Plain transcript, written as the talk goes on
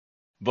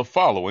The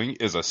following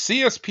is a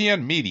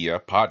CSPN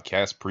Media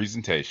podcast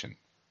presentation.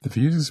 The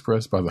views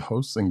expressed by the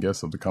hosts and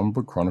guests of the Comic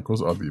Book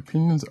Chronicles are the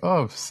opinions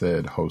of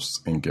said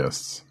hosts and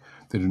guests.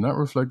 They do not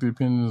reflect the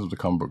opinions of the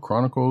Comic Book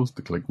Chronicles,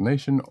 the Click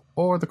Nation,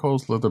 or the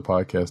Cold Slither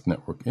Podcast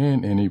Network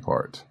in any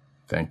part.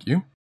 Thank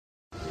you.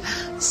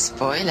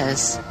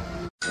 Spoilers.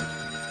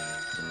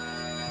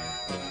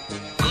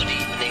 Good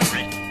evening,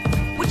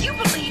 Rick. Would you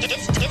believe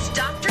it's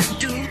Dr.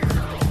 Doom?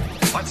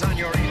 What's on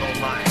your evil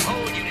mind?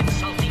 Hold your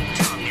insulting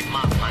tongue and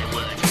mark my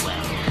words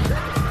well.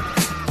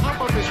 How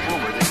about this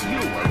rumor that you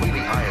are really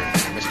Iron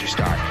Man, Mr.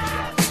 Stark?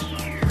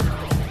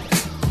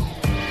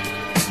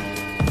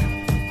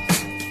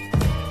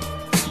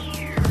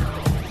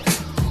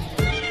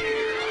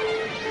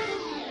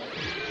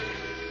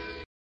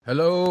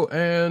 Hello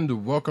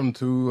and welcome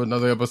to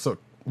another episode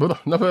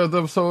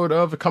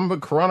of Comic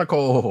Book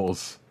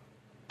Chronicles.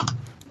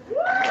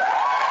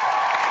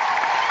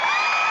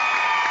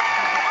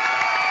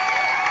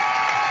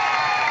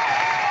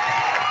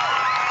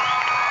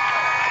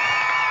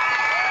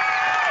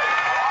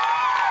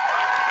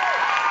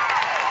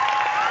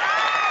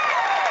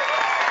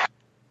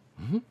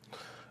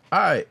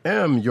 I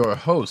am your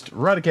host,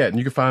 Rodicat, and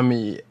you can find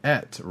me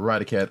at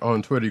Rodicat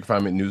on Twitter. You can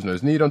find me at News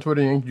Nerds Need on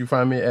Twitter, and you can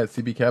find me at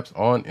CBCaps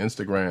on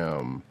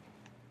Instagram.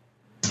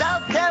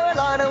 South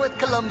Carolina with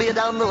Columbia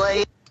down the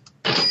way.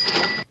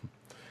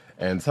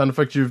 And the sound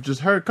effects you've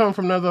just heard come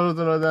from none other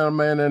than a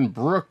man in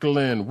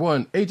Brooklyn,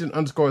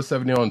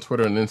 Agent_70 on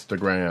Twitter and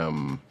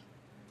Instagram.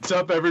 What's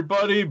up,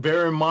 everybody?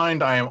 Bear in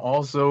mind, I am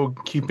also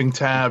keeping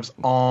tabs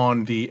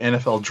on the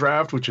NFL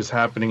draft, which is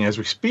happening as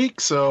we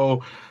speak.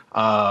 So,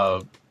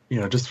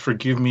 just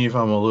forgive me if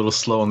I'm a little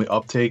slow on the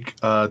uptake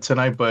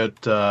tonight, but,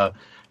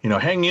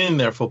 hang in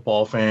there,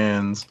 football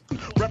fans.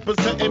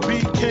 Representing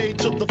BK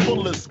to the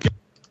fullest.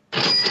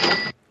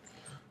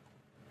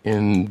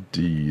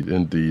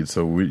 Indeed.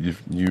 So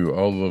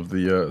all of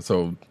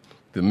the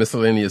the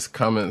miscellaneous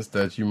comments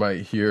that you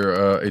might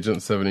hear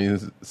Agent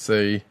 70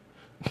 say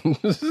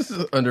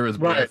under his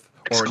breath. Right.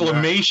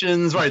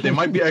 Exclamations, right. They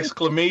might be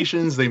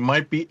exclamations, they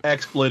might be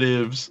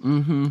expletives.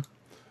 Mm-hmm.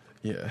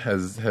 Yeah,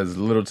 has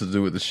little to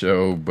do with the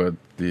show, but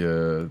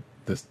the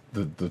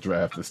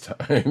draft this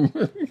time.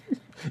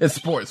 It's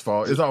sports'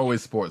 fault. It's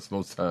always sports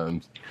most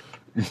times.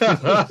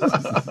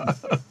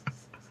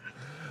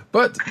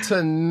 But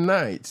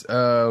tonight,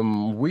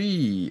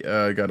 we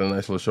got a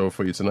nice little show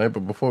for you tonight.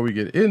 But before we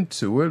get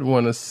into it, I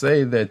want to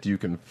say that you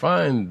can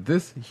find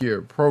this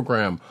here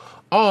program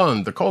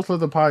on the Cold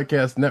Slither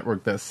Podcast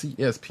Network. That's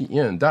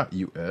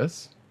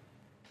CSPN.us.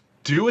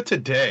 Do it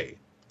today.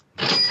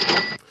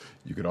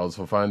 You can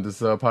also find this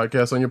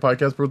podcast on your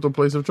podcast virtual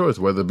place of choice,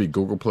 whether it be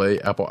Google Play,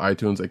 Apple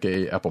iTunes,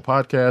 aka Apple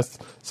Podcasts,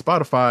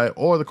 Spotify,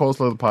 or the Cold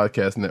Slither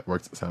Podcast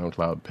Network's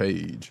SoundCloud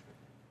page.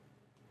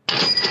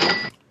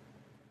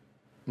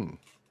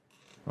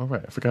 All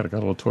right, I forgot I got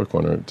a little toy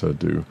corner to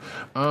do.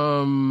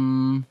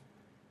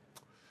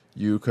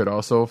 You could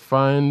also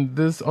find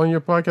this on your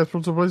podcast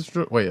virtual place of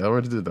choice. Wait, I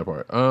already did that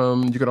part.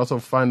 You could also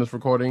find this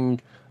recording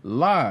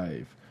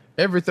live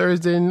every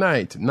Thursday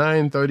night,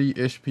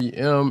 9:30-ish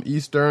p.m.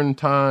 Eastern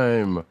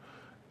Time,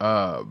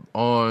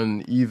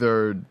 on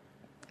either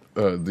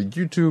the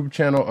YouTube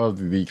channel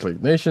of the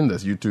Click Nation.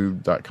 That's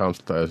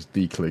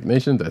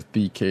youtube.com/theclicknation. That's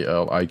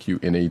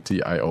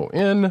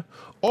TheClickNation.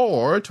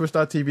 Or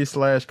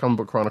twitch.tv/Comic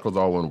Book Chronicles,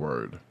 all one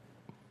word.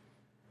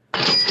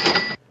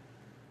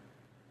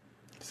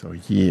 So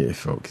yeah,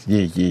 folks.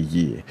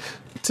 Yeah.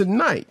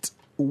 Tonight,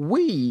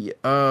 we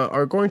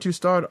are going to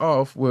start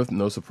off with,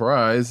 no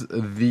surprise,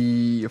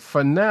 the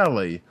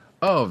finale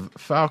of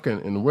Falcon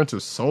and Winter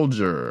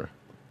Soldier.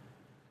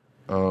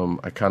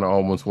 I kind of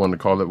almost wanted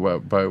to call it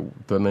by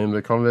the name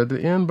they call it at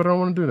the end, but I don't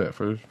want to do that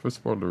for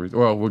spoiler reasons.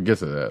 Well, we'll get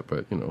to that,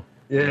 but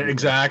Yeah,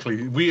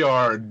 exactly. We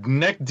are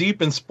neck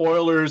deep in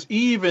spoilers,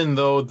 even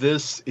though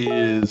this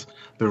is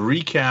the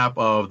recap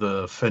of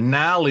the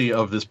finale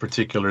of this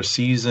particular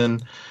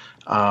season.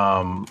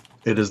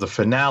 It is the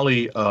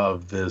finale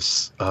of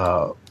this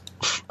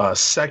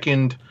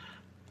second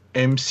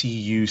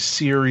MCU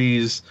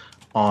series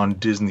on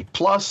Disney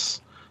Plus.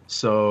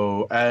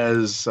 So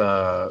as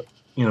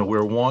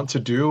we're wont to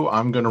do,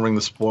 I'm going to ring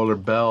the spoiler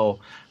bell.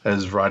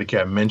 As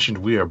Rodicat mentioned,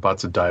 we are about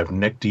to dive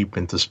neck deep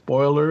into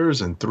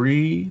spoilers in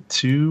 3,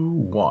 2,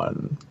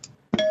 1.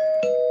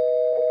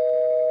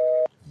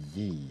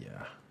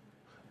 Yeah.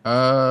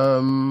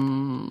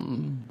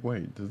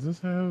 Wait, does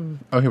this have...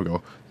 Oh, here we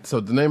go. So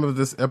the name of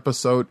this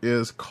episode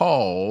is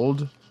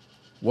called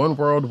One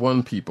World,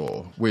 One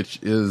People, which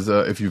is,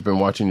 if you've been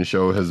watching the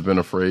show, has been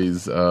a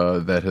phrase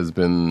that has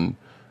been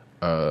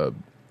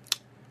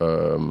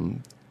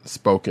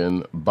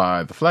spoken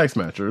by the Flag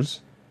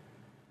Smashers.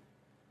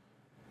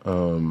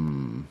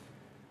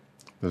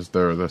 That's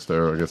their I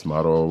guess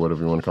motto or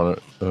whatever you want to call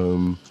it.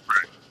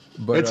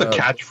 But it's a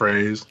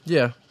catchphrase.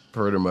 Yeah,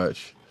 pretty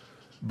much.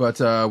 But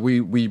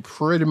we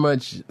pretty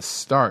much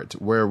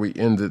start where we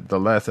ended the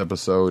last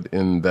episode,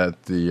 in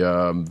that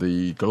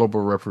the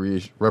Global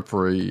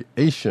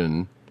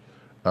Reparation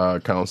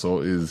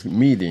Council is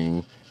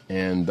meeting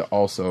and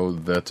also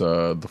that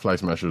the Flag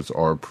Smashers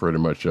are pretty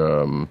much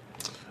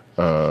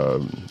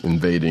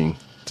invading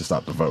to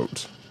stop the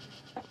vote.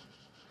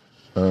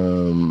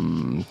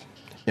 In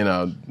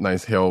a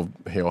nice Hail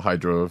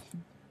Hydra,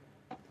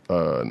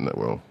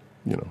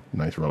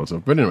 nice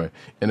relative. But anyway,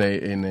 in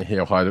a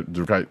Hail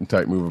Hydra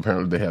type move,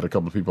 apparently they had a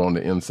couple of people on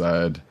the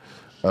inside,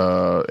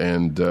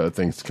 and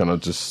things kind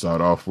of just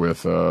start off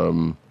with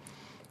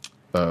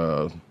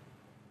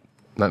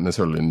not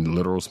necessarily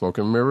literal smoke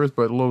and mirrors,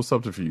 but a little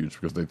subterfuge,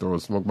 because they throw a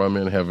smoke bomb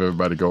in, have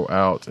everybody go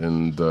out,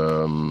 and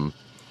to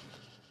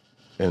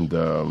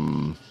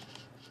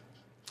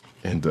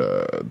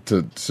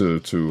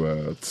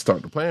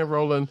start the plan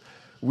rolling.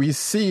 We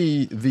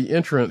see the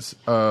entrance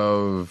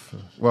of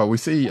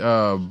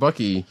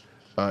Bucky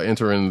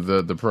entering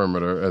the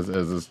perimeter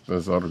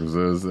as articles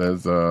is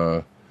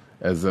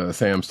as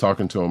Sam's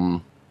talking to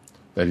him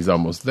that he's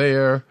almost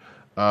there.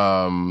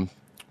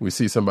 We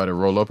see somebody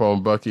roll up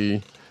on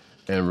Bucky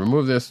and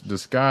remove this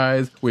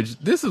disguise, which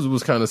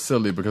was kind of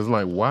silly, because I'm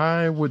like,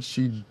 why would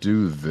she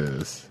do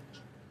this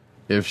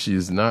if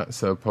she's not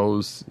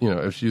supposed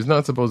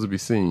to be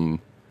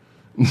seen?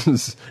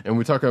 And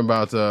we're talking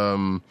about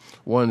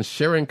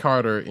Sharon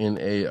Carter in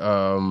a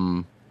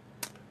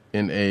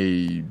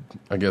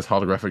I guess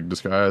holographic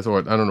disguise, or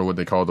I don't know what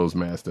they call those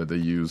masks that they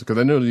use, because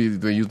I know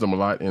they use them a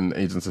lot in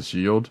Agents of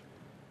S.H.I.E.L.D.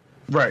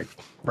 Right.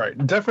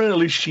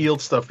 Definitely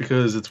S.H.I.E.L.D. stuff,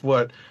 because it's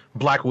what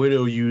Black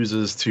Widow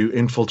uses to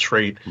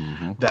infiltrate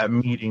that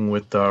meeting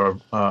with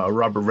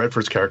Robert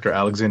Redford's character,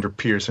 Alexander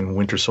Pierce, in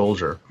Winter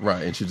Soldier.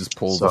 Right, and she just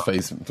pulls the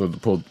face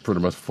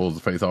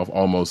off,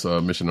 almost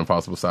Mission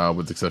Impossible style,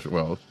 with the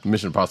exception,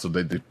 Mission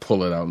Impossible, they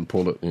pull it out and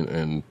pull it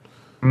and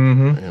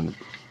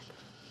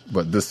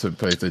but this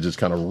place, they just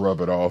kind of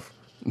rub it off.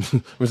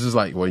 Which is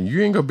like, well,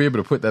 you ain't gonna be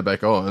able to put that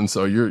back on,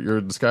 so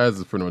your disguise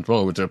is pretty much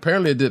blown, which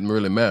apparently it didn't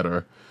really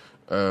matter.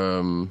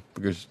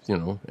 Because,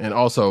 and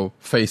also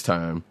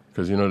FaceTime,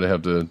 because, they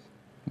have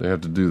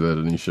to do that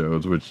in these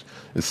shows, which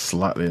is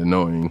slightly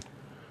annoying.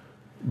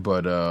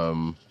 But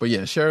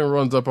yeah, Sharon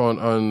runs up on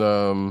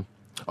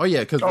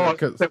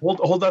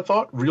hold that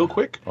thought real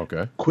quick.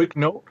 Okay. Quick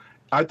note.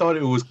 I thought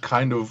it was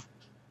kind of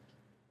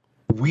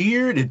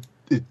weird.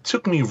 It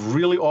took me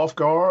really off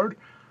guard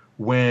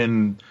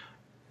when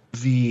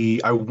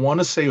I want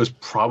to say it was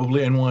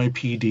probably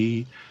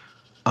NYPD,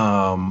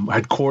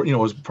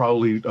 was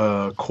probably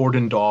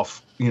cordoned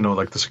off,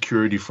 like the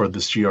security for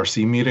this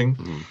GRC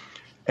meeting,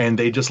 and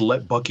they just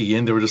let Bucky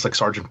in. They were just like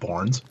Sergeant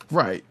Barnes,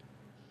 right?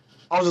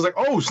 I was just like,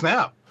 oh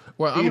snap!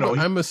 Well,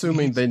 I'm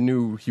assuming they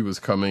knew he was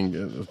coming,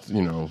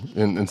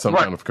 in some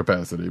kind of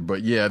capacity.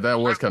 But yeah, that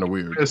was kind of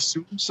weird. I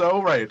assume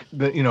so, right?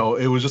 That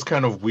it was just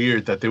kind of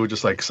weird that they would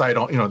just like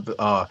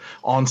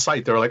on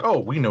site. They were like, oh,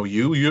 we know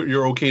you.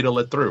 You're okay to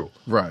let through,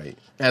 right?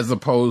 As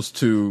opposed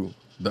to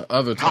the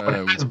other time,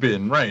 how it has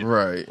been,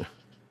 right.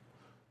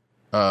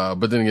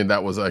 But then again,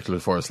 that was actually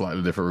for a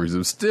slightly different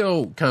reason.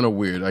 Still kind of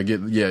weird.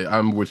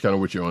 I'm kind of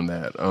with you on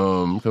that.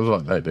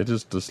 Because they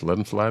just let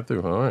him slide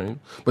through. All right.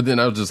 But then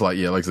I was just like,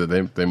 yeah, like I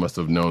said, they must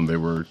have known they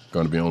were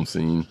going to be on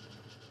scene.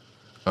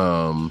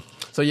 So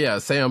yeah,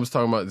 Sam was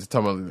talking about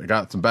they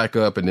got some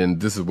backup, and then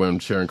this is when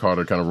Sharon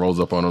Carter kind of rolls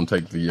up on him,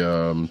 take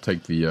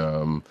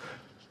the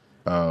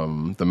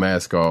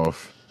mask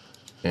off.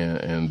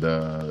 And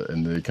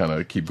they kind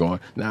of keep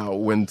going. Now,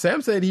 when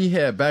Sam said he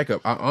had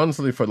backup, I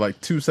honestly, for like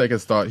 2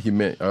 seconds, thought he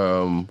meant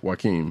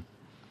Joaquin.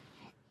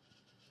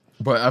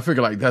 But I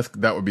figured like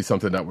that would be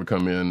something that would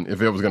come in.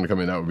 If it was going to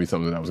come in, that would be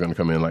something that was going to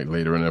come in like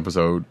later in the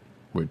episode,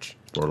 which,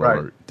 spoiler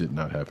alert, did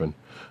not happen.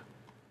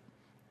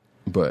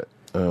 But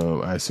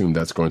I assume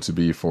that's going to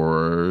be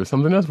for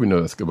something else. We know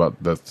that's coming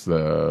up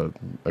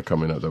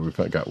that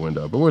we got wind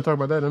of. But we'll talk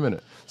about that in a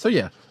minute. So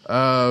yeah,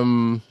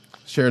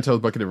 Sharon tells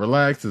Bucky to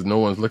relax, as no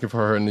one's looking for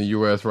her in the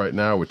U.S. right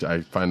now, which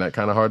I find that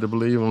kind of hard to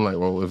believe. I'm like,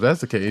 well, if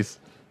that's the case,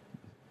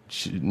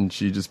 shouldn't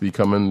she just be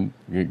going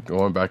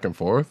back and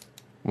forth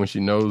when she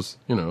knows,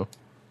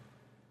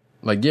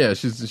 like, yeah,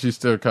 she's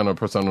still kind of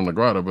persona non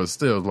grata, but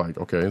still, like,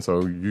 okay,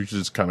 so you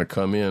just kind of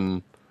come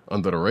in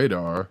under the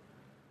radar,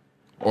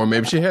 or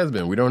maybe she has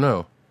been. We don't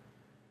know,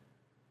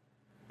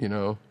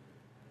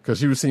 because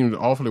she seemed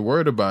awfully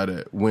worried about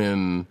it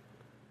when.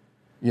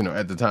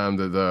 At the time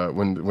that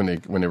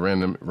when they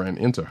ran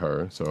into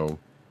her, so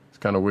it's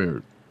kind of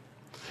weird.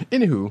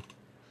 Anywho,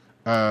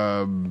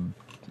 oh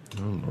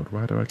Lord,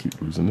 why do I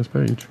keep losing this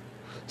page?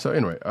 So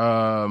anyway,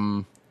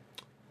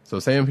 so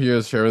Sam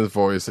hears Sharon's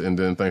voice, and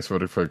then thanks for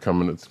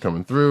coming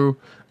through.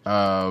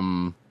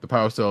 The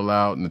power's still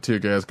out, and the tear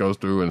gas goes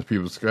through, and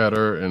people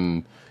scatter,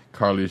 and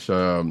Carly,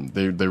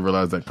 they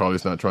realize that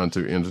Carly's not trying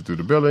to enter through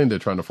the building. They're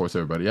trying to force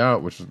everybody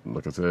out, which,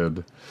 like I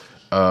said.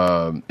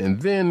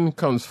 And then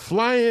comes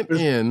flying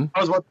in. I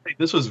was about to say,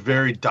 this was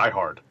very Die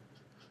Hard.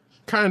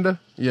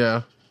 Kinda,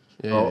 yeah.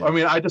 I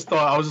mean, I just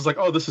thought, I was just like,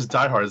 oh, this is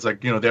Die Hard. It's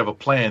like, they have a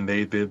plan.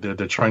 They're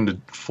trying to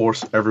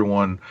force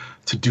everyone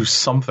to do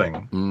something.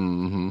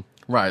 Mm-hmm.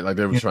 Right, like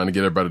they were trying to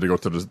get everybody to go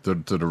to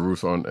the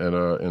roof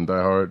in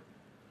Die Hard.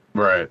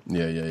 Right.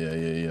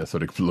 Yeah. So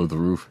they blew the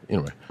roof.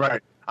 Anyway.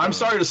 Right. I'm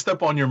sorry to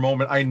step on your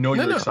moment. I know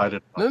you're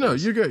excited. No,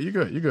 you're good. You're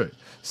good.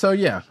 So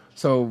yeah,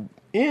 so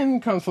in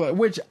comes Flash,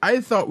 which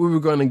I thought we were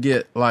going to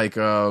get like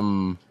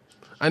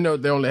I know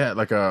they only had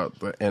like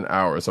an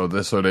hour, so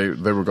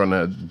they were going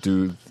to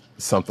do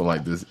something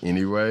like this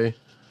anyway.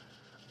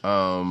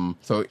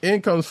 So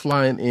in comes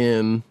flying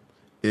in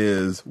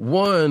is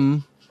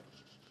one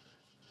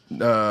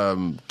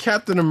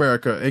Captain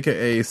America,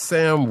 aka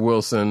Sam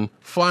Wilson,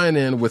 flying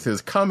in with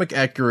his comic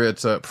accurate,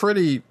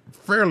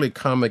 fairly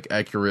comic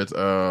accurate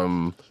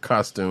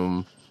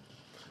costume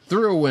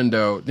through a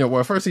window.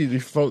 Well, first he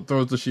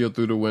throws the shield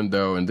through the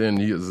window, and then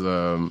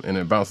and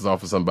it bounces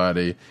off of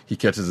somebody. He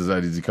catches his eye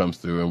as he comes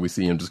through, and we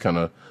see him just kind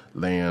of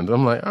land.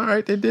 I'm like, all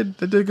right, they did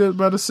good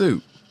by the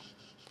suit.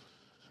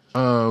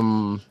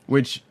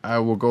 Which I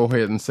will go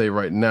ahead and say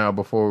right now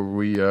before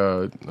we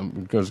I'm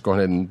going to just go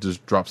ahead and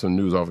just drop some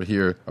news over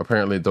here.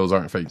 Apparently those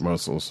aren't fake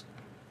muscles.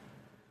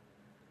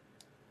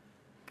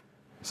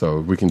 So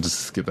we can just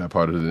skip that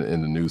part of it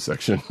in the news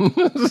section.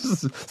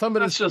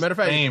 That's just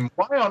lame.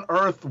 Why on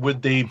earth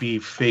would they be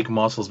fake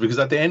muscles? Because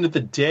at the end of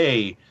the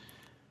day,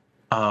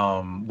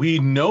 we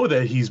know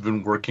that he's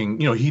been working.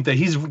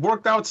 He's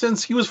worked out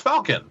since he was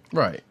Falcon,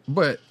 right?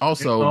 But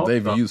also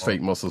they've used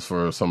fake muscles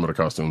for some of the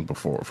costumes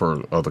before,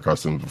 for other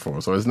costumes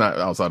before. So it's not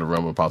outside the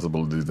realm of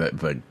possibilities that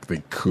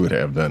they could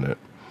have done it,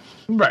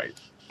 right?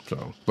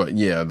 So, but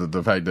yeah,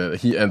 the fact that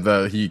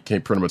he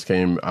pretty much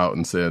came out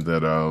and said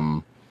that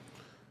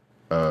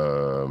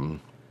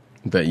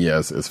that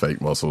yes, it's fake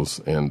muscles,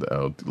 and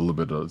a little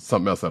bit of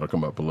something else that'll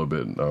come up a little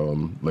bit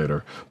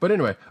later. But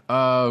anyway,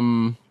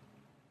 so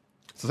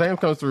Sam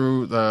comes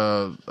through.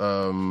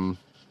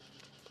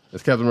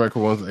 It's Captain America,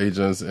 one of the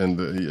agents, and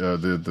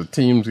the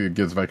team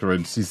gets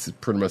evacuated. She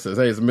pretty much says,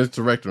 "Hey, it's a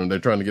misdirector," and they're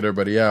trying to get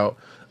everybody out.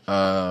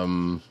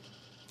 And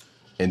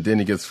then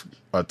he gets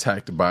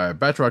attacked by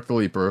Batroc the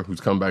Leaper,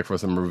 who's come back for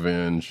some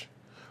revenge.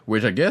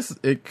 Which I guess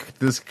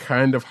this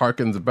kind of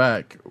harkens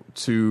back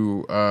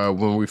to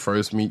when we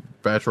first meet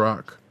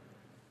Batroc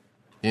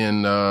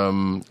in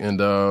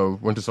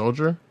Winter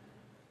Soldier,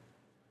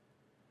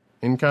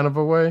 in kind of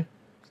a way,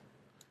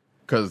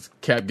 because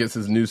Cap gets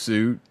his new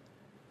suit,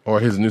 or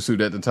his new suit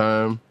at the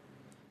time,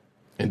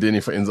 and then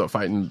he ends up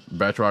fighting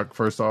Batroc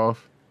first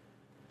off.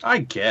 I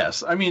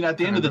guess. I mean, at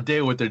the end of the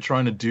day, what they're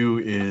trying to do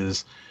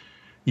is,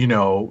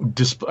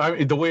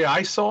 the way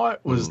I saw it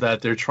was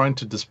that they're trying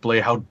to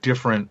display how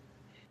different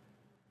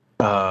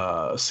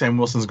Sam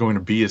Wilson's going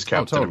to be as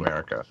Captain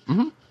America,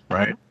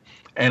 right?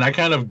 And I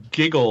kind of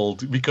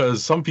giggled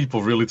because some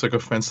people really took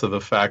offense to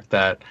the fact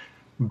that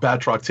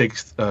Batroc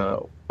takes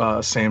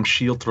Sam's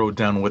shield throw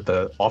down with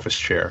the office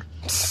chair,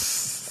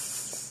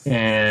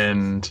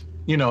 and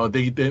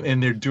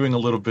they're doing a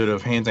little bit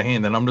of hand to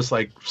hand, and I'm just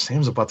like,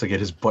 Sam's about to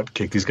get his butt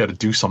kicked. He's got to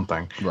do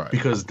something, right?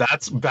 Because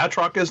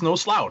Batroc is no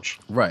slouch,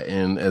 right?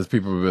 And as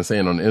people have been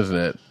saying on the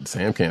internet,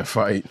 Sam can't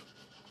fight.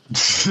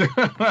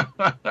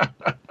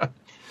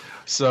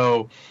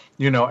 So,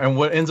 and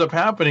what ends up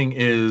happening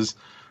is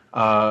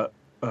Sam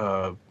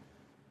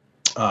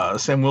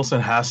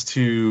Wilson has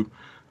to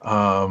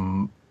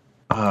kind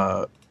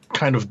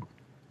of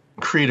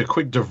create a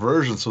quick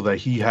diversion so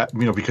that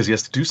because he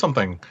has to do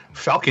something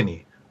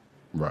Falcon-y.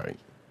 Right.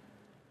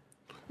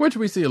 Which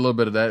we see a little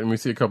bit of that, and we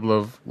see a couple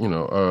of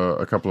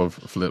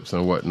flips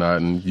and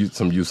whatnot, and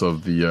some use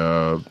of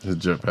his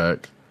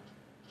jetpack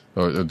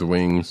or the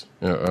wings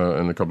in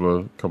a couple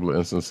of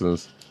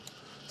instances.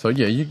 So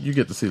yeah, you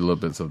get to see little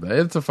bits of that.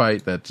 It's a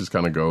fight that just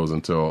kind of goes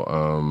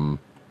until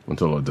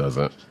it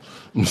doesn't.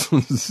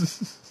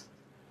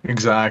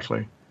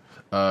 Exactly.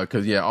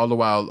 Because all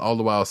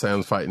the while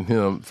Sam's fighting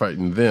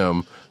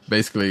them.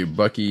 Basically,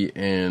 Bucky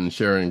and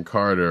Sharon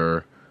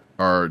Carter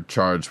are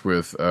charged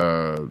with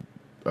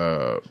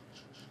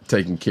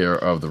taking care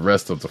of the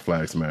rest of the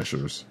Flag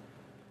Smashers.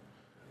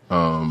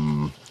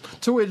 To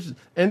which,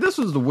 and this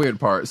was the weird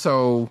part.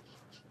 So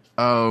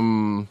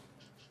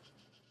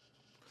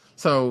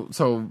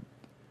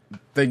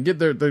they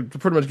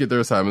pretty much get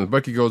their assignments.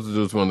 Bucky goes to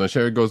do this one thing.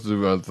 Sherry goes to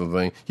do another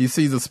thing. He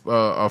sees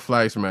a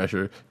Flag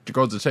Smasher,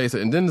 goes to chase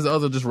it, and then this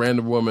other just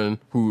random woman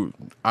who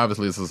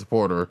obviously is a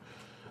supporter,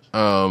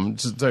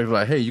 just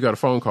like, "Hey, you got a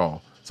phone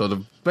call."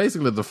 So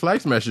basically the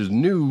Flag Smashers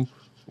knew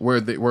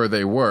where they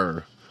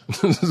were.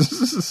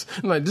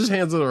 Like, just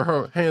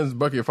hands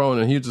Bucky a phone,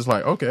 and he's just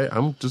like, "Okay,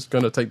 I'm just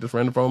gonna take this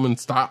random phone and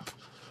stop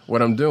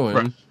what I'm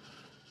doing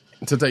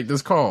to take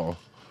this call."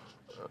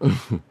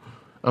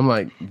 I'm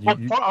like,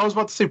 I was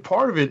about to say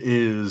part of it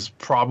is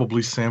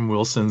probably Sam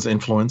Wilson's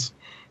influence,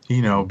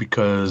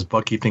 because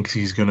Bucky thinks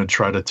he's going to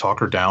try to talk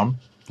her down.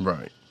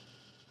 Right.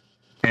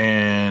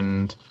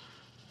 And,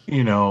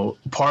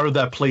 part of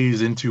that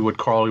plays into what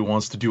Carly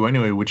wants to do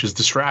anyway, which is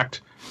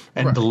distract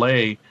and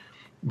delay,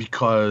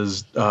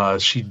 because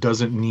she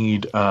doesn't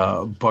need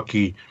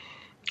Bucky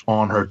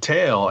on her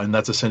tail, and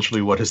that's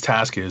essentially what his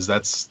task is.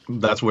 That's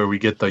where we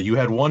get the "you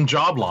had one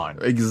job" line.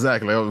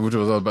 Exactly, which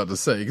was I was about to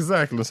say.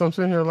 Exactly. So I'm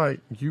sitting here like,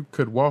 you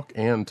could walk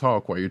and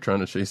talk while you're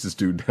trying to chase this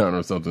dude down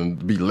or something,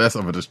 be less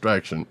of a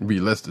distraction, be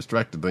less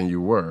distracted than you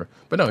were.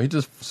 But no, he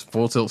just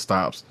full tilt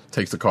stops,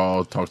 takes the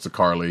call, talks to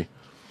Carly,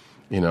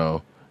 you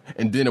know.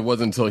 And then it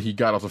wasn't until he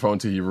got off the phone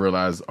until he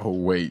realized, oh,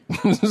 wait.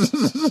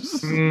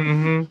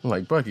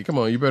 Like, Bucky, come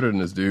on, you're better than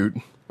this, dude.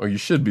 Or you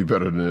should be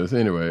better than this.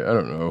 Anyway, I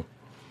don't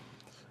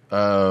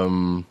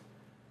know.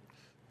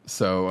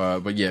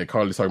 But yeah,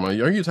 Carly's talking about,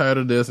 are you tired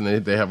of this? And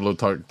they have a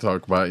little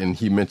talk about it, and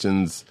he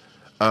mentions,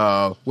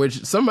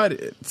 which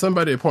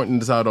somebody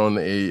pointed this out on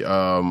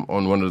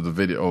on one of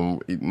the on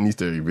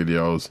Easter egg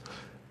videos.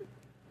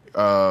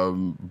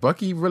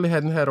 Bucky really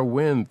hadn't had a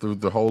win through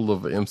the whole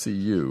of the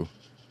MCU.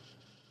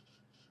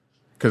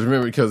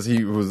 Because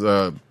he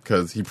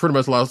pretty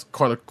much lost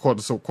quote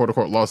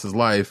unquote lost his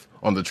life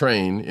on the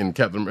train in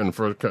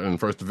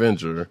First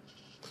Avenger.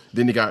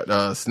 Then he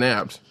got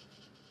snapped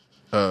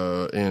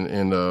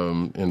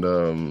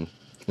in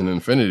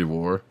Infinity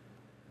War.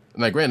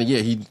 Now, granted, yeah,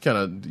 he kind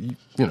of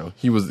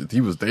he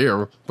was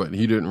there, but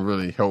he didn't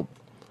really help.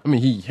 I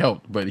mean, he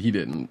helped, but he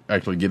didn't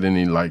actually get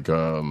any he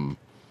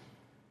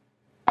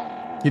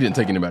didn't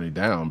take anybody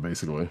down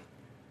basically,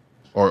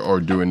 or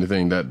do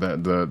anything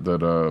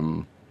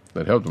that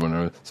helped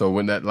him. So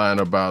when that line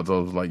about, I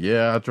was like,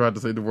 yeah, I tried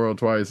to save the world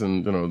twice,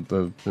 and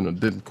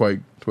didn't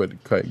quite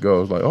go. I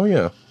was like, oh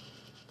yeah,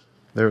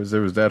 there was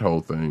that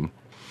whole thing.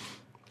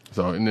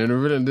 So and then I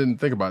really didn't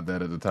think about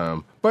that at the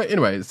time. But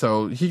anyway,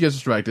 so he gets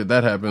distracted.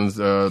 That happens.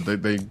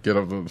 They get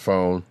off the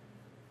phone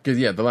because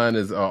yeah, the line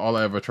is all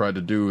I ever tried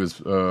to do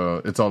is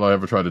it's all I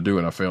ever tried to do,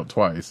 and I failed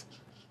twice.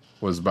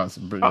 Was about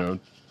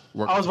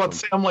work. I was about to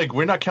say, I'm like,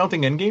 we're not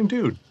counting Endgame,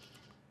 dude.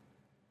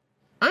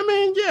 I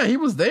mean, yeah, he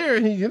was there,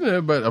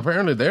 but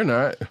apparently they're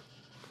not.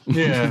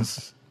 Yeah.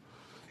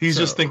 He's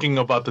just thinking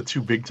about the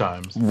two big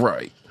times.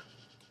 Right.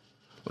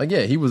 Like,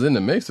 yeah, he was in the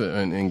mix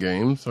in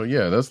game, so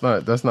yeah, that's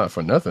not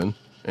for nothing.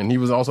 And he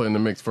was also in the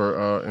mix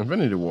for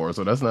Infinity War,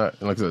 so that's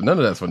not, like I said, none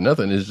of that's for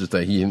nothing. It's just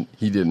that he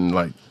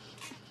didn't,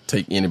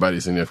 take anybody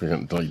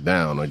significantly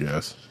down, I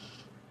guess.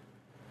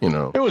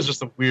 It was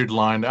just a weird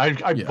line.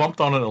 I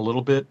bumped on it a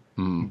little bit,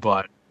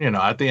 but,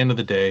 at the end of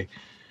the day,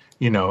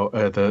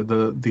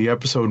 the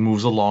episode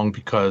moves along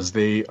because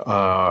they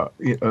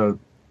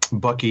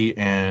Bucky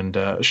and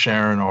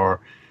Sharon are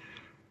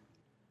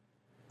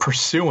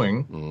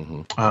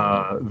pursuing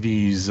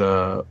these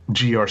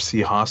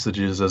GRC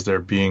hostages as they're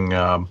being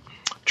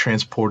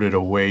transported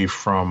away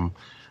from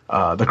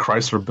the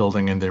Chrysler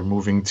Building, and they're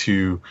moving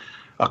to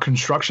a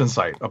construction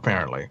site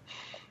apparently.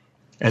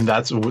 And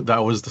that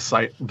was the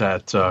site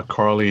that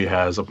Carly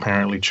has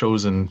apparently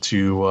chosen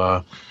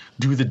to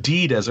do the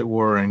deed, as it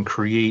were, and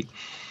create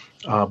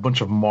a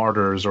bunch of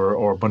martyrs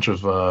or a bunch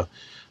of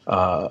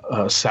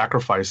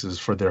sacrifices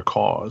for their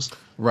cause.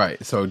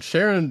 Right. So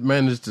Sharon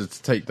managed to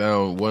take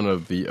down one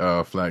of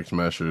the flag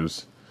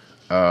smashers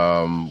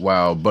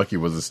while Bucky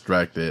was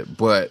distracted.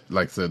 But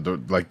like I said,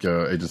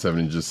 Agent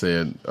 70 just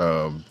said,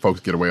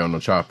 folks get away on the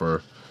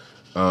chopper,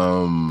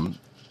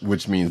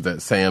 which means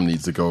that Sam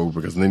needs to go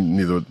because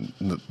neither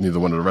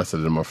one of the rest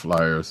of them are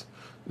flyers.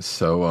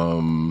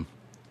 So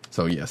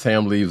yeah,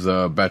 Sam leaves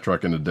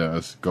Batroc in the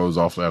dust, goes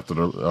off after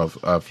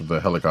the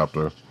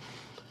helicopter,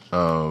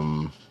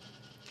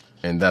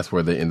 and that's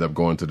where they end up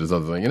going to this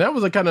other thing. And that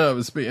was a kind of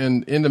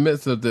in the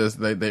midst of this,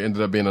 they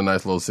ended up being a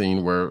nice little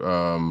scene where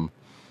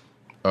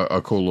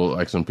a cool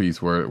little action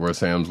piece where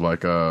Sam's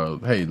like,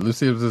 hey, let's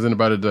see if there's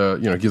anybody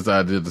to gives the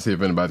idea to see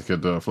if anybody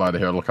could fly the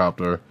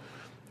helicopter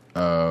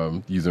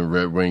using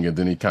Red Wing, and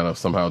then he kind of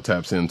somehow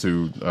taps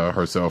into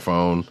her cell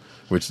phone,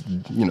 which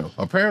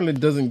apparently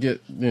doesn't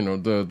get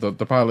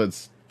the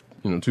pilot's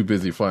too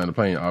busy flying the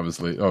plane,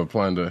 obviously, or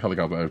flying the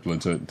helicopter actually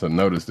to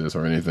notice this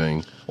or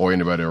anything, or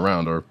anybody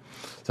around her.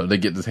 So they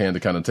get this hand to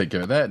kind of take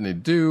care of that, and they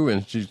do,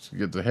 and she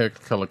gets the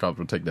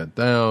helicopter to take that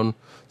down.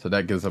 So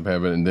that gets up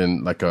heaven, and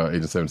then like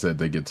Agent 7 said,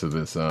 they get to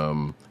this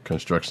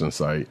construction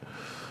site.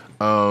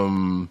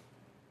 So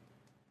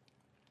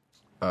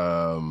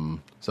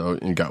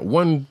you got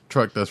one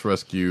truck that's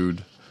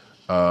rescued.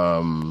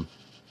 Let's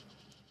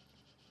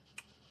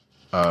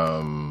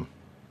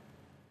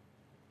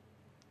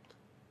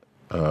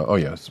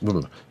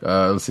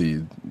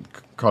see.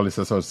 Carly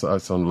sets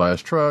on the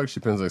last truck. She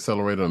pins the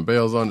accelerator and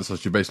bails on it. So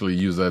she basically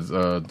used that,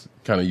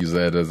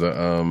 as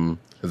a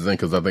thing,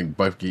 because I think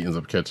Bucky ends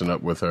up catching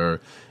up with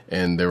her,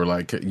 and they were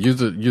like, use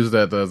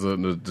that as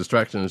a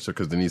distraction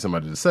because they need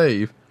somebody to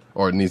save,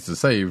 or it needs to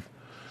save.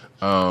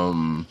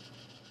 John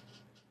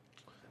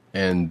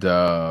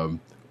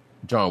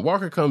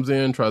Walker comes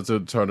in, tries to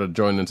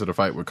join into the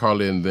fight with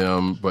Carly and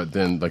them, but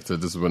then, like I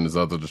said, this is when this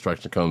other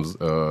distraction comes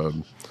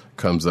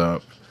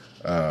up,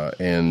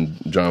 and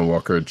John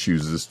Walker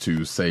chooses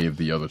to save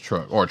the other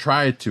truck, or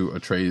try to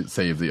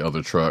save the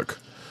other truck,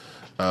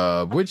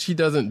 which he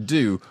doesn't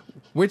do,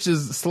 which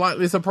is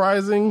slightly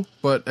surprising,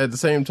 but at the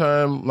same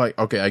time, like,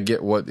 okay, I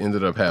get what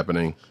ended up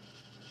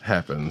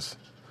happens.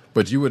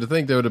 But you would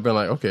think they would have been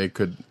like, okay,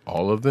 could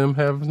all of them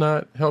have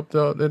not helped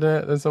out in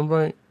that at some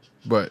point?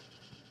 But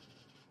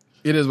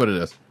it is what it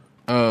is.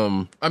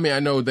 I mean, I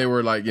know they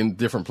were like in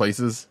different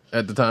places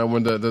at the time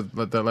when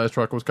the last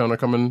truck was kind of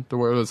coming to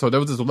where. So there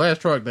was this last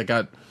truck that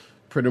got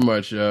pretty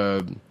much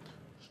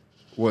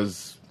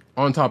was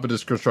on top of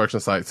this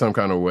construction site some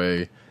kind of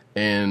way,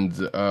 and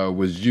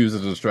was used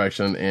as a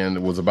distraction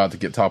and was about to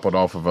get toppled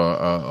off of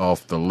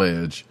off the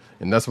ledge.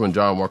 And that's when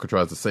John Walker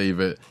tries to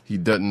save it. He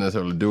doesn't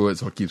necessarily do it,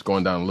 so it keeps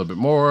going down a little bit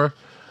more.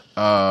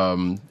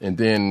 And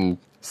then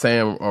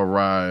Sam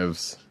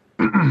arrives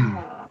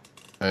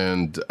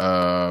and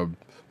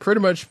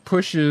pretty much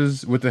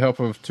pushes, with the help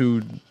of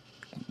two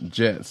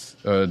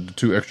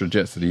extra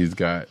jets that he's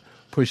got,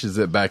 pushes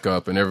it back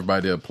up, and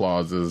everybody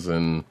applauses.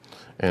 And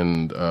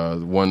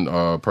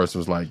one person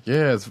was like,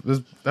 "Yeah,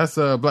 that's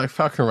Black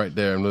Falcon right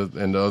there,"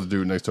 and the other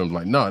dude next to him was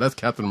like, "No, that's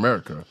Captain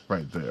America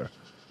right there.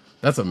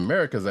 That's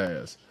America's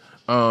ass."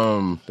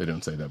 They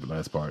didn't say that, but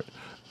last part.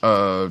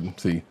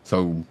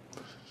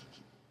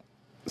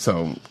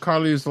 So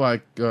Carly's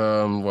like,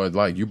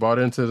 like you bought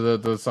into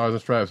the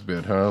Sergeant Straps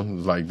bit, huh?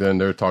 It's like then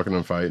they're talking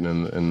and fighting,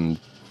 and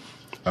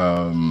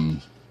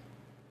some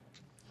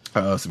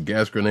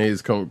gas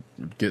grenades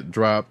get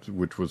dropped,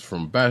 which was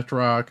from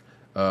Batroc,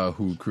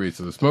 who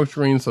creates a smoke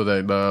screen so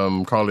that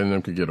Carly and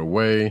them could get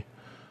away.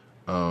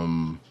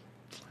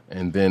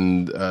 And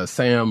then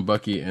Sam,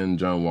 Bucky, and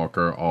John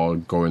Walker all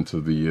go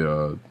into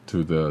the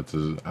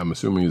I'm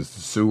assuming it's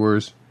the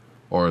sewers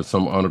or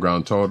some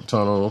underground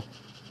tunnel,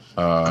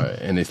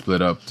 and they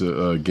split up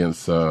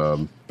against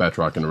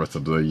Batroc and the rest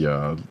of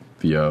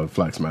the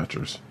Flag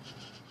Smashers,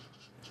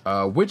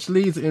 which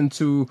leads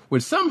into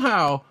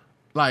somehow,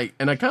 like,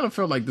 and I kind of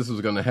felt like this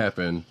was going to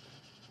happen.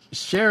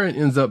 Sharon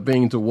ends up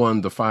being the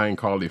one to find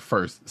Carly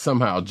first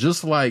somehow,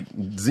 just like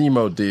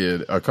Zemo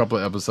did a couple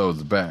of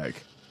episodes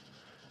back.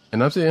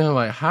 And I'm sitting here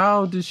like,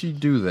 how did she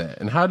do that?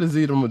 And how did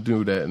Zemo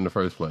do that in the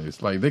first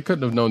place? Like, they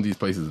couldn't have known these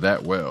places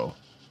that well.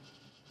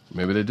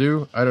 Maybe they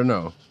do. I don't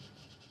know.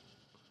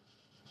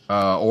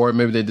 Or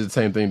maybe they did the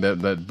same thing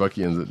that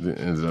Bucky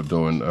ended up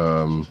doing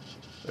in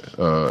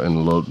a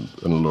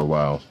little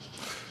while.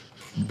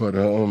 But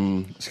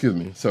excuse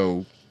me.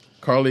 So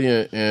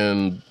Carly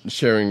and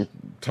Sharon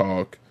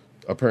talk.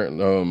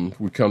 Apparently,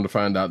 we come to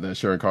find out that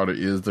Sharon Carter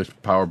is the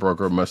power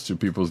broker, much to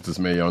people's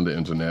dismay on the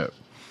internet.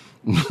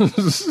 I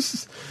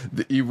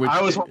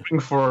was hoping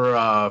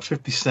for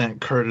 50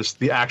 Cent Curtis,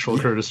 the actual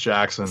Curtis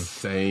Jackson.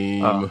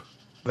 Same.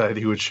 That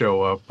he would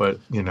show up, but,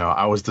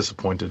 I was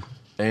disappointed.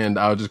 And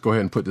I'll just go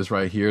ahead and put this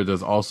right here.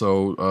 There's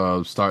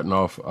also, starting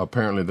off,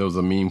 apparently there was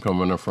a meme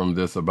coming up from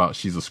this about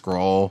she's a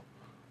Skrull,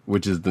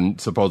 which is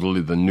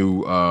supposedly the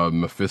new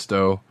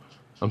Mephisto.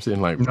 I'm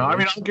saying like, no, I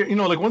mean, I'll get,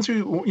 like once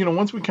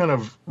we kind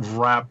of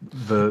wrap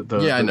the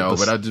yeah, I know,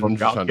 but I'll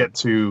get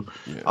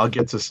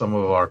to some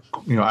of our,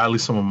 at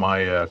least some of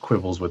my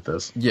quibbles with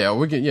this. Yeah,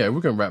 we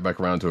can wrap back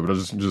around to it, but I'll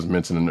just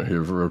mention it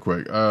here real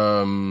quick.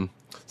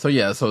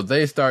 So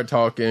they start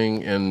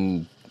talking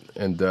and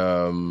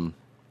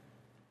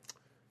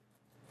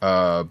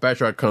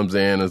Batroc comes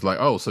in and is like,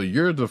 oh, so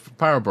you're the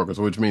power broker,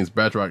 so which means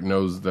Batroc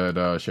knows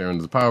that Sharon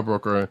is a power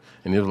broker,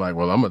 and he's like,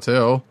 well, I'm gonna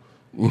tell.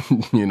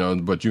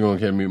 But you're gonna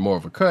give me more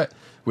of a cut,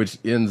 which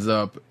ends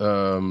up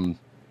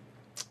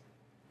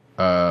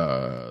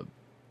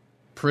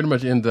pretty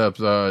much ends up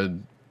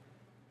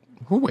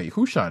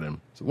who shot him?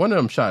 So one of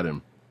them shot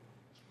him.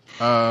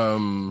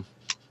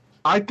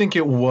 I think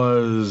it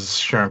was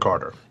Sharon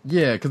Carter.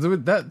 Yeah, because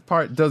that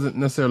part doesn't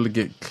necessarily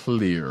get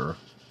clear,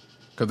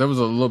 because there was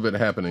a little bit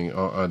happening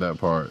on that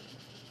part.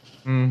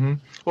 Mm-hmm.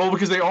 Well,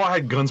 because they all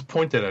had guns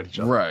pointed at each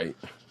other, right?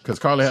 Because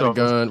Carly had a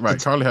gun.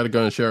 Right, Carly had a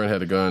gun. Sharon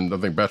had a gun. I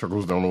think Batroc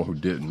was the only one who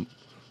didn't.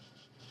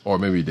 Or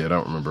maybe he did. I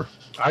don't remember.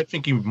 I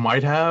think he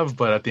might have,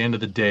 but at the end of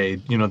the day,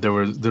 there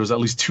was at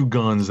least two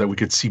guns that we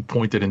could see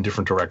pointed in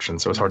different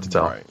directions, so it's hard to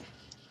tell.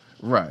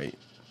 Right.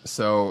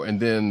 So, and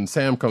then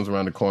Sam comes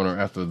around the corner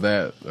after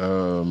that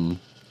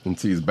and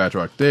sees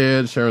Batroc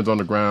dead. Sharon's on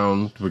the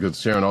ground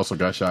because Sharon also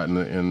got shot in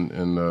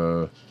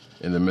the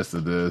midst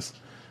of this.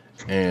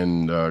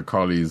 And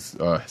Carly's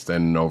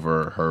standing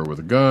over her with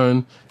a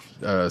gun.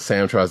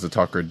 Sam tries to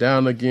talk her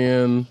down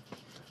again.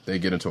 They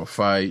get into a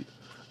fight,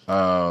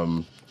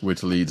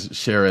 which leads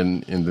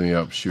Sharon ending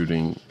up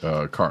shooting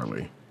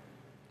Carly.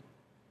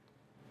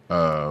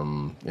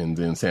 And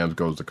then Sam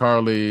goes to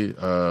Carly.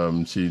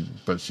 She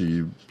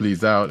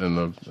bleeds out in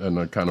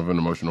a kind of an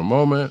emotional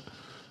moment.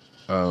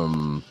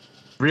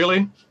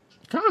 Really?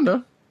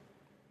 Kinda.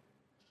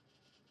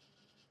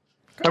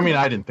 I mean,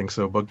 I didn't think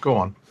so, but go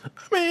on. I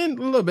mean,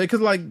 a little bit,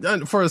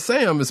 because for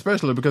Sam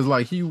especially, because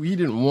he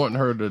didn't want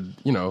her to,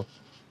 because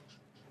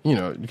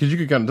you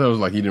could kind of tell it was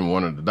like he didn't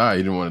want her to die.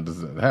 He didn't want it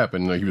to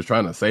happen. He was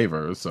trying to save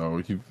her,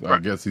 so I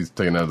guess he's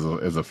taking that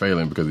as a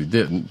failing because he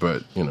didn't.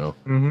 But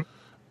Mm-hmm.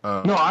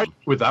 No, I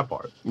with that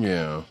part.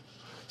 Yeah.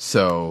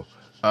 So,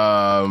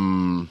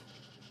 but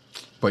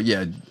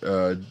yeah,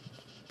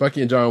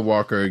 Bucky and John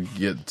Walker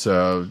get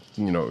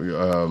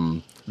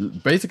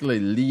basically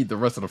lead the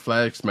rest of the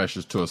Flag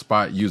Smashers to a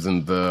spot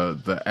using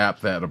the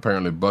app that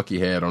apparently Bucky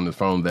had on his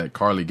phone that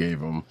Carly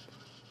gave him,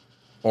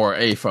 or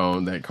a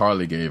phone that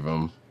Carly gave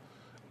him,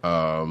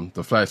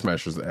 the Flag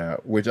Smashers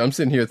app, which I'm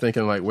sitting here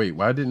thinking like, wait,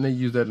 why didn't they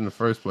use that in the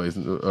first place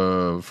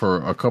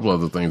for a couple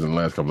other things in the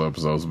last couple of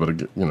episodes?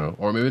 But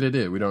or maybe they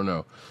did, we don't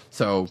know.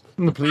 So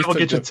the police I'll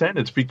get you 10.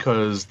 It's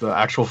because the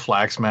actual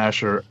Flag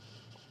Smasher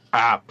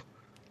app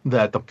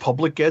that the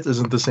public gets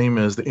isn't the same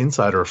as the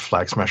Insider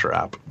Flag Smasher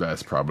app.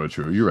 That's probably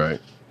true. You're right.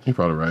 You're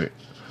probably right.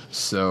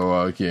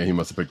 So yeah, he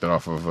must have picked it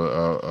off of.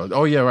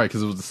 Oh yeah, right,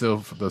 because it was still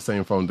the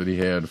same phone that he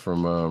had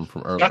from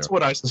earlier. That's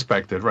what I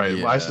suspected, right?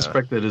 Yeah. What I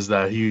suspected is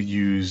that he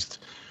used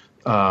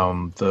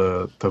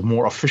the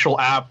more official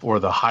app or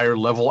the higher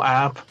level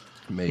app.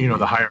 Maybe. You know,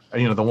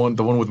 the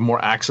one with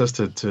more access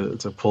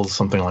to pull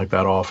something like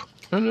that off.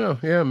 I don't know.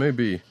 Yeah,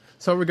 maybe.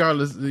 So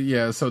regardless,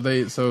 yeah. So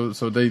they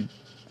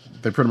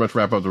pretty much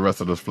wrap up the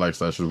rest of those flag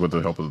slashes with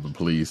the help of the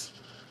police.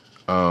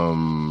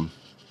 To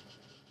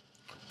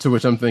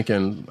which I'm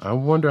thinking, I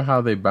wonder how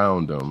they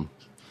bound them.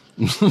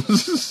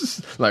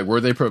 Like,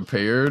 were they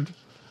prepared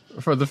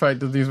for the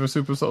fact that these were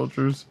super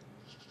soldiers,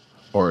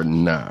 or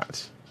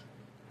not?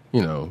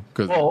 You know,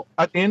 because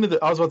at the end of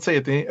I was about to say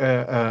at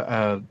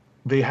the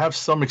they have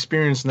some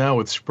experience now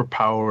with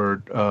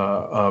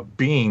superpowered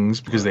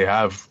beings because they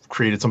have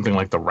created something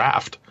like the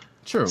Raft.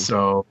 True.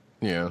 So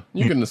yeah,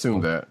 you can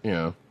assume that.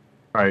 Yeah.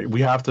 All right,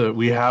 we have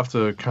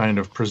to kind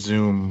of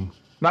presume,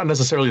 not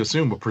necessarily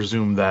assume, but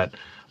presume that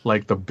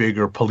like the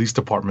bigger police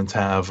departments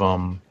have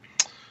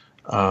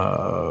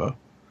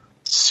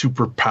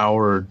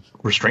superpowered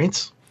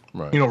restraints.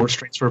 Right. You know,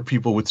 restraints for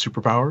people with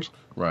superpowers.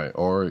 Right,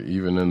 or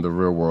even in the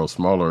real world,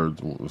 smaller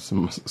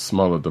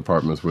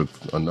departments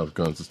with enough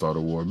guns to start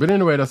a war. But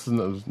anyway, that's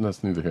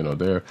neither here nor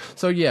there.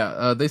 So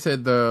yeah, they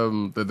said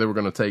that they were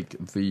going to take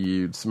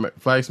the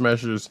flag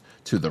smashers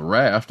to the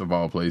Raft of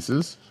all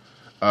places,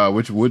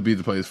 which would be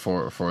the place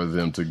for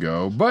them to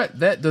go. But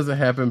that doesn't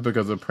happen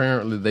because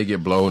apparently they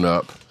get blown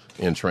up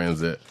in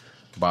transit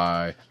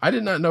by. I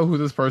did not know who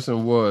this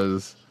person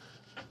was.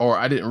 Or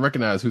I didn't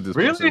recognize who this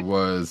person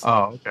was.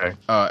 Oh, okay.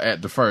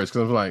 At the first, because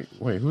I was like,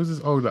 "Wait, who's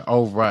this?"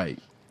 Oh, right,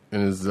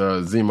 and it's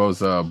Zemo's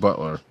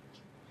butler.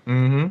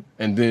 Mm-hmm.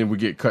 And then we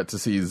get cut to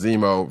see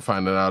Zemo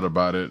finding out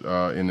about it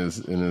in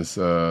his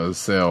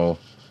cell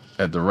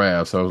at the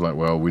Raft. So I was like,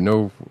 "Well, we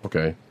know.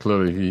 Okay,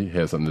 clearly he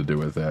has something to do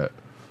with that."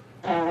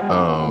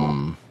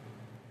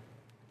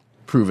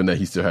 Proving that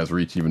he still has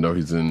reach, even though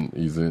he's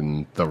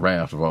in the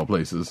Raft of all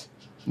places.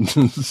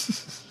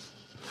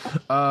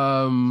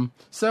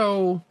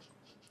 So.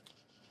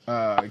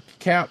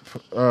 Cap,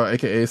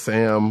 aka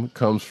Sam,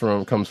 comes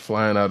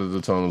flying out of the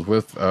tunnels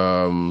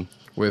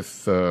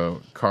with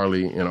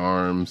Carly in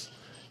arms,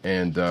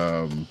 and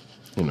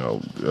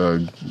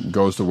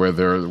goes to where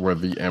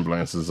the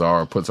ambulances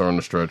are, puts her on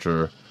the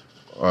stretcher,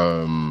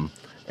 and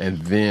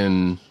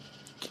then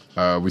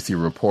we see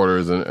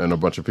reporters and a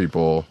bunch of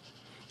people,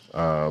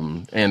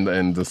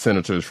 and the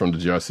senators from the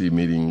GRC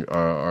meeting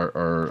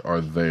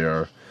are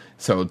there.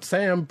 So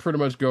Sam pretty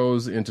much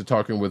goes into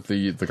talking with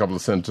the couple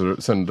of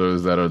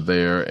senators that are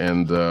there,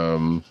 and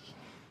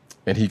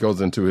he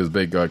goes into his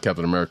big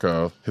Captain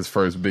America, his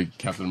first big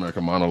Captain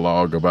America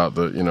monologue about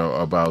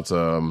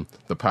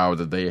the power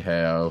that they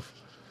have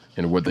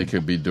and what they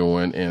could be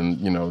doing, and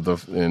he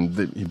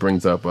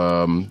brings up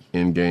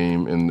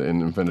Endgame in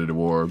Infinity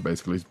War,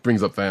 basically he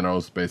brings up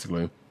Thanos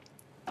basically,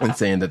 and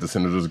saying that the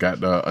senators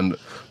got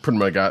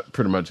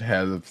pretty much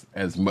has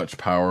as much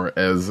power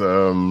as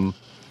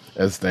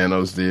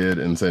Thanos did,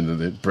 and saying that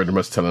they pretty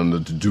much telling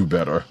them to do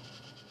better.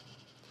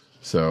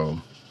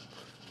 So,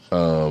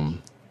 to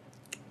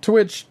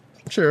which,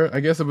 sure,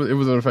 I guess it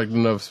was an effective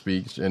enough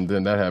speech, and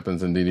then that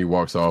happens, and then he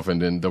walks off,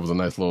 and then there was a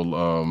nice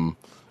little,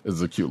 it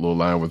was a cute little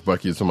line with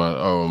Bucky to my,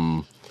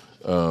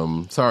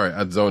 sorry,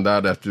 I zoned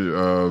out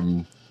after,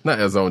 not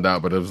as zoned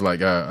out, but it was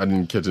like, I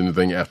didn't catch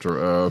anything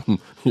after, I'm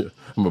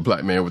a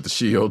black man with the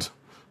shield.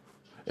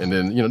 And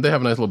then, they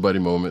have a nice little buddy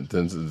moment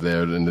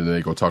there, and then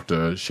they go talk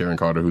to Sharon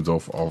Carter, who's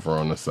over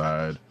on the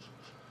side.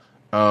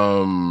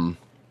 Yeah,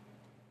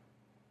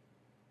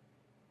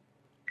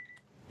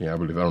 I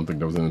don't think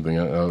there was anything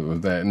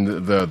with that.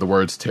 And the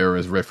words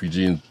terrorist,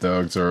 refugee, and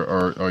thugs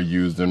are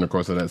used in the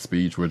course of that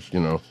speech, which,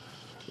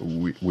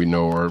 we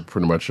know are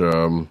pretty much,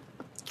 real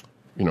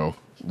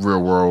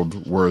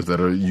world words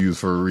that are used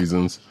for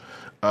reasons.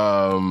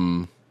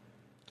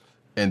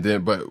 And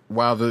then, but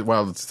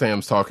while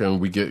Sam's talking,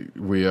 we get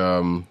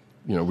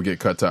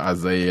cut to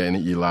Isaiah and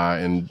Eli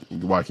and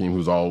Joaquin,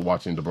 who's all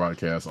watching the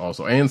broadcast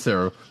also, and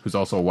Sarah, who's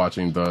also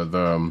watching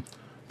the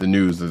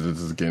news that this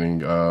is getting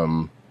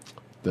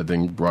that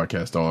thing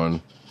broadcast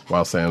on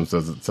while Sam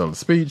does the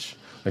speech.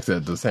 Like I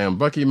said, the Sam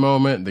Bucky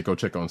moment. They go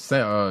check on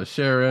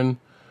Sharon,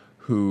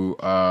 who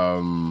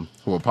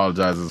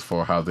apologizes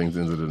for how things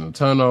ended in the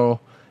tunnel,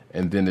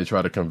 and then they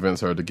try to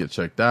convince her to get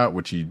checked out,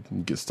 which he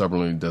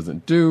stubbornly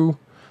doesn't do.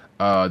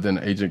 Then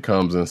the agent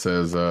comes and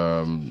says,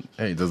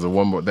 "Hey, there's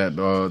one more that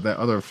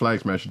other flag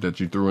smasher that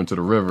you threw into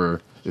the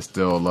river is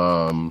still,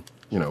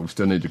 we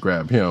still need to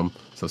grab him."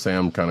 So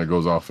Sam kind of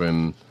goes off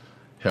and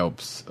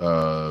helps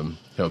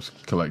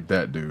collect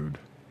that dude.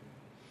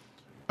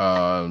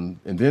 And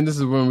then this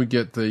is when we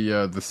get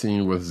the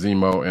scene with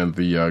Zemo and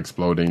the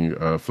exploding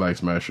flag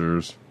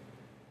smashers.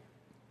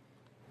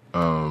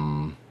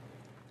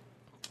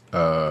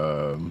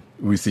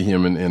 We see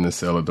him in the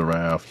cell at the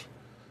Raft.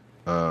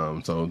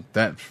 So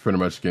that's pretty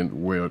much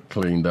getting well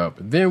cleaned up.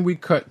 Then we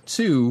cut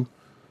to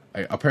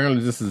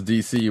apparently this is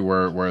DC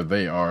where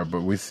they are,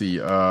 but we see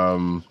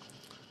one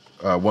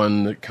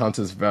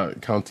Countess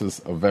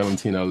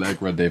Valentina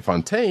Allegra de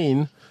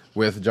Fontaine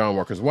with John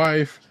Walker's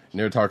wife, and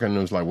they're talking, and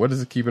it was like, what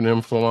is keeping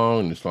him so long?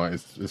 And it's like,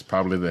 it's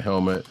probably the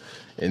helmet.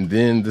 And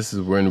then this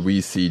is when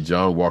we see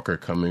John Walker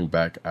coming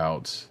back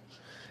out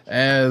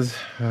as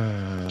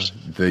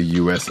the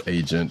U.S.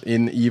 agent,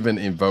 and even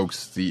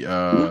invokes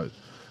the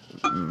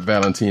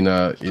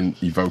Valentina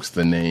evokes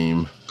the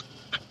name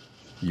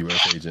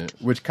U.S. agent,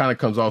 which kind of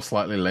comes off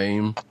slightly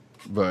lame,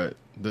 but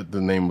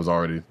the name was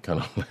already kind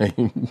of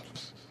lame.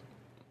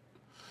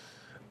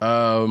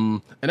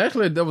 And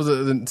actually, there was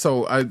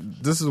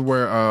this is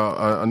where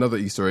another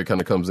Easter egg kind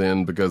of comes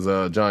in, because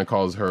John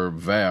calls her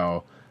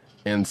Val,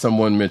 and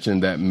someone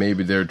mentioned that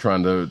maybe they're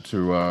trying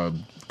to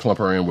clump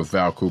her in with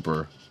Val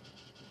Cooper,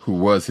 who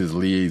was his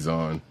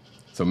liaison.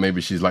 So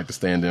maybe she's like to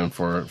stand in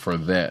for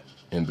that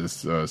in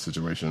this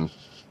situation.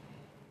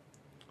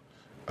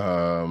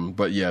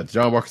 But yeah,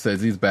 John Walker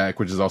says he's back,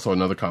 which is also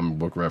another comic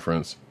book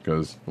reference,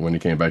 because when he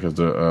came back as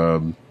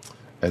the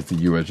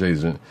U.S.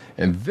 agent.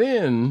 And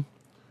then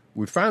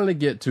we finally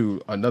get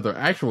to another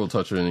actual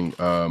touching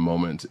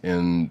moment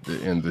in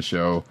the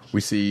show.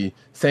 We see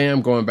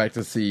Sam going back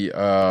to see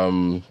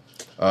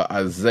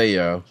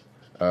Isaiah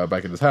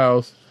back at his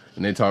house,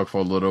 and they talk for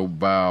a little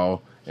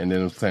while, and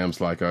then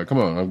Sam's like, come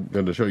on, I'm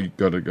going to show you,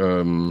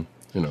 I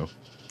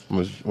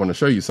want to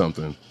show you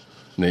something.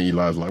 And then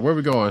Eli's like, where are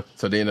we going?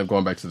 So they end up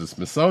going back to the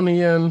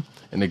Smithsonian,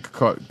 and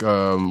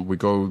we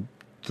go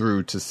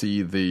through to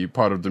see the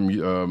part of the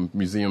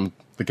museum,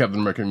 the Captain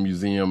American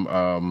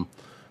Museum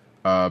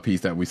piece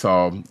that we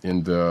saw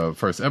in the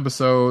first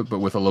episode, but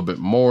with a little bit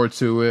more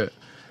to it.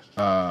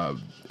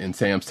 And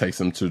Sam takes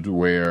them to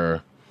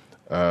where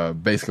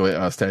basically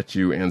a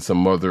statue and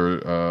some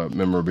other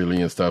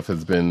memorabilia and stuff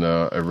has been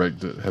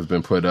erected, has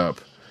been put up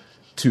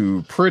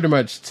to pretty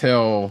much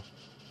tell,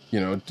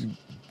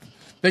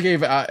 they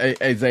gave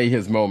Isaiah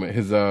his moment,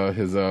 his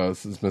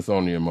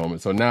Smithsonian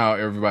moment. So now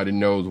everybody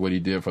knows what he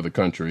did for the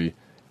country,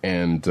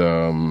 and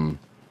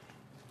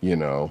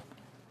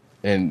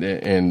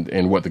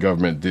and what the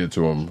government did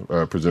to him,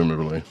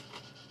 presumably.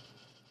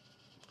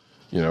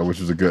 Which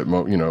was a good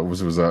moment.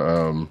 Which was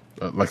a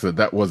like I said,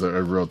 that was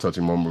a real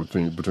touching moment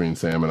between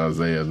Sam and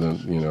Isaiah.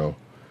 Then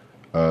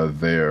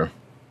there.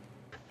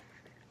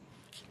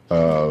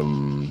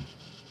 I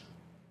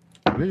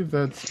believe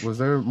was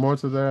there more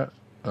to that?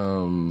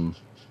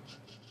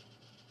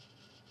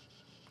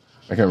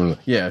 I can't remember.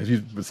 Yeah,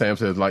 Sam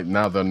says, like,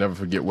 now they'll never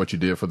forget what you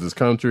did for this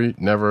country,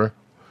 never.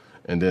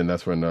 And then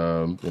that's when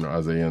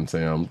Isaiah and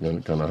Sam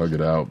kind of hug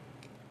it out.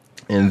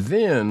 And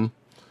then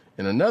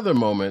in another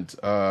moment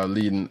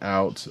leading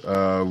out,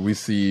 we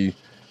see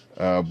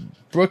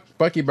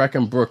Bucky back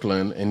in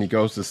Brooklyn, and he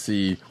goes to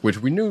see,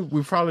 which we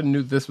probably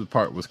knew this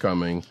part was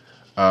coming.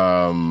 He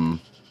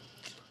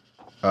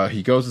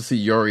goes to see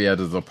Yori at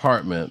his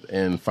apartment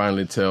and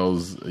finally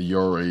tells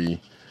Yori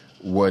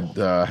what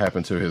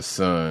happened to his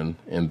son,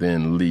 and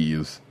then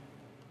leaves.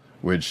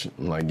 Which,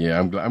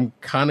 I'm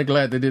kind of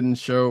glad they didn't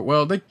show.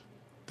 Well, they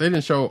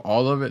didn't show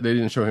all of it. They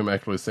didn't show him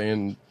actually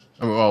saying.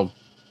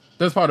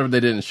 That's part of it they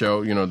didn't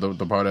show.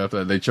 The part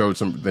after that they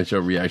showed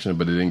reaction,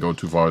 but they didn't go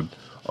too far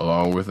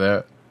along with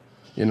that.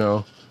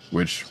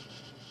 Which,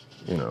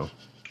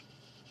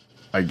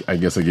 I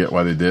guess I get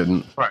why they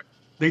didn't. Right.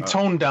 They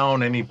toned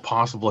down any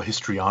possible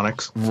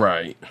histrionics.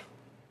 Right.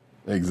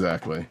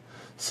 Exactly.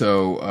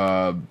 So,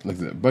 like I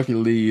said, Bucky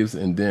leaves,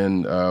 and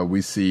then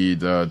we see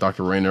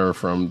Dr. Rayner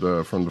from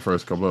the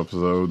first couple of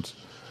episodes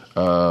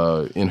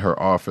in her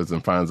office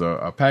and finds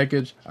a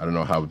package. I don't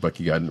know how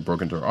Bucky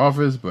broke into her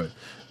office, but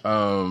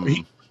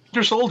He's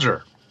a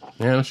soldier.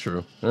 Yeah, that's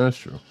true.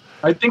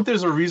 I think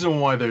there's a reason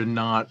why they're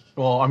not.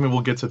 Well, I mean,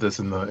 we'll get to this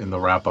in the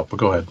wrap up, but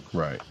go ahead.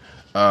 Right.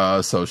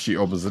 So she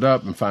opens it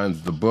up and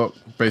finds the book,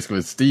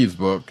 basically Steve's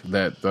book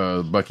that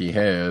Bucky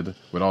had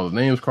with all the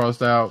names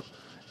crossed out.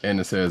 And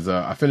it says,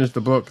 I finished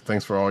the book.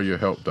 Thanks for all your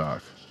help,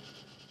 Doc.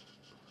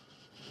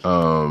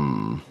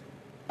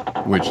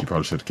 Which he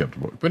probably should have kept the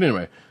book. But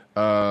anyway,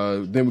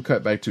 then we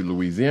cut back to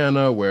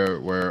Louisiana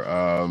where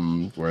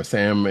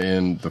Sam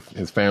and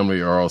his family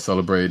are all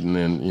celebrating,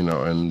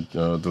 and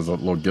there's a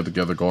little get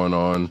together going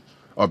on.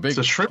 It's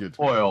a shrimp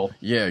boil.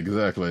 Yeah,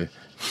 exactly.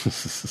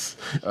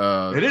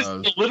 It is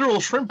a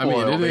literal shrimp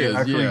boil. I mean, it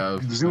is. Yeah.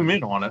 Zoom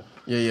in on it.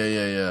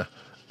 Yeah.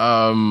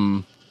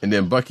 And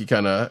then Bucky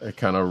kind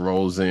of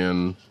rolls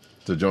in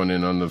to join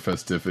in on the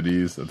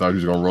festivities. I thought he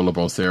was going to roll up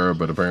on Sarah,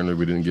 but apparently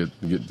we didn't get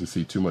to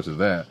see too much of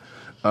that.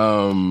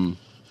 So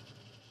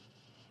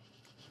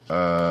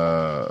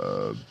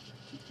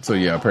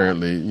yeah,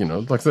 apparently,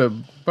 like I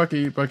said,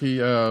 Bucky,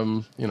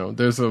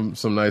 there's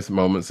some nice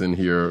moments in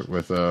here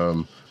with,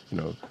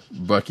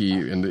 Bucky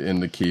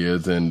and the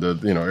kids and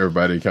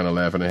everybody kind of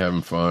laughing and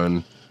having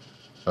fun,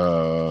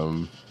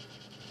 and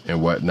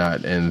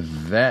whatnot. And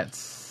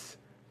that's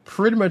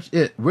pretty much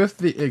it, with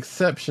the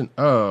exception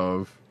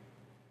of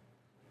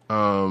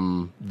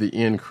the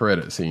end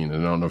credit scene.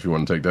 And I don't know if you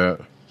want to take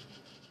that.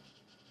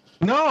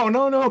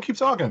 No. Keep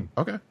talking.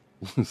 Okay.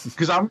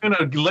 Because I'm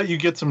gonna let you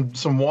get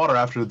some water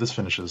after this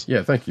finishes.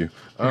 Yeah, thank you.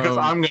 Because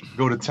I'm gonna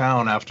go to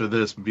town after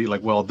this and be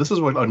like, well, this is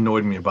what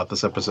annoyed me about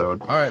this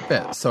episode. All right,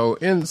 bet. So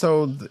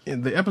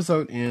the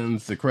episode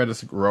ends, the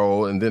credits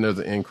roll, and then there's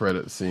an end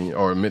credit scene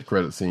or a mid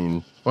credit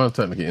scene. Well,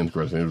 technically end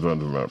credit scene,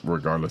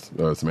 regardless,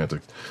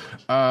 semantics.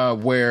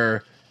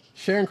 Where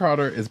Sharon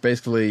Carter is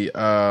basically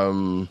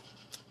offered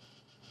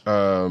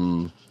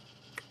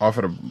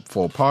a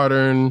full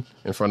pardon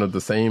in front of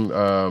the same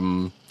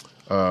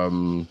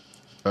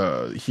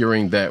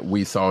hearing that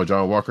we saw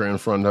John Walker in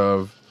front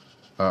of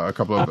a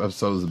couple of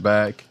episodes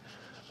back.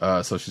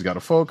 So she's got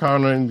a full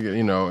pardon,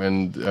 you know,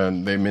 and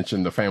they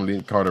mentioned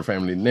the Carter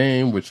family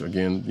name, which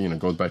again, you know,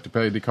 goes back to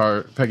Peggy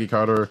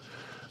Carter.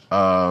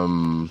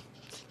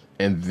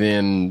 And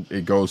then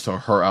it goes to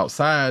her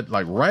outside,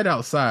 like right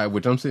outside,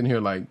 which I'm sitting here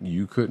like,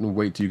 you couldn't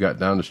wait till you got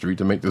down the street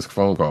to make this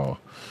phone call.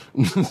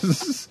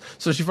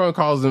 So she phone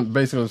calls and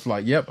basically it's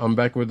like, yep, I'm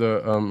back with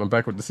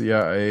the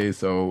CIA.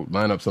 So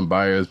line up some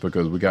buyers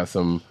because we got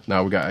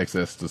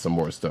access to some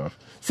more stuff.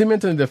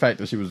 Cementing the fact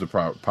that she was the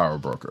power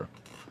broker.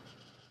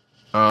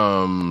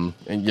 And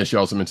yeah, she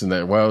also mentioned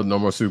that, well, no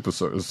more super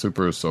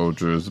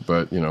soldiers,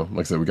 but you know,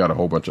 like I said, we got a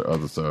whole bunch of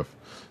other stuff.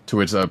 To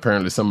which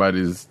apparently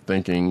somebody's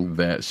thinking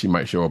that she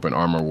might show up in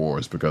Armor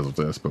Wars because of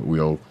this, but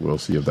we'll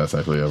see if that's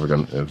actually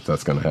if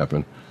that's gonna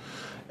happen.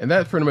 And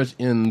that pretty much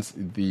ends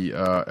the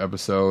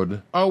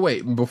episode. Oh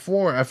wait,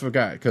 before I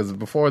forgot, because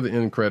before the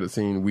end credit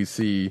scene, we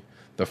see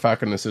the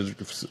Falcon and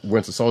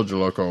Winter Soldier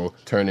logo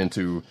turn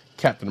into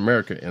Captain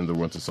America and the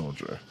Winter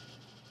Soldier.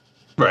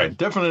 Right,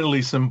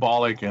 definitely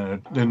symbolic,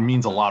 and it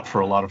means a lot for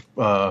a lot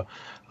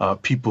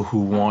of people who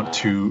want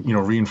to, you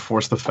know,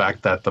 reinforce the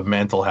fact that the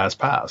mantle has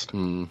passed.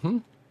 Mm-hmm.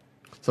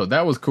 So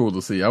that was cool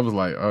to see. I was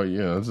like, oh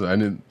yeah, I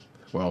didn't.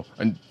 Well,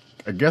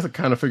 I guess I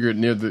kind of figured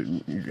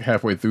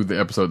halfway through the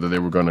episode that they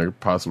were going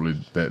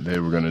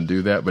to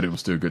do that, but it was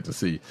still good to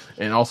see.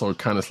 And also,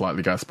 kind of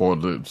slightly got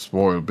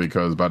spoiled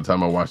because by the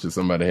time I watched it,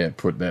 somebody had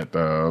put that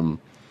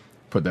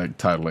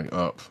titling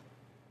up.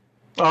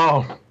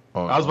 Oh.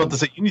 I was about to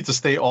say, you need to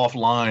stay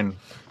offline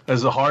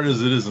as hard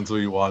as it is until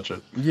you watch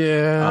it.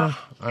 Yeah.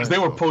 Because they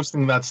were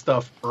posting that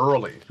stuff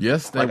early.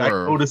 Yes, they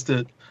were.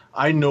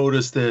 I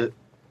noticed it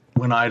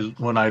when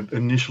I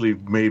initially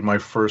made my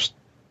first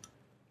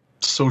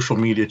social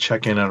media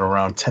check-in at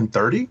around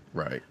 10:30.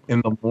 Right.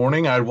 In the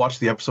morning. I watched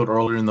the episode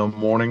earlier in the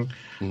morning,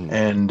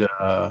 and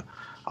I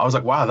was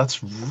like, wow,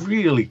 that's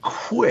really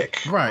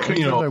quick. Right.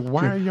 You know, like,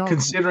 why are y'all...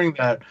 considering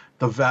that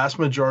the vast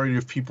majority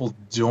of people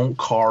don't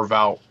carve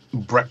out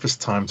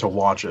breakfast time to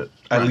watch it,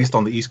 at least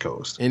on the East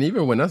Coast. And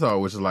even when that's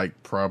all, which is like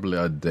probably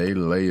a day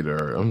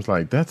later, I was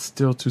like, that's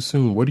still too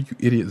soon. What are you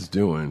idiots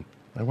doing?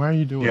 Like, why are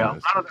you doing this? A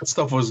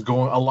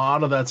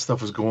lot of that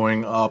stuff was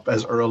going up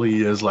as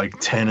early as like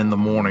 10 in the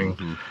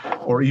morning,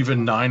 or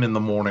even 9 in the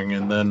morning,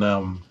 and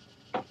then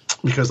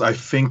because I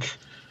think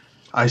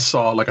I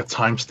saw like a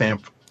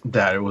timestamp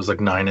that it was like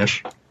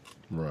 9-ish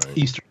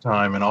Eastern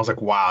time, and I was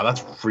like, wow,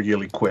 that's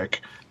really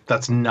quick.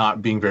 That's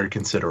not being very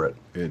considerate.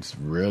 It's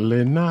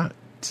really not.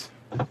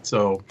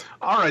 So,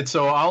 all right.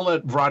 So I'll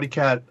let Roddy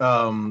Cat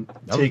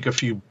take a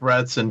few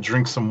breaths and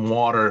drink some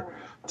water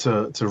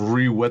to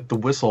re-wet the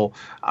whistle.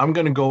 I'm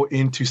going to go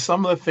into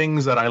some of the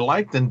things that I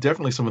liked and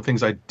definitely some of the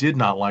things I did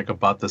not like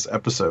about this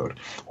episode.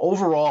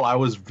 Overall, I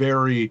was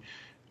very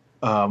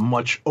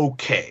much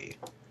okay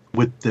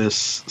with this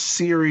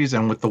series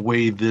and with the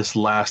way this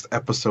last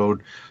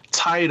episode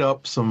tied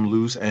up some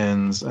loose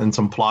ends and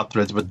some plot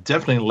threads, but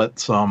definitely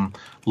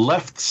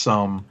left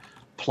some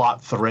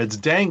plot threads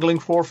dangling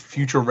for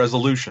future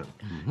resolution.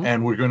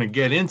 And we're going to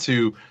get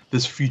into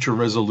this future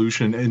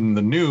resolution in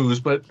the news,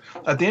 but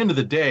at the end of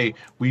the day,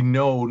 we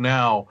know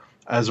now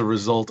as a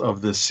result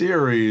of this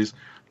series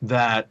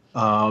that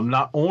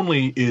not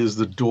only is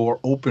the door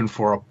open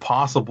for a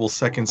possible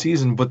second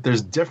season, but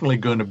there's definitely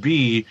going to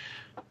be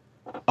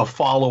a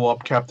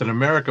follow-up Captain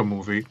America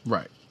movie.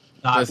 Right.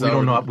 We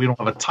don't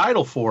have a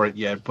title for it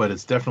yet, but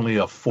it's definitely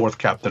a fourth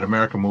Captain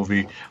America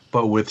movie,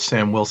 but with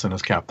Sam Wilson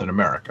as Captain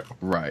America.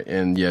 Right.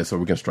 And yeah, so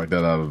we can strike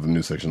that out of the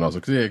news section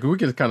also. Cause we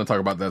can kind of talk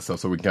about that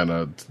stuff so we can kind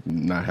of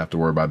not have to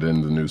worry about it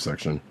in the news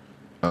section.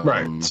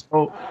 Right.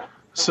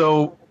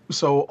 So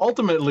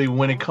ultimately,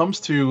 when it comes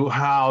to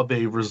how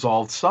they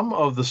resolved some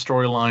of the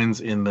storylines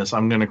in this,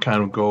 I'm going to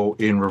kind of go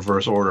in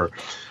reverse order.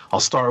 I'll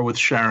start with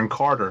Sharon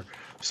Carter.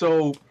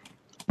 So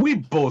we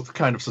both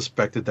kind of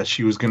suspected that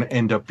she was going to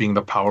end up being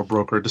the power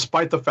broker,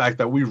 despite the fact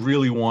that we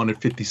really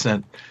wanted 50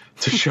 Cent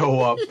to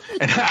show up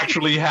and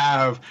actually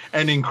have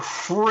an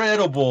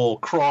incredible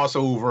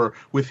crossover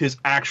with his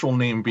actual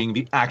name being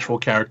the actual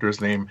character's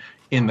name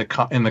in the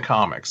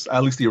comics,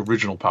 at least the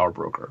original power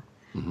broker,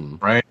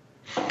 right?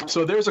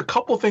 So there's a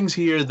couple things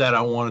here that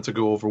I wanted to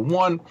go over.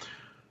 One,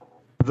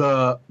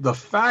 the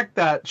fact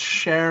that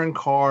Sharon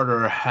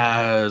Carter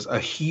has a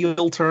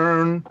heel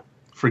turn,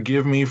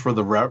 forgive me for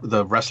the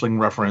wrestling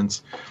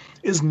reference,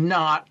 is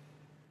not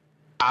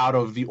out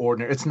of the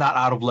ordinary. It's not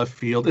out of left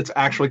field. It's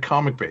actually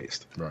comic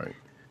based. Right.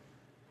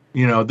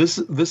 You know, this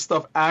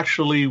stuff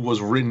actually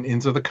was written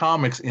into the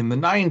comics in the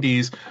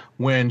 90s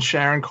when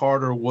Sharon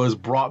Carter was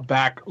brought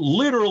back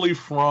literally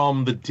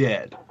from the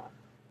dead.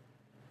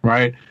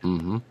 Right?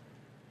 Mm-hmm.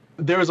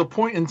 There is a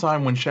point in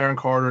time when Sharon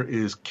Carter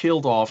is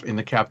killed off in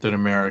the Captain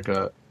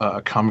America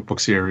comic book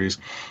series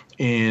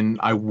in,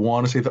 I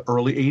want to say, the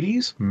early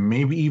 80s,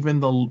 maybe even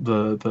the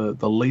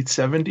late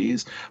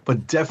 70s,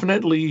 but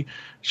definitely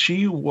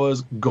she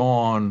was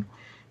gone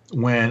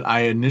when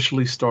I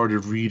initially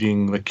started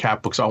reading the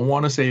Cap books. I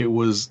want to say it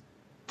was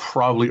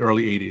probably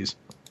early 80s.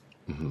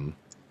 Mm-hmm.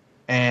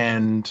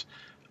 And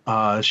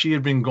she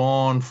had been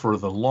gone for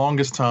the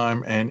longest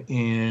time, and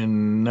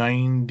in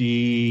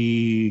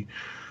 90...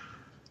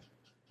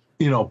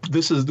 You know,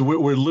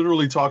 we're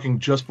literally talking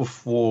just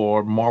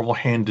before Marvel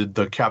handed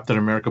the Captain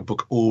America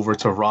book over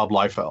to Rob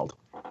Liefeld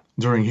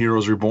during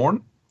Heroes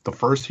Reborn, the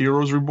first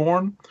Heroes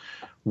Reborn,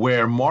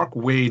 where Mark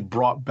Waid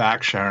brought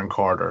back Sharon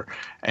Carter.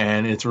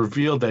 And it's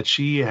revealed that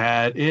she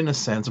had, in a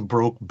sense,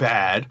 broke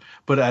bad,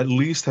 but at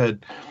least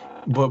had,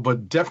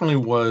 but definitely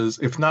was,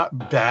 if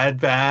not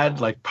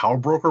bad, like power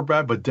broker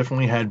bad, but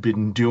definitely had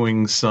been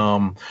doing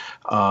some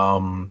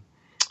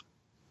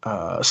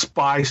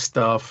spy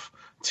stuff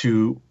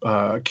to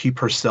keep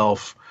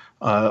herself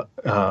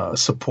to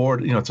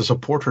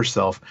support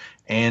herself,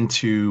 and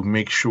to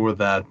make sure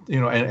that,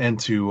 and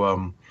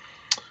to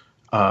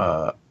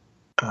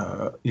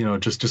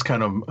just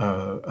kind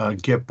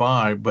of get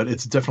by. But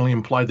it's definitely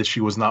implied that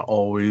she was not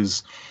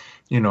always,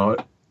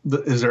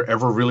 is there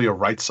ever really a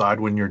right side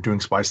when you're doing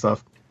spy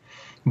stuff?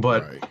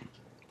 But Right.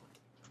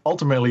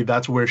 ultimately,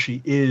 that's where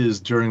she is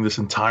during this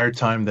entire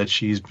time that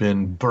she's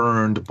been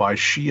burned by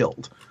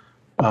S.H.I.E.L.D.,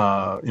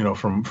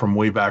 from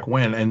way back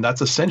when. And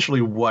that's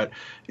essentially what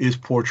is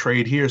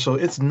portrayed here. So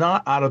it's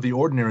not out of the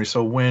ordinary.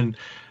 So when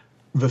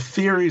the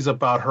theories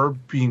about her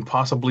being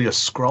possibly a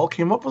Skrull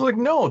came up, I was like,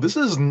 no, this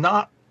is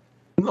not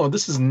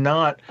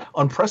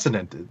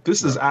unprecedented.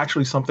 This is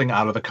actually something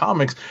out of the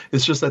comics.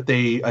 It's just that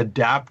they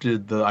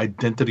adapted the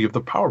identity of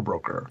the power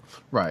broker.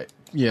 Right.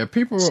 Yeah,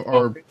 people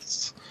are...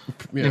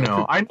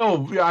 I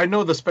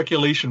know the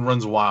speculation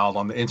runs wild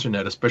on the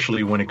internet,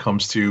 especially when it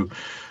comes to,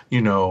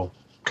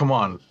 come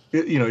on,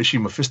 is she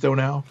Mephisto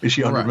now? Is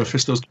she under Right.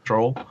 Mephisto's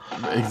control?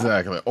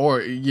 Exactly. Or,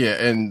 yeah,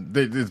 and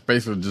they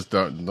basically just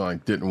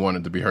didn't want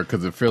it to be her,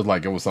 because it feels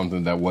like it was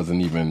something that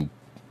wasn't even,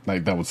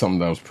 like, that was something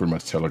that was pretty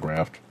much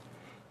telegraphed.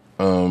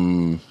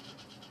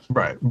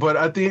 Right.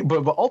 But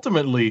but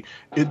ultimately,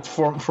 it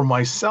for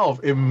myself,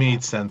 it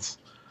made sense,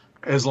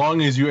 as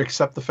long as you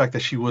accept the fact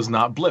that she was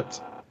not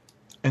blipped,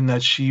 and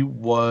that she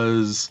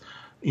was,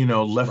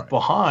 left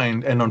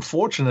behind. And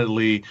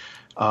unfortunately,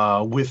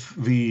 with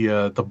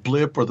the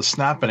blip or the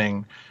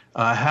snapping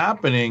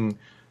happening,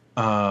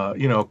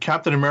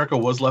 Captain America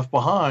was left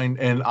behind,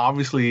 and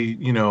obviously,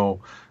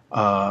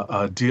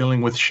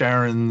 dealing with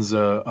Sharon's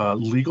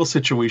legal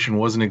situation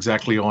wasn't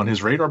exactly on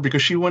his radar,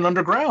 because she went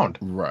underground.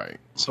 Right.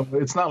 So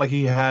it's not like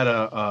he had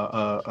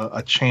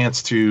a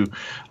chance to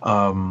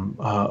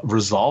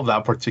resolve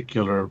that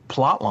particular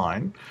plot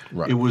line.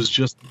 Right. It was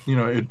just,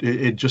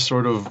 it just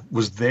sort of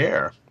was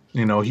there.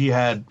 He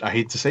had, I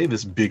hate to say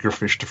this, bigger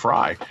fish to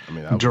fry. I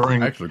mean, I was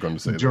during actually going to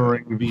say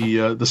during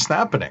the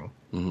snapping.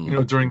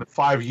 Mm-hmm. During the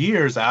 5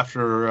 years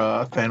after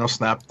Thanos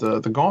snapped the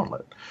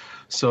gauntlet.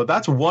 So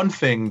that's one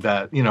thing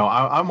that,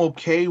 I'm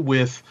okay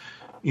with,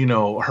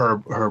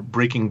 her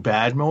Breaking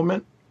Bad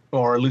moment,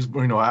 or at least,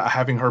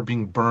 having her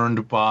being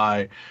burned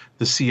by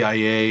the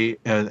CIA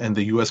and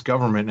the U.S.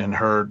 government, and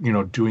her,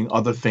 doing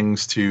other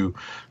things to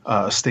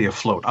stay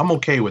afloat. I'm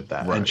okay with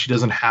that. Right. And she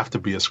doesn't have to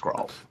be a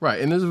Skrull.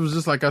 Right, and this was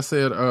just like I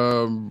said,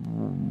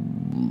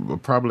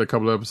 probably a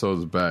couple of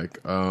episodes back,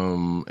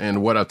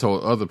 and what I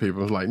told other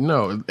people was like,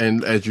 no,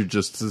 and as you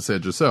just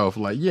said yourself,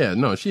 like, yeah,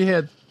 no, she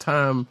had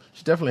time,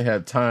 she definitely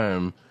had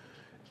time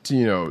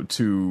to,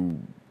 to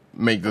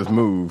make this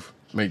move,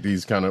 make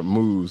these kind of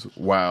moves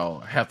while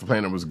half the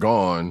planet was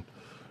gone,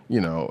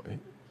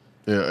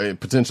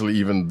 potentially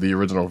even the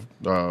original,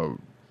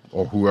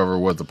 or whoever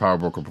was the power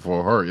broker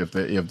before her, if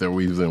there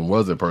even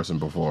was a person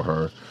before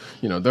her,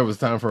 there was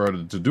time for her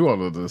to do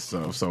all of this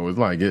stuff. So it's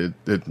like,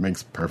 it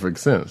makes perfect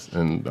sense.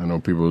 And I know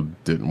people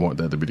didn't want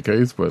that to be the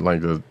case, but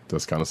like,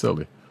 that's kind of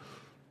silly.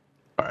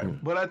 All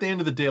right. But at the end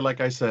of the day, like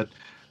I said,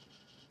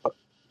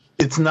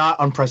 it's not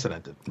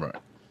unprecedented. Right.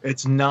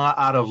 It's not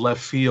out of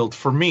left field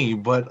for me,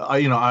 but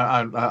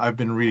I've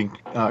been reading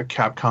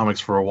Cap comics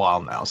for a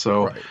while now,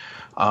 so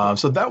Right.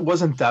 So that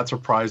wasn't that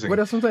surprising. But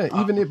that's what I'm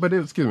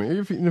saying. Excuse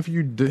me, if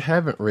you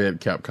haven't read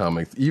Cap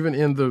comics, even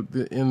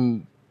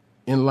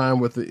in line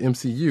with the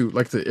MCU,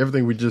 like I said,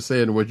 everything we just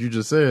said and what you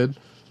just said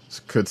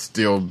could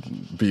still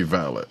be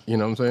valid. You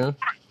know what I'm saying?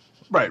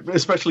 Right,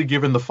 especially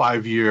given the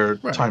 5-year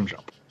time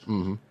jump.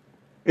 Mm-hmm.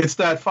 It's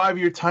that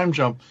 5-year time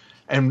jump,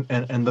 and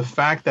the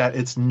fact that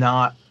it's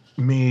not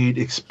made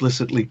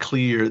explicitly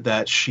clear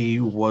that she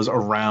was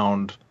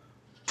around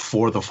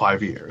for the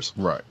 5 years.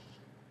 Right.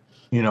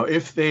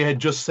 If they had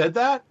just said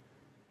that,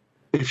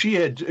 if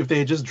they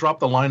had just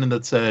dropped the line in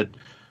that said,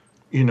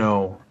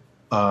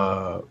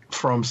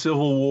 from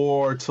Civil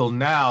War till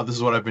now, this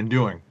is what I've been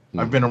doing,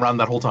 I've been around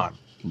that whole time.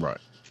 Right.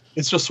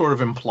 It's just sort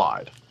of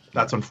implied.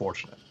 That's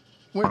unfortunate.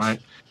 Which, right?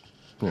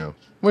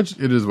 Which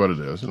it is what it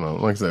is.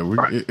 Like I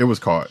said, it was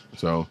caught.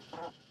 So.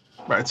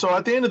 Right. So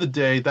at the end of the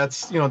day,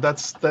 that's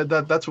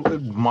that's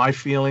my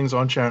feelings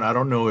on Sharon. I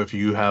don't know if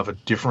you have a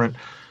different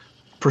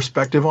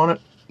perspective on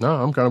it. No,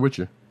 I'm kind of with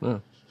you. Yeah.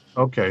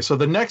 Okay. So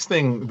the next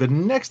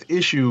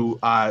issue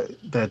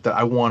that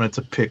I wanted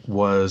to pick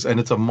was, and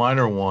it's a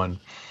minor one,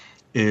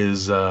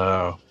 is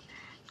I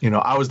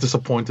was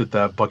disappointed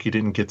that Bucky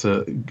didn't get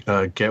to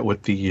get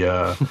with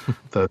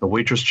the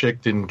waitress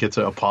chick, didn't get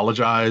to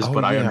apologize,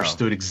 but I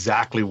understood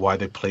exactly why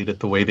they played it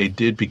the way they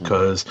did,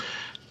 because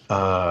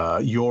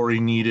Yori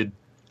needed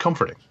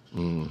comforting.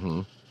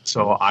 Mm-hmm.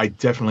 So I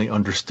definitely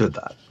understood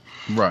that.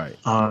 Right.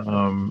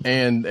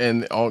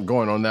 And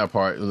going on that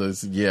part,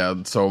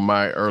 so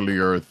my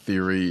earlier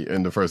theory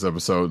in the first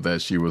episode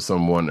that she was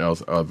someone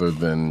else other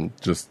than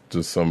just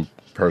some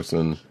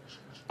person,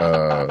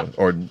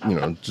 or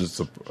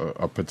just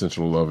a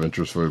potential love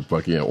interest for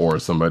Bucky, or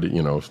somebody,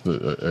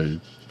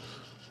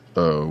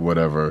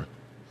 whatever,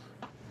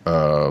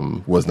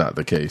 was not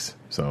the case.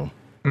 So.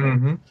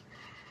 Mm-hmm.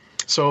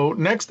 So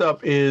next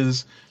up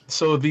is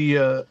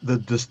the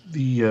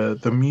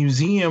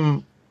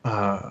museum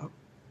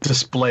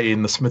display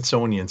in the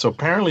Smithsonian. So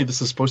apparently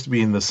this is supposed to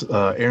be in this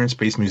Air and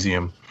Space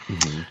Museum.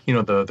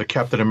 Mm-hmm. The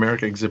Captain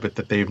America exhibit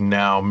that they've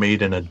now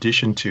made an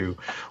addition to.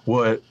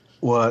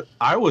 What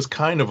I was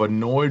kind of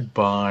annoyed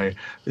by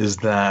is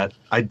that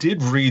I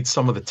did read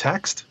some of the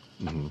text.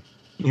 Mm-hmm.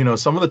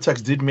 Some of the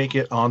text did make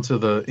it onto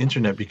the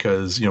internet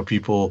because,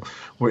 people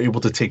were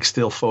able to take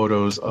still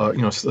photos,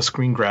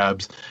 screen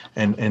grabs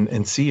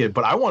and see it.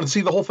 But I wanted to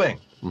see the whole thing.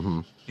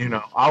 Mm-hmm.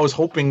 I was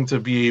hoping to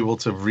be able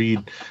to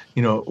read,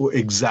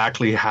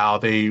 exactly how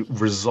they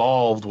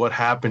resolved what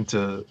happened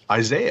to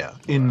Isaiah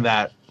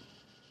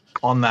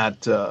on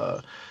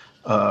that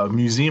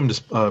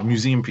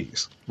museum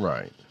piece.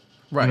 Right.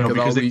 Right,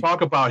 because they talk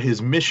about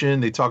his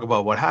mission, they talk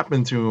about what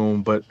happened to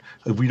him, but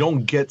we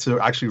don't get to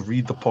actually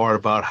read the part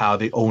about how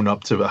they own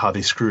up to how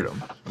they screwed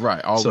him.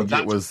 Right. All we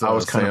get was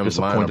Sam's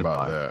line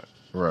about that.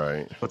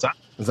 Right. What's that?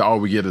 That's all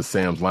we get is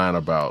Sam's line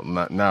about.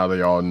 Now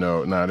they all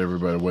know. Not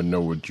everybody would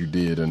know what you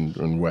did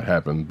and what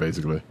happened,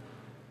 basically.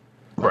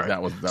 Right.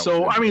 That was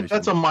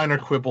that's a minor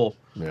quibble.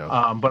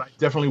 Yeah. But I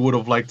definitely would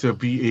have liked to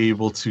be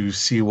able to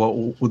see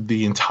what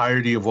the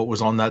entirety of what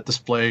was on that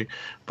display.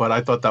 But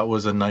I thought that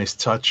was a nice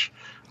touch.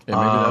 And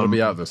maybe that'll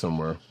be out there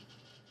somewhere.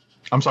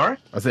 I'm sorry?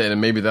 I said,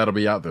 and maybe that'll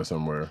be out there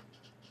somewhere.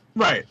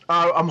 Right.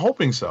 I'm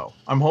hoping so.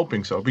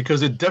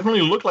 Because it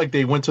definitely looked like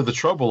they went to the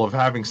trouble of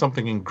having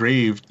something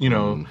engraved,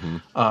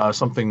 mm-hmm.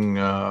 Something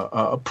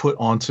put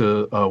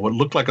onto what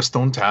looked like a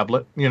stone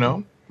tablet,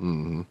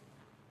 Mm-hmm.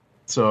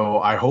 So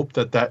I hope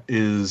that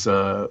is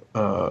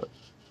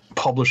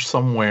published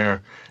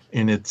somewhere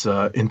in its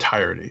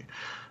entirety.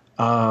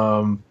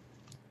 My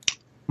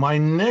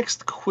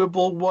next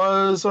quibble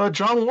was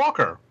John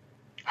Walker.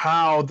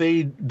 How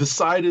they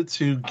decided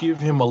to give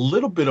him a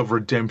little bit of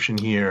redemption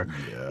here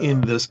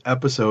in this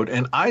episode,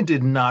 and I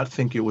did not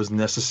think it was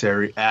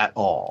necessary at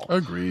all.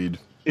 Agreed.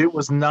 It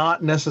was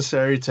not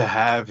necessary to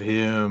have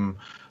him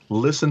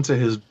listen to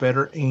his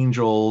better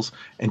angels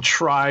and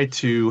try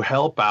to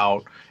help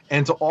out,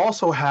 and to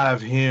also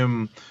have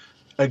him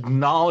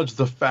acknowledge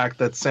the fact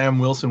that Sam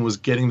Wilson was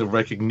getting the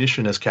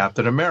recognition as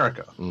Captain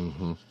America.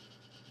 Mm-hmm.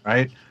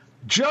 Right?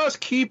 Just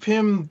keep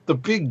him the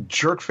big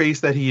jerk face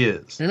that he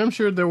is. And I'm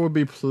sure there will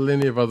be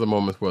plenty of other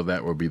moments where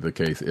that will be the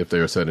case if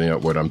they're setting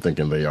up what we're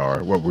thinking they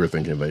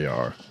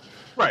are.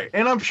 Right.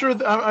 And I'm sure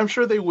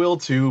they will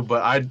too,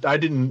 but I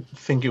didn't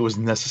think it was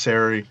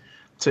necessary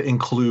to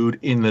include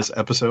in this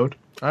episode.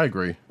 I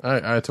agree.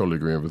 I totally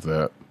agree with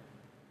that.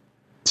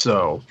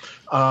 So,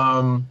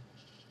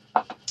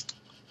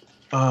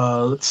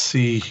 let's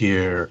see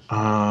here.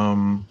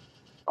 They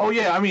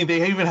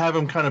even have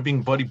him kind of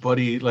being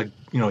buddy, like,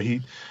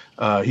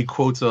 he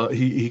quotes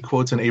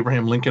an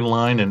Abraham Lincoln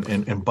line,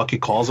 and Bucky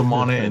calls him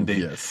on it, and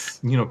they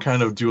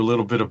kind of do a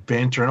little bit of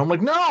banter, and I'm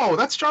like, no,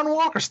 that's John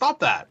Walker, stop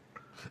that.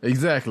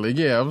 Exactly.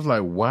 Yeah, I was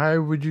like, why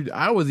would you?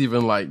 I was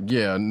even like,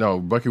 yeah, no.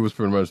 Bucky was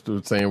pretty much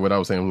saying what I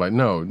was saying. I'm like,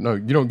 no,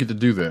 you don't get to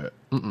do that.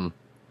 Mm-mm.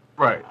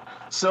 Right.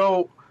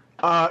 So,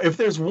 if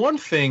there's one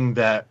thing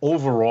that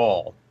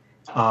overall,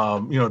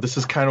 this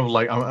is kind of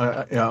like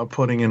I'm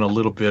putting in a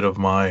little bit of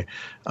my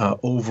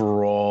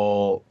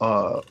overall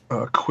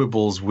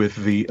quibbles with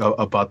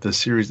about this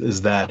series,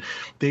 is that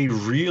they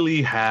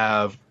really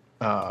have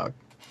the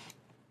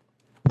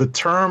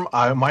term.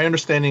 My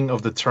understanding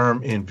of the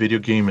term in video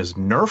game is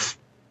nerf.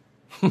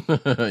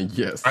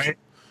 Yes. Right.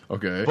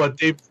 Okay. But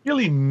they've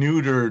really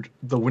neutered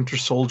the Winter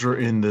Soldier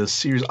in this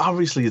series.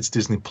 Obviously, it's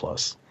Disney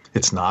Plus.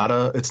 It's not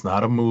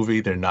a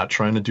movie. They're not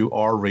trying to do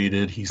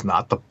R-rated. He's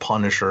not the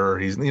Punisher.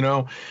 He's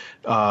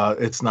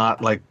it's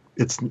not like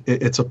it's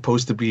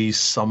supposed to be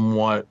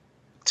somewhat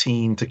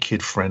teen to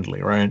kid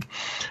friendly, right?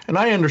 And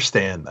I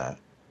understand that,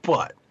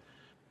 but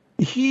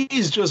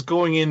he's just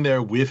going in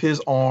there with his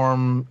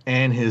arm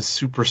and his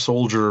super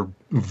soldier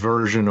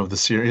version of the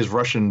serum, his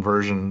Russian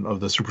version of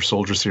the super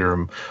soldier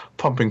serum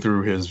pumping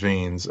through his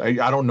veins. I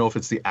don't know if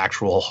it's the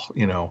actual,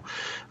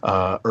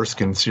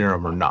 Erskine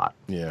serum or not.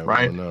 Yeah, right.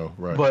 I don't know.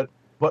 Right.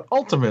 But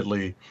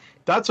ultimately,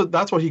 that's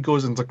what he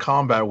goes into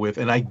combat with,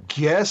 and I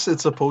guess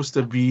it's supposed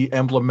to be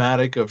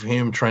emblematic of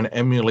him trying to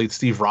emulate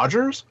Steve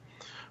Rogers.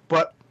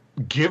 But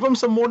give him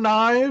some more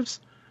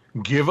knives,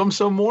 give him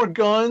some more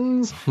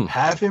guns,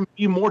 have him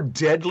be more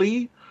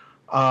deadly.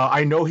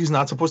 I know he's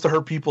not supposed to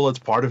hurt people; it's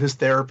part of his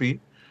therapy.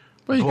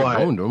 But he could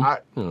wound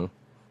him.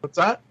 What's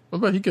that?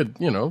 But he could,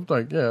 shoot him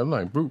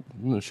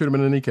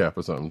in the kneecap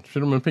or something.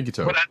 Shoot him in the pinky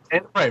toe.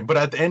 But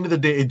at the end of the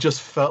day, it just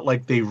felt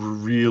like they were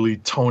really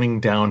toning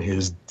down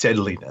his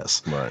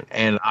deadliness. Right.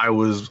 And I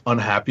was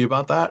unhappy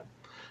about that.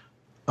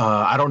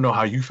 I don't know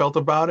how you felt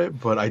about it,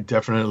 but I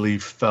definitely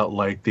felt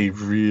like they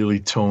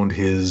really toned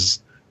his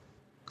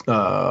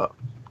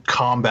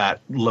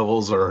combat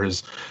levels or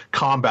his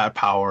combat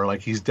power.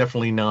 Like, he's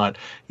definitely not,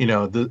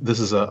 this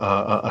is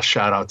a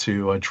shout out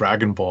to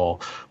Dragon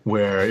Ball,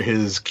 where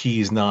his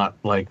key's not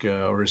like,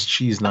 or his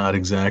chi's not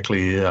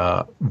exactly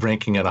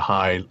ranking at a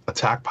high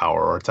attack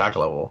power or attack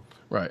level.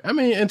 Right. I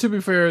mean, and to be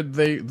fair,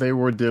 they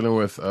were dealing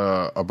with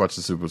a bunch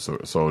of super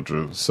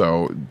soldiers,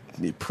 so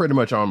pretty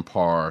much on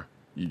par,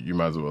 you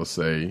might as well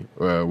say,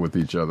 with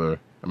each other.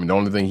 I mean, the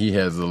only thing he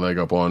has a leg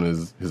up on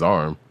is his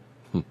arm.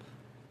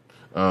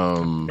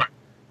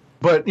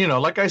 But,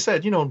 like I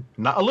said,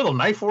 not a little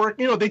knife work,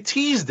 they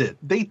teased it.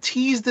 They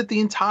teased it the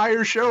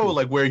entire show,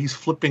 like where he's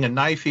flipping a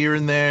knife here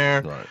and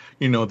there. Right.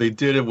 They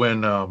did it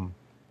when,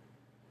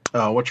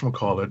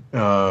 whatchamacallit,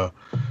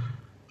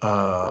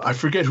 I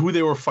forget who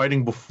they were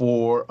fighting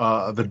before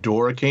the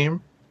Dora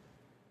came.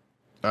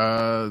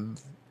 Were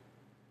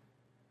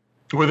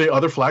they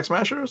other Flag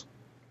Smashers?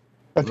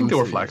 I think they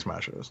were Flag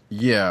Smashers.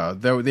 Yeah,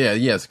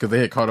 yes, because they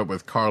had caught up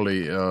with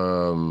Carly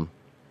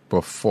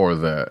before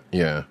that.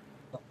 Yeah.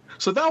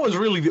 So that was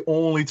really the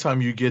only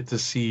time you get to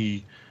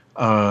see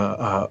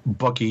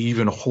Bucky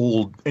even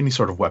hold any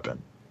sort of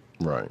weapon.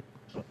 Right.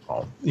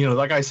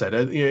 Like I said,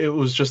 it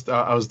was just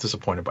I was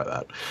disappointed by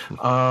that.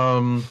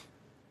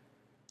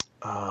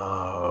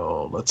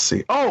 Let's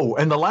see. Oh,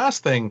 and the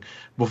last thing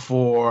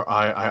before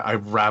I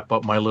wrap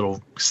up my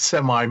little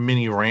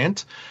semi-mini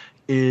rant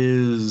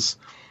is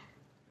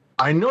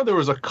I know there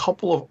was a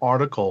couple of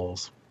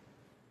articles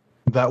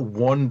that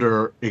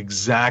wonder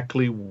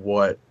exactly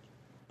what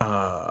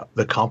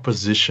the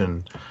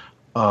composition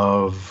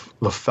of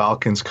the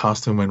Falcon's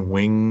costume and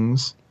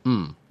wings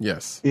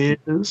yes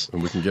is.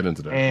 And we can get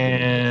into that.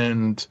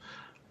 And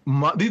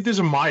these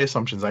are my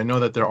assumptions. I know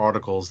that there are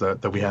articles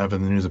that we have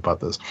in the news about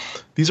this.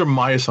 These are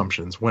my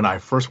assumptions. When I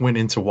first went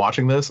into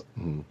watching this,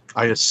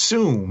 I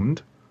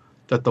assumed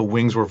that the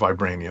wings were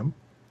vibranium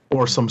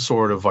or some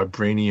sort of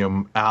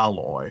vibranium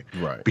alloy.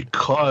 Right.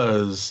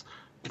 Because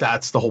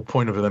that's the whole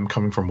point of them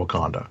coming from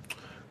Wakanda.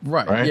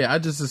 Right. Yeah, I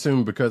just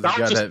assumed because that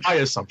was just my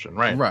assumption,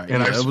 right? Right.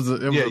 And it was a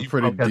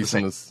pretty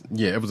decent.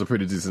 Yeah, it was a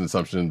pretty decent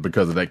assumption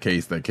because of that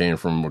case that came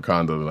from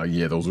Wakanda. Like,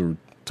 yeah, those were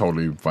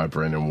totally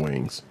vibranium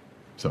wings.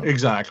 So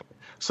exactly.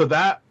 So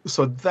that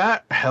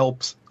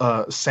helps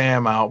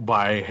Sam out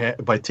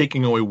by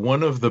taking away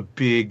one of the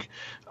big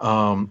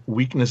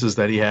weaknesses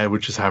that he had,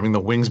 which is having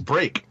the wings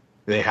break.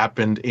 It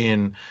happened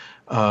in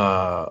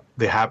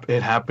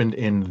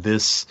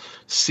this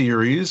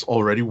series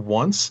already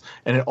once,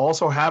 and it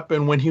also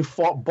happened when he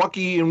fought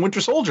Bucky in Winter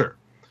Soldier,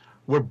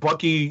 where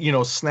Bucky,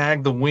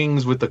 snagged the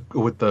wings with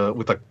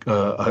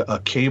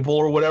a cable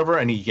or whatever,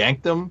 and he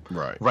yanked them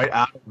right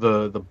out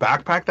of the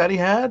backpack that he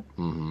had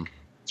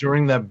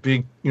during that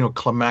big,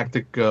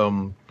 climactic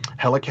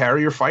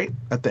helicarrier fight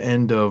at the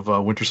end of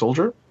Winter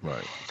Soldier.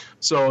 Right.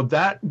 So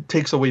that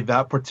takes away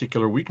that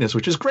particular weakness,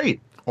 which is great.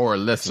 Or it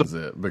lessens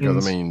it,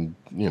 because,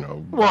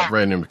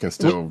 vibranium can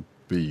still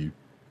be...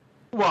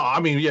 Well, I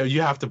mean, yeah,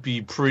 you have to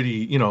be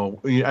pretty,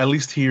 at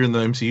least here in the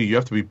MCU, you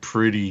have to be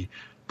pretty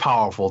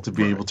powerful to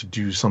be able to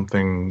do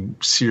something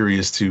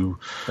serious to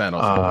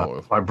Thanos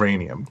level.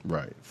 Vibranium.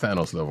 Right.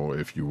 Thanos level,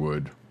 if you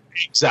would.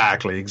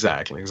 Exactly.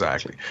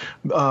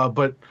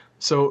 But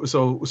so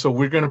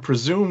we're going to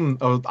presume,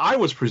 I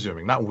was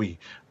presuming, not we,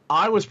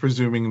 I was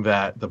presuming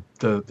that the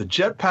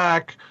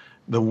jetpack,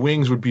 the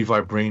wings would be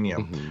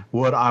vibranium.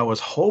 What I was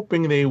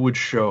hoping they would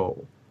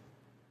show,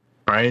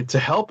 right, to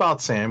help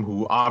out Sam,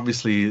 who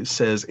obviously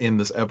says in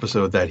this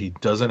episode that he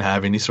doesn't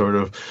have any sort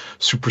of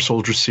super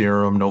soldier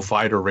serum, no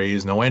Vita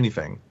rays, no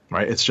anything,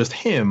 right? It's just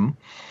him.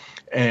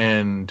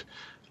 And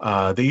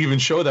they even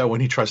show that when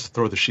he tries to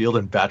throw the shield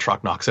and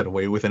Batroc knocks it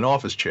away with an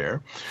office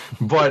chair.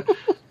 But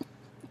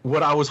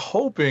what I was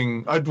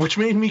hoping, which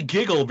made me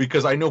giggle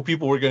because I know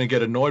people were going to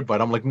get annoyed by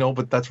it. I'm like, no,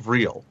 but that's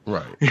real.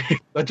 Right.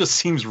 That just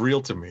seems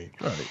real to me.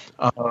 Right.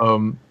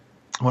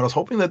 What I was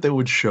hoping that they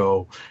would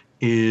show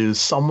is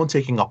someone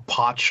taking a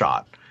pot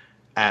shot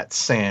at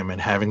Sam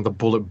and having the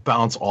bullet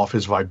bounce off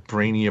his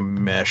vibranium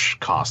mesh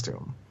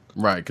costume.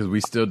 Right, because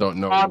we still don't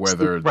know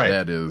whether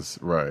that is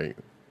right.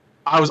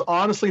 I was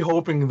honestly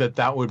hoping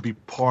that would be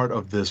part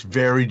of this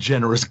very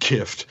generous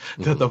gift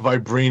that the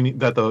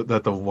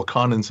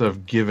Wakandans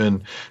have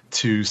given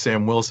to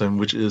Sam Wilson,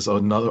 which is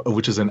an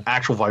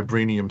actual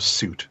vibranium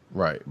suit.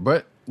 Right,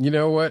 but you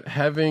know what?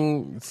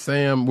 Having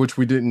Sam, which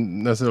we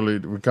didn't necessarily,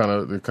 we kind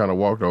of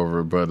walked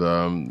over, but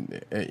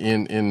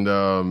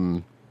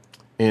in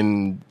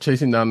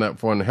chasing down that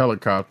foreign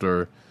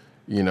helicopter,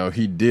 you know,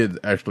 he did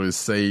actually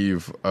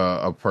save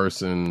a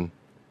person,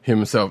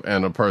 himself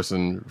and a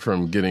person,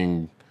 from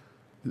getting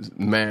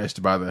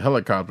mashed by the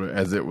helicopter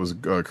as it was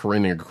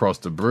careening across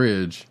the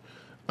bridge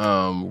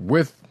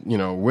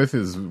with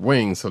his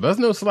wings. So that's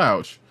no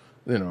slouch,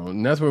 you know.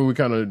 And that's when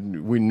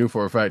we knew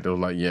for a fact that was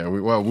like, yeah,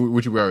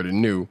 which we already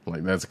knew,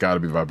 like that's got to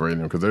be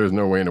vibranium, because there's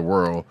no way in the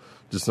world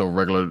just no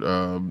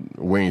regular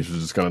wings are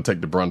just going to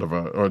take the brunt of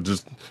or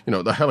just, you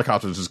know, the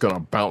helicopter is just going to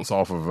bounce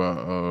off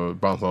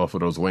of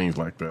those wings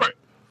like that.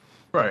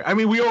 Right. I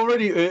mean,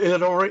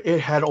 it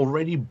had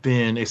already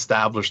been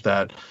established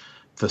that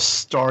the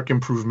stark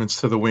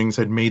improvements to the wings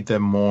had made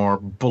them more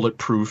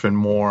bulletproof and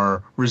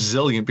more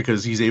resilient,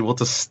 because he's able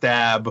to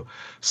stab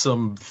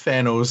some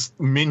Thanos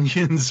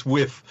minions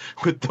with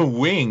the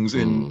wings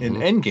in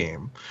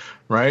Endgame,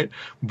 right?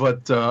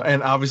 But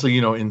and obviously,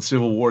 you know, in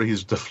Civil War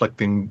he's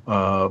deflecting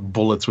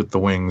bullets with the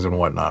wings and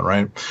whatnot,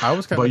 right? I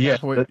was kind of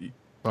halfway.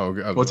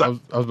 I was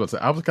about to say,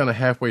 I was kind of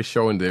halfway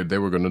showing they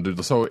were going to do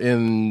this. So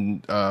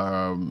in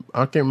I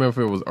can't remember if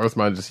it was Earth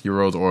Mightiest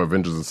Heroes or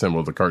Avengers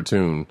Assemble, the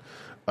cartoon.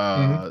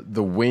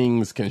 The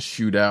wings can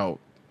shoot out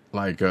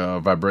like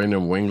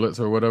vibranium winglets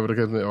or whatever the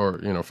case may, or,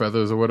 you know,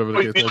 feathers or whatever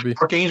the case may be.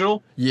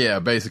 Archangel? Yeah,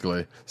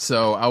 basically.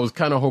 So I was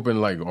kind of hoping,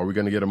 like, are we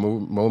going to get a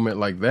moment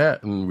like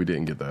that? And we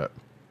didn't get that.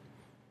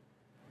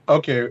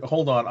 Okay,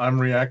 hold on. I'm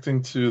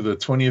reacting to the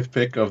 20th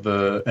pick of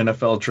the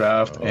NFL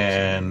draft,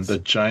 and the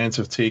Giants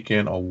have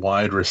taken a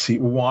wide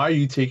receiver. Why are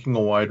you taking a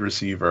wide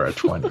receiver at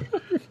 20?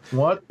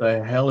 What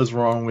the hell is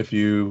wrong with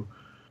you,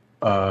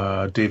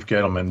 Dave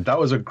Gettleman? That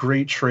was a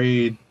great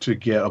trade to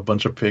get a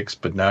bunch of picks,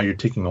 but now you're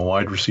taking a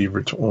wide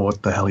receiver.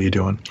 What the hell are you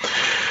doing?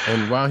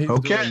 And while he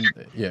was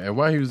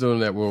doing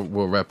that,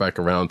 we'll wrap back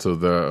around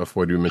to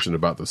what you mentioned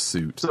about the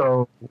suit.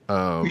 So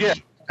yeah.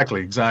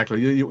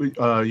 Exactly.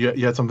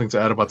 You had something to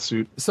add about the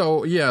suit.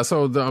 So yeah,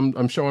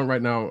 I'm showing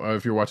right now.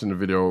 If you're watching the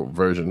video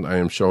version, I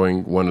am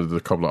showing one of the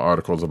couple of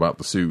articles about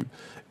the suit,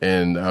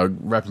 and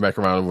wrapping back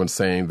around when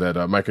saying that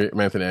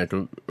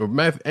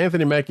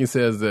Anthony Mackie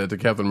says that the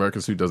Captain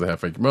America suit doesn't have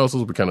fake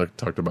muscles. We kind of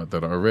talked about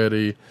that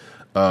already,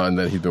 and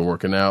that he's been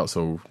working out.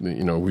 So,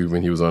 you know,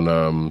 when he was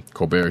on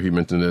Colbert, he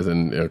mentioned this,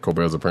 and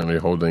Colbert is apparently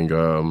holding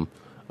a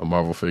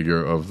Marvel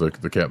figure of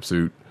the Cap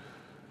suit.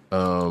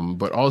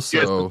 But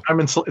also,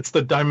 it's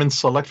the Diamond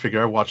Select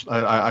figure.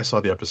 I saw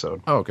the episode.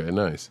 Oh, okay,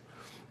 nice.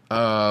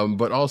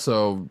 But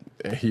also,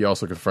 he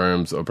also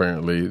confirms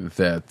apparently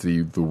that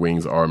the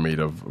wings are made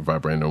of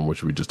vibranium,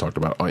 which we just talked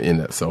about in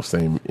that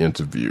same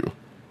interview.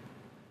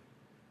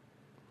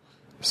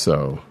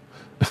 So,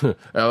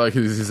 I like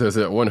he says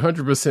that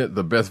 100%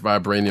 the best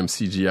vibranium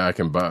CGI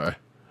can buy.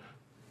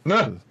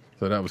 Nah.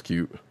 So that was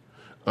cute.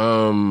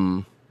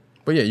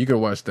 But yeah, you can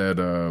watch that.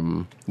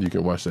 You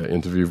can watch that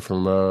interview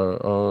from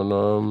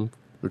on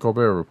the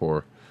Colbert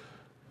Report.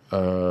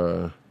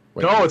 No,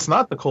 it's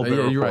not the Colbert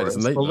Report. You're right. It's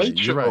the Late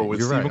Show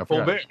with Stephen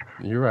Colbert.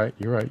 You're right.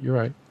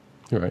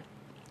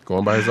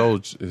 Going by his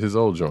old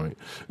joint.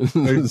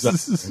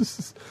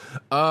 Exactly.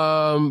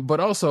 But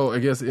also, I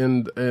guess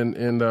in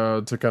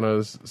to kind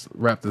of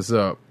wrap this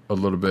up a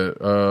little bit,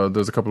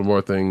 there's a couple of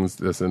more things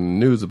that's in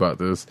the news about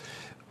this.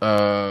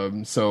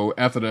 So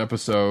after the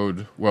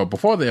episode,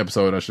 before the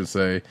episode, I should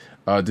say,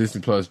 Disney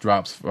Plus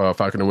drops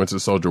Falcon and Winter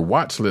Soldier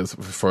watch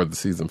list for the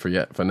season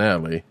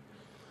finale,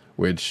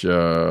 which,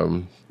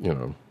 if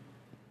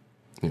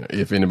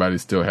anybody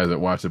still hasn't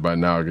watched it by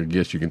now, I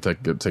guess you can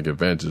take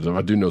advantage of.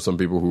 I do know some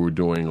people who are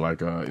doing like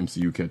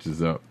MCU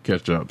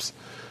catch-ups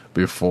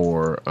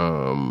before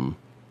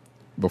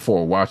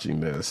watching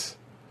this.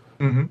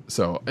 Mm-hmm.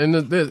 So, and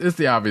it's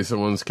the obvious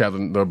ones. Both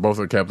of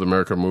the Captain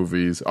America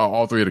movies,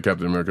 all three of the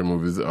Captain America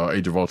movies: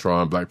 Age of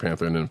Ultron, Black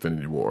Panther, and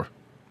Infinity War.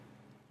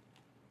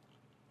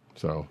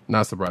 So,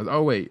 not surprised.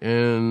 Oh wait,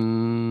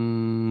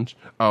 and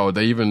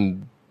they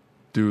even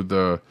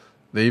they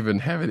even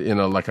have it in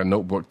a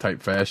notebook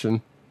type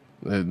fashion,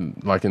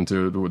 like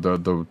into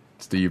the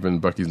Steve and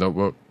Bucky's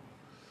notebook.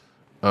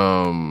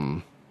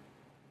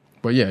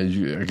 But yeah,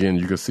 you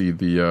can see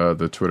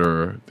the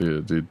Twitter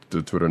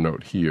the Twitter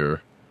note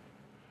here.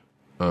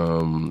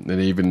 And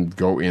they even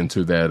go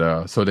into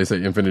that. So they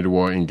say Infinity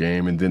War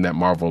Endgame, and then that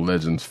Marvel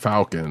Legends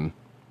Falcon,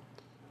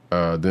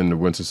 then the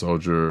Winter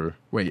Soldier.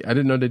 Wait, I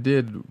didn't know they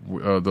did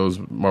those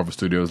Marvel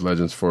Studios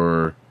Legends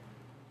for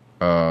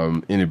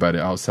anybody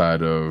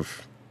outside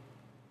of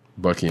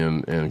Bucky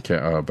and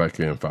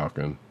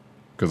Falcon,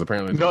 because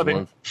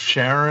apparently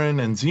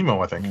Sharon and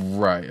Zemo, I think.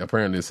 Right.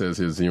 Apparently it says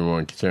here's Zemo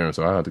and Sharon,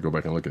 so I have to go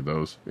back and look at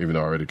those, even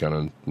though I already kind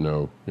of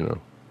know,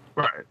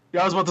 Right.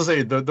 Yeah, I was about to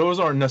say those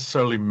aren't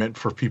necessarily meant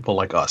for people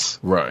like us.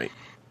 Right.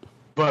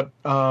 But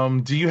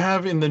do you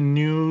have in the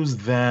news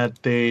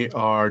that they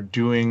are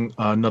doing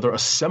another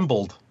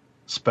assembled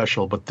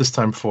special, but this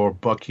time for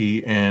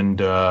Bucky and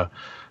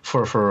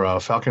for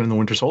Falcon and the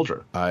Winter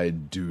Soldier. I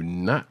do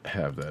not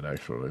have that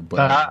actually, but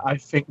I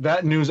think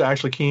that news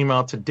actually came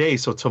out today.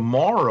 So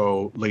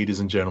tomorrow, ladies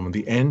and gentlemen,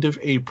 the end of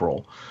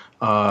April,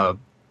 I'm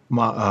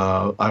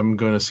going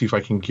to see if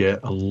I can get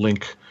a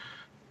link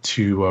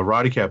to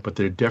Roddycat, but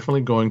they're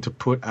definitely going to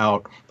put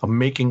out a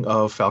making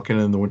of Falcon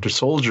and the Winter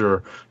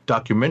Soldier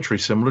documentary,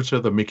 similar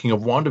to the making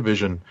of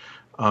WandaVision,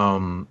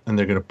 and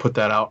they're going to put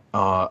that out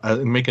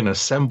and make an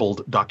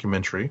assembled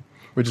documentary,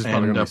 which is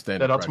probably going to be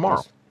standard that out practice.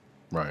 Tomorrow.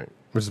 Right.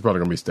 Which is probably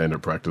going to be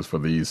standard practice for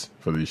these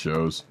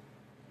shows.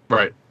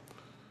 Right.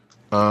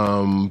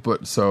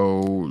 But so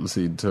let's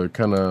see.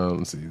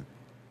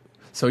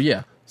 So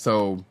yeah.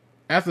 So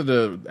after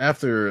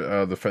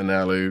the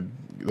finale,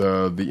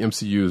 the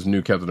MCU's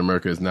new Captain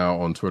America is now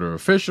on Twitter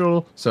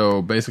official.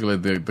 So basically,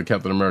 the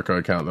Captain America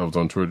account that was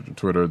on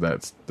Twitter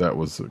that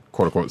was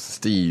quote unquote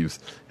Steve's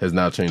has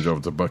now changed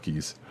over to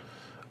Bucky's.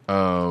 What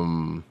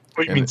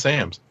do you mean,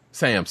 Sam's?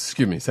 Sam's,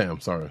 excuse me,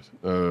 Sam. Sorry.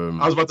 I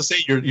was about to say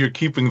you're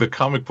keeping the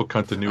comic book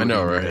continuity. I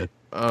know, in your right?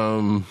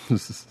 head.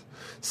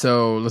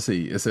 So let's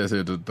see. It says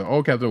here the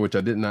old Captain, which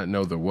I did not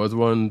know there was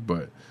one,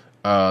 but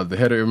the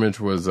header image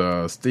was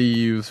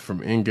Steve's from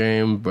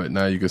Endgame, but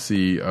now you can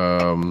see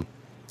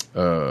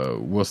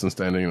Wilson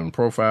standing on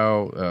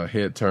profile,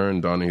 head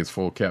turned, donning his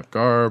full cap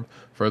garb.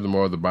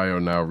 Furthermore, the bio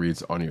now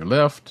reads "on your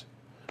left,"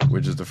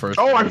 which is the first.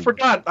 Oh, I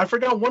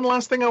forgot one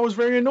last thing I was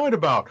very annoyed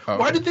about.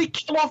 Why did they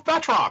kill off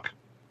Batroc?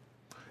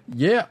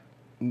 Yeah,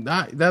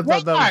 that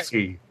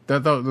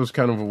was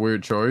kind of a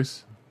weird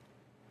choice,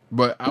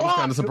 but I was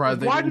kind of surprised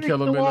they didn't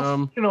kill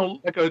him in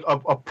like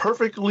a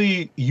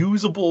perfectly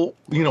usable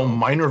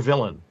minor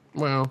villain.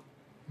 Well,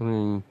 I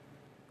mean,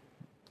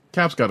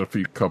 Cap's got a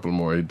couple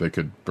more they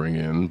could bring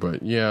in,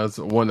 but yeah, it's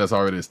one that's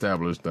already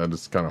established. That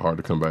is kind of hard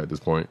to come by at this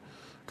point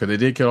because they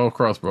did kill off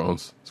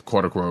Crossbones,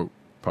 quote unquote.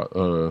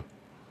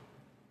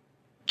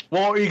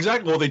 Well,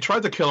 exactly. Well, they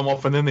tried to kill him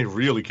off, and then they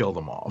really killed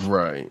him off.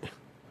 Right.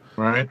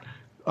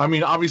 I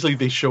mean, obviously,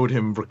 they showed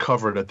him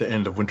recovered at the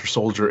end of Winter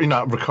Soldier.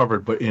 Not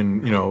recovered, but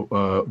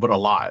but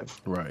alive.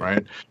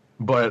 Right.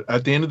 But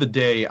at the end of the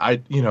day, I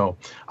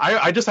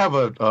just have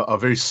a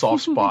very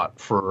soft spot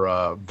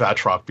for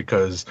Batroc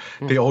because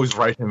they always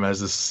write him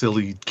as this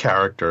silly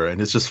character, and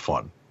it's just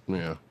fun.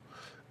 Yeah.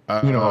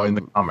 In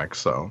the comics.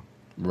 So.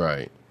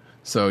 Right.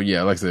 So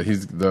yeah, like I said,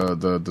 he's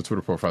the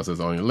Twitter profile says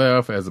 "on your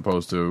left" as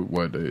opposed to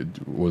what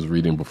it was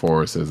reading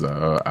before. It says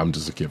 "I'm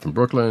just a kid from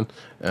Brooklyn."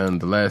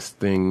 And the last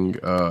thing,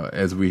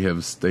 as we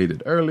have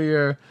stated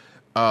earlier,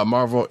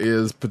 Marvel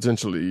is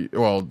potentially,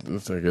 well,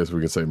 I guess we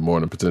can say more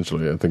than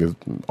potentially. I think it's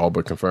all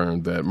but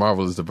confirmed that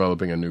Marvel is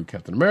developing a new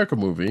Captain America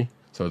movie.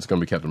 So it's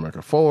going to be Captain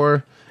America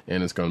 4,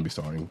 and it's going to be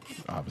starring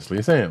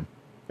obviously Sam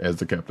as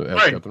the Captain.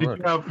 Right. Captain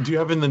America. Do you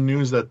have in the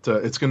news that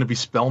it's going to be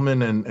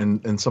Spellman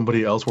and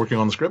somebody else working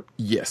on the script?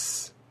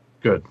 Yes.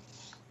 Good.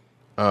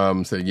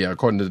 So yeah,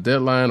 according to the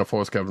Deadline, a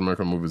fourth Captain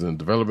America movie is in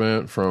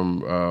development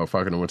from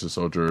Falcon and Winter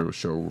Soldier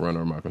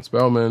showrunner Malcolm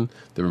Spellman.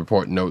 The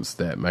report notes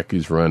that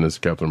Mackie's run as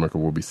Captain America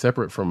will be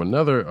separate from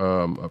another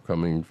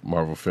upcoming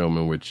Marvel film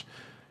in which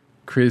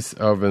Chris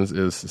Evans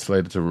is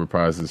slated to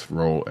reprise his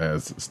role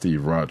as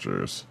Steve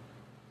Rogers.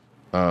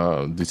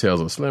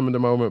 Details are slim at the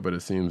moment, but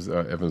it seems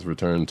Evans'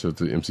 return to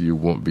the MCU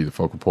won't be the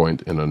focal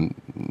point in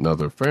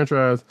another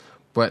franchise,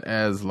 but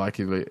as a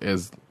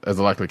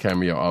likely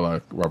cameo a la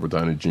Robert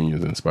Downey Jr.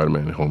 in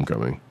Spider-Man and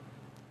Homecoming.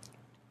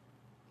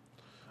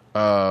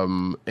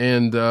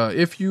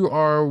 If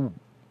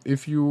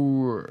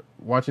you're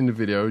watching the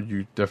video,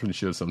 you definitely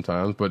should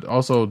sometimes, but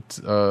also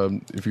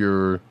if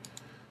you're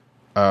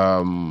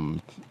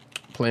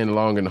playing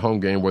along in the home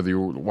game, whether you're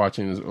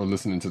watching or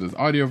listening to this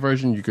audio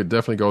version, you could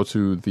definitely go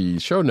to the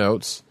show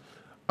notes,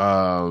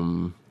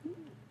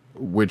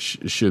 which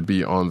should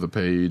be on the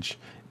page.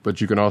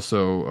 But you can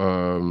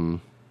also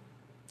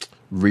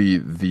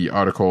read the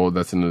article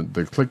that's in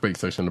the clickbait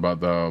section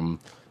about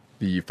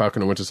the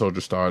Falcon and Winter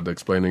Soldier star,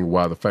 explaining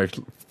why the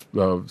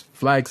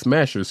Flag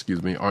Smashers,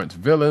 aren't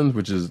villains,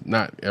 which is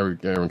not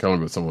Aaron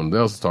Cullen, but someone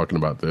else is talking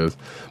about this.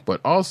 But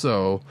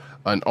also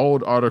an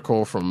old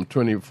article from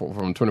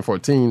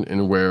 2014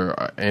 in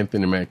where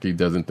Anthony Mackie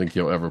doesn't think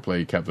he'll ever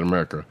play Captain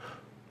America.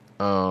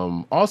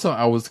 Also,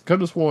 I could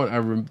have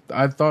sworn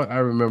I thought I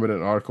remembered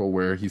an article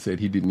where he said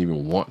he didn't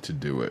even want to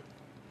do it,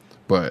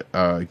 but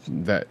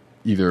that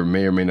either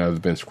may or may not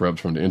have been scrubbed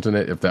from the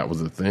internet if that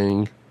was a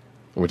thing,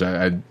 which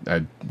I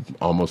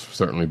almost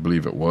certainly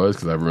believe it was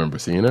because I remember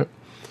seeing it.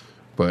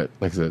 But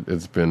like I said,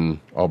 it's been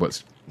all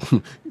but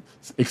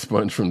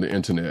expunged from the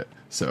internet.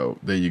 So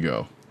there you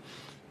go.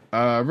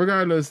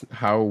 Regardless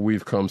how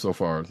we've come so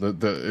far,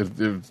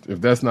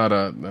 if that's not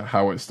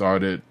how it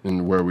started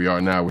and where we are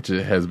now, which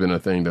it has been a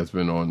thing that's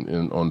been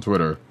on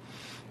Twitter,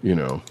 I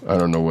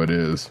don't know what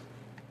is.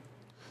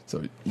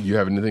 So you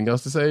have anything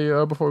else to say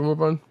before we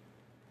move on?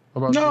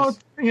 About this?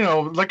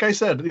 Like I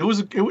said, it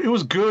was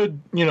good.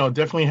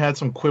 Definitely had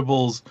some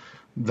quibbles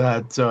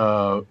that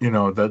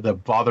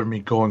that bothered me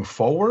going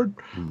forward.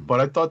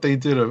 But I thought they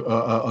did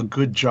a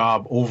good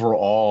job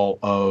overall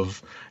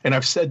of, and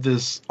I've said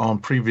this on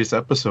previous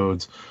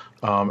episodes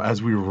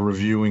as we were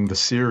reviewing the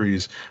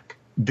series,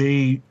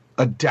 they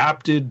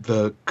adapted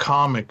what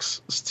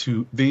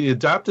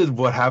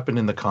happened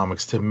in the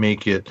comics to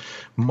make it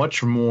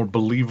much more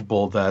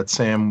believable that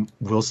Sam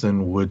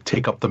Wilson would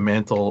take up the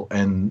mantle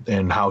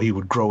and how he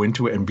would grow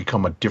into it and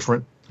become a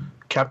different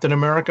Captain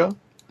America.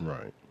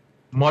 Right.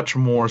 Much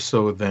more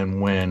so than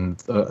when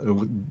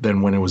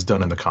it was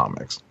done in the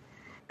comics.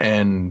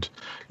 And,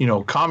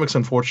 comics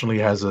unfortunately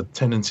has a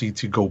tendency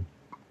to go,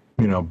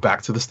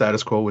 back to the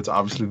status quo. It's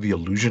obviously the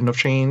illusion of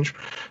change.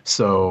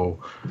 So,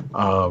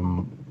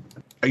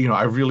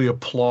 I really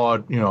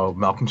applaud,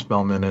 Malcolm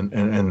Spellman and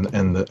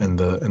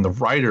the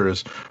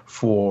writers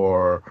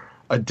for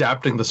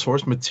adapting the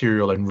source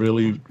material and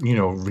really,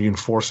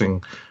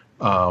 reinforcing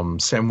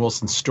Sam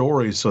Wilson's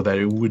story so that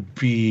it would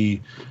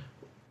be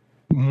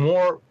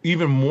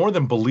even more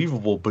than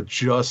believable, but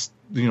just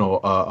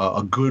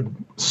a good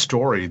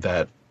story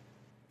that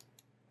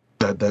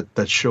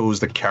shows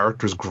the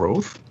character's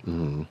growth.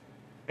 Mm-hmm.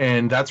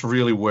 And that's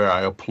really where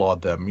I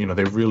applaud them.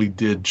 They really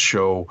did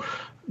show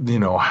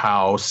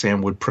how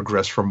Sam would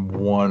progress from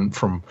one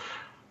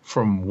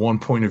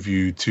point of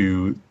view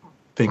to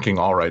thinking,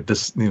 all right,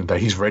 this that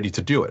he's ready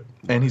to do it,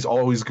 and he's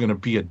always going to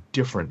be a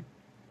different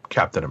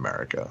Captain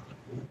America.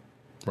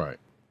 Right.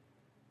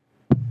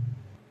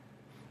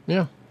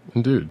 Yeah.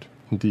 Indeed.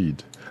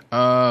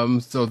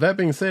 So that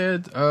being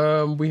said,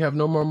 we have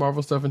no more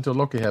Marvel stuff until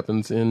Loki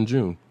happens in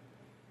June.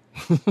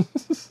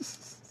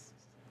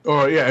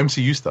 Oh yeah,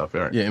 MCU stuff.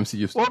 Right? Yeah,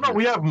 MCU stuff. Well, no,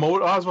 we have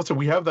I was about to say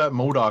we have that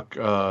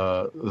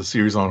MODOK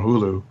series on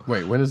Hulu.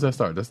 Wait, when does that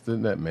start?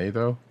 Isn't that May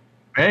though?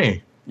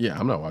 May. Yeah,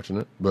 I'm not watching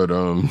it, but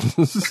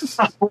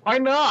why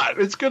not?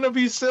 It's gonna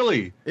be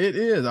silly. It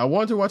is. I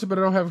want to watch it, but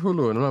I don't have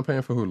Hulu, and I'm not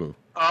paying for Hulu.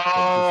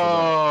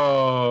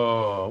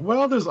 Oh,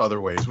 well, there's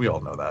other ways. We all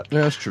know that.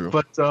 Yeah, that's true.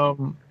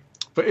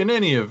 But in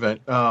any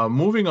event,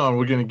 moving on,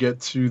 we're going to get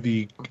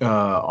to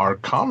our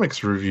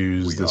comics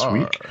reviews this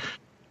week.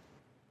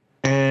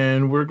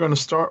 And we're going to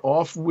start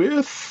off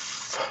with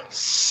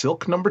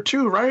Silk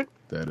 #2, right?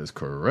 That is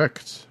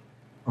correct.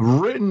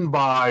 Written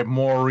by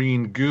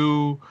Maureen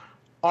Gu,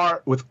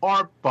 art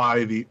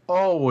by the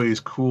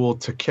always cool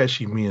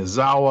Takeshi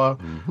Miyazawa,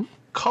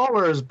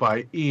 colors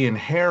by Ian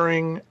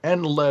Herring,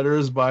 and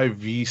letters by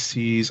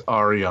VC's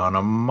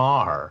Ariana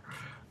Maher.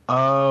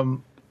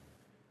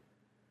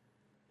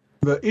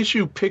 The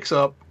issue picks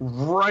up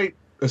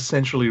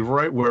essentially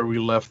right where we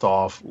left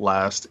off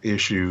last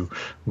issue,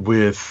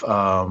 with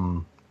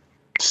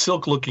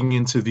Silk looking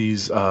into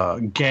these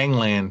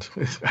gangland,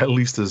 at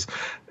least as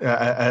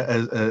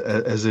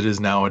it is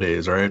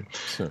nowadays, right?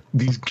 Sure.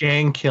 These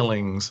gang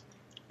killings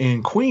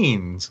in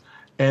Queens.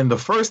 And the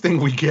first thing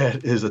we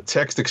get is a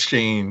text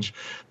exchange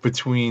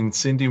between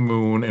Cindy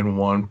Moon and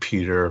one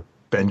Peter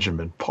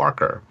Benjamin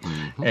Parker.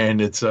 Mm-hmm.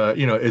 And it's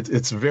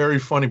it's very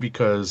funny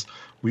because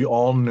we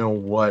all know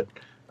what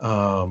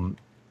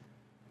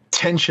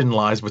tension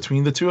lies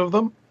between the two of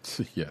them.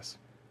 Yes.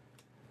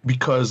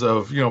 Because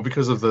of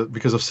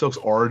Silk's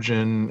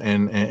origin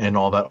and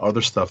all that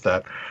other stuff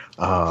that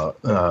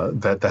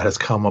has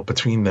come up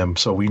between them.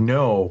 So we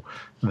know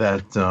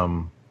that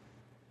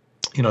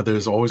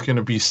there's always going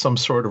to be some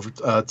sort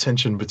of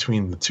tension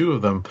between the two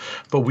of them.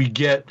 But we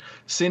get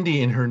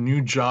Cindy in her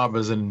new job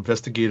as an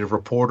investigative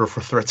reporter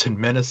for Threats and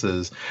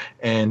Menaces,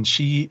 and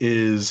she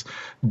is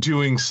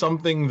doing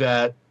something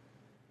that,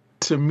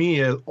 to me,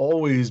 has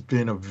always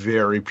been a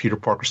very Peter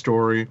Parker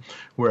story,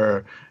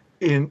 where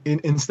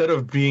instead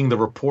of being the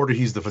reporter,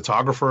 he's the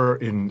photographer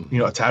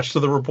attached to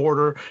the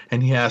reporter,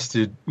 and he has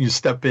to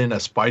step in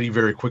as Spidey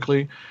very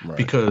quickly, right,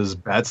 because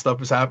bad stuff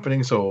is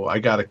happening. So I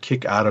got a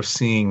kick out of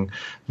seeing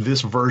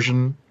this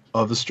version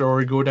of the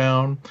story go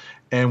down.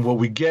 And what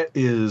we get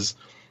is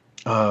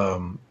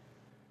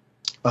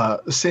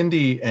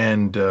Cindy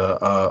and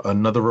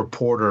another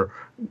reporter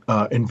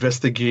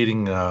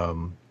investigating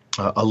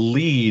a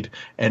lead,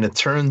 and it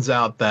turns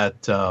out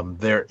that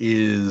there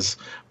is,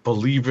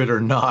 believe it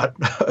or not,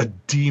 a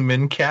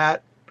demon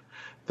cat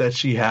that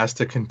she has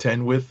to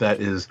contend with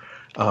that is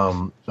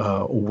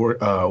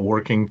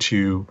working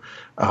to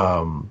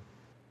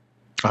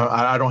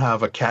I don't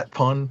have a cat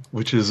pun,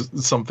 which is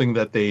something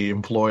that they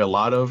employ a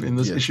lot of in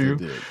this issue,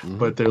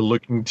 but they're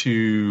looking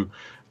to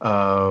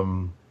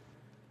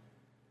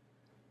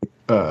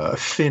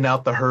thin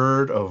out the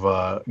herd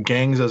of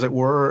gangs, as it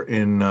were,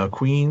 in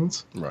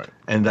Queens, right?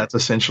 And that's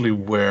essentially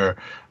where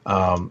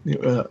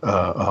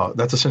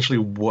that's essentially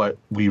what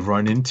we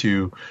run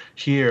into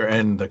here.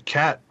 And the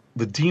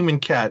demon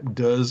cat,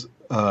 does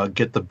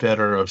get the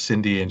better of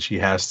Cindy, and she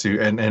has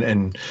to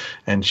and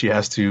she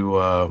has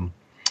to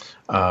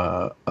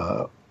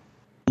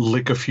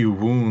lick a few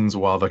wounds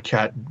while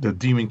the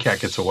demon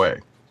cat gets away.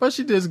 But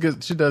she does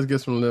get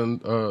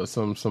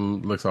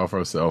some licks off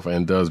herself,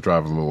 and does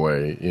drive him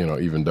away.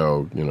 Even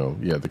though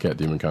the cat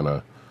demon kind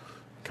of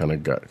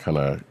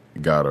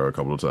got her a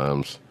couple of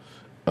times.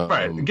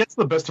 Right, it gets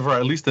the best of her,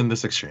 at least in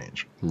this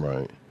exchange.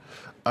 Right.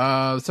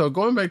 So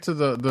going back to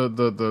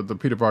the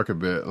Peter Parker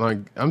bit, like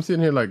I'm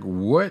sitting here like,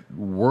 what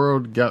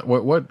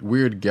what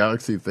weird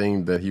galaxy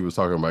thing that he was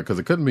talking about? Because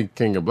it couldn't be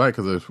King of Black,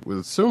 because I was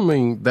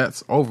assuming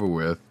that's over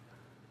with,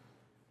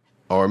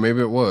 or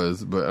maybe it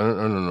was, but I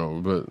don't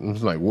know. But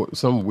it's like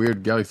some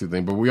weird galaxy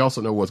thing. But we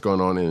also know what's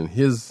going on in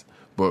his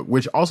book,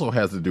 which also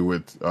has to do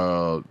with,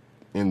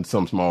 in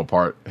some small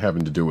part,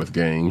 having to do with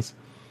gangs.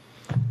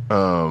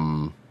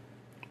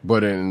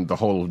 But in the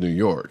whole of New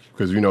York,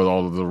 because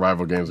all of the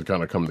rival gangs are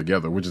kind of come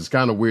together, which is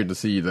kind of weird to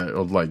see that,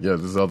 like, yeah,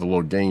 this other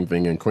little gang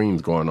thing in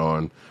Queens going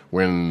on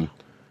when.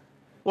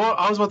 Well,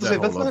 I was about to say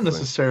that's not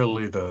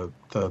necessarily the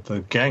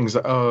gangs.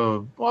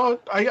 Well,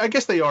 I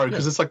guess they are,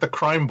 because it's like the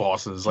crime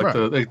bosses, like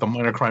the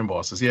minor crime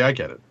bosses. Yeah, I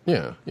get it.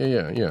 Yeah.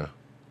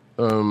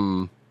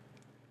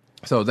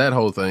 So that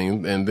whole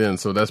thing, and then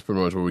so that's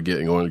pretty much what we're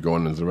getting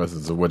going into the rest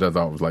of it. So what I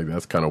thought was like,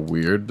 that's kind of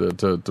weird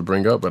to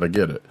bring up, but I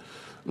get it.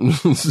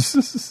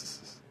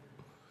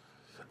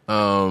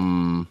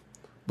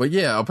 But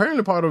yeah,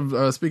 apparently part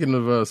of speaking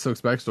of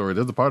Silk's backstory,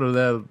 there's a part of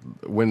that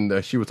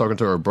when she was talking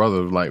to her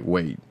brother. Like,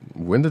 wait,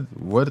 when did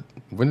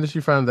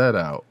she find that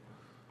out?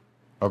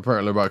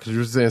 Apparently, because you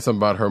were saying something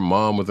about her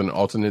mom with an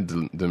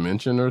alternate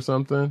dimension or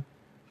something,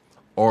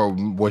 or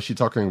was she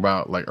talking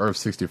about like Earth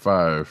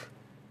 65,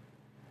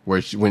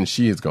 when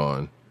she is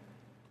gone?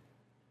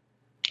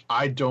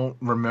 I don't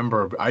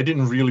remember. I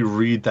didn't really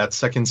read that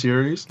second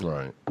series.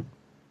 Right.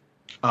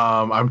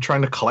 I'm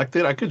trying to collect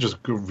it. I could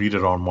just go read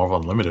it on Marvel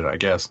Unlimited, I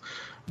guess.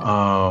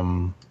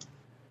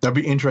 That'd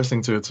be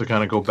interesting to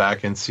kind of go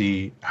back and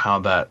see how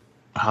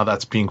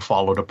that's being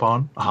followed up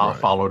on.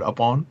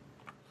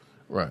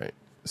 Right.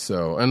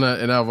 So, and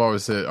I've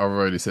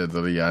already said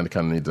that, yeah, I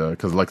kind of need to,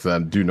 because like I said, I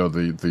do know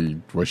the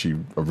where she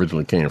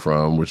originally came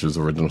from, which is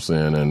Original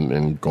Sin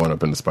and going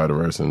up into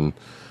Spider-Verse and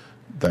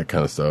that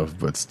kind of stuff.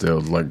 But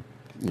still, like,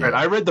 yeah. Right.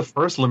 I read the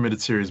first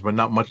limited series, but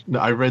not much.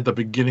 I read the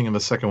beginning of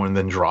the second one, and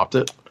then dropped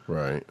it.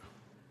 Right.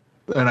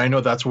 And I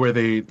know that's where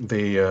they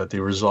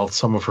resolved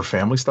some of her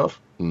family stuff.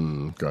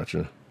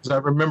 Gotcha. So I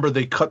remember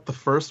they cut the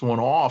first one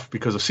off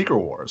because of Secret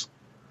Wars,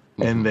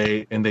 and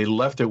they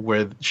left it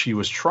where she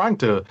was trying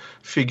to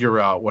figure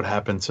out what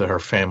happened to her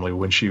family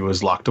when she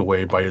was locked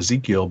away by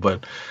Ezekiel,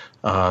 but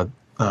that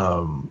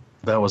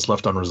was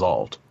left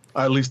unresolved,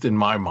 at least in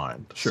my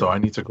mind. Sure. So I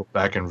need to go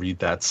back and read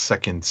that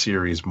second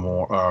series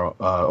more,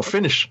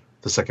 finish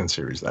the second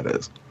series. That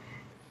is.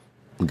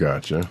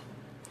 Gotcha.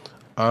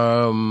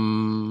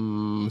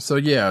 So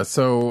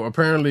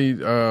apparently,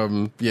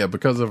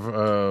 because of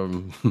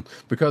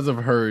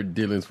her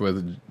dealings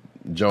with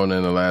Jonah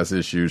in the last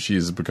issue,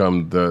 she's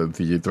become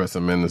the Threats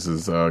and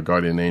Menaces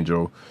guardian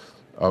angel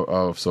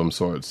of some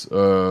sorts.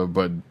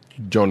 But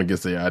Jonah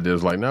gets the idea,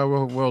 is like,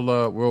 no,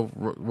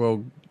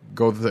 we'll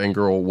go the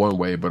Angirl one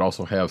way, but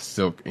also have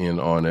Silk in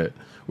on it.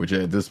 Which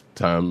at this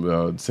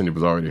time, Cindy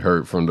was already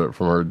hurt from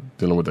her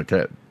dealing with the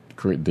cat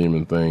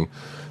demon thing,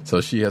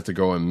 so she has to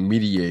go and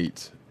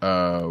mediate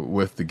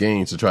with the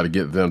gangs to try to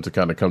get them to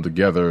kind of come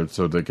together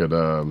so they could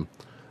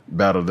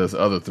battle this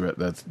other threat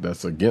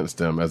that's against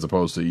them as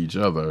opposed to each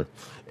other.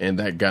 And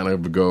that kind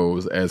of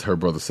goes, as her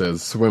brother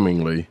says,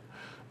 swimmingly,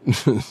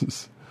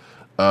 with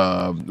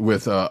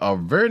a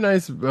very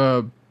nice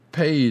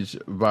page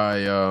by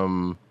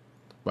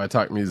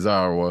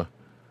Takemizawa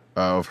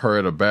of her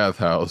at a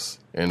bathhouse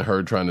and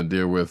her trying to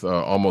deal with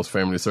almost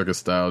Family Circus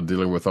style,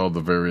 dealing with all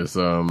the various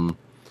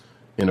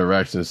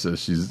interactions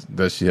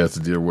that she has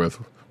to deal with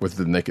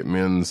the naked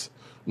men's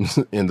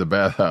in the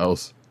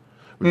bathhouse,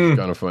 which is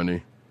kind of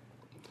funny.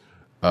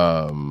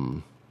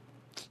 But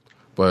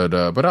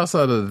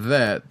outside of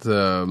that,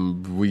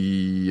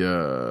 we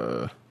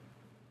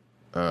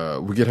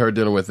get her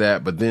dealing with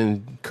that, but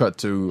then cut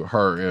to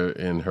her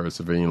in her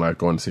civilian life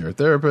going to see her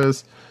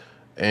therapist,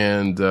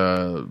 and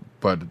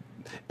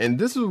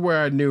this is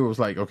where I knew it was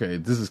like, okay,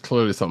 this is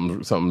clearly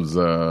something's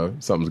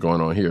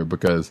going on here,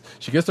 because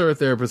she gets to her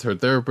therapist. Her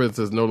therapist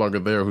is no longer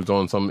there, who's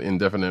on some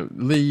indefinite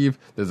leave.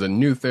 There's a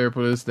new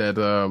therapist that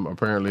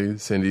apparently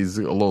Cindy's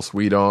a little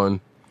sweet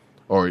on,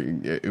 or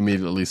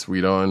immediately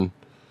sweet on.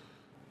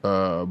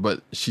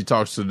 But she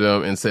talks to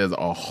them and says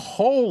a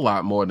whole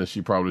lot more than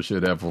she probably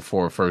should have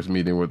before a first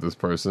meeting with this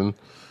person.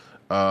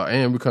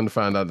 And we come to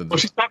find out that... Well,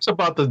 she talks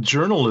about the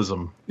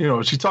journalism.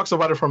 She talks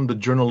about it from the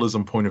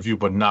journalism point of view,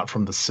 but not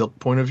from the Silk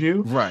point of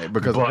view. Right,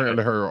 because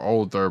apparently her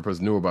old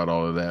therapist knew about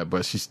all of that,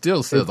 but she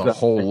still says a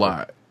whole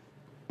lot.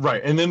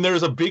 Right, and then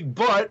there's a big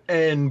but,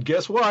 and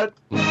guess what?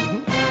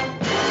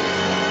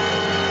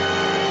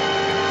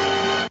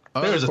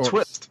 There's a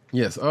twist.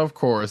 Yes, of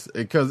course,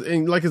 because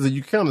like I said,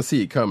 you kind of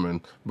see it coming,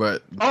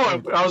 but...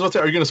 Oh, I was about to say,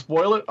 are you going to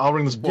spoil it? I'll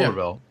ring the spoiler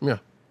bell. Yeah.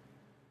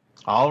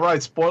 All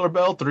right, spoiler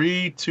bell,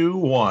 3, 2,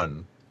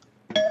 1.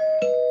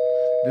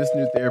 This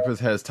new therapist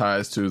has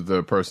ties to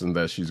the person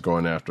that she's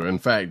going after. In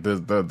fact,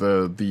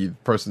 the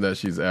person that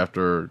she's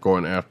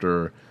going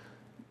after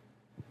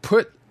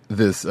put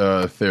this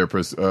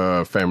therapist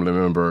family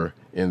member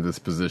in this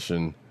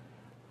position.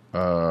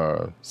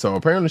 So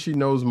apparently she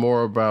knows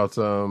more about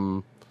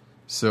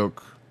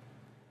Silk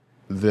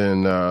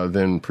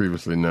than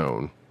previously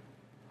known.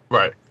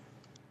 Right.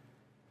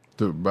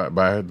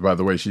 by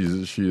the way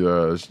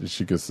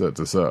she could set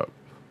this up.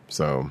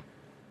 So,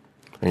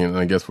 and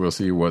I guess we'll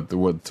see what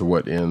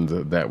end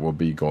that will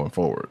be going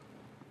forward.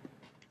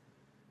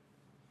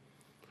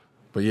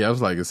 But yeah, I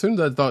was like, as soon as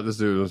I thought this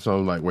dude was, I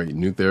was like, wait,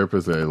 new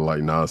therapist? They're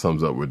like, nah,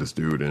 something's up with this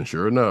dude, and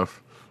sure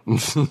enough, and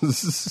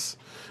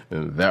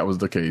that was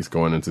the case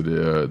going into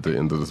the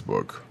end of this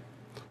book.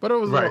 But it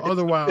was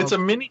otherwise, it's a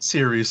mini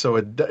series, so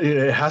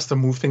it has to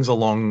move things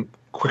along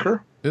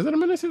quicker. Is it a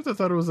mini series? I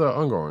thought it was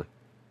ongoing.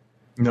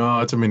 No,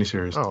 it's a mini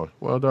series. Oh,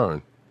 well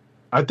darn.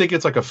 I think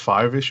it's like a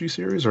 5-issue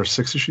series or a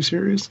 6-issue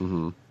series.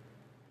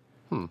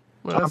 Mm-hmm.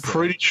 Well, I'm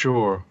pretty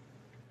sure.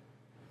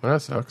 Well,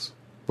 that sucks,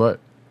 but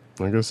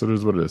I guess it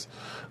is what it is.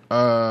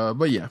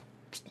 But yeah,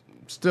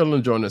 still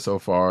enjoying it so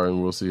far,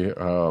 and we'll see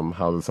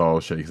how this all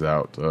shakes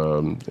out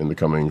in the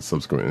coming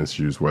subsequent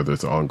issues, whether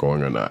it's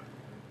ongoing or not.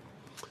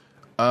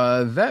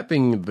 That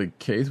being the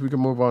case, we can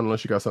move on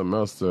unless you got something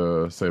else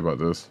to say about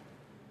this.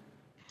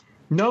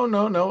 No.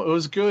 It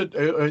was good.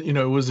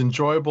 It was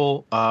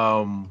enjoyable.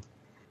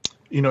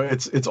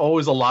 It's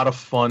always a lot of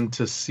fun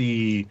to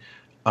see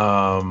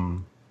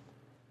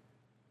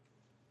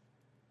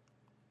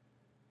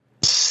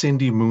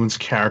Cindy Moon's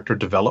character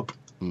develop.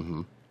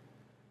 Mm-hmm.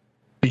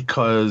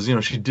 Because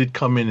she did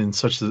come in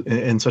such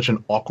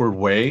an awkward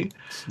way,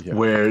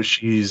 where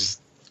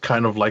she's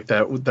kind of like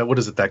that. What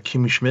is it? That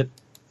Kimmy Schmidt,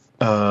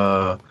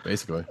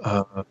 basically,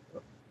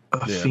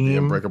 theme. The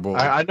Unbreakable.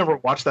 I never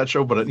watched that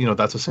show, but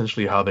that's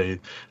essentially how they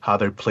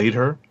played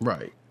her.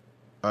 Right.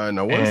 And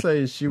I want to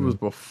say she was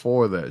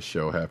before that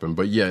show happened,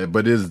 but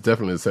it is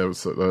definitely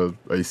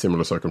a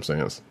similar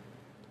circumstance.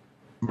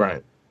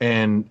 Right.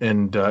 And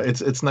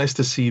it's nice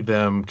to see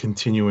them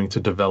continuing to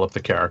develop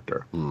the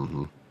character.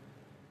 Mm-hmm.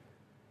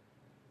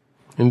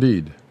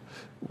 Indeed.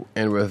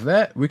 And with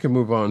that, we can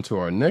move on to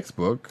our next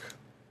book.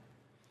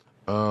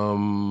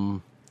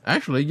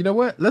 Actually, you know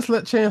what? Let's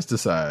let Chance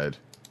decide.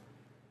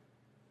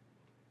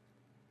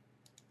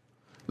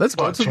 Let's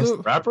go to Chance the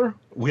Rapper?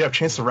 We have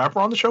Chance the Rapper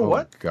on the show? Oh,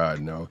 what? God,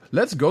 no.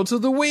 Let's go to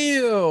the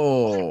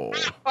wheel.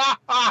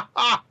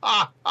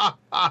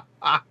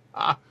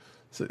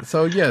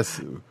 So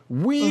yes,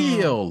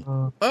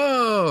 Wheel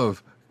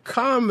of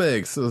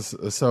Comics.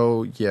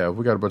 So yeah,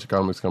 we got a bunch of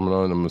comics coming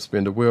on. I'm gonna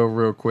spin the wheel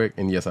real quick,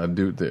 and yes, I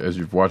do. As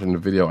you're watching the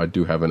video, I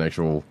do have an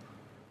actual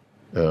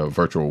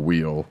virtual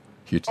wheel.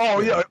 Oh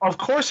yeah, of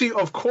course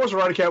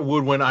Roddy Cat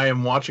would when I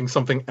am watching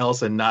something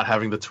else and not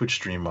having the Twitch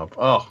stream up.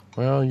 Oh,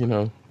 well, you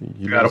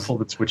gotta pull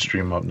the Twitch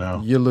stream up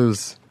now. You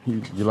lose.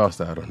 You lost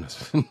out on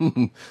this.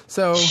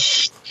 So,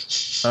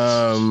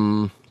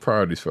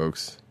 priorities,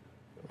 folks.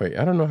 Wait,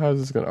 I don't know how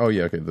this is going to... Oh,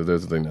 yeah, okay,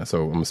 there's the thing now.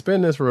 So I'm going to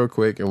spin this real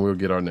quick, and we'll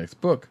get our next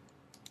book.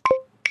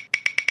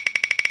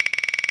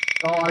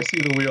 Oh, I see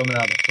the wheel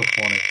now. That's so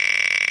funny.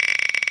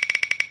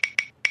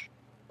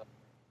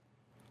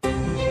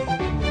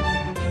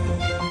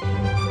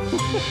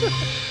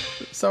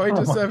 So,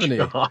 Agent 70,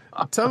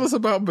 tell us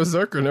about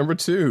Berserker number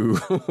 2.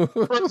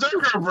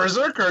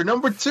 Berserker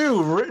number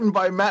 2, written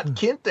by Matt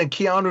Kindt and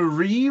Keanu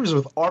Reeves,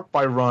 with art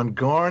by Ron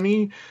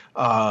Garney,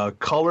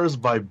 colors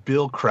by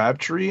Bill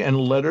Crabtree, and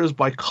letters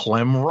by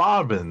Clem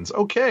Robbins.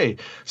 Okay,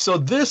 so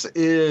this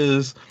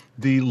is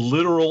the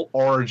literal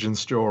origin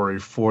story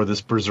for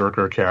this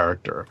Berserker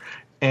character.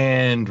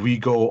 And we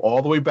go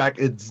all the way back.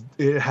 It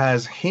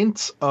has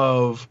hints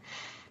of...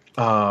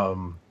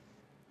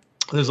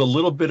 there's a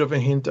little bit of a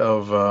hint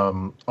of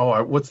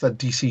what's that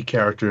DC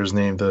character's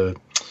name?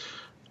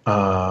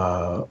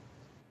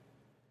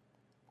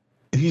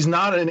 He's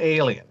not an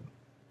alien,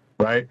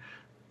 right?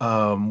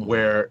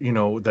 Where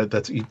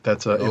that's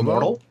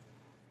immortal.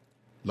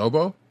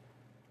 Lobo?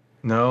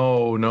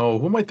 No.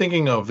 Who am I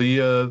thinking of?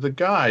 The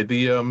guy.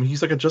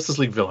 He's like a Justice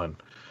League villain.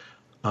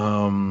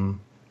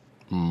 From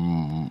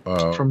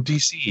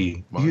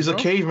DC. He's a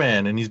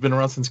caveman, and he's been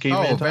around since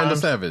caveman times. Vandal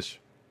Savage.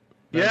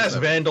 Yes,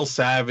 Vandal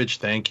Savage.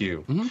 Thank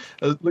you.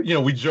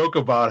 Mm-hmm. We joke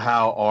about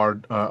how our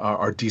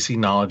DC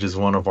knowledge is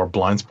one of our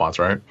blind spots,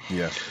 right?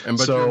 Yeah,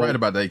 but you're right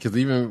about that, because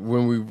even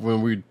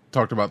when we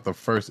talked about the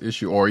first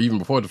issue, or even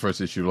before the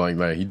first issue, like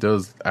that, he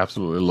does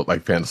absolutely look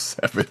like Vandal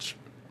Savage.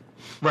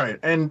 Right,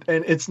 and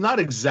it's not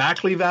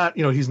exactly that.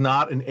 He's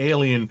not an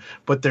alien,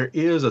 but there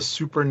is a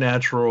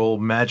supernatural,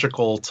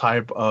 magical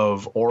type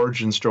of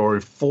origin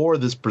story for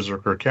this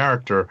Berserker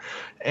character,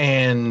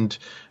 and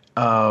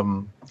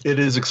it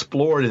is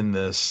explored in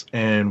this,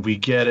 and we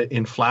get it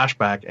in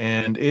flashback,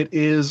 and it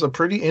is a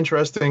pretty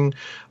interesting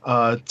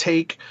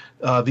take.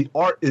 The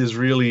art is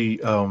really,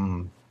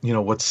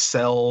 what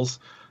sells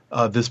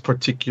this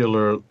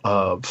particular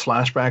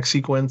flashback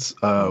sequence.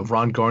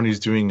 Ron Garney's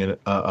doing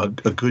a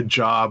good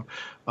job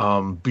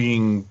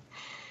being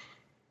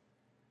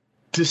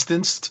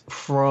distanced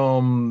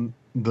from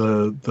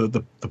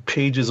the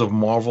pages of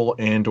Marvel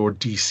and or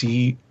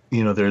DC.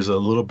 There's a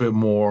little bit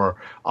more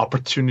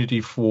opportunity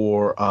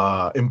for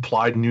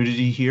implied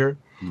nudity here.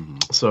 Mm-hmm.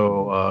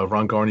 So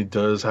Ron Garney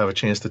does have a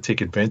chance to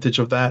take advantage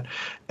of that.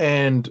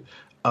 And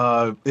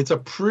it's a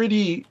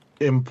pretty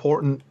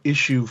important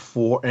issue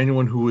for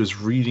anyone who is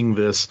reading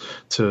this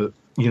to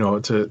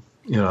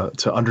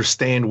to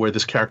understand where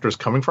this character is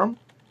coming from.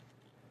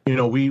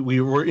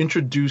 We were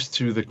introduced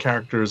to the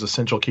character's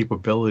essential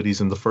capabilities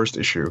in the first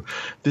issue.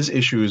 This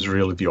issue is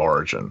really the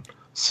origin.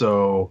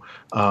 So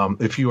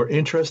if you are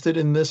interested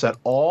in this at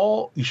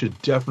all, you should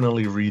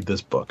definitely read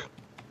this book.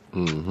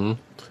 Mm-hmm.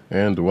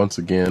 And once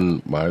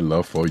again, my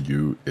love for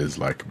you is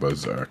like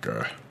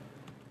Berserker.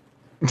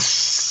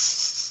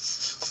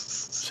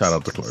 Shout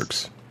out to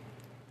Clerks.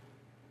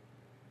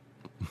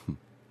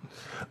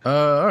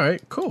 All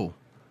right, cool.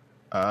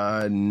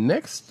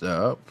 Next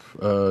up,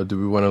 do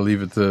we want to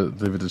leave it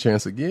to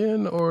Chance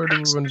again, or do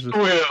we want to just...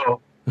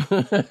 Will.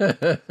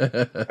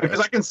 Because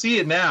I can see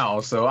it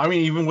now. So I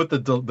mean, even with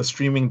the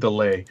streaming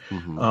delay,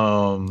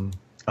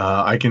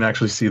 I can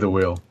actually see the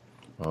wheel.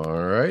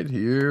 All right,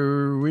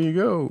 here we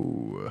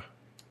go.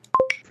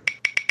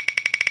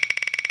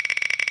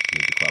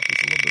 Need to clap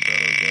this a little bit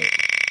better.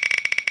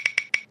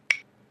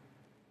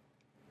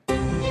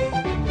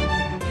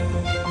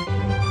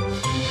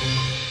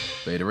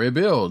 Beta Ray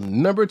Bill,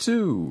 number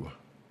 2.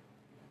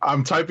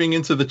 I'm typing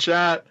into the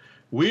chat.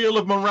 Wheel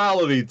of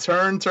Morality,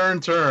 turn,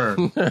 turn,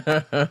 turn.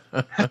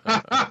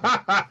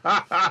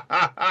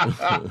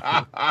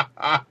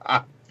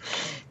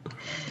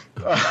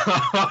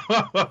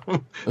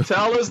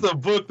 Tell us the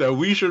book that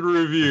we should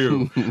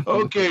review.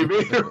 Okay,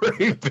 Beta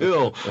Ray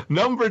Bill,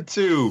 number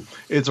 2.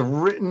 It's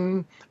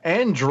written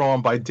and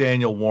drawn by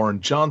Daniel Warren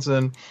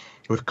Johnson,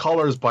 with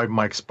colors by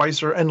Mike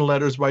Spicer and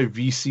letters by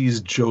VC's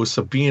Joe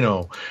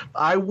Sabino.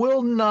 I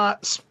will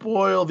not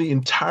spoil the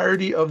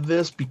entirety of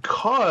this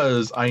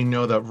because I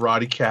know that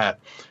Roddy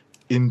Cat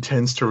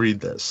intends to read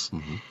this.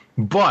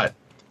 But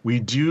we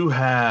do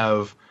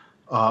have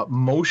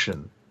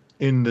motion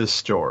in this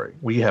story.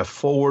 We have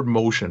forward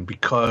motion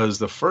because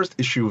the first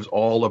issue is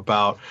all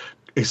about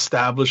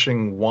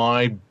establishing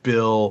why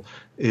Bill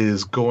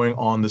is going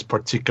on this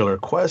particular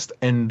quest,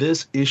 and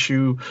this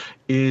issue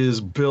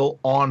is built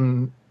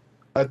on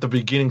at the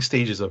beginning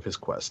stages of his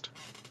quest.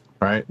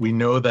 Right? We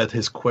know that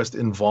his quest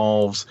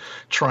involves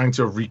trying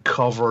to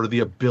recover the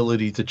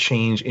ability to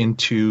change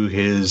into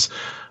his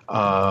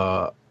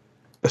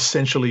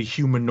essentially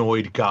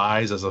humanoid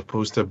guise, as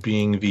opposed to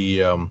being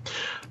the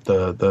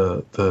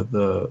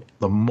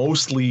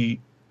mostly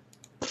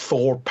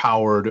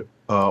Thor-powered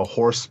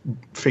horse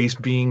face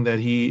being that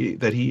he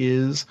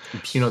is.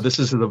 This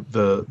is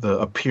the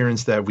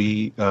appearance that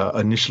we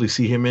initially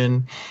see him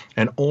in,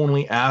 and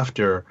only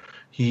after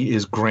he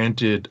is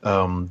granted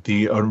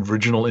the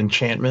original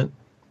enchantment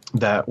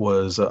that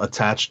was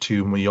attached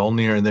to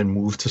Mjolnir and then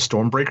moved to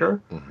Stormbreaker.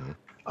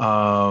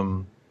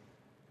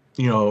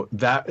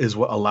 That is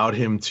what allowed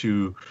him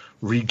to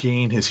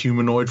regain his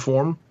humanoid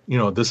form.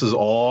 This is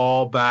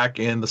all back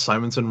in the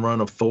Simonson run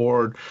of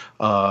Thor.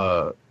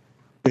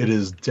 It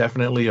is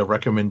definitely a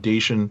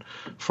recommendation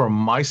from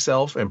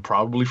myself and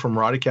probably from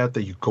Roddy Cat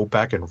that you go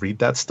back and read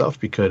that stuff,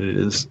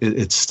 because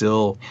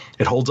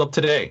it holds up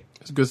today.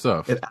 It's good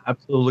stuff. It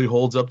absolutely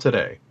holds up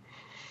today.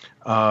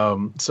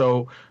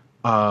 So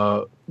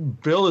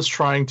Bill is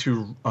trying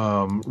to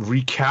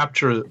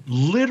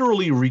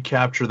literally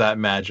recapture that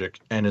magic,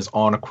 and is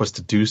on a quest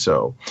to do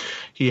so.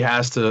 He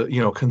has to,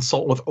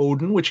 consult with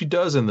Odin, which he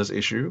does in this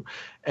issue.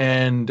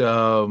 And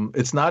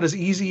it's not as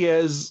easy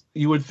as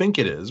you would think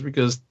it is,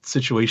 because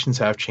situations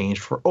have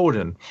changed for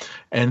Odin.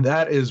 And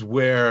that is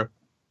where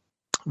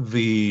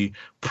the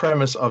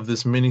premise of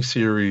this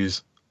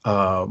miniseries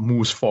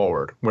moves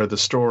forward, where the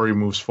story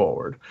moves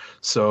forward.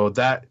 So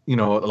that,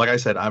 like I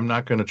said, I'm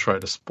not going to try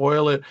to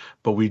spoil it,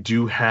 but we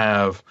do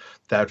have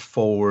that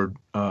forward,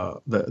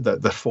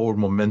 the forward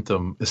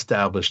momentum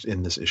established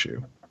in this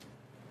issue,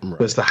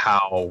 as to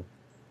how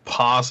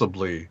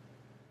possibly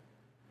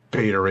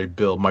Beta Ray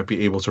Bill might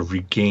be able to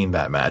regain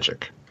that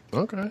magic.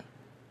 Okay,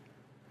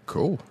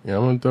 cool. Yeah,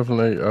 I'm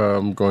definitely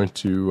going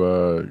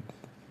to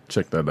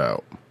check that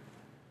out.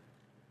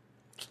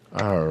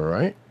 All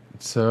right.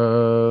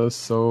 So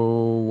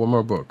one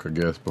more book, I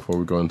guess, before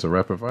we go into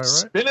rapid fire, right?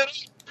 Spin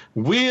it.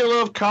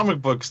 Wheel of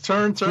Comic Books.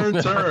 Turn, turn,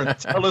 turn.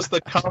 Tell us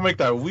the comic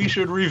that we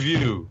should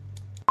review.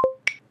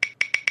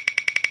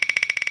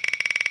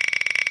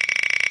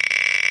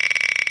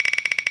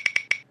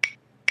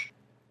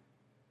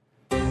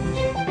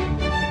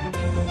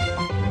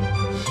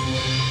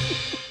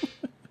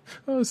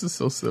 Oh, this is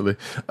so silly.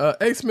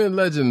 X-Men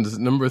Legends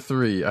number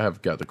 3. I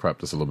have got to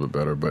crop this a little bit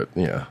better, but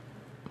yeah.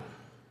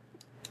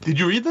 Did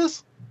you read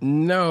this?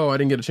 No, I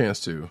didn't get a chance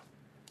to.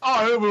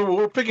 Oh,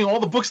 we're picking all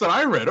the books that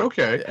I read.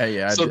 Okay.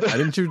 Yeah, I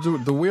didn't choose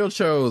the wheel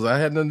chose. I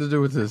had nothing to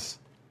do with this.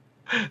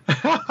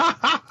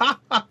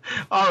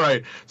 All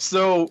right.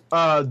 So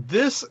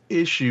this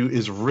issue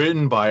is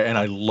written by, and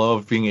I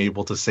love being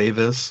able to say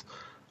this.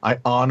 I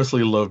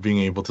honestly love being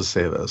able to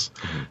say this.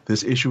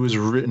 This issue is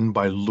written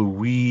by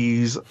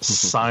Louise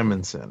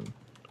Simonson.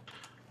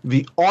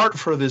 The art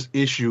for this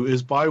issue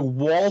is by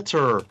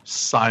Walter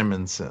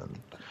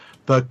Simonson.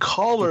 The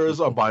colors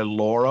are by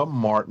Laura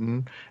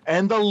Martin,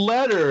 and the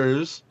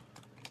letters,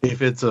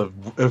 if it's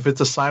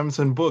a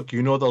Simonson book,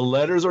 the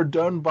letters are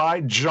done by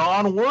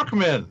John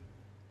Workman.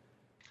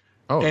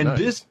 Oh, and nice.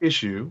 This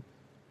issue,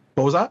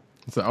 what was that?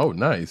 So, oh,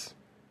 nice.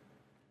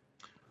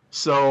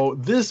 So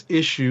this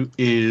issue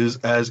is,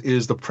 as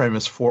is the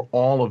premise for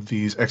all of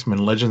these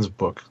X-Men Legends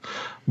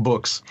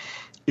books,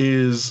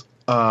 is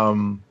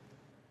an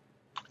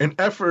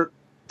effort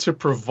to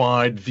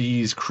provide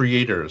these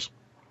creators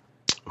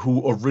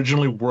who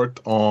originally worked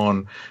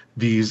on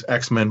these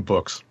X-Men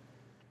books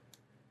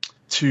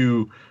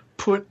to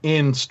put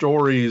in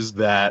stories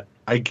that,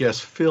 I guess,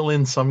 fill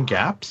in some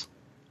gaps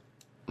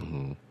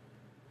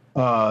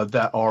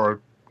that are,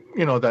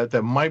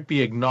 that might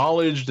be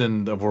acknowledged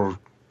and were,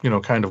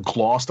 kind of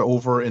glossed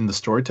over in the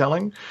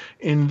storytelling.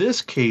 In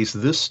this case,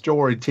 this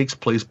story takes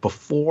place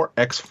before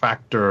X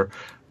Factor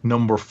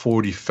number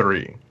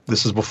 43.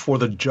 This is before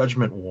the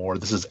Judgment War.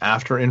 This is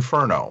after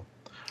Inferno,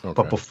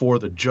 but before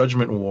the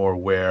Judgment War,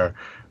 where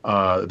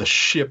the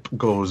ship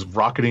goes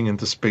rocketing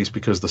into space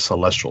because the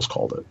Celestials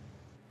called it.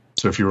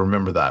 So if you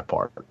remember that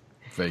part.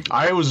 Vaguely.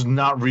 I was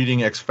not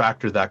reading X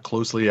Factor that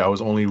closely. I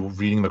was only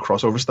reading the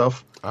crossover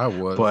stuff. I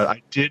was. But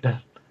I did.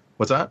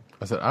 What's that?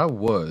 I said I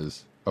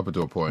was up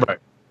until a point. Right.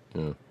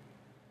 Yeah.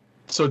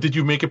 So did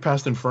you make it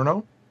past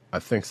Inferno? I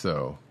think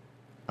so.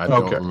 I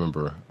don't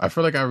remember. I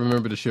feel like I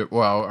remember the ship.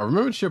 Well, I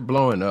remember the ship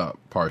blowing up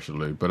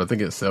partially, but I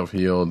think it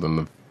self-healed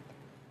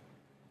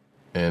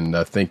and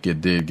I think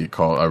it did get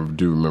called. I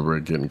do remember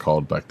it getting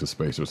called back to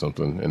space or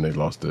something, and they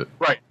lost it.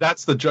 Right.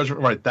 That's the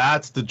Judgment. Right.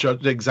 That's the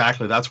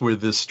Exactly. That's where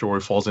this story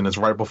falls in. It's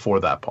right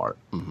before that part.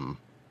 Mm-hmm.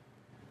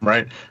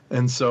 Right.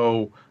 And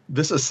so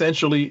this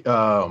essentially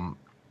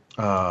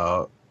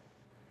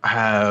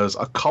has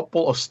a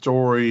couple of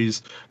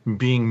stories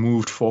being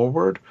moved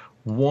forward.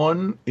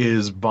 One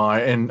is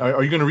by, and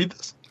are you going to read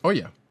this? Oh,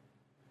 yeah.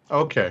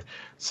 Okay.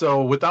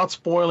 So without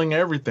spoiling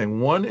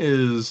everything, one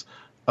is,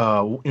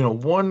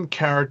 one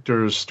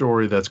character's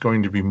story that's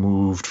going to be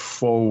moved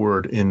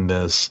forward in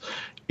this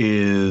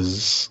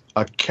is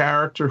a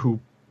character who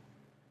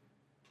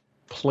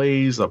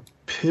plays a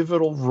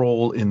pivotal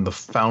role in the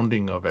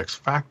founding of X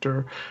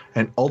Factor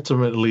and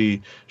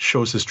ultimately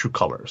shows his true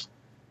colors.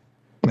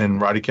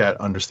 And Roddy Cat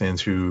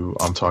understands who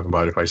I'm talking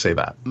about if I say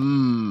that.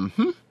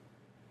 Mm-hmm.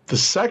 The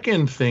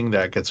second thing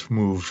that gets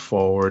moved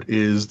forward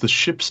is the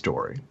ship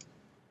story,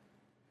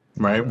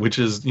 right? Which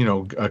is,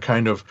 a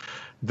kind of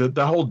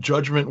the whole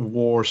Judgment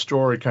War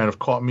story kind of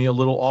caught me a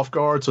little off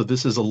guard. So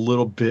this is a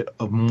little bit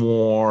of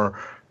more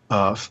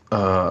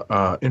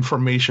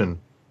information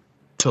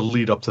to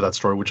lead up to that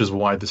story, which is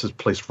why this is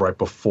placed right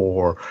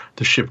before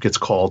the ship gets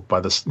called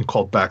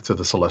back to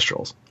the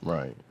Celestials.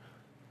 Right.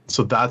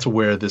 So that's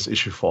where this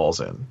issue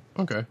falls in.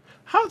 Okay.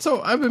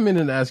 So I've been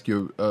meaning to ask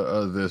you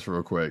this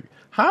real quick.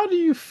 How do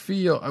you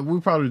feel?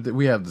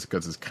 We have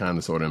discussed this kind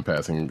of sort of in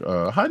passing.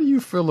 How do you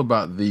feel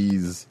about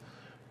these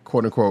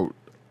quote unquote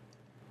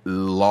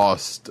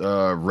lost,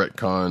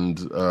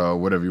 retconned,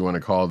 whatever you want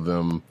to call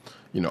them,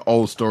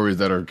 old stories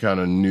that are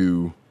kind of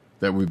new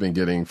that we've been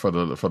getting for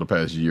the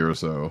past year or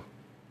so?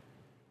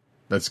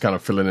 That's kind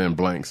of filling in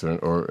blanks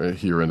or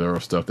here and there or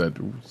stuff that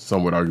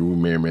some would argue we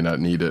may or may not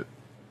need it.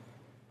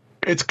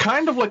 It's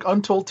kind of like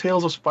Untold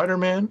Tales of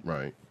Spider-Man,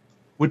 right?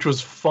 Which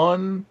was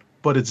fun,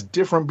 but it's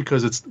different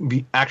because it's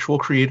the actual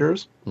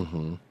creators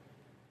who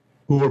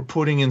are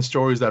putting in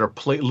stories that are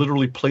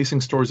literally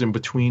placing stories in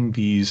between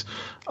these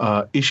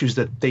issues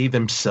that they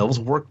themselves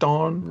worked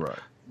on. Right.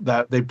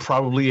 That they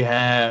probably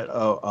had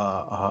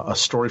a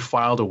story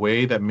filed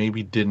away that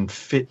maybe didn't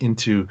fit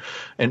into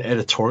an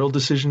editorial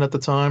decision at the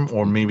time,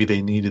 or maybe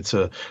they needed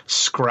to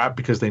scrap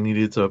because they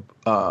needed to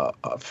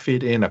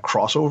fit in a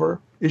crossover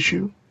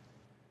issue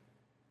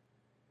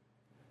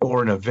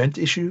or an event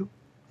issue.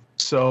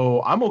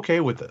 So I'm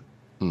okay with it.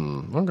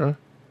 Okay.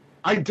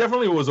 I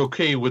definitely was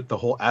okay with the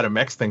whole Adam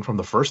X thing from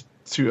the first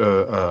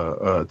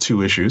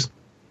two issues.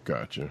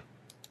 Gotcha.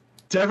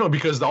 Definitely,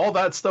 because all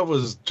that stuff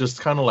was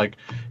just kind of like,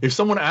 if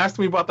someone asked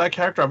me about that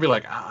character, I'd be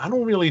like, I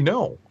don't really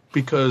know,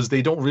 because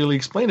they don't really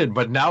explain it.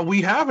 But now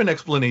we have an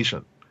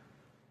explanation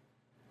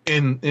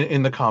in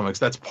the comics.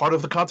 That's part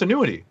of the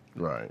continuity.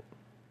 Right.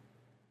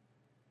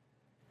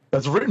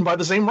 That's written by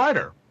the same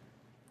writer.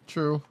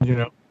 True.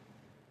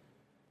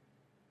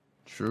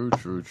 True.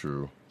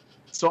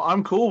 So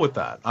I'm cool with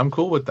that.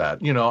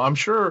 I'm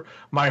sure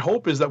my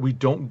hope is that we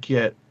don't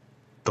get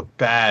the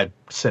bad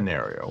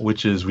scenario,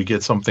 which is we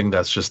get something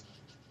that's just,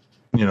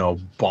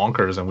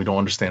 bonkers and we don't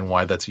understand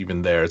why that's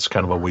even there. It's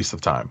kind of a waste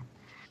of time.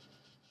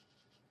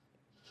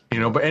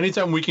 But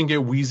anytime we can get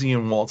Weezy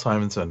and Walt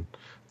Simonson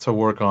to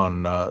work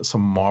on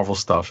some Marvel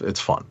stuff, it's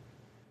fun.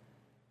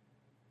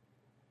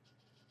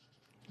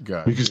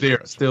 Because they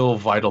are still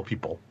vital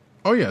people.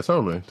 Oh yeah,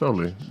 totally.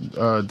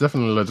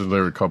 Definitely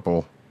legendary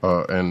couple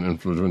and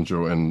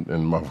influential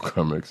in Marvel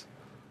Comics.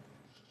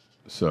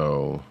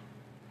 So,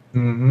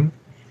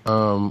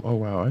 oh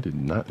wow, I did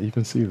not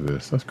even see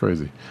this. That's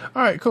crazy.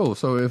 All right, cool.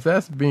 So if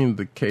that's being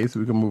the case,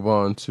 we can move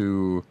on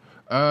to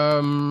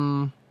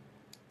maybe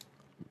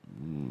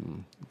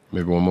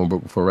one more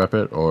book before wrap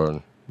it,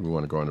 or we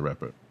want to go on to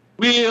wrap it.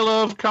 Wheel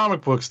of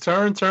Comic Books.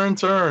 Turn.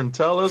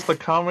 Tell us the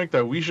comic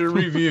that we should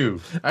review.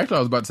 Actually, I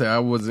was about to say I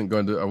wasn't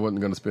going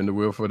to spin the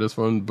wheel for this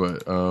one,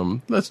 but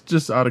let's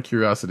just out of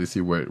curiosity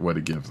see what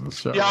it gives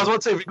us. Yeah, I was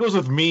about to say, if it goes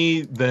with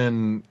me,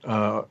 then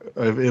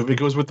if it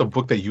goes with the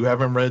book that you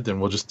haven't read, then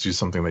we'll just do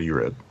something that you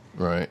read.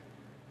 Right.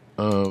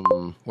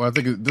 Well, I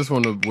think this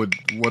one would.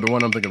 Well, the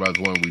one I'm thinking about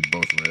is one we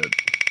both read.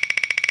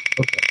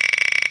 Okay.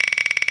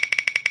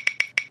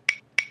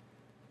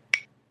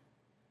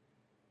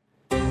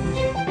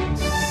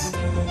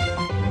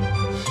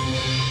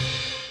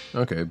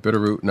 Okay,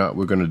 Bitterroot. No,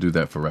 we're going to do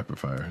that for rapid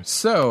fire.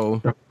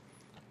 So,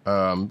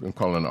 I'm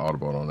calling an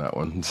audible on that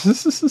one.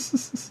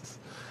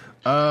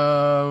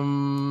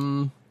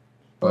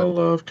 I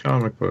love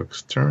comic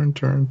books. Turn.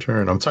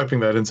 I'm typing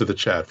that into the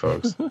chat,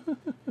 folks.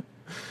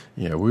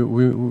 Yeah,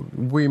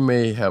 we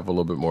may have a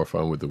little bit more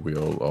fun with the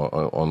wheel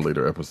on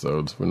later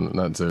episodes. We're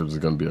not saying it's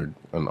going to be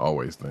an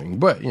always thing,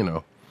 but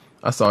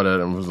I saw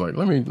that and was like,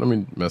 let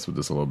me mess with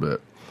this a little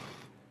bit.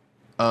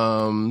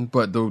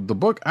 But the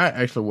book I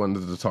actually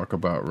wanted to talk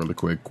about really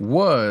quick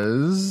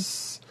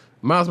was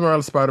Miles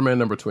Morales Spider-Man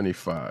number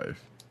 25.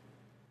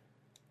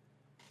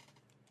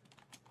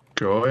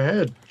 Go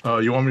ahead.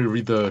 You want me to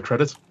read the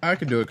credits? I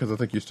can do it because I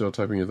think you're still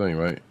typing your thing,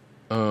 right?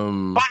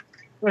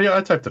 Yeah,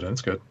 I typed it in.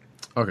 It's good.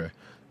 Okay.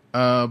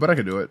 But I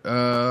can do it.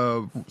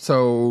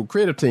 So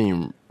creative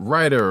team,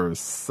 writer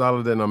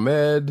Saladin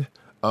Ahmed,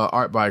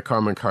 art by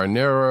Carmen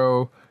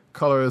Carnero,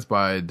 colors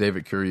by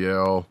David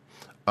Curiel,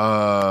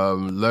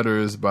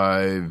 letters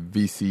by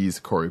VC's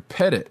Corey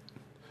Pettit.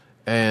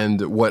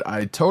 And what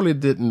I totally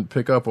didn't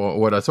pick up on,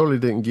 what I totally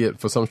didn't get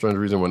for some strange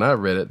reason when I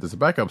read it, there's a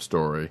backup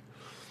story,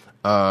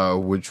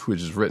 which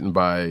is written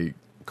by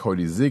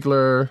Cody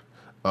Ziegler,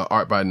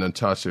 art by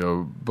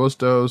Natasha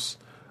Bustos,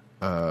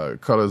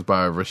 colors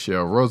by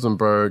Rachelle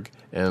Rosenberg,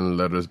 and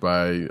letters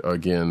by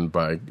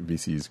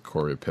VC's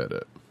Corey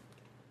Pettit.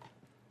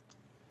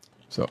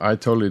 So I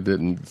totally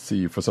didn't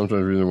see, for some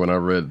reason, when I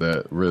read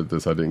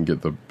this, I didn't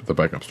get the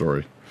backup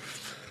story.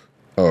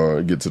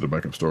 Get to the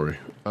backup story.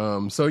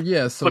 So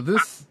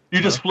this... You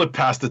just flipped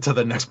past it to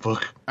the next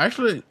book.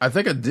 Actually, I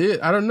think I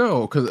did. I don't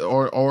know,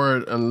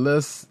 or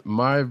unless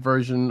my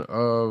version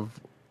of...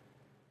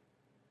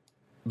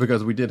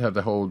 Because we did have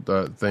the whole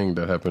thing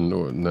that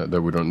happened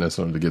that we don't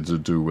necessarily get to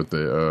do with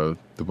the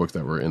books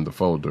that were in the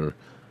folder,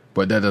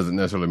 but that doesn't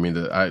necessarily mean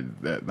that I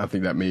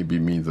think that maybe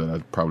means that I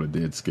probably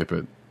did skip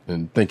it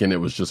and thinking it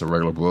was just a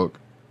regular book,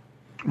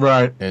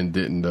 right? And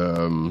didn't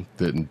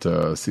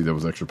see there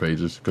was extra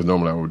pages, because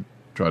normally I would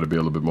try to be a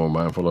little bit more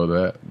mindful of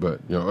that,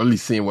 but at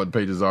least seeing what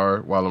pages are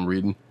while I'm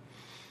reading.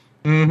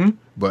 Mm-hmm.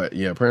 But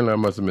yeah, apparently I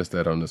must have missed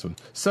that on this one.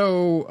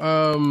 So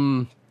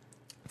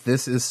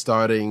This is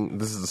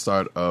the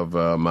start of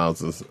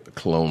Miles'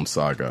 clone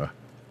saga.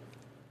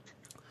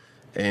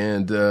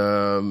 And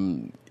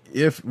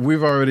if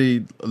we've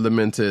already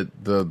lamented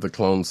the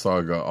clone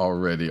saga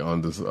already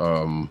on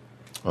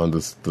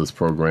this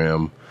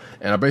program,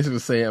 and I basically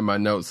say in my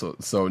notes,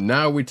 so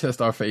now we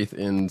test our faith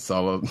in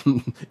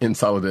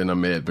Saladin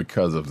Ahmed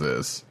because of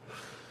this.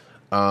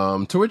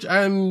 To which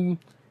I'm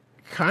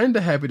kind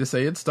of happy to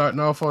say it's starting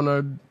off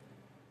on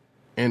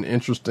and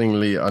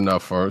interestingly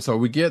enough, so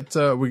we get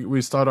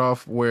we start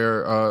off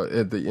where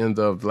at the end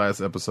of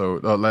last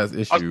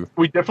issue,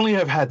 we definitely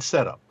have had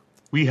setup.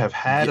 We have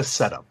had a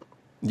setup.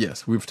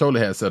 Yes, we've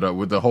totally had setup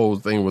with the whole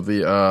thing with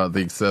the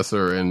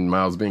Accessor and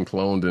Miles being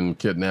cloned and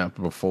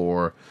kidnapped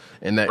before,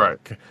 and that. Right.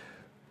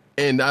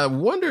 And I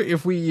wonder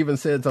if we even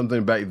said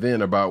something back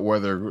then about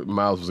whether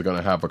Miles was going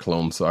to have a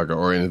clone saga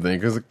or anything,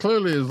 because it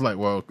clearly is like,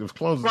 well, if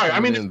clones. Right. I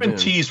mean, it's been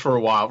teased for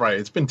a while. Right.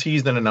 It's been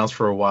teased and announced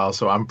for a while,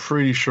 so I'm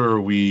pretty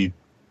sure we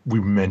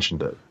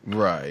mentioned it.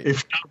 Right.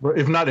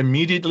 If not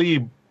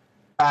immediately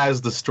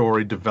as the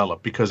story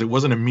developed, because it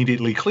wasn't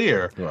immediately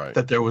clear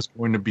that there was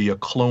going to be a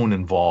clone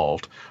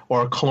involved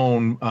or a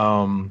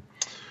clone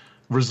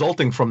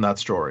resulting from that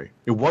story.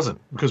 It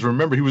wasn't, because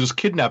remember, he was just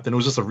kidnapped and it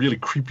was just a really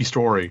creepy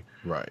story.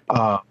 Right.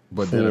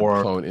 But then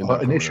for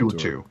an issue or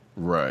two.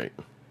 Right.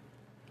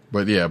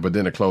 But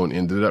then a clone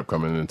ended up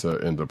coming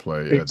into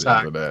play at the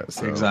end of that.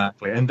 So.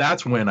 Exactly. And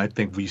that's when I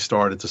think we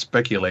started to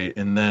speculate,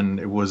 and then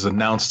it was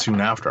announced soon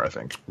after, I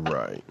think.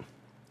 Right.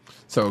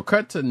 So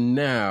cut to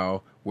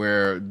now,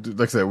 where,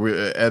 like I said,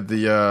 we're at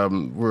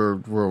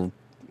the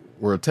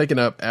we're taken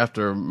up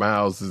after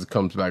Miles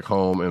comes back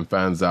home and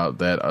finds out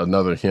that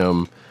another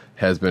him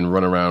has been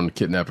running around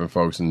kidnapping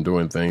folks and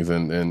doing things,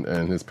 and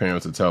his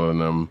parents are telling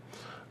them,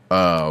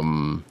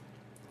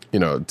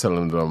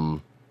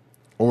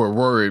 or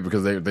worried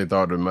because they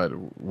thought it might,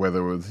 whether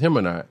it was him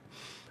or not.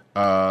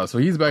 So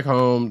he's back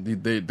home.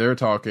 They're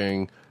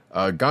talking.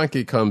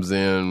 Ganke comes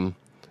in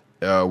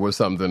with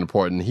something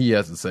important he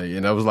has to say,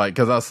 and I was like,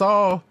 because I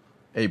saw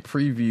a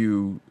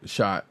preview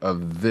shot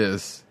of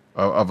this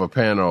of a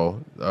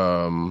panel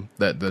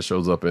that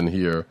shows up in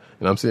here,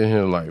 and I'm sitting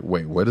here like,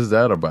 wait, what is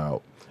that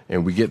about?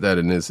 And we get that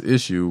in this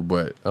issue,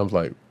 but I was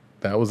like,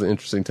 that was an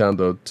interesting time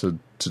to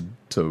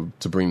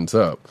bring this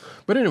up.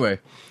 But anyway,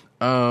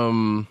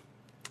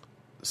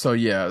 So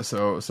yeah,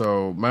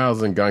 so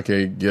Miles and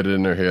Ganke get it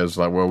in their heads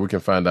like, well, we can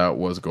find out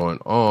what's going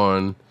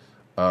on.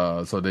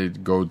 So they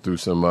go through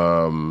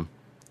some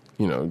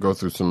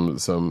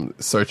some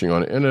searching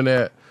on the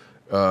internet,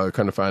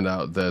 kind of find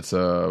out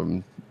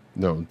that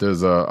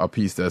there's a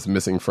piece that's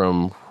missing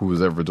from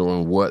who's ever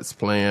doing what's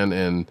plan,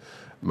 and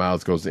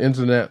Miles goes to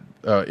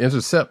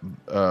intercept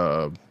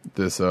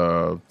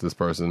this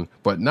person,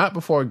 but not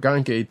before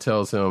Ganke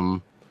tells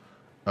him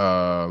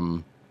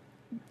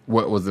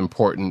what was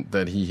important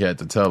that he had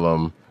to tell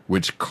him,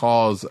 which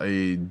caused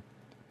I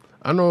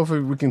don't know if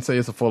we can say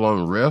it's a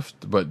full-on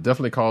rift, but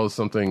definitely caused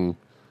something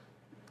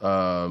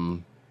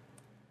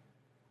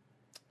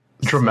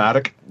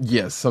dramatic.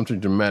 Yes, something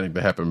dramatic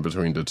to happen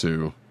between the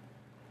two,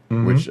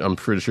 which I'm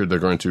pretty sure they're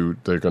going to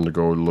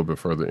go a little bit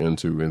further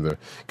into in there.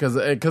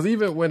 Because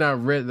even when I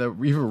read that,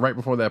 even right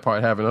before that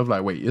part happened, I was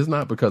like, wait, it's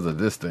not because of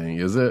this thing,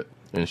 is it?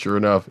 And sure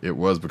enough, it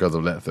was because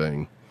of that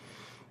thing.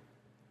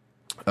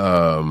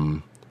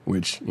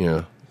 Which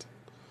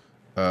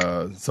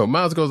so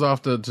Miles goes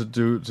off to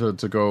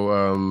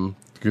go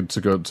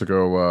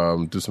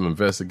do some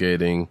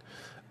investigating.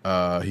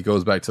 He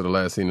goes back to the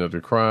last scene of the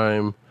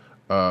crime.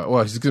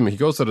 He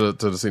goes to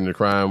the scene of the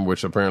crime,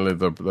 which apparently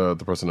the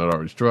person had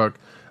already struck.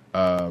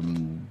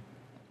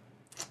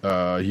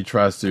 He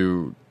tries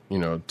to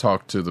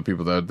talk to the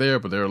people that are there,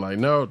 but they're like,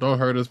 no, don't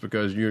hurt us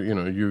because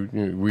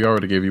we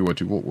already gave you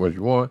what you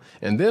want.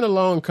 And then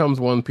along comes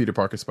one Peter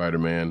Parker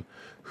Spider-Man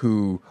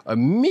who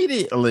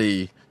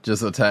immediately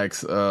just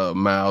attacks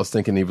Miles,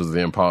 thinking he was the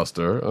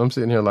imposter. I'm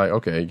sitting here like,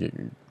 okay.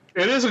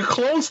 It is a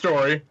clone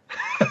story.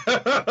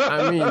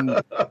 I mean,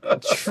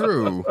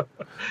 true.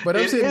 But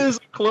it is a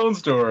clone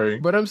story.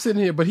 But I'm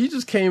sitting here, but he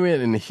just came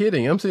in and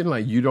hitting. I'm sitting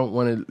like, you don't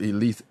want to at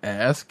least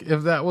ask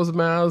if that was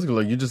Miles?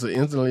 Like, you just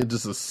instantly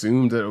just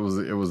assumed that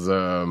it was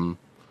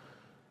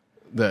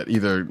that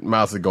either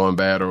Miles had gone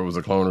bad or it was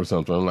a clone or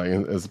something. Like,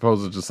 as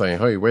opposed to just saying,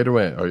 hey, wait a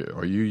minute,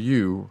 are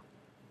you?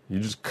 You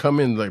just come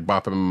in like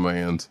bopping my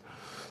hands.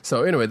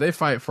 So anyway, they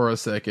fight for a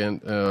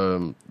second,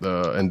 and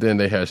then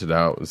they hash it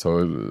out.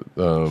 So,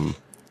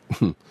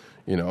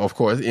 of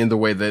course, in the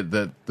way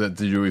that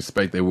you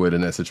expect they would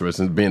in that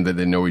situation, being that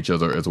they know each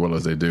other as well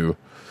as they do.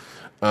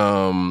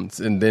 And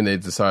then they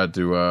decide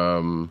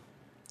to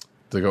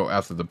go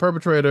after the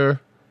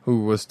perpetrator,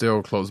 who was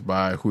still close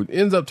by, who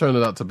ends up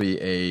turning out to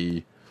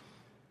be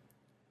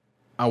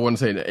I wouldn't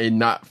say a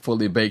not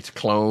fully baked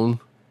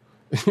clone.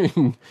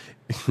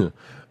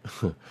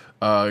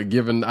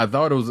 Given I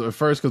thought it was at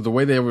first because the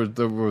way they were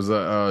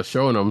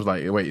showing them, I was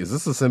like, wait, is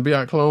this a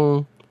symbiote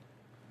clone?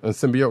 A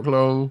symbiote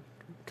clone?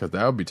 Because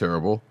that would be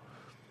terrible.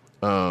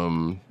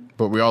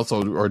 But we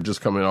also are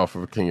just coming off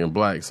of King in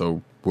Black,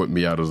 so wouldn't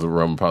be out of the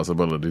realm of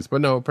possibilities. But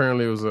no,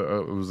 apparently it was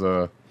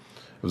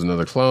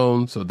another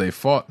clone. So they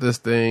fought this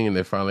thing and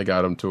they finally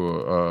got him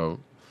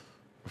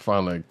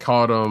finally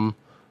caught him.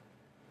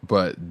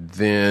 But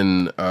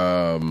then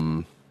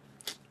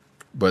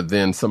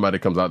somebody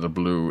comes out of the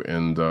blue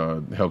and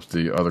helps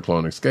the other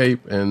clone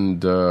escape,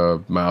 and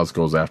Miles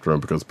goes after him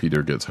because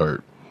Peter gets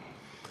hurt.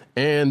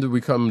 And we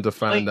come to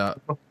find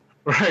out...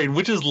 Right,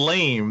 which is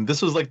lame.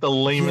 This was like the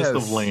lamest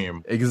of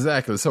lame.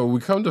 Exactly. So we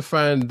come to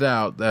find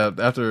out that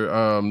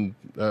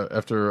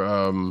after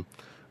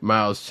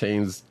Miles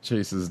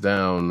chases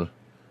down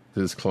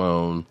this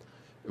clone,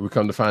 we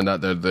come to find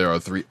out that there are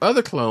 3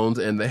 other clones,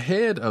 and the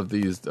head of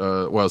these...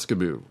 it could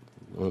be...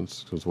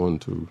 Because 1,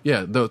 2,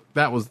 yeah.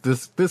 That was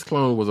this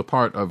clone was a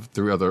part of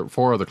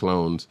 4 other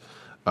clones,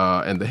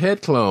 and the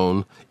head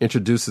clone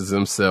introduces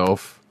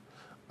himself.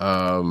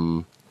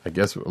 I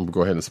guess I'm gonna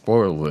go ahead and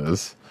spoil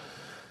this.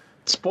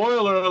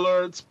 Spoiler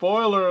alert!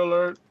 Spoiler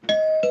alert!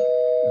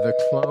 The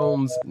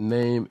clone's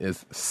name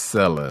is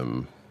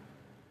Selim,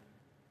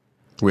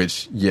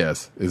 which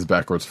is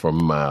backwards for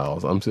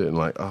Miles. I'm sitting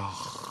like, oh,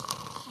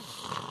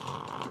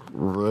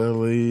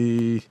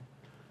 really?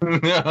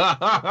 This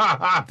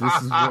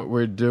is what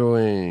we're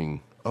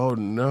doing. Oh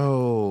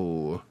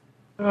no!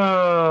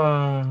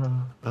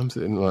 I'm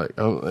sitting like,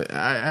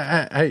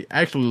 I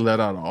actually let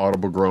out an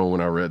audible groan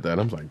when I read that.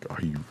 I'm like, are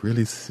you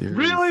really serious?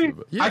 Really?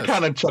 Yes. I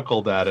kind of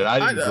chuckled at it.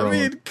 I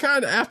mean,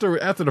 kind of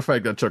after the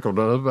fact I chuckled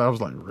on it, I was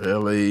like,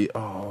 really?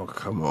 Oh,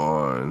 come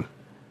on.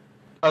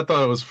 I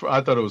thought it was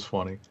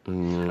funny. You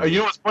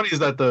know what's funny is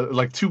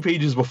that 2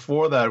 pages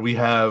before that we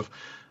have.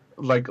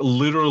 Like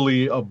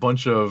literally a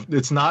bunch of,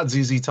 it's not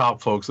ZZ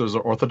Top folks. Those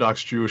are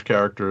Orthodox Jewish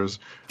characters,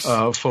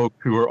 folk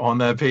who are on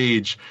that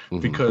page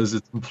because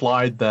it's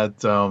implied that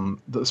the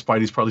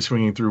Spidey's probably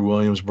swinging through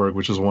Williamsburg,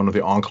 which is one of the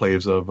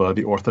enclaves of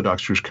the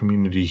Orthodox Jewish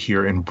community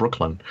here in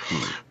Brooklyn.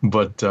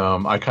 But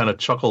I kind of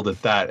chuckled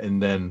at that,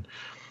 and then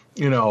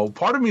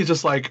part of me is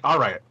just like, all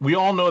right, we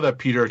all know that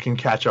Peter can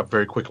catch up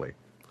very quickly,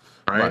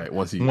 right?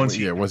 Once he gets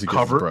his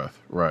breath,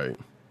 right.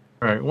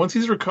 Once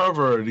he's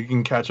recovered, he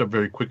can catch up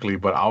very quickly.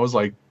 But I was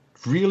like,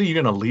 really,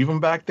 you're gonna leave him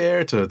back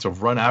there to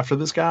run after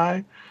this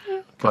guy?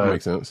 That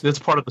makes sense. It's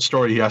part of the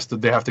story.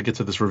 They have to get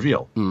to this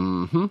reveal.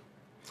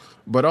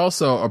 But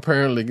also,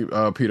 apparently,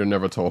 Peter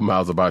never told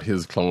Miles about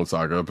his Clone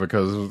Saga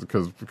because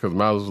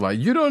Miles was like,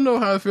 "You don't know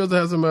how it feels to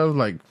have somebody."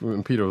 Like,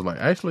 and Peter was like,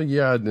 "Actually,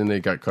 yeah." Then they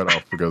got cut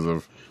off because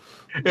of.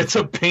 It's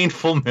a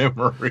painful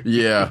memory.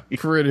 Yeah,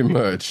 pretty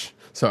much.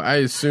 So I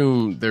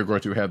assume they're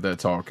going to have that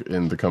talk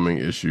in the coming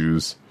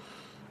issues.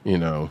 You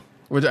know,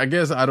 which I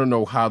guess I don't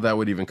know how that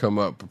would even come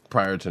up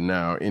prior to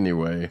now,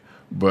 anyway.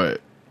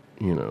 But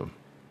you know.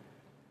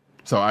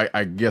 So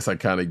I guess I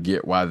kind of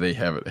get why they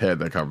haven't had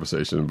that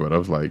conversation, but I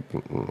was like,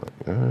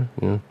 yeah.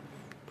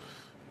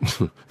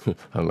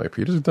 I'm like,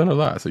 Peter's done a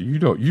lot, so you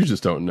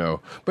just don't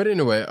know. But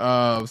anyway,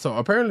 so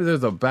apparently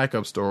there's a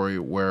backup story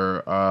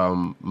where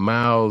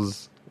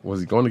Miles was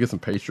he going to get some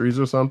pastries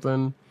or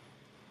something?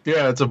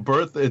 Yeah,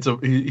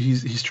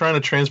 he's trying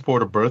to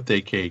transport a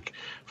birthday cake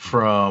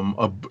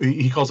from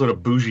he calls it a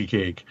bougie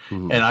cake,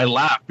 and I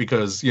laugh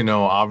because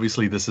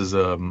obviously this is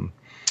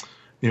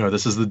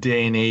this is the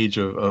day and age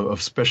of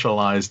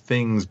specialized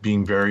things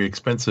being very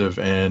expensive,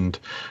 and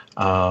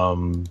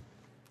I'm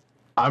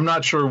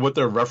not sure what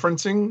they're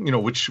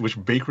referencing.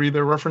 Which bakery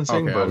they're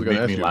referencing, Okay, but it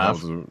made me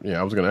laugh.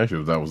 I was going to ask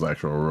you if that was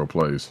actually a real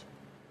place.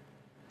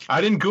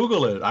 I didn't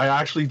Google it. I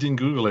actually didn't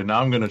Google it.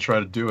 Now I'm going to try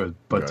to do it.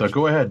 But Gotcha.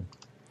 Go ahead.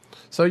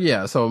 So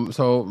yeah,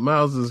 so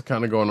Miles is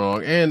kind of going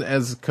along, and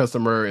as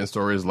customary in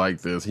stories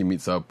like this, he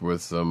meets up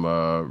with some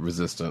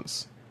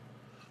resistance.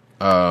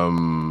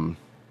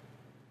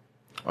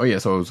 Oh yeah,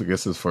 so I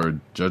guess it's for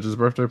Judge's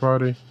birthday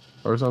party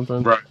or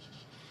something, Right.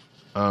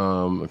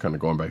 I'm kind of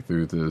going back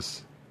through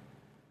this.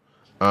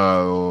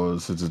 So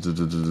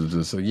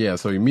yeah,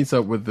 so he meets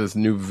up with this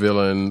new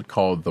villain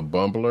called the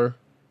Bumbler.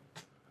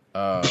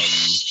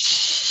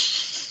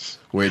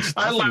 Which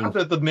I laughed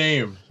at the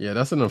name. Yeah,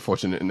 that's an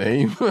unfortunate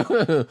name.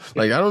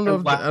 Like I don't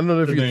know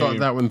if you thought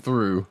that one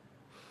through.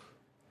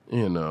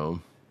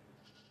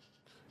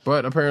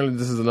 But apparently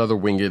this is another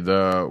winged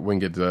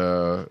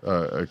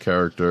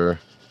character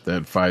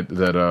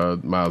that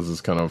Miles is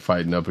kind of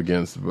fighting up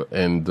against,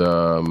 and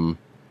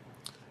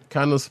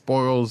kind of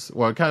spoils.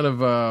 Well, kind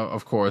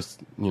of course,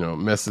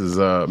 messes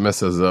up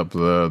messes up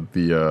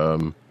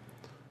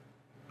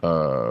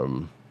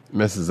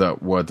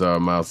what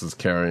Miles is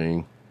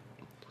carrying.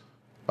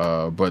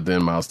 But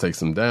then Miles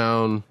takes him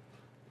down,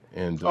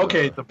 and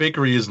Okay, the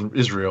bakery is in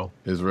Israel.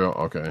 Israel.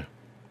 Okay,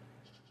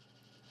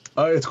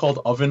 It's called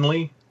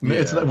Ovenly.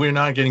 Yeah. We're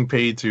not getting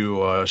paid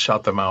to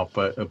shout them out,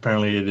 but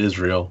apparently it is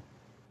real.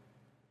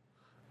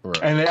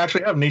 right. And they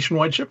actually have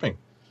nationwide shipping.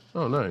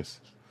 Oh, nice.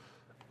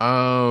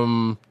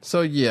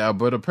 So yeah,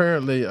 but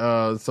apparently,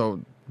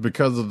 so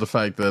because of the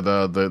fact that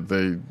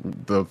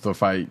the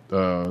fight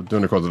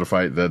during the course of the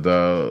fight that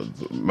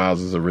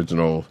Miles's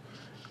original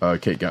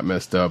cake got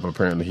messed up.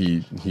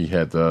 Apparently, he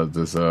had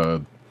this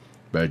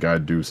bad guy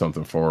do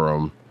something for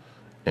him,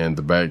 and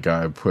the bad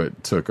guy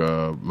took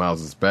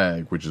Miles's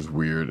bag, which is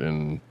weird,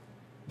 and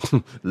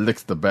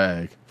licks the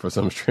bag for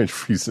some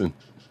strange reason.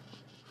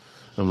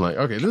 I'm like,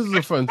 okay, this is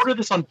a fun. I ordered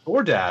this on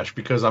DoorDash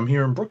because I'm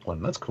here in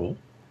Brooklyn. That's cool.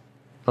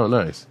 Oh,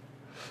 nice.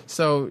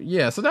 So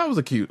yeah, so that was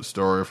a cute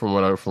story from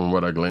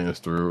what I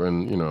glanced through,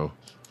 and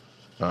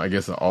I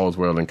guess it all's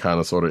well and kind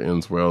of sort of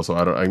ends well. So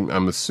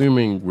I'm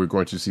assuming we're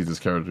going to see this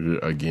character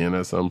again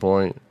at some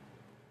point.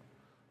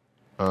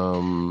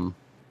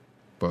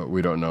 But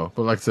we don't know.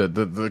 But like I said,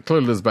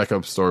 clearly this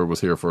backup story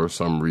was here for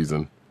some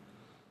reason.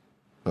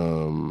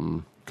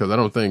 Because I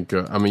don't think,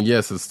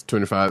 yes, it's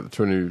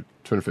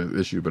 25th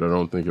issue, but I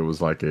don't think it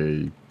was like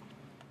a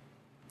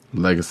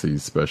legacy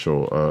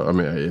special. A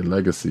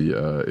legacy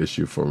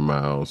issue for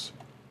Miles,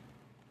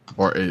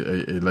 or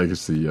a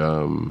legacy.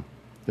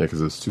 Yeah,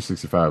 because it's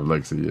 265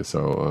 legacy.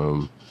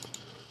 So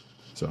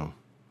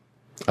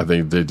I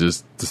think they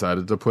just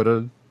decided to put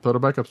a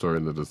backup story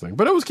into this thing.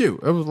 But it was cute.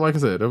 It was, like I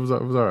said, it was all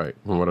right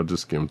from what I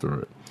just skimmed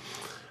through it.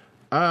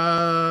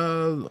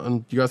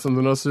 You got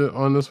something else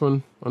on this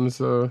one, on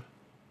this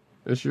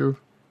issue?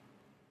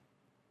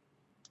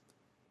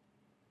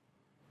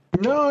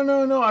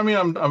 No. I mean,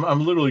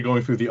 I'm literally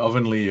going through the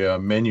Ovenly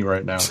menu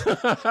right now.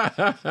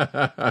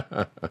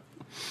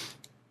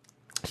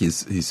 He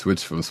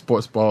switched from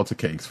sports ball to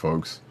cakes,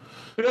 folks.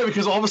 Yeah,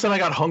 because all of a sudden I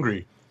got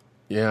hungry.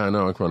 Yeah, I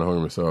know. I'm kind of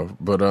hungry myself,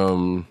 but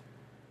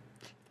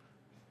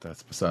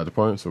that's beside the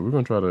point. So we're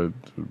gonna try to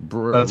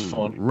That's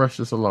fun. rush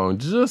this along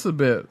just a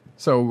bit.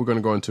 So we're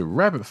gonna go into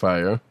rapid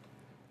fire.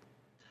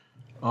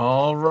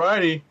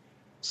 Alrighty,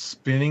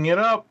 spinning it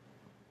up.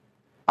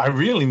 I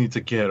really need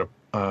to get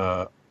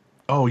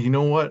oh, you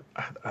know what?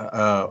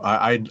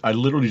 I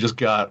literally just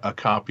got a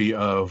copy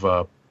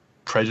of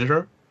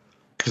Predator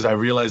because I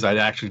realized I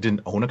actually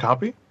didn't own a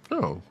copy.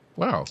 Oh,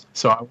 wow!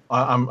 So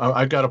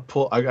I gotta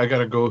I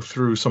gotta go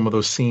through some of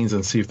those scenes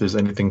and see if there's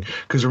anything.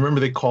 Because remember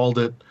they called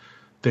it.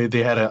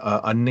 They had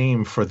a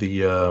name for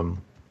the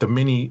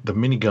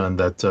minigun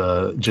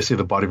that Jesse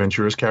the Body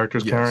Ventura's character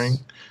is carrying.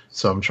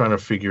 So I'm trying to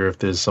figure if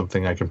there's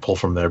something I can pull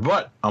from there.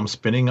 But I'm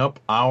spinning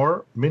up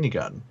our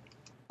minigun.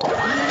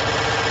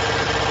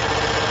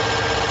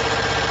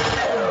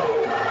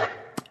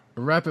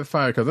 Rapid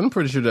fire, because I'm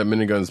pretty sure that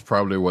minigun's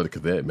probably what.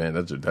 Because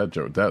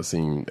that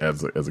scene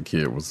as a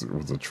kid was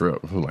a trip.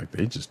 I'm like,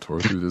 they just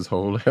tore through this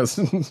whole ass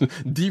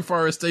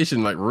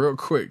deforestation like real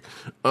quick.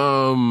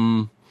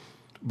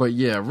 But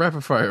yeah,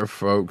 rapid fire,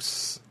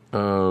 folks.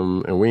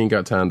 And we ain't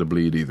got time to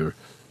bleed either.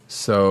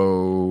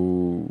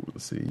 So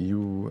let's see.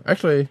 I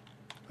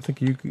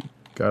think you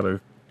got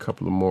a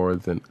couple of more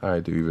than I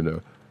do, even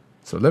though.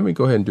 So let me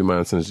go ahead and do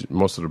mine since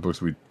most of the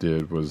books we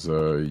did was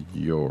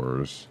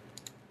yours.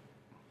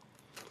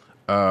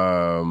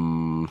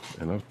 And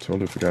I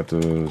totally forgot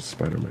the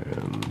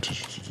Spider-Man.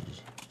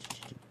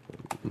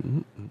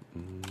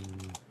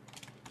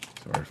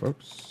 Sorry,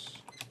 folks.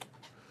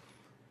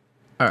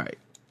 All right.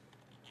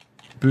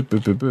 Boop,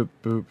 boop, boop, boop,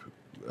 boop.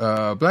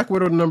 Black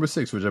Widow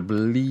 #6, which I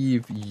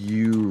believe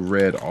you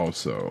read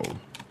also.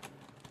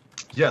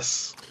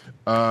 Yes.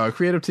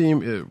 Creative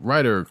team,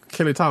 writer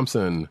Kelly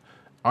Thompson,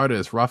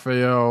 artist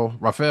Rafael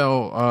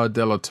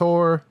Della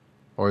Torre,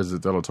 or is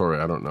it Della Torre?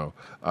 I don't know.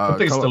 I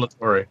think it's Della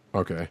Torre.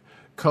 Okay.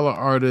 Color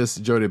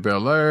artist Jody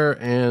Belair,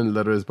 and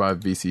letters by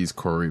VC's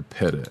Corey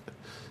Pettit.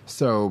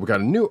 So we got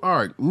a new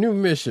arc, new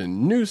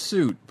mission, new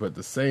suit, but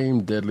the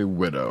same deadly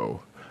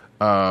widow.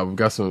 We've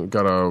got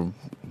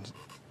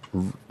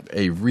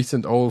a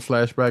recent old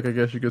flashback, I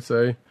guess you could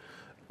say,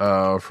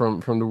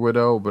 from the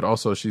widow, but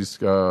also she's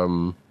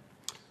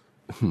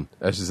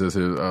as she says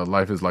here,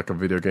 life is like a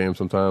video game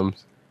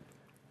sometimes,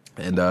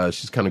 and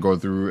she's kind of going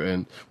through,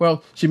 and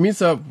well, she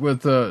meets up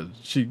with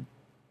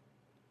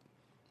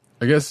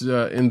I guess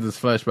in this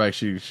flashback,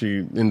 she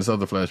in this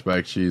other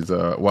flashback, she's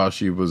while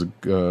she was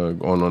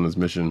going on this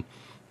mission,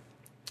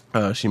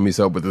 she meets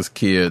up with this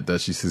kid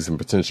that she sees some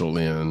potential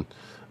in,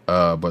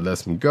 but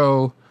lets him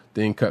go.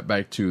 Then cut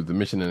back to the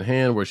mission at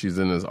hand, where she's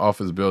in this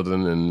office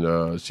building,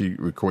 and she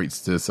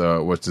equates this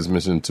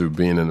mission to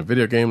being in a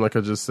video game, like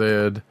I just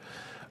said.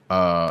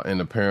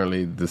 And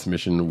apparently, this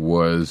mission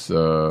was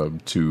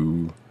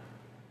to,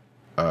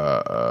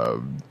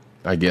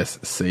 I guess,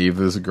 save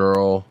this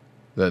girl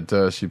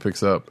that she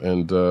picks up,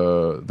 and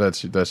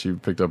that she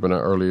picked up in an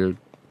earlier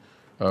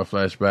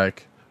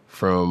flashback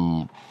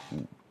from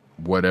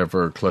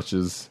whatever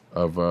clutches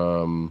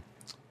of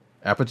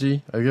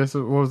Apogee, I guess.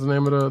 What was the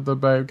name of the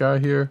bad guy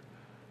here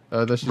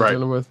that she's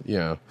dealing with?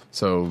 Yeah.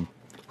 So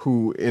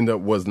who ended up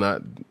was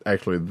not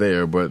actually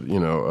there, but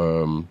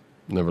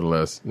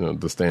nevertheless,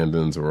 the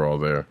stand-ins were all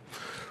there.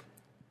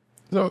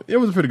 So it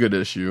was a pretty good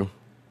issue.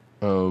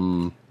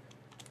 I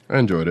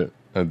enjoyed it.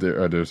 I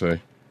dare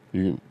say.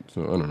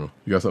 So I don't know.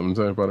 You got something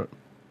to say about it?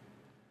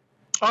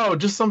 Oh,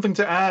 just something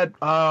to add.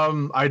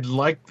 I'd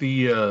like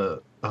the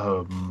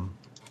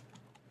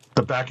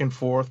back and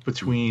forth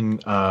between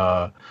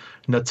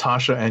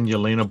Natasha and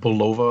Yelena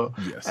Belova,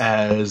 yes,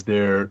 as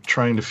they're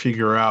trying to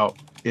figure out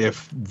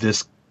if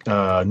this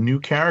new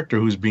character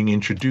who's being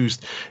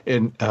introduced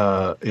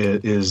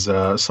is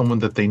someone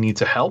that they need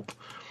to help,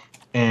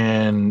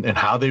 and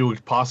how they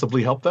would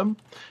possibly help them.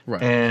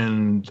 Right.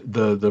 And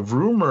the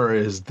rumor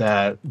is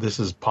that this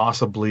is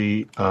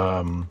possibly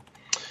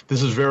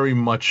this is very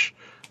much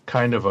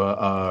kind of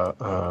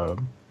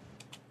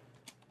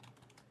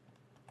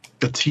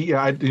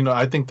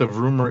I think the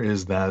rumor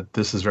is that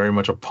this is very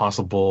much a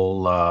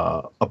possible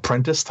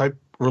apprentice type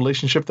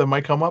relationship that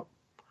might come up.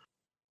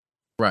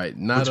 Right.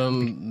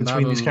 Between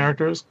these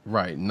characters.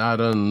 Right. Not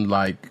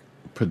unlike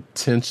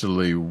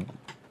potentially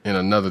in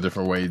another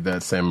different way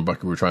that Sam and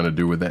Bucky were trying to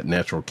do with that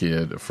natural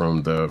kid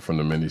from the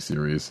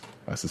miniseries,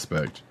 I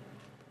suspect.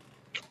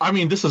 I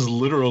mean, this is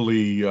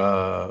literally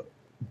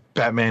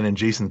Batman and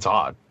Jason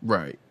Todd.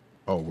 Right.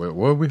 Oh,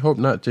 well, we hope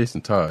not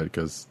Jason Todd,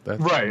 because that's...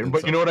 Right,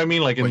 but you know what I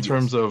mean? Like, in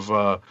terms of,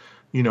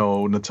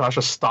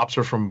 Natasha stops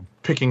her from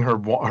picking her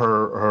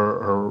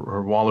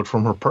wallet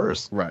from her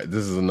purse. Right,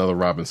 this is another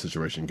Robin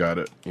situation. Got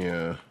it.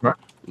 Yeah. Right.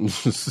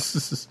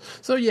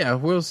 So, yeah,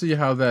 we'll see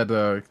how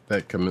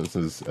that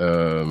commences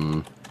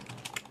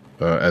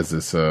as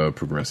this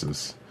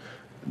progresses.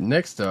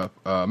 Next up,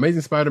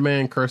 Amazing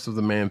Spider-Man, Curse of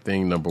the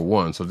Man-Thing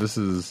 #1. So this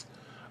is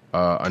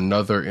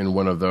another in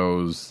one of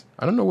those...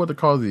 I don't know what to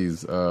call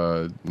these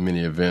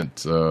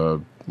mini-event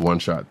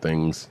one-shot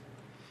things.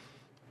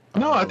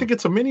 No, I think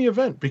it's a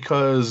mini-event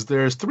because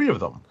there's 3 of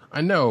them. I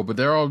know, but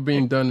they're all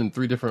being done in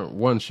 3 different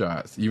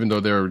one-shots, even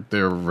though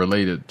they're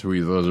related to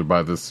each other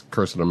by this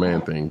Curse of the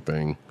Man-Thing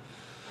thing.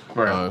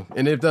 Right.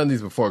 And they've done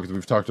these before because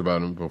we've talked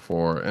about them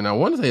before. And I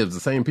want to say it's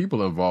the same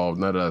people involved,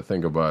 now that I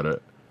think about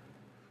it.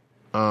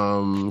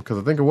 Because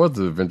I think it was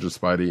the Avengers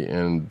Spidey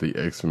and the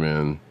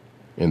X-Men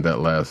in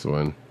that last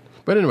one.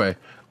 But anyway...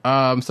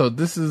 so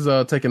this is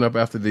taken up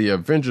after the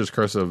Avengers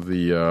Curse of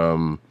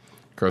the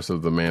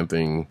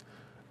Man-Thing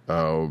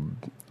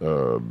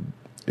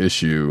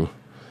issue.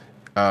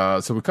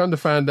 So we come to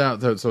find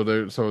out that so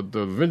the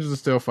Avengers are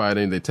still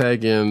fighting. They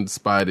tag in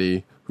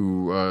Spidey,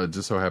 who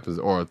just so happens,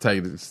 or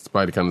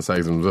Spidey kind of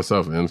tags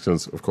himself in,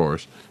 since of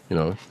course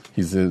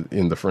he's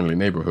in the friendly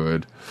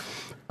neighborhood.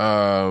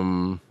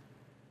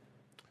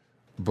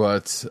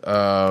 But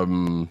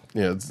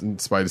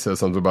Spidey says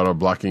something about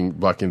blocking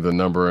the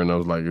number, and I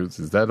was like,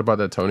 is that about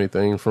that Tony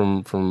thing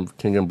from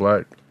King in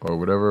Black or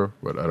whatever?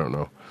 But I don't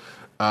know.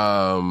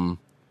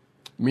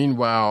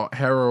 Meanwhile,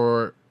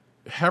 Harrower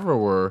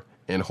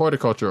and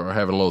Horticulture are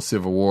having a little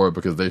civil war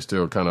because they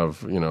still kind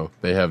of,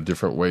 they have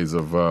different ways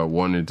of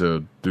wanting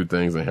to do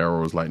things. And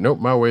Harrower was like, nope,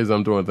 my ways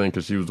I'm doing things,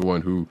 because she was the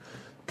one who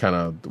kind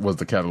of was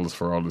the catalyst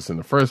for all this in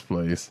the first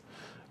place.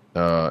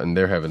 And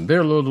they're having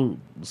their little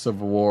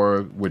civil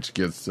war, which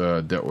gets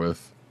dealt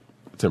with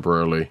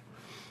temporarily.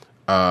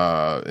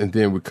 And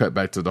then we cut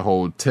back to the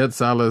whole Ted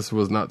Silas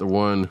was not the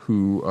one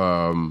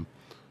who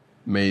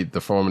made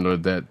the formula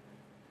that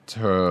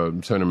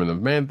turned him into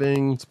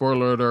Man-Thing.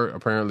 Spoiler alert,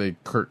 apparently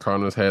Curt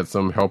Connors had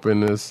some help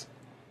in this.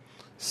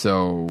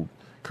 So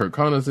Curt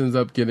Connors ends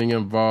up getting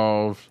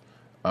involved.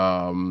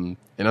 And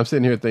I'm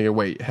sitting here thinking,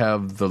 wait,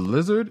 have the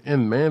Lizard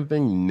and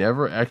Man-Thing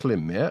never actually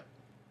met?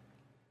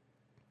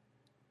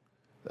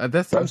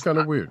 That sounds kind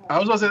of weird. I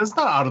was going to say, that's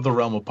not out of the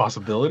realm of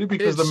possibility,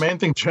 because the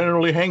Man-Thing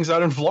generally hangs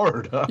out in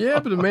Florida. Yeah,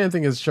 but the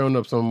Man-Thing has shown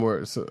up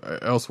somewhere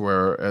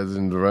elsewhere, as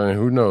in the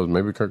who knows?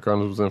 Maybe Curt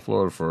Connors was in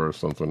Florida for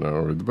something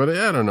now. But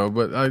I don't know.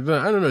 But I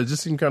don't know. It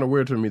just seemed kind of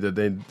weird to me that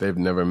they've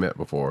never met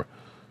before.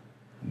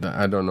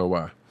 I don't know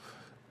why.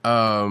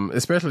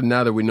 Especially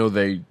now that we know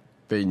they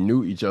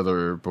knew each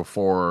other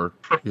before.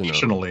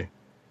 Professionally.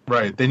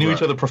 Right. They knew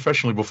each other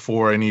professionally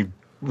before any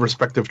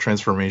respective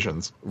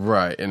transformations.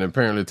 Right. And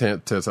apparently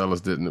Ted Silas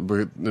didn't,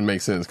 but it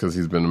makes sense because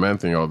he's been the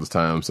Man-Thing all this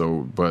time.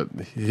 So, but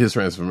his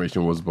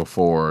transformation was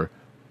before,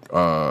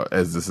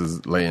 as this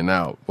is laying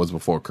out, was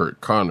before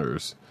Curt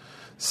Connors.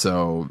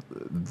 So,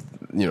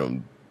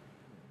 long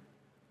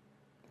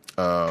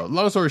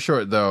story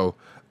short though,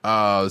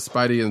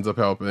 Spidey ends up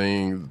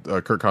helping.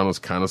 Curt Connors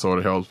kind of sort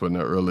of helps, but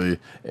not really.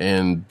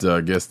 And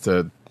I guess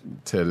Ted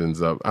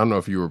ends up, I don't know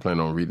if you were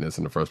planning on reading this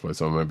in the first place,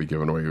 so I might be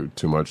giving away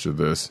too much of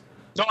this.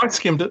 No, I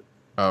skimmed it.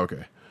 Oh,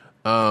 okay.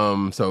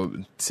 So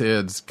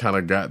Ted's kind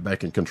of got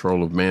back in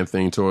control of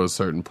Man-Thing to a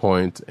certain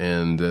point,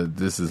 and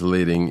this is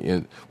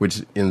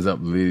which ends up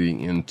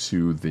leading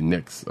into the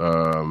next,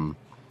 and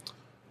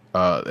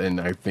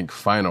I think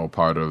final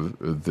part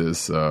of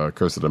this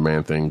Curse of the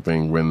Man-Thing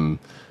thing, when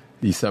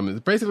he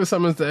basically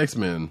summons the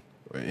X-Men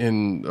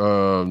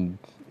in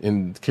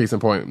case in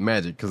point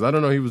Magic, because I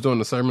don't know, he was doing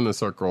the Summoning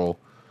Circle.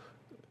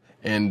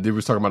 And they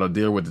was talking about a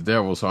deal with the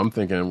devil, so I'm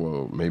thinking,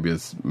 well, maybe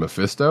it's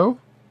Mephisto?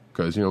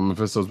 Because,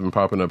 Mephisto's been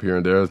popping up here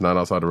and there. It's not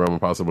outside the realm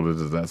of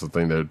possibilities. That's the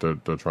thing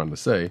they're trying to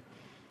say.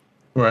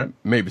 Right.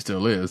 Maybe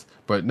still is.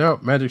 But no,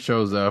 Magic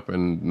shows up,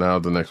 and now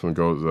the next one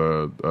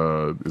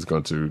is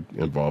going to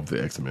involve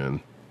the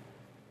X-Men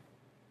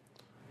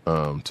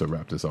to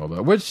wrap this all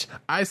up. Which,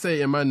 I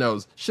say in my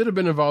notes, should have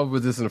been involved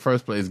with this in the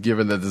first place,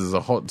 given that this is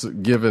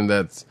given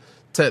that's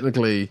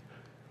technically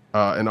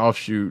an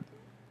offshoot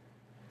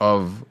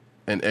of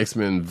an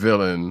X-Men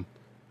villain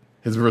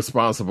is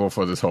responsible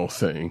for this whole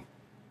thing.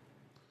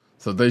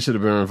 So they should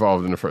have been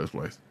involved in the first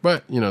place.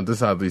 But, this is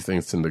how these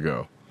things tend to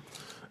go.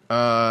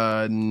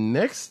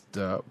 Next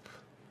up,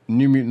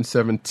 New Mutant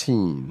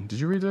 17. Did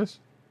you read this?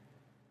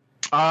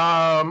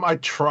 I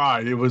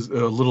tried. It was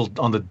a little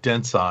on the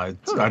dense side.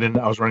 Huh.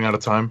 I was running out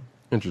of time.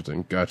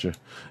 Interesting. Gotcha.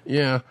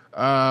 Yeah.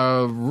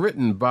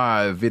 Written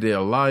by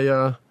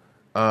Vidyalaya,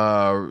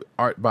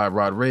 art by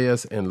Rod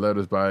Reyes, and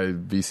letters by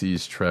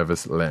VC's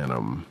Travis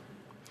Lanham.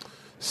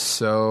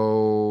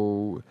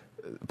 So,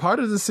 part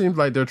of this seems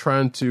like they're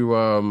trying to.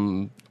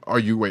 Are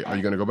you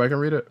going to go back and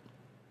read it?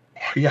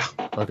 Yeah.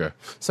 Okay.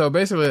 So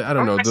basically, I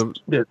don't know.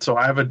 So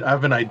I have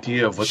an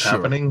idea of what's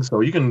happening.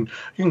 So you can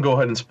go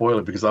ahead and spoil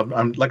it, because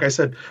I'm like I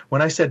said,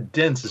 when I said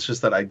dense, it's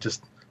just that I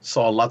just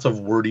saw lots of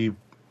wordy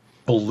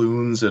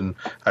balloons, and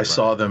I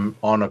saw them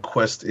on a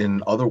quest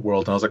in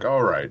Otherworld, and I was like,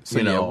 all right,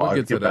 so we'll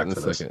get to that in a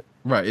second.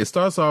 Right. It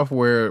starts off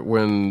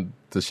when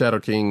the Shadow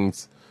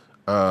King's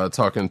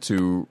talking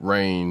to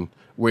Rain,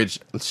 which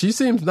she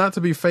seems not to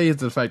be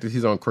fazed at the fact that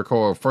he's on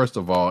Krakoa, first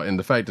of all, and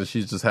the fact that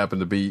he just happened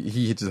to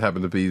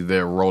be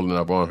there rolling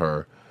up on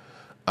her.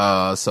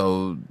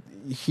 So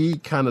he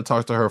kind of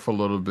talks to her for a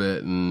little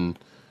bit and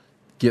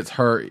gets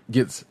her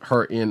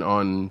in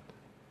on,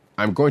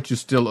 I'm going to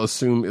still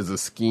assume is a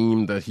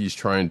scheme that he's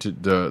trying to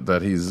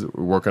that he's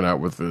working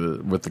out with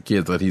the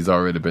kids that he's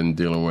already been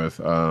dealing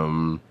with.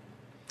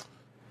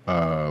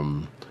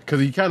 Because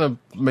he kind of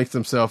makes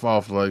himself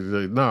off like,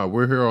 nah,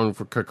 we're here on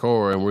for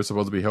Krakoa and we're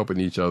supposed to be helping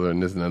each other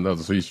and this and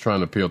another. So he's trying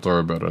to appeal to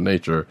her better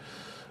nature.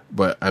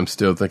 But I'm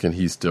still thinking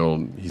he's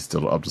still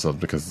up to something,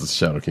 because it's the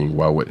Shadow King.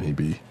 Why wouldn't he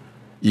be?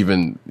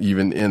 Even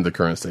in the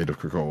current state of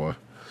Krakoa.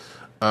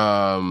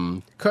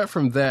 Cut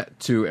from that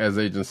to, as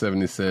Agent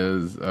 70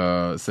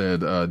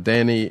 said,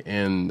 Danny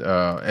and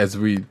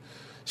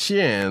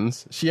Shion,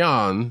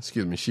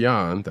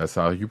 that's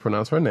how you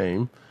pronounce her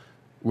name,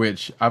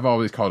 which I've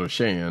always called her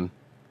Shan.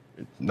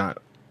 Not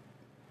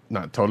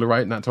totally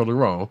right, not totally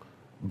wrong,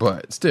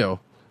 but still,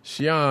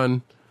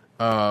 Shion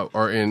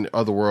are in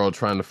Otherworld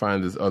trying to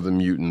find this other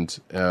mutant,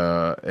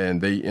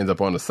 and they end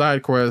up on a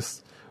side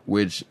quest,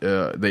 which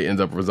they end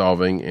up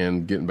resolving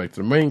and getting back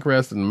to the main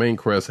quest. And the main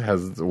quest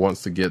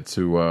wants to get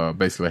to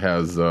basically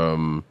has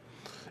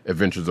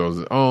adventures of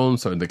his own,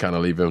 so they kind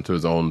of leave him to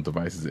his own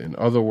devices in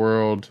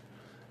Otherworld.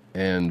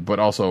 but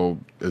also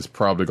is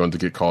probably going to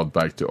get called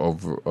back to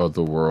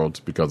other worlds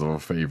because of a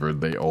favor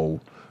they owe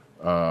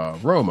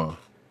Roma,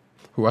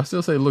 who I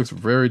still say looks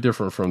very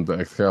different from the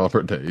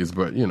Excalibur days,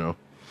 but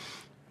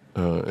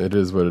it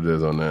is what it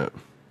is on that.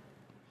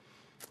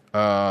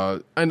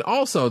 And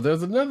also,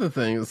 there's another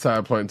thing,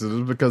 side point to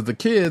this, because the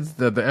kids,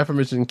 the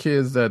aforementioned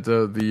kids that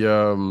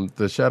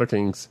the Shadow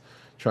King's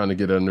trying to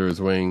get under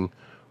his wing,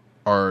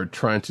 are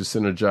trying to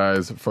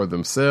synergize for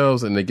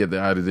themselves, and they get the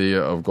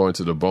idea of going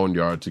to the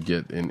boneyard to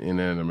get an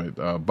inanimate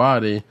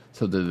body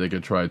so that they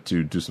could try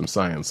to do some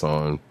science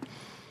on,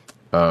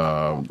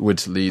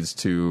 which leads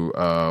to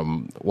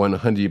one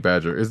Honey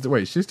Badger.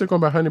 Wait, she's still going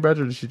by Honey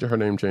Badger, or did her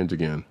name change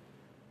again?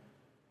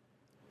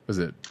 Is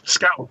it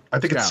Scout? I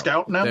think it's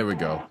Scout now. There we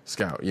go.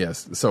 Scout,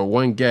 yes. So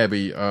one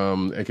Gabby,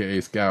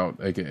 aka Scout,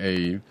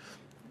 aka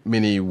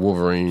Mini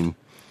Wolverine,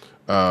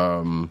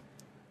 talks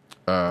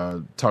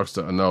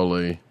to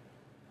Anole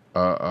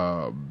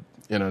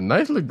in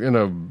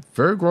a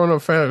very grown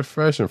up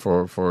fashion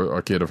for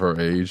a kid of her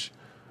age,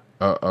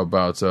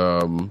 about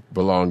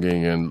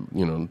belonging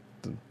and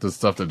the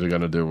stuff that they're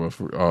gonna do with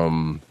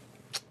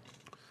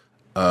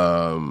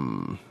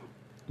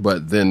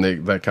but then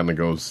that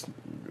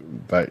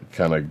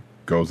kind of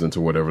goes into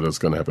whatever that's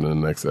going to happen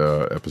in the next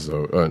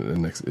episode, in the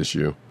next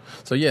issue.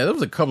 So yeah, there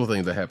was a couple of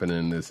things that happened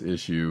in this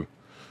issue.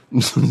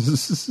 I'm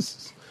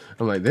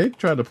like, they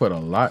tried to put a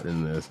lot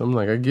in this. I'm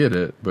like, I get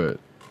it, but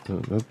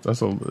it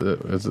is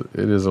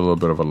a little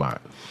bit of a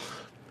lot.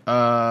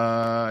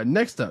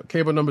 Next up,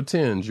 Cable number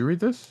 10. Did you read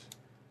this?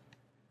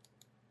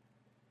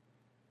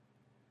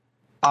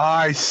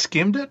 I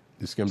skimmed it.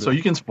 You skimmed it? So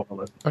you can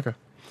spoil it. Okay.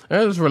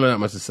 There's really not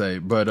much to say,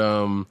 but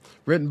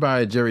written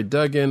by Jerry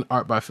Duggan,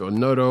 art by Phil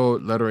Noto,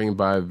 lettering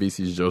by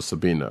VC's Joe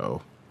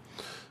Sabino.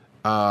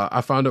 I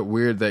found it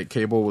weird that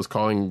Cable was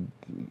calling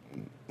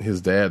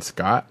his dad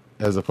Scott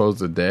as opposed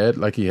to Dad,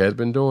 like he had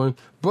been doing.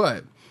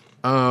 But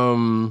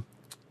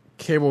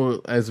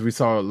Cable, as we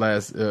saw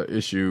last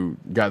issue,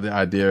 got the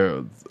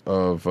idea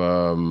of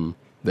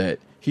that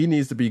he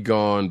needs to be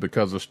gone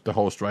because of the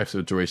whole Strife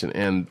situation,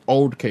 and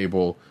old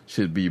Cable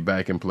should be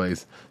back in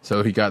place.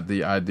 So he got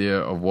the idea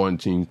of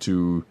wanting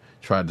to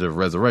try to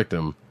resurrect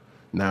him.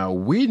 Now,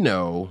 we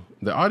know,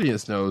 the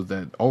audience knows,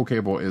 that old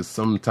Cable is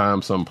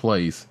sometime,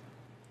 someplace,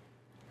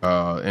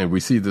 and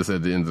we see this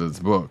at the end of this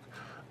book.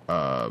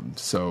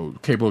 So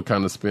Cable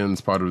kind of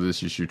spends part of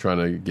this issue trying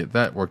to get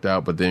that worked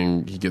out, but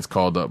then he gets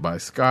called up by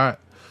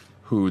Scott,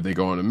 who they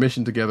go on a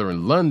mission together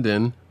in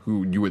London,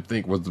 who you would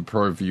think was the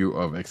purview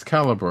of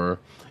Excalibur,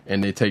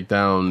 and they take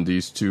down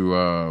these two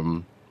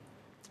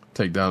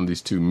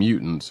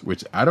mutants,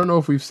 which I don't know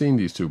if we've seen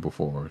these two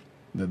before.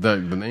 The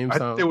name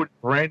sounds... I think they were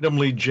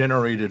randomly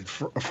generated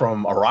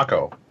from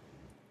Arakko.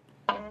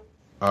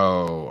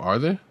 Oh, are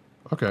they?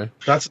 Okay.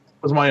 That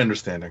was my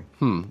understanding.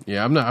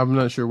 Yeah, I'm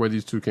not sure where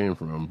these two came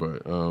from,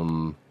 but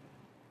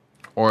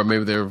or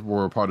maybe they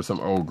were part of some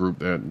old group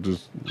that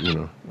just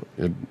yeah.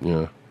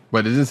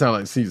 But it didn't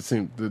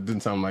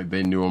sound like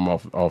they knew them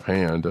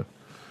offhand,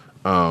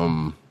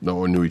 or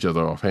knew each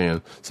other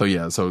offhand. So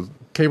yeah, so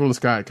Cable and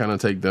Scott kind of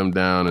take them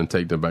down and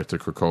take them back to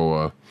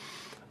Krakoa,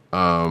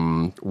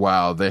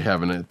 while they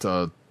having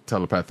a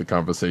telepathic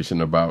conversation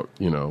about,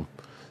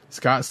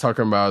 Scott's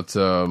talking about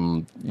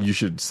you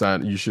should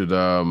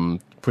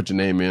put your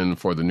name in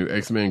for the new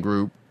X-Men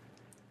group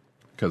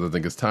because I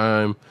think it's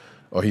time,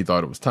 or he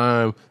thought it was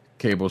time.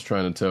 Cable's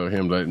trying to tell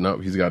him that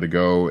nope, he's got to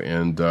go,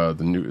 and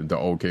the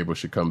old Cable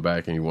should come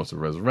back, and he wants to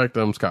resurrect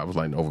him. Scott was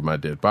like, over my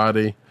dead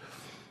body.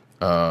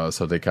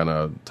 So they kind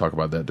of talk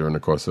about that during the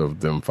course of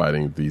them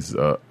fighting these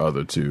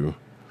other two.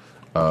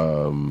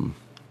 And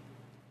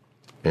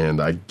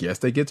I guess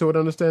they get to an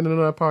understanding of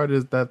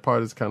that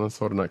part is kind of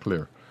sort of not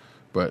clear.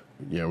 But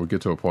yeah, we get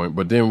to a point.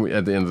 But then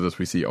at the end of this,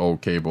 we see old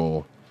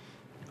Cable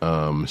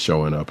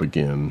showing up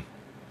again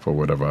for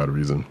whatever odd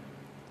reason.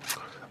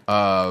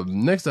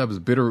 Next up is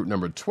Bitterroot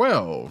number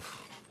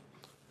 12.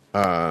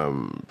 I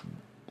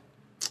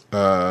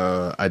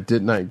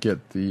did not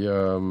get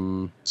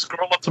the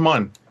Scroll up to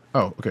mine.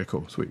 Oh, okay,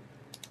 cool, sweet.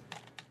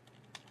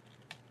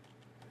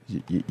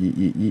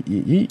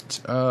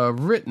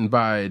 Written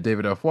by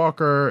David F.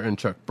 Walker and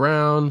Chuck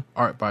Brown,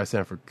 art by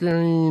Sanford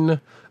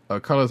Green,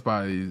 colors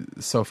by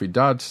Sophie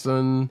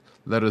Dodson,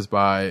 letters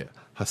by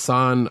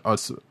Hassan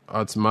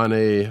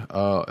Otsmane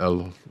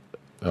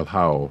El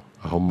Hao.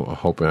 I'm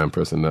hoping I'm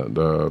pressing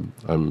that.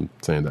 I'm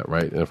saying that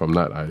right, and if I'm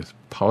not, I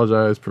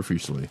apologize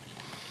profusely.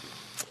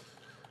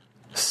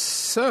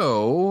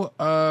 So,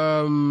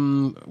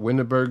 when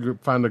the bird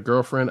find a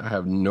girlfriend, I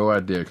have no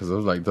idea, because I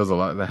was like, there's a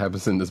lot that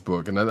happens in this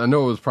book, and I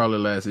know it was probably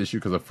last issue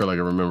because I feel like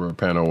I remember a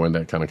panel when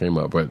that kind of came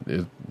up, but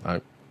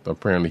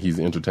apparently he's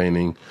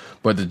entertaining.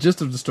 But the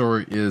gist of the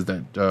story is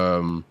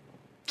that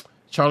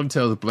Charlie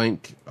tells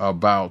Blink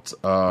about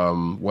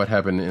what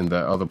happened in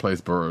that other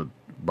place,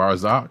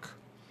 Barzak,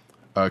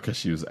 because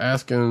she was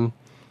asking.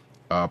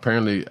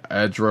 Apparently,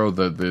 Adro,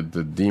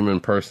 the demon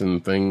person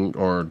thing,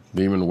 or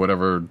demon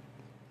whatever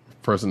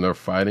person they're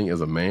fighting, is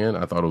a man.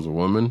 I thought it was a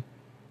woman.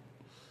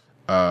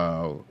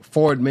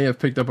 Ford may have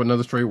picked up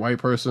another straight white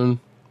person.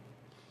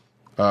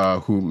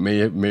 who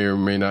may or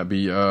may not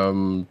be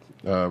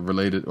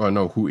related, or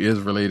no, who is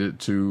related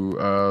to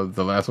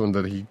the last one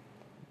that he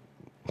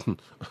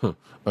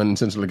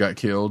unintentionally got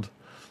killed.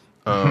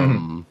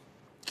 And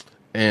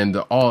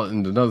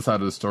another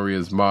side of the story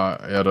is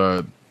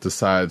Ma-Eta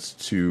decides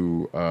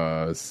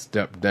to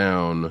step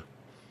down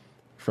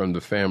from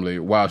the family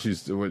while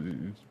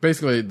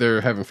basically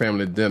they're having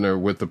family dinner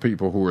with the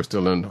people who are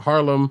still in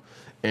Harlem,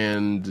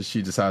 and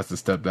she decides to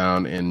step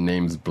down and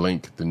names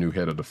Blink the new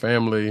head of the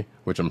family,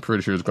 which I'm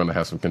pretty sure is going to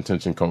have some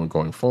contention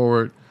going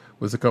forward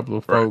with a couple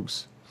of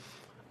folks.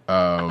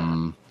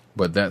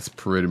 But that's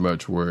pretty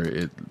much where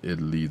it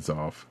leads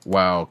off.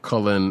 While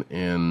Cullen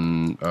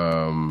and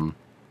that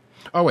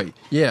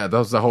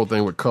was the whole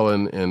thing with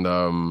Cullen and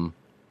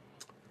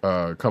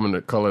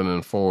Cullen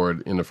and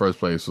Ford in the first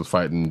place was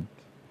fighting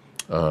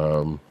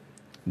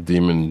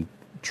demon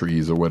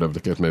trees or whatever the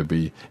case may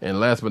be. And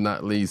last but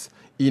not least,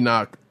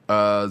 Enoch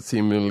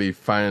seemingly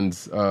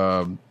finds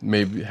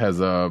maybe has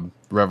a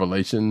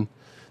revelation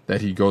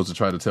that he goes to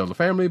try to tell the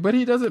family, but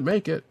he doesn't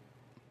make it.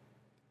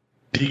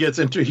 He gets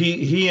into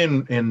he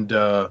and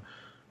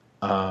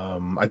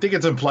I think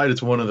it's implied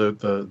it's one of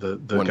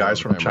the guys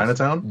from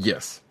Chinatown.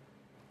 Yes,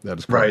 that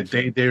is correct.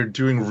 Right. They're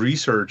doing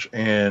research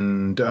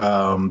and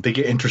they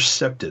get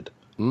intercepted.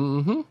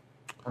 Mm-hmm.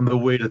 On the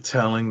way to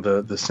telling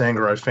the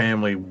Sangarai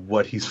family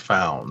what he's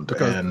found,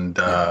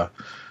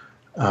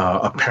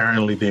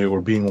 apparently they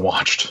were being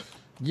watched.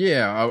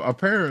 Yeah,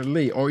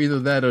 apparently, or either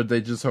that, or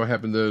they just so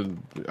happen to.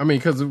 I mean,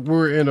 because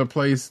we're in a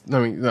place. I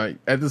mean, like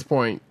at this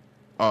point,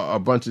 a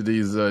bunch of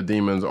these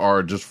demons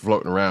are just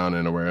floating around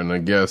anywhere, and I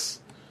guess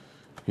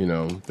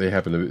they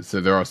happen to.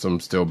 So there are some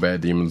still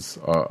bad demons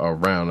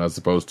around, as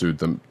opposed to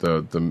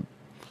the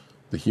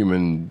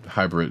human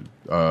hybrid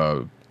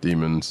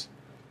demons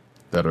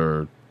that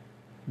are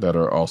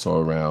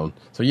also around.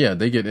 So yeah,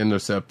 they get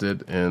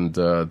intercepted and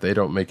they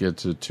don't make it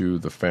to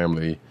the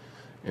family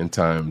in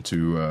time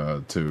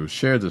to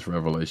share this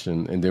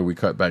revelation. And then we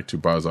cut back to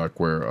Barzak,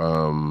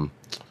 where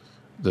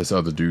this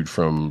other dude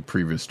from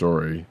previous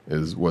story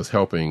was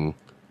helping,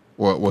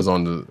 or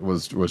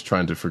was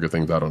trying to figure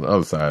things out on the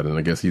other side. And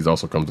I guess he's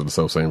also come to the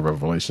same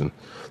revelation.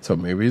 So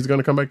maybe he's going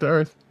to come back to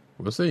Earth.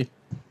 We'll see.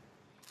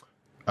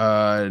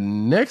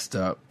 Next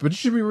up, but you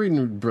should be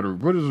reading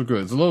Britters are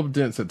good. It's a little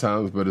dense at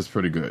times, but it's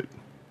pretty good.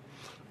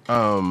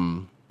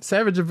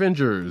 Savage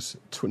Avengers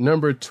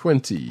number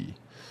 20.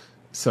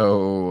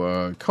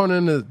 So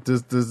Conan,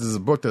 this is a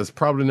book that's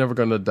probably never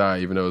going to die,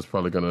 even though it's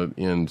probably going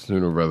to end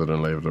sooner rather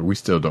than later. We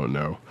still don't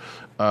know.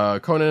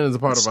 Conan is a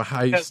part of a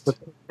heist. The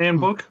Conan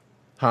book?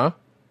 Huh?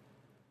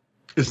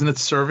 Isn't it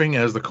serving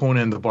as the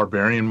Conan the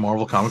Barbarian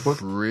Marvel comic book?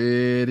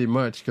 Pretty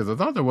much, because I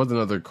thought there was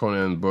another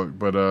Conan book,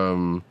 but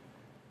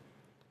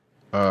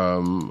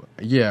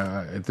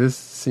yeah, this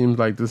seems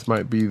like this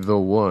might be the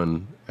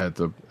one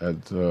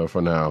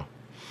for now.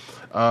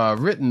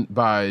 Written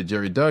by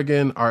Jerry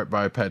Duggan, art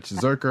by Patch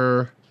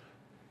Zurcher,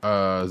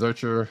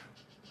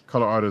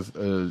 color artist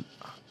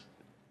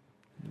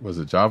was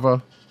it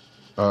Java,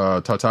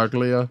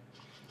 Tartaglia,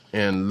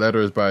 and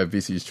letters by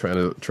VC's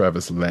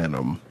Travis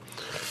Lanham.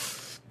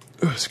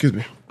 Excuse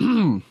me.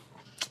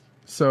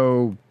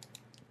 So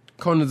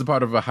Conan's a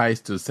part of a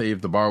heist to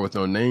save the bar with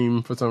no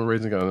name for some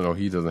reason. I don't know.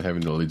 He doesn't have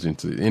any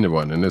allegiance to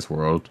anyone in this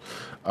world.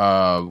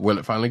 Will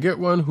it finally get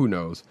one? Who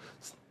knows?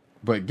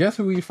 But guess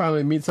who he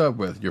finally meets up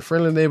with? Your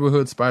friendly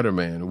neighborhood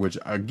Spider-Man, which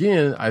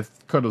again, I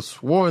could have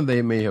sworn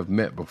they may have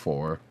met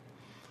before.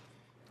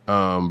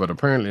 But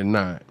apparently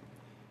not.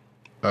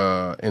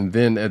 And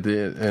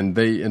then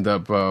they end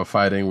up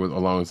fighting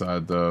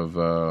alongside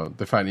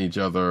they're fighting each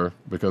other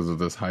because of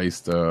this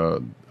heist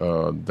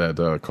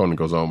that Conan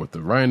goes on with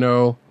the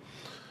Rhino.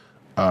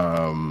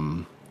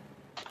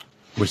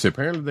 Which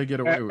apparently they get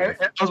away with.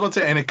 I was about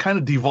to say, and it kind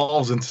of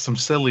devolves into some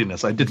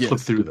silliness. I did flip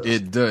through this.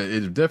 It does.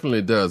 It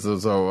definitely does.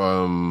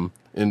 So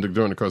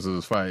during the course of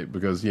this fight,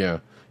 because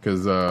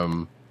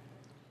Conan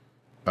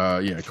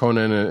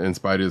and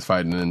Spidey is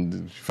fighting,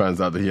 and she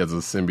finds out that he has a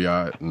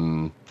symbiote,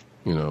 and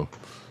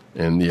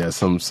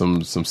some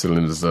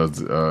silliness does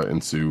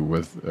ensue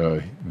with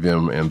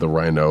them and the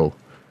Rhino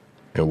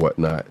and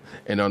whatnot.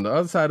 And on the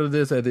other side of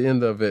this, at the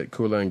end of it,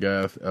 Kula and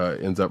Gath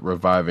ends up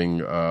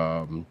reviving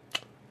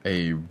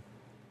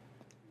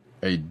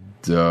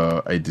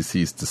a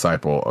deceased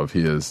disciple of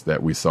his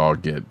that we saw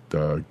get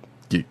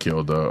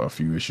killed a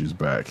few issues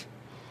back.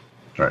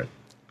 Right.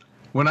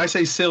 When I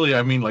say silly,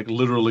 I mean like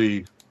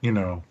literally,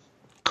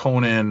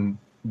 Conan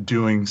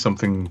doing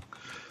something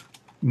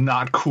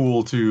not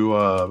cool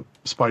to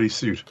Spidey's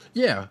suit.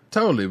 Yeah,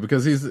 totally.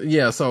 Because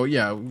So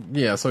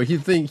he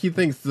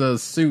thinks the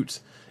suit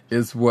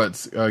is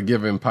what's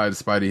giving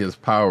Spidey his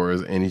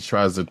powers, and he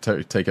tries to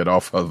take it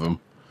off of him.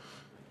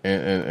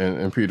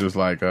 And Peter's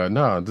like,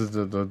 no,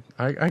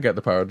 I got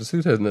the power. The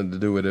suit has nothing to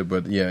do with it.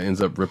 But yeah,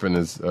 ends up ripping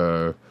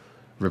the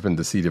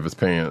seat of his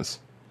pants,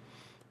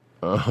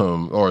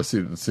 or the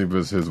seat of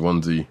his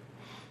onesie,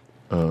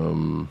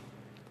 in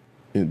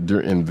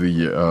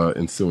the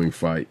ensuing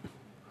fight.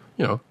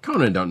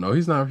 Conan don't know.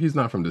 He's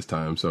not from this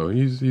time, so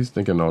he's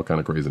thinking all kind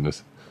of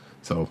craziness.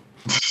 So,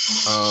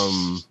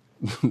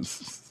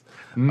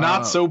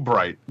 Not so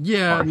bright.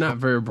 Yeah, not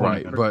very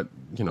bright, but,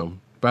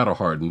 battle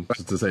hardened,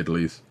 to say the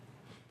least.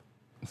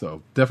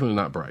 So, definitely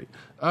not bright.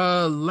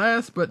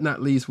 Last but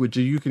not least, which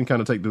you can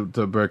kind of take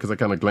the bird, because I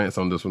kind of glanced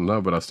on this one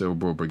now, but I still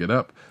will bring it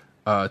up.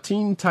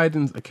 Teen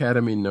Titans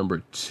Academy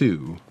number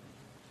 2.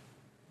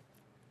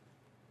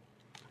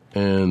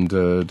 And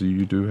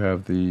you do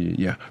have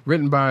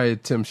written by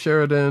Tim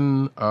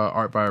Sheridan,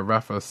 art by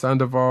Rafa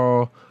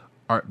Sandoval,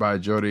 art by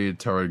Jody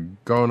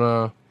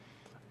Tarragona,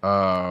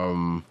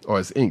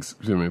 it's inks,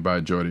 by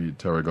Jody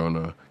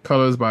Tarragona,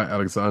 colors by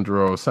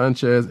Alexandro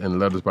Sanchez, and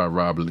letters by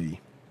Rob Lee.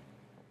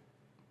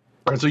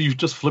 All right, so you've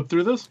just flipped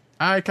through this?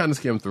 I kind of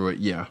skimmed through it,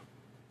 yeah.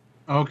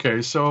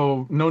 Okay,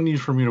 so no need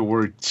for me to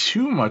worry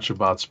too much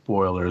about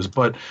spoilers,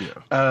 but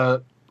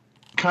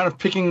kind of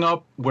picking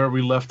up where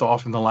we left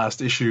off in the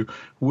last issue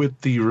with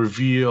the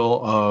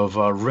reveal of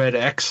Red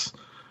X.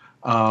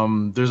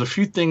 There's a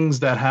few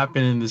things that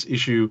happen in this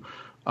issue.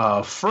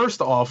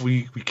 First off,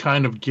 we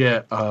kind of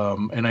get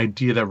an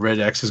idea that Red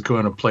X is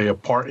going to play a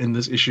part in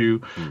this issue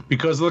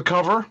because of the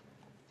cover.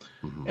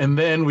 And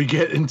then we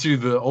get into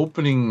the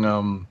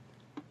opening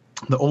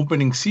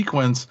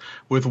sequence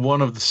with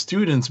one of the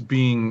students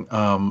being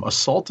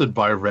assaulted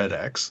by Red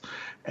X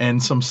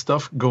and some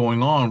stuff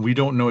going on. We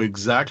don't know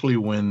exactly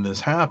when this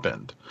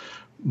happened,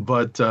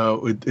 but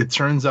it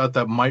turns out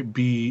that might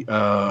be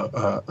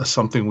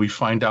something we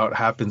find out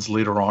happens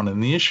later on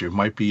in the issue. It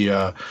might be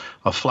a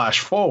flash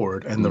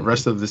forward, and the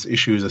rest of this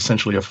issue is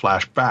essentially a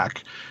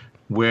flashback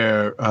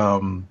where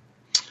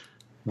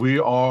we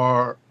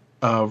are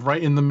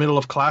right in the middle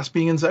of class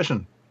being in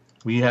session.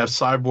 We have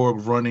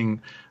Cyborg running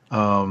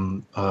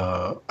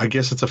I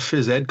guess it's a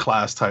phys ed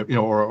class type,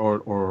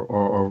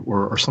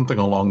 or something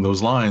along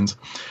those lines,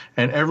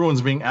 and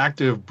everyone's being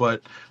active.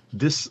 But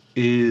this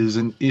is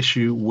an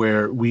issue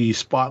where we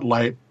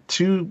spotlight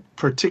two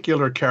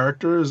particular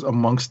characters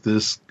amongst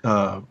this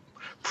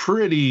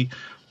pretty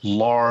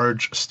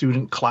large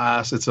student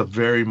class. It's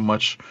very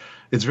much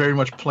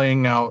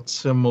playing out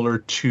similar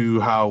to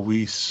how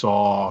we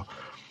saw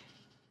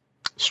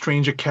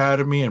Strange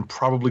Academy and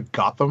probably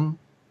Gotham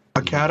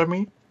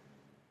Academy,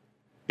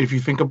 if you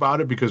think about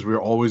it, because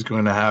we're always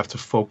going to have to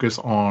focus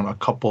on a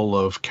couple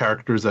of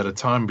characters at a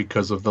time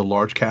because of the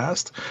large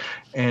cast.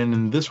 And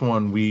in this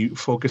one, we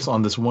focus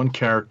on this one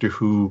character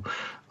who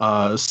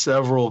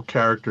several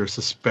characters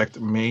suspect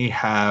may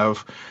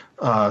have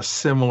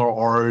similar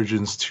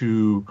origins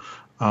to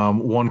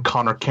one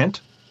Connor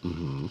Kent.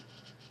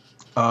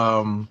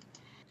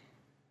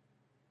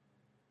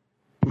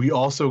 We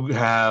also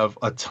have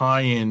a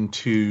tie-in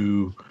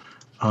to...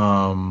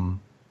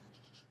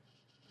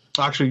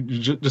 Actually,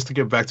 just to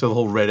get back to the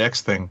whole Red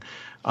X thing,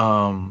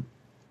 the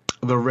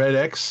Red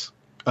X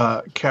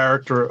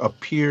character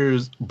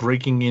appears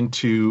breaking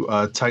into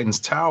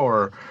Titan's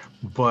Tower,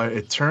 but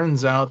it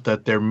turns out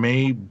that there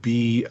may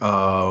be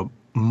a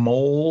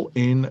mole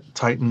in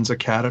Titan's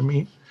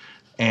Academy,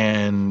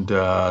 and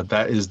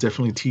that is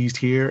definitely teased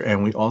here.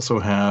 And we also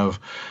have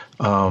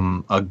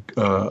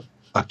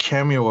a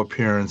cameo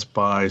appearance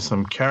by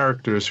some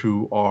characters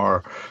who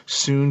are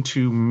soon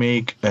to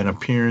make an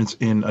appearance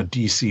in a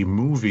DC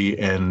movie,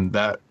 and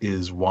that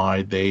is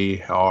why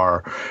they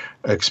are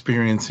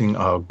experiencing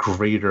a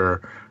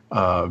greater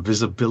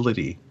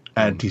visibility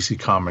at DC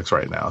Comics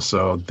right now.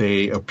 So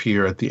they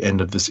appear at the end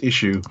of this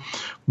issue.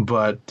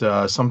 But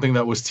something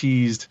that was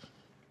teased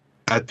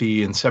at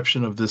the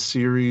inception of this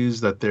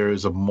series, that there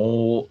is a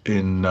mole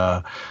in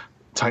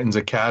Titans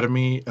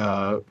Academy,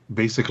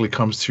 basically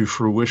comes to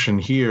fruition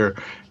here.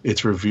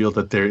 It's revealed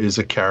that there is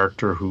a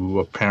character who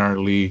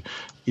apparently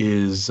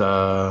is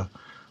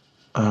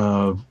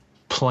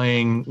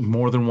playing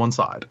more than one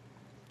side.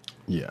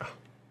 Yeah.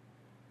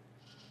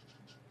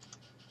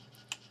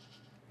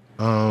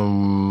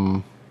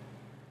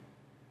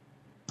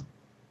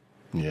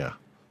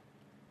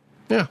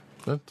 Yeah,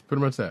 that's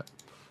pretty much that.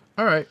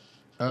 All right.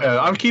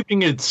 I'm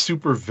keeping it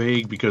super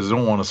vague because I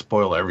don't want to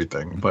spoil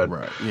everything, but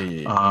right.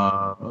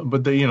 Yeah.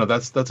 But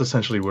that's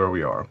essentially where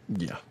we are.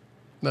 Yeah.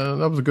 No,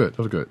 that was good.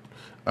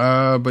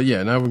 But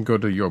yeah, now we can go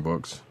to your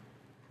books.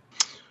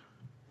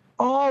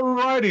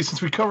 Alrighty,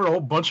 since we covered a whole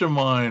bunch of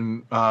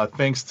mine,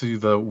 thanks to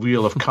the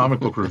Wheel of Comic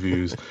Book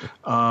Reviews,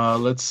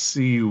 let's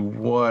see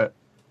what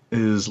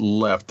is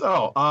left.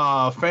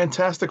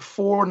 Fantastic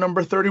Four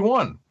number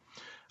 31,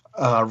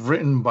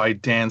 written by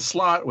Dan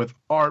Slott with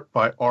art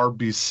by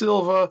R.B.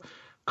 Silva,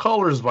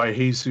 colors by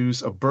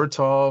Jesus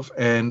Abertov,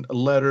 and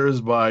letters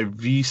by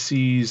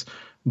VC's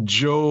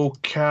Joe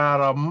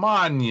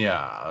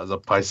Caramagna as a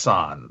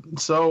paisan.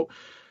 So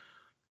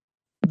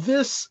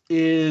this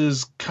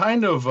is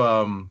kind of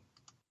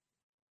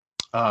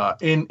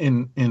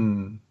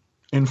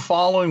in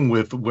following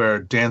with where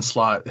Dan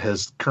Slott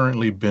has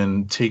currently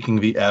been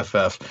taking the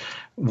FF.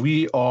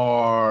 We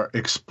are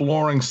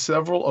exploring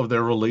several of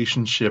their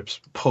relationships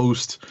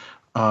post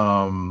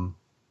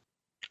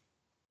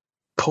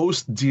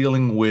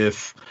dealing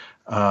with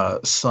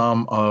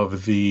some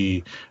of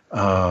the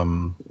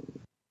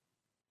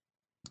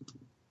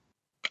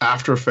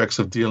after effects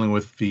of dealing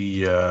with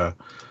the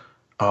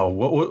Oh,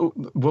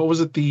 what was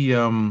it?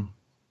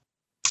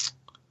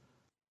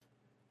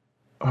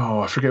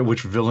 I forget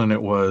which villain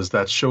it was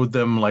that showed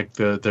them like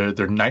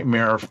their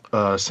nightmare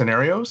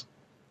scenarios.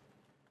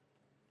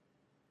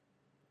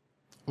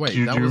 Wait, Do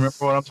you that remember was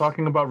what I'm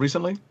talking about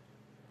recently?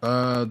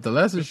 the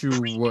last issue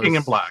was King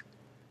in Black.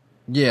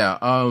 Yeah,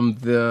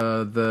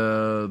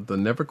 the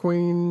Never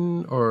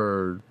Queen,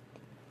 or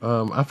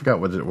I forgot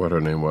what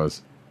her name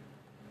was.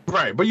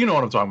 Right, but you know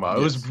what I'm talking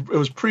about. Yes. It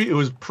was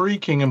pre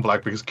King in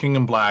Black, because King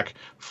in Black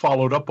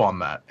followed up on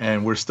that,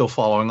 and we're still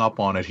following up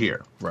on it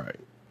here. Right.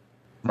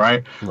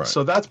 Right. Right.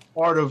 So that's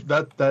part of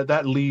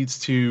that leads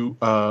to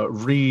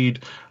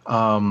Reed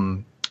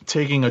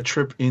taking a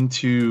trip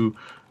into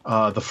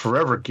the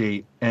Forever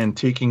Gate and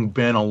taking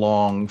Ben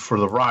along for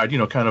the ride. You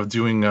know, kind of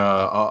doing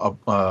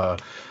a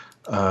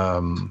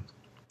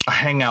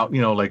hangout.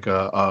 You know, like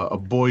a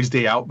boys'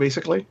 day out,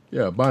 basically.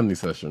 Yeah, a bonding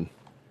session.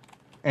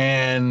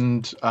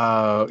 And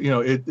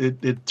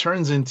it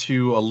turns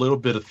into a little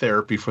bit of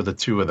therapy for the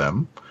two of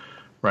them,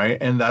 right?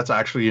 And that's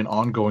actually an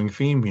ongoing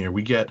theme here.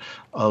 We get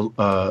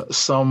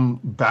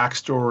some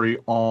backstory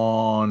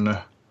on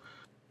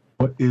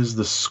what is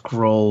the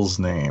Skrull's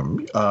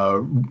name.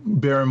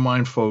 Bear in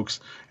mind, folks,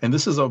 and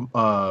this is a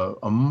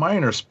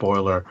minor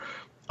spoiler.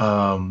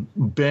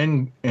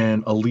 Ben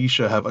and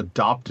Alicia have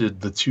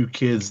adopted the two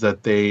kids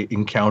that they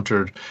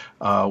encountered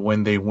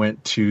when they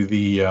went to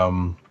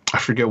the I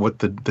forget what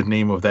the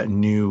name of that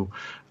new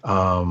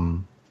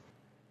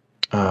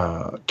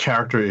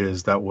character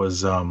is. That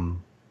was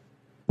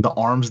the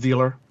arms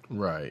dealer.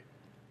 Right.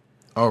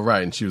 Oh,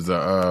 right, and she's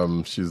an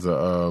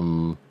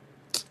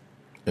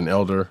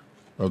elder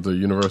of the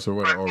universe, or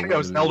whatever. I think that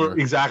was elder.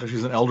 Exactly,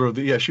 she's an elder of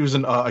the. Yeah, she was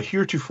a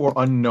heretofore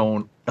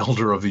unknown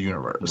elder of the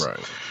universe. Right.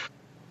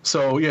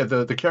 So yeah,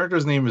 the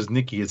character's name is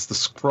Nikki. It's the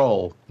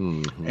Skrull,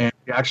 and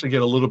we actually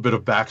get a little bit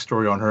of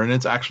backstory on her, and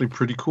it's actually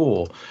pretty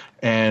cool.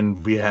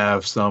 And we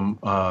have some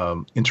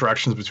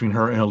interactions between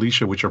her and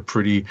Alicia, which are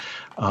pretty,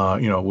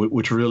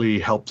 which really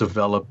help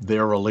develop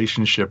their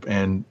relationship,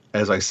 and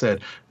as I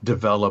said,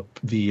 develop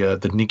the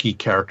Nikki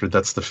character.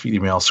 That's the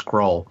female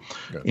Skrull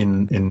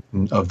in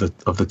of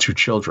the two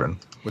children.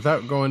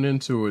 Without going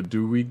into it,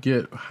 do we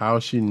get how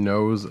she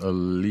knows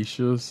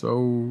Alicia?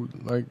 So,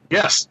 like,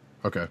 Yes.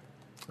 Okay.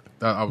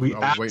 We I was waiting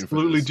for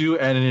absolutely this. do,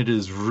 and it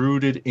is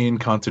rooted in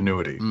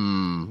continuity.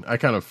 I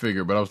kind of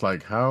figured, but I was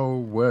like, how,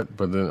 what?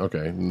 But then,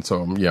 okay. And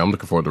so, yeah, I'm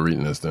looking forward to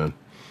reading this then.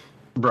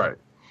 Right.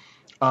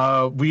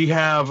 We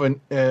have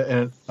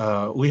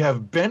we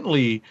have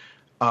Bentley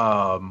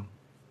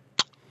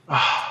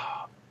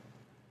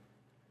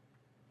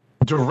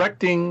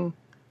directing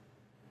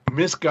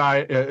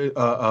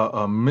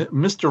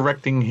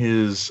misdirecting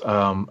his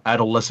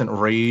adolescent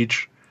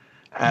rage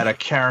at a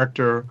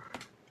character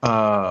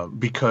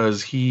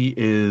because he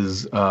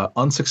is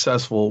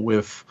unsuccessful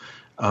with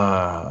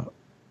an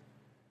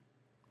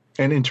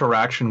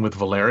interaction with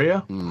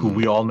Valeria, who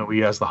we all know he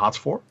has the hots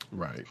for.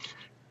 Right.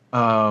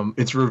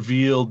 It's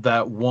revealed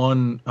that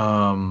one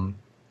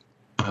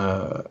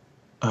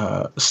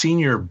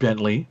senior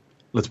Bentley,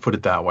 let's put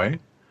it that way,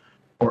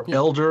 or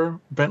elder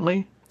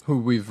Bentley, Who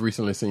we've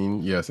recently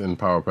seen, yes, in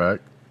Power Pack.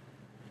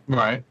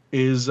 right,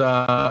 is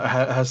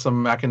has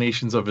some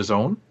machinations of his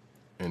own.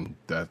 And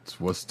that's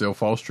what still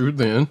falls true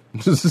then.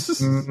 He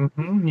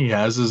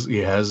has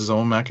his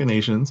own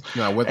machinations.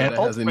 Now, whether And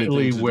that has anything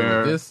ultimately to do where-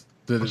 with this,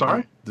 I'm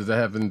sorry? Does that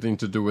have anything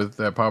to do with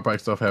that Power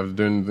Pack stuff? Have to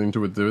do anything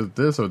to do with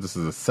this, or this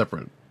is a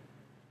separate?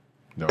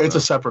 No, It's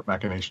a separate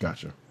machination.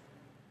 Gotcha.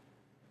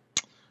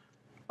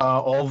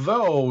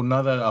 Although,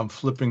 now that I'm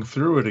flipping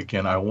through it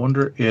again, I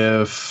wonder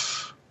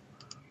if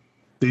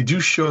they do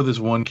show this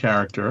one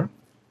character.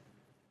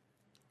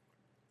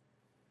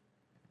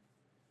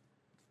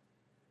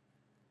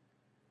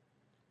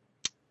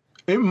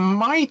 It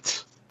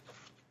might.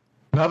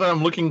 Now that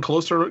I'm looking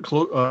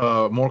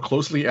more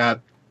closely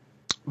at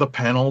the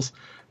panels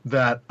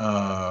that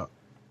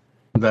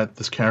that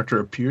this character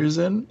appears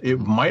in, it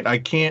might. I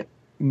can't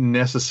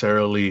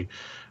necessarily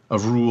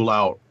rule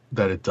out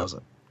that it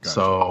doesn't. Gotcha.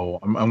 So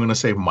I'm going to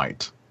say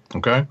might.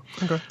 Okay.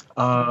 Okay.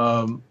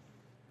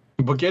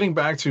 But getting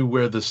back to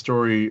where the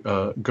story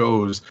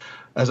goes,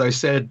 as I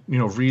said,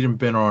 Reed and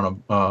Ben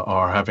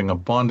are having a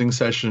bonding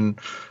session,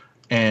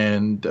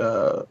 and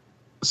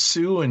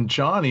Sue and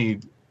Johnny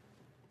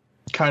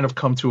kind of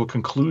come to a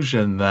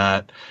conclusion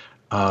that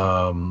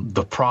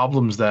the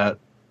problems that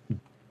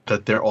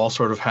they're all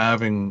sort of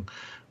having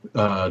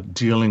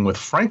dealing with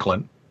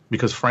Franklin,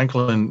 because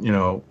Franklin,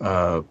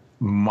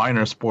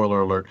 minor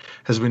spoiler alert,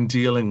 has been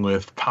dealing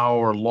with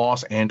power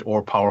loss and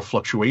or power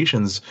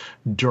fluctuations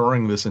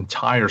during this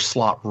entire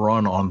slot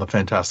run on the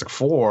Fantastic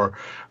Four,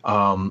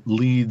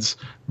 leads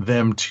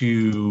them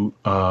to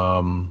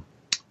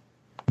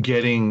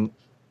getting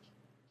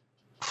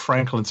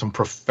Franklin some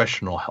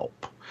professional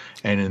help.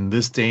 And in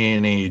this day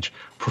and age,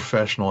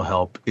 professional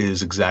help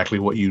is exactly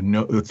what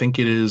you think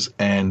it is,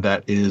 and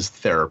that is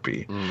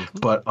therapy,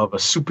 but of a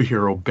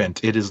superhero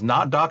bent. It is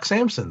not Doc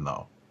Samson,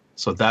 though.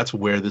 So that's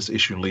where this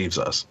issue leaves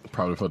us.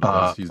 Probably for the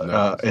best he's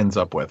never. Ends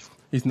up with.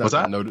 He's not What's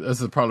been that? noted.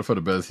 This is probably for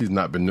the best. He's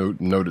not been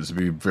noted to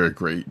be very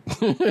great,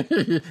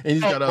 and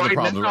he's got other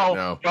problems right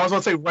now. I was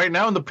going to say, right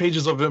now in the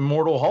pages of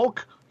Immortal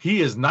Hulk,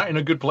 he is not in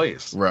a good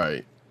place.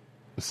 Right.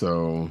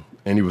 So,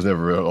 and he was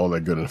never really all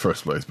that good in the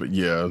first place. But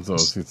yeah, so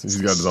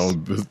he's got his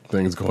own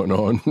things going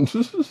on.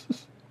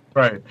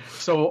 Right.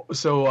 So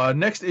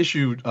next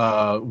issue,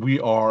 we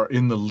are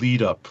in the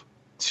lead up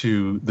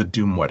to the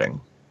Doom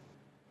wedding.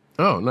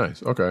 Oh,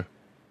 nice. Okay,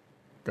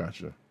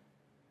 gotcha.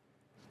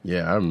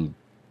 Yeah,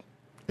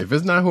 if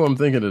it's not who I'm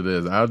thinking it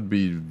is, I'd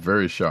be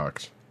very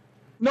shocked.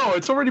 No,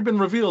 it's already been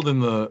revealed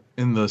in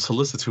the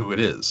solicit who it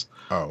is.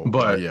 Oh,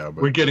 but yeah,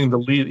 we're getting the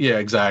lead. Yeah,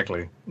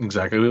 exactly.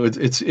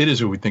 It is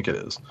who we think it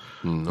is.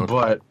 Okay.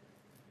 But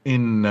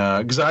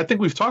because I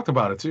think we've talked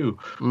about it too.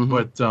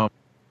 Mm-hmm.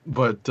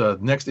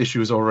 But next issue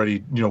is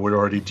already, we're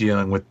already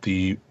dealing with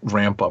the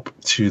ramp up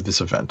to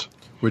this event.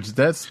 Which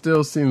that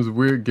still seems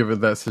weird given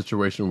that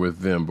situation with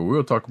them, but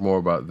we'll talk more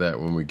about that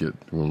when we get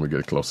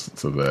closer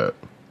to that.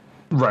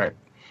 Right.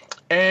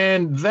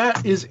 And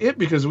that is it,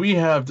 because we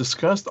have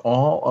discussed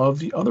all of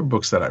the other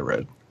books that I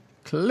read.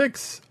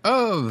 Clicks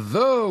of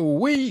the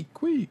week.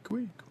 Are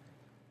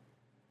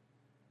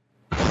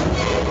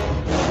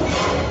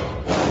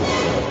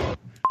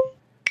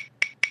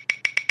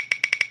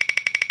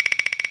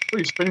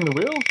you spinning the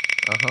wheel?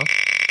 Uh-huh.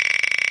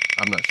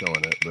 I'm not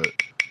showing it, but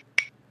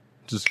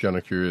just kind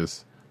of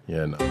curious.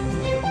 Yeah, no.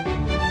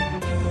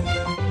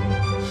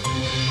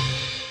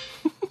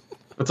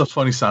 That's a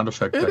funny sound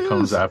effect that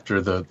comes after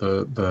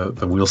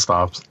the wheel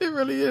stops. It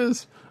really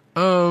is.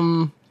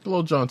 A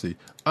little jaunty.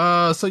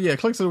 So yeah,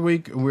 clicks of the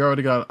week. We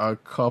already got a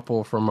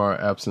couple from our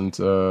absent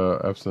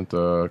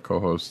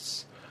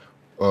co-hosts.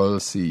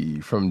 Let's see.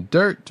 From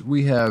Dirt,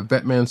 we have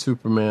Batman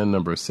Superman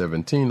number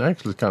 17. I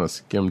actually kind of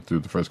skimmed through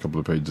the first couple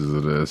of pages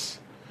of this.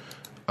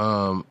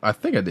 I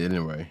think I did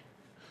anyway.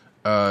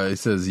 It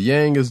says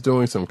Yang is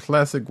doing some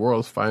classic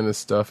world's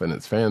finest stuff, and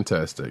it's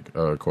fantastic,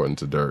 according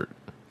to Dirt.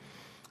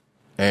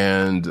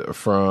 And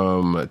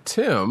from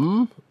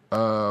Tim,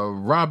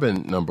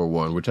 Robin number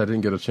 1, which I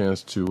didn't get a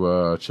chance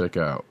to check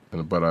out,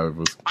 but I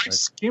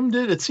skimmed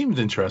it. It seemed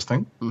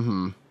interesting.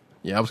 Mm-hmm.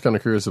 Yeah, I was kind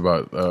of curious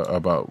about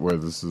where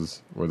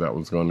that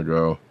was going to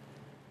go.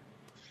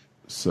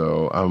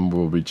 So I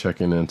will be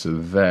checking into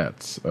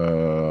that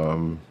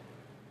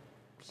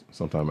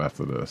sometime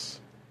after this.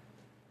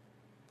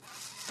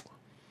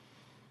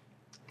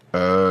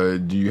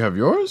 Do you have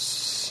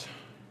yours?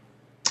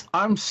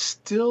 I'm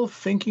still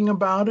thinking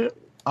about it.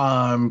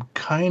 I'm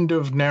kind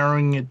of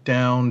narrowing it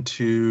down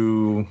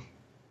to...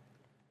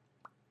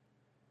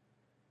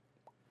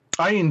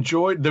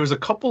 There was a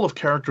couple of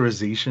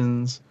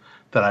characterizations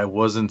that I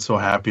wasn't so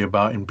happy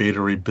about in Beta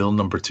Ray Bill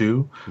number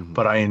 2,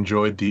 but I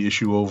enjoyed the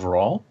issue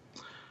overall.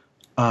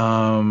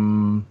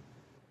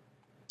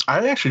 I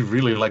actually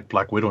really liked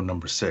Black Widow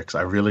number 6.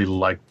 I really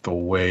liked the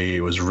way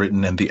it was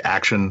written and the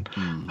action,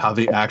 how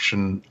the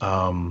action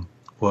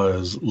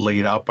was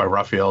laid out by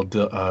Rafael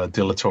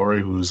De La Torre,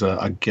 who's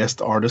a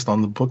guest artist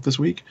on the book this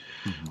week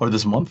or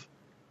this month.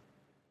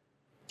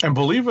 And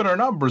believe it or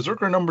not,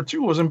 Berserker number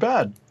 2 wasn't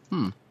bad.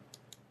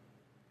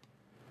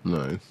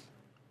 Nice.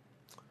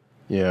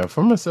 Yeah,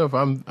 for myself,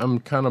 I'm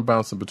kind of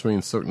bouncing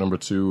between Silk number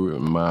 2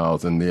 and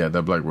Miles, and yeah,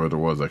 that Black Widow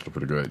was actually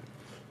pretty good.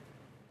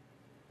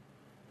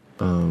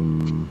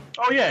 Oh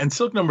yeah, and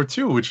Silk number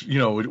 2, which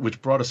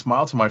brought a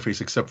smile to my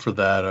face, except for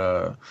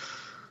that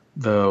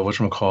the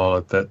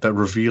whatchamacallit, that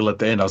reveal at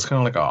the end. I was kind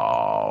of like,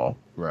 oh,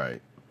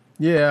 right.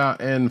 Yeah,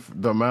 and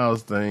the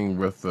Miles thing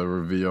with the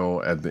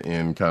reveal at the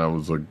end kind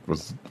of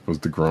was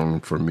the groan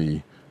for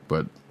me,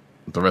 but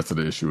the rest of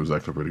the issue was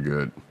actually pretty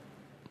good.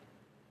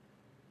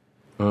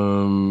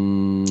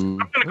 I'm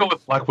gonna go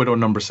with Black Widow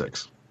number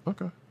 6.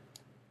 Okay.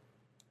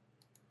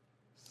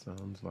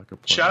 Sounds like a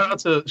plan.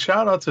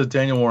 Shout out to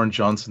Daniel Warren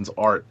Johnson's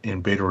art in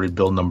Beta Ray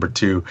Bill number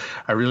 2.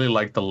 I really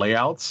like the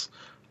layouts.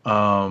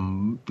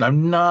 I'm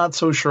not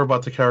so sure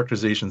about the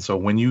characterization, so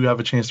when you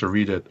have a chance to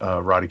read it,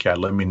 Roddy Cat,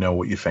 let me know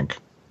what you think.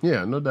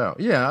 Yeah, no doubt.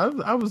 Yeah,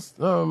 I was.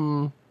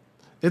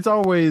 It's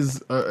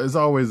always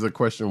a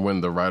question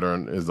when the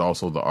writer is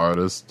also the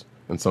artist,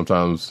 and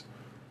sometimes,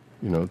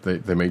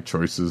 they make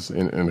choices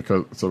in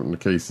certain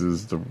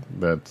cases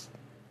that's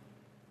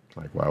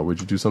like, why would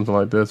you do something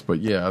like this? But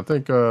yeah, I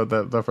think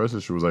that first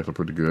issue was actually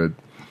pretty good.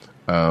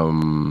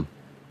 And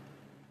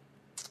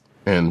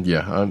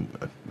yeah, I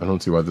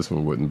don't see why this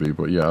one wouldn't be,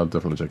 but yeah, I'll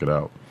definitely check it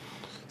out.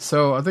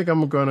 So I think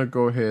I'm gonna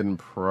go ahead and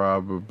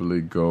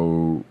probably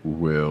go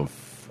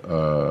with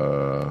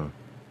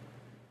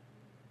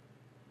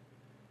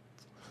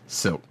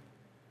Silk.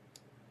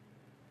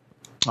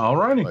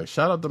 Alrighty. Like,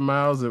 shout out to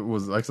Miles. It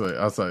was actually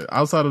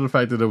outside of the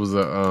fact that it was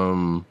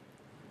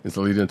it's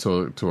a lead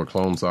into a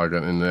Clone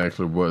Saga, and it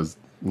actually was,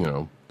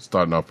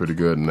 starting off pretty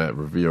good, and that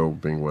reveal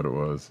being what it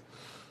was.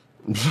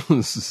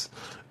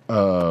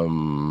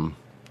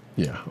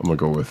 Yeah, I'm gonna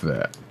go with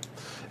that.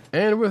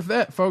 And with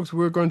that, folks,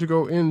 we're going to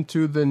go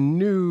into the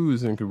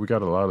news, and we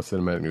got a lot of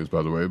cinematic news,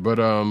 by the way. But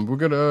we're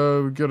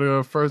gonna get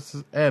a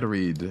first ad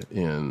read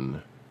in.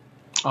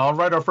 All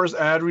right, our first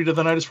ad read of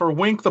the night is for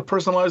Wink, the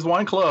personalized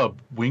wine club.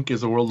 Wink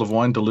is a world of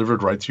wine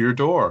delivered right to your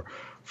door.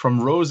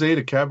 From rosé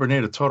to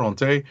Cabernet to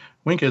Torronté,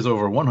 Wink has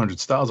over 100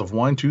 styles of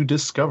wine to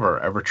discover.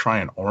 Ever try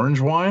an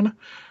orange wine?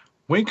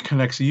 Wink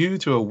connects you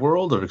to a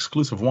world of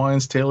exclusive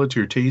wines tailored to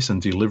your taste and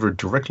delivered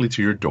directly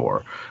to your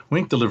door.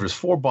 Wink delivers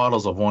 4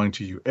 bottles of wine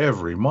to you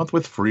every month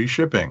with free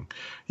shipping.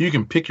 You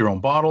can pick your own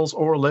bottles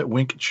or let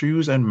Wink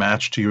choose and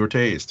match to your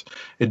taste.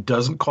 It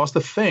doesn't cost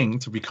a thing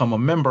to become a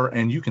member,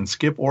 and you can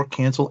skip or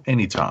cancel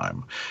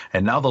anytime.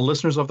 And now the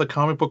listeners of the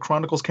Comic Book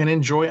Chronicles can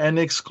enjoy an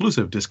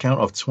exclusive discount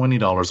of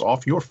 $20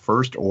 off your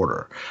first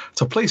order.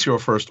 To place your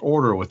first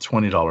order with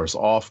 $20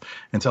 off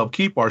and to help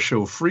keep our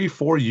show free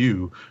for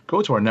you,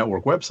 go to our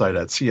network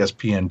website at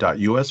cspn.us/wink.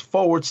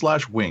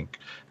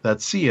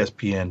 That's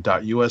cspn.us/WINC.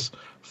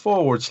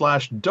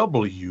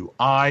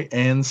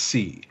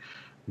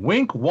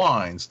 Wink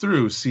Wines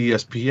through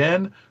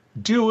CSPN.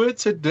 Do it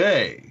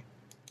today.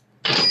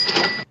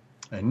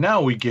 And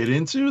now we get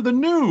into the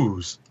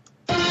news.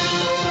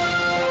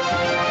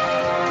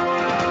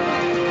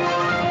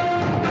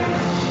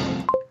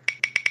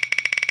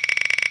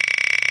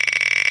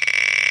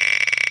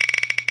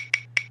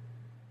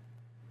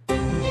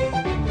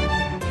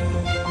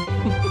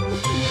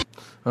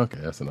 Okay,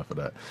 that's enough of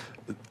that.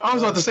 I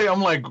was about to say,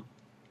 I'm like,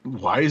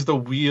 why is the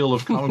wheel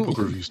of comic book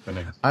review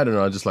spinning? I don't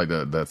know. I just like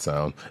that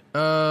sound.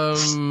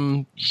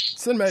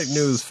 Cinematic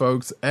news,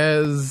 folks,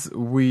 as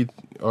we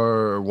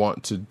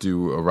want to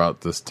do around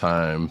this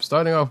time.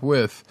 Starting off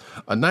with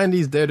a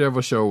 90s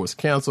Daredevil show was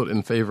canceled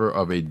in favor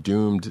of a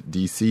doomed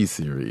DC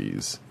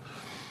series.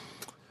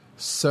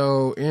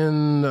 So,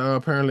 in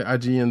apparently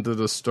IGN did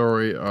a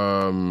story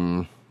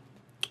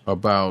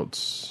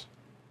about...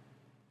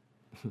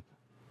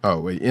 Oh,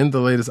 wait. In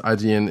the latest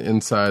IGN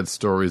Inside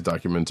Stories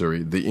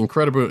documentary, The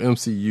Incredible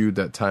MCU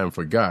That Time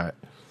Forgot,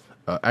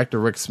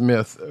 actor Rick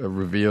Smith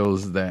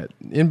reveals that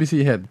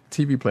NBC had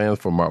TV plans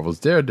for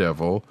Marvel's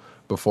Daredevil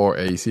before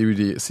a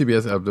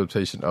CBS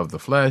adaptation of The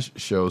Flash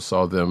show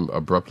saw them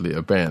abruptly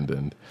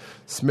abandoned.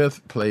 Smith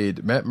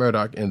played Matt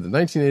Murdock in the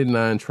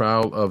 1989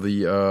 Trial of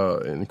the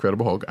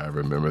Incredible Hulk. I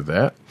remember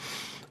that.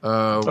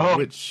 No!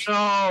 Yes,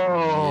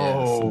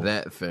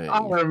 that thing.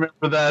 I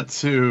remember that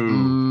too.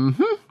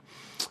 Mm-hmm.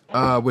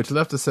 Which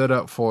left the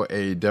setup for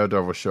a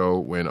Daredevil show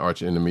when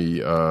arch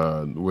enemy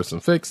Wilson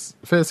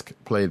Fisk,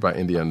 played by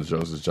Indiana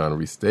Jones' John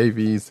Rhys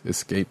Davies,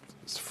 escaped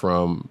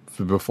from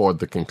before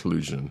the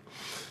conclusion.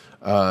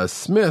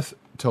 Smith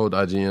told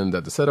IGN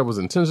that the setup was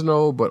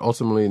intentional, but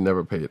ultimately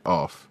never paid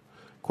off.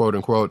 "Quote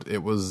unquote,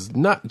 it was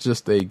not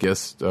just a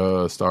guest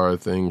star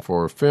thing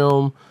for a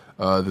film.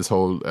 This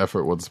whole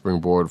effort was a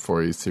springboard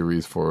for a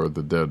series for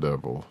the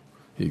Daredevil,"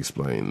 he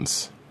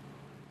explains.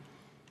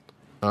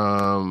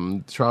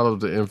 Trial of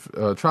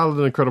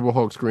the Incredible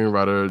Hulk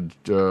screenwriter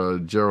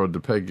Gerald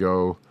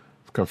DePego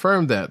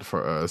confirmed that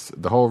for us,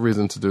 the whole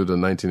reason to do the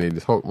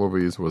 1980s Hulk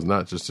movies was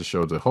not just to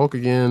show the Hulk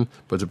again,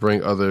 but to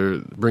bring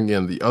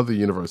in the other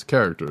universe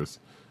characters,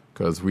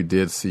 because we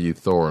did see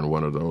Thor in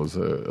one of those,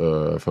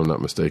 if I'm not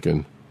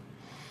mistaken.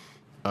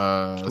 We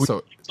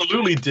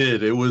absolutely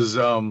did. It was.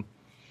 I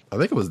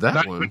think it was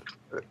that one.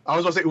 I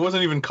was going to say, it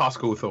wasn't even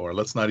Costco Thor.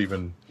 Let's not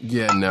even...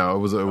 Yeah, no, it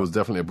was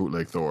definitely a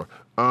bootleg Thor.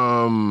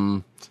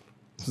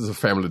 This is a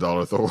Family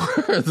Dollar Thor.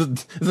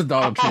 it's a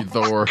Dollar Tree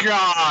Thor. Oh,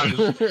 God!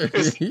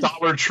 It's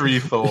Dollar Tree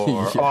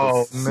Thor. Yes.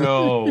 Oh,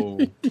 no.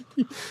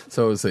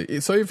 So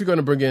if you're going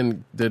to bring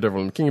in Daredevil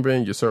and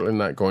Kingpin, you're certainly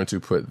not going to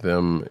put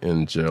them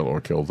in jail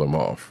or kill them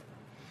off.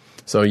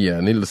 So,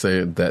 yeah, needless to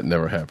say, that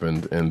never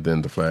happened. And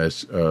then The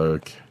Flash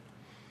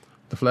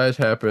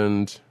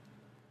happened...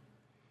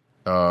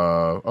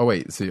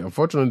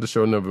 unfortunately the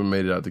show never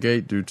made it out the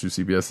gate due to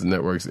CBS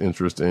network's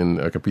interest in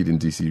a competing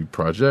DC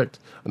project,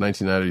 a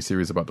 1990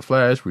 series about the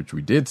Flash, which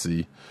we did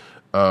see.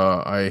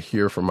 I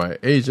hear from my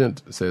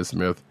agent, says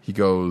Smith. He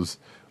goes,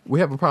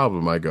 "We have a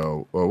problem." I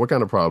go, "Well, what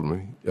kind of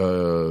problem?"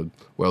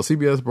 Well,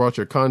 CBS brought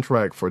your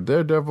contract for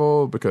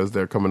Daredevil because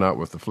they're coming out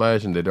with the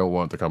Flash and they don't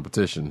want the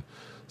competition.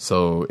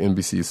 So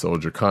NBC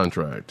sold your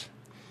contract.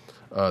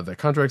 That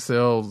contract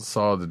sale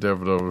saw the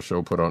Daredevil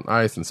show put on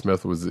ice, and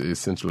Smith was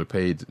essentially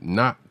paid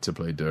not to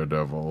play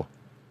Daredevil,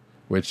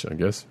 which I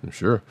guess,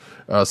 sure,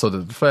 so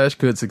that the Flash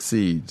could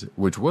succeed,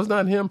 which was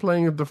not him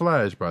playing the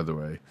Flash, by the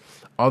way,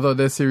 although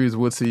that series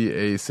would see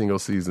a single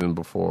season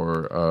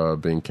before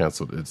being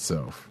canceled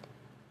itself.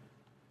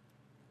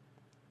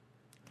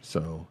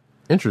 So,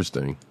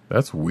 interesting.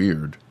 That's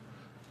weird.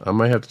 I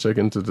might have to check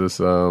into this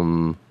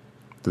IGN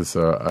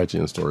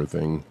story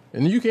thing.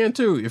 And you can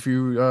too if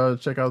you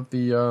check out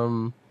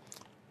the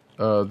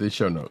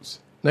show notes.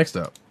 Next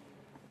up,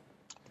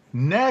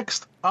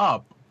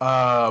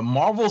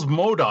 Marvel's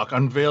MODOK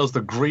unveils the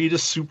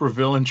greatest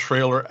supervillain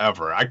trailer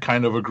ever. I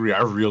kind of agree.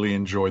 I really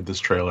enjoyed this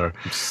trailer.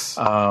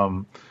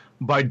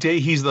 By day,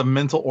 he's the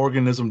mental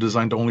organism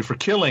designed only for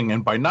killing,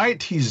 and by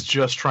night, he's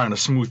just trying to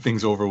smooth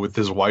things over with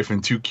his wife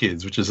and 2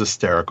 kids, which is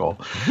hysterical.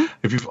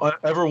 If you've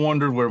ever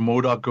wondered where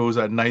MODOK goes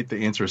at night,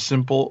 the answer is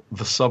simple: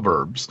 the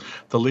suburbs.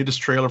 The latest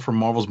trailer for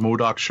Marvel's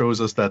MODOK shows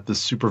us that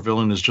this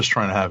supervillain is just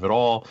trying to have it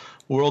all.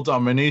 World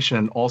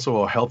domination,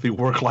 also a healthy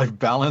work-life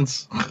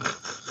balance.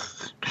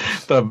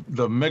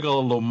 The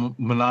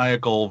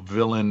megalomaniacal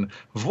villain,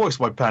 voiced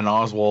by Patton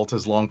Oswalt,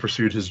 has long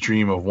pursued his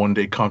dream of one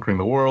day conquering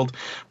the world.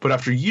 But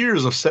after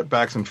years of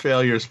setbacks and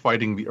failures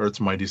fighting the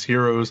Earth's mightiest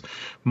heroes,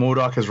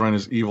 MODOK has run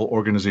his evil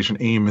organization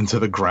AIM into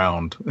the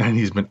ground. And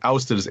he's been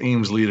ousted as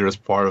AIM's leader as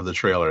part of the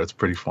trailer. It's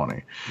pretty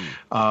funny.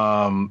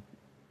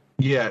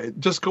 Yeah,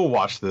 just go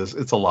watch this.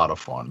 It's a lot of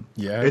fun.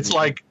 Yeah. It's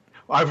like,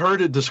 I've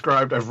read it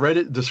described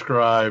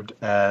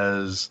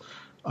as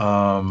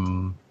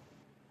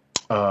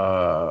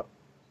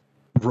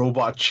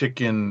Robot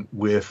Chicken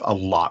with a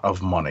lot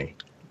of money.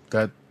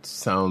 That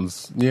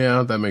sounds,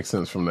 yeah, that makes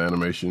sense from the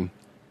animation.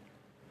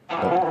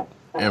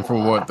 And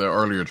from what the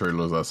earlier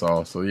trailers I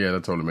saw. So yeah,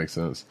 that totally makes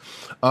sense.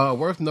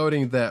 Worth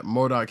noting that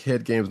MODOK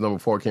Head Games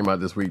 #4 came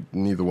out this week.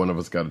 Neither one of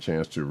us got a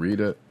chance to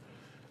read it.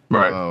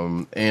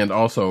 Right. And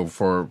also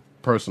for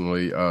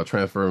personally,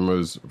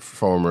 Transformers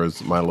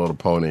My Little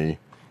Pony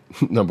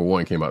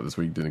 #1 came out this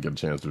week. Didn't get a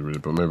chance to read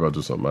it, but maybe I'll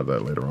do something about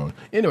that later on.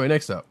 Anyway,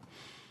 next up.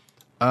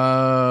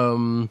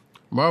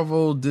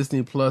 Marvel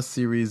Disney Plus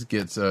series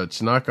gets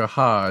Chinaka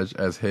Hodge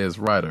as head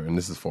writer, and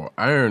this is for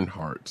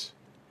Ironheart.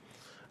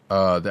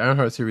 The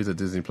Ironheart series at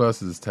Disney Plus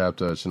has tapped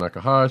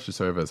Chinaka Hodge to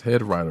serve as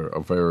head writer.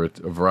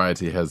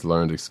 Variety has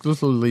learned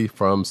exclusively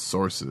from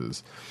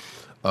sources.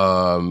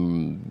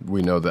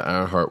 We know that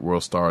Ironheart will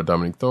star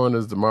Dominic Thorne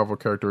as the Marvel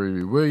character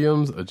Riri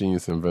Williams, a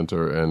genius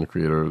inventor and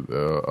creator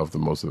of the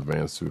most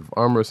advanced suit of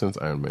armor since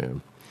Iron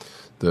Man.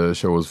 The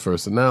show was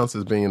first announced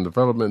as being in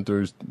development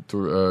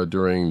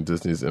during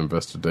Disney's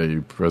Investor Day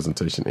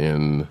presentation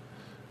in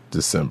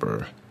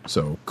December.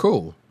 So,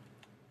 cool.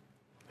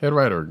 Head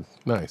writer.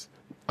 Nice.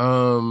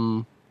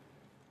 Wait,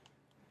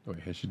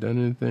 has she done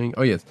anything?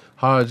 Oh, yes.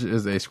 Hodge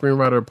is a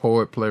screenwriter,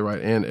 poet,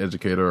 playwright, and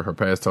educator. Her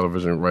past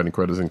television writing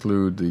credits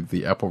include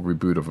the Apple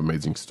reboot of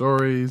Amazing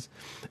Stories,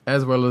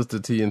 as well as the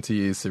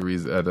TNT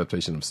series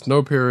adaptation of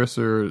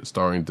Snowpiercer,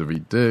 starring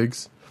Daveed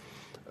Diggs.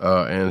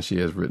 And she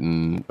has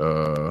written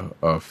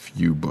a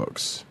few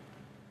books.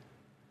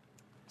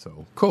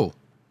 So, cool.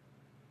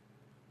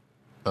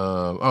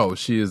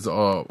 She is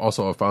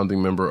also a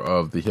founding member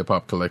of the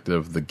hip-hop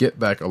collective The Get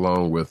Back,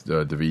 along with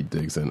Daveed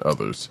Diggs and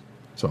others.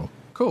 So,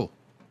 cool.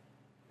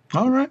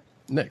 All right.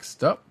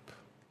 Next up.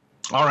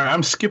 All right,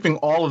 I'm skipping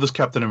all of this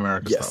Captain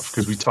America stuff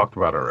because we talked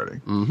about it already.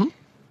 Mm-hmm.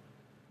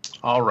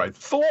 All right,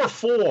 Thor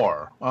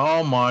 4.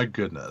 Oh, my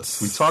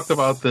goodness. We talked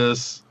about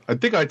this. I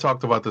think I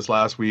talked about this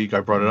last week. I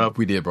brought it up.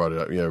 We did brought it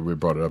up. Yeah, we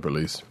brought it up at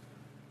least.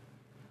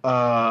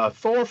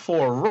 Thor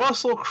 4,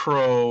 Russell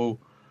Crowe,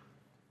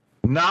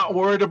 not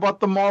worried about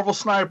the Marvel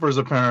snipers,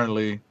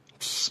 apparently.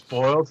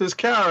 Spoiled his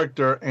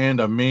character and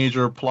a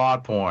major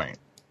plot point.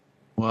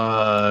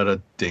 What a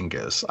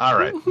dingus. All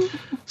right.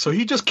 So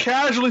he just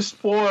casually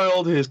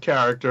spoiled his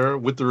character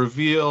with the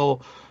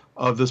reveal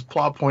of this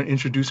plot point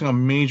introducing a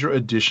major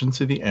addition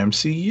to the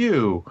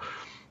MCU.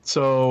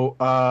 So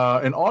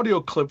an audio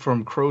clip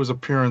from Crowe's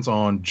appearance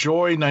on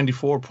Joy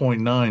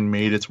 94.9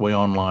 made its way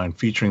online,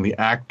 featuring the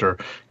actor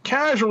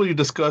casually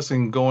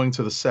discussing going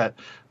to the set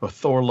of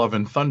Thor Love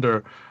and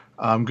Thunder.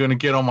 I'm going to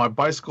get on my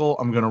bicycle.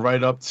 I'm going to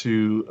ride up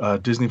to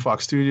Disney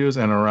Fox Studios,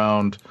 and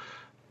around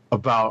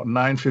about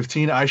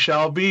 9:15, I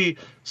shall be,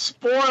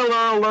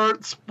 spoiler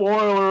alert,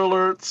 spoiler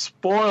alert,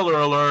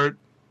 spoiler alert,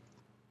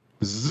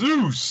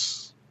 Zeus.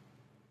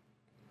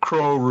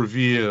 Crowe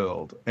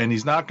revealed, and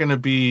he's not going to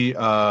be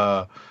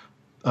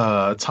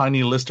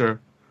Tiny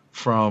Lister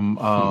from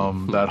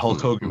that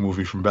Hulk Hogan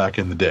movie from back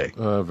in the day.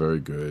 Very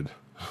good.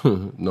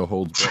 No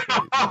holds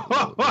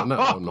barred.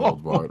 Not no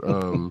holds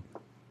barred.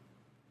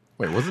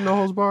 Wait, was it No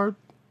Holds Barred?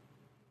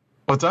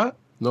 What's that?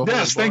 No. Yes,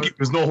 Holds thank Barred? you. It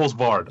was No Holds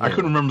Barred. Yeah. I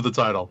couldn't remember the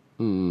title.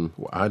 Well,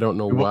 I don't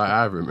know why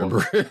I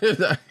remember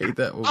it. I hate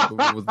that it was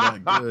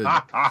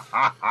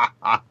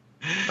that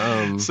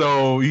good.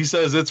 So he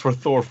says it's for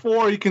Thor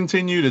 4. He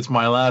continued, it's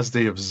my last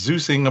day of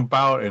Zeusing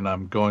about, and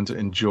I'm going to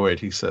enjoy it,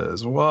 he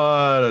says. What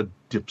a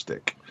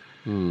dipstick.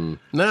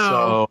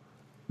 Now,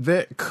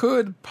 that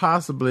could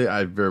possibly,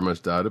 I very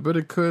much doubt it, but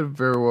it could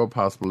very well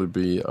possibly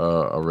be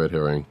a red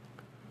herring.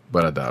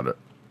 But I doubt it.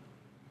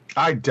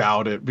 I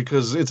doubt it,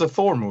 because it's a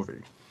Thor movie.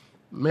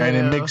 Man.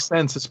 And it makes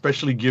sense,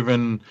 especially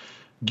given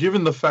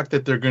the fact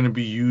that they're going to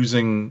be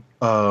using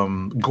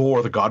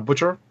Gore the God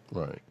Butcher.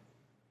 Right.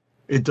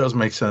 It does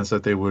make sense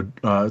that they would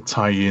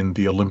tie in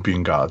the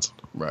Olympian gods.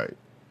 Right.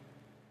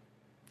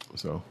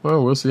 So,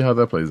 well, we'll see how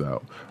that plays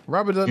out.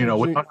 Robert Downey Jr.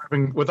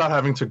 without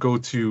having to go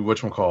to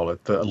whatchamacallit,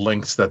 the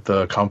lengths that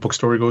the comic book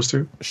story goes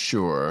to.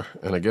 Sure.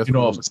 And I guess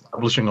of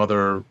establishing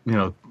other,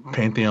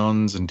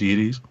 pantheons and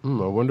deities. I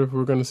wonder if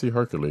we're going to see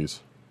Hercules.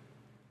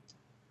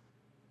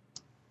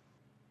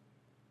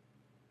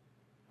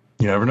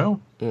 You never know.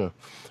 Yeah.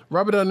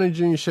 Robert Downey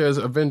Jr. shares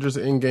Avengers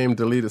Endgame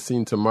deleted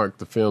scene to mark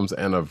the film's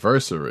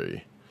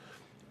anniversary.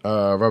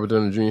 Robert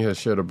Downey Jr. has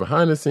shared a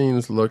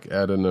behind-the-scenes look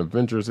at an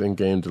Avengers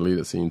Endgame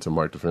deleted scene to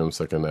mark the film's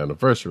second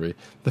anniversary.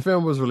 The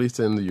film was released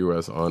in the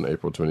U.S. on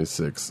April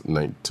 26,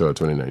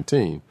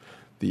 2019.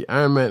 The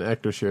Iron Man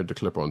actor shared the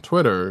clip on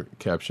Twitter,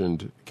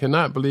 captioned,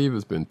 "Cannot believe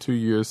it's been 2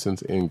 years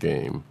since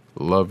Endgame.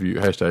 Love you,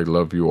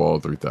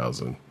 #LoveYouAll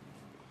 3000.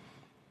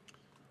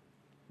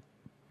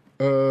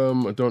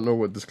 I don't know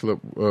what this clip,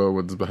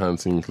 what this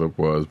behind-the-scenes clip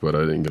was, but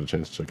I didn't get a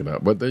chance to check it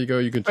out. But there you go.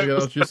 You can check it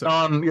out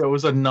yourself. It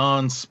was a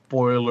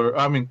non-spoiler.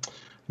 I mean,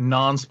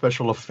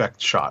 non-special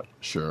effect shot.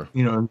 Sure.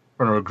 You know, in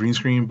front of a green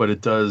screen, but it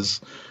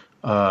does.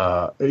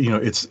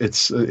 It's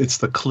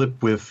the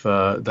clip with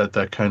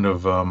that kind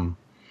of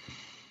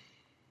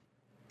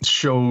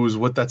shows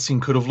what that scene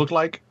could have looked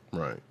like.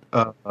 Right.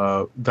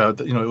 That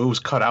it was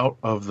cut out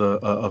of the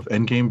of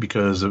Endgame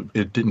because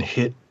it didn't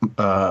hit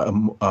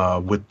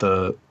with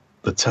the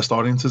test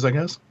audiences, I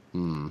guess.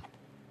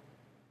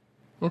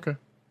 Okay.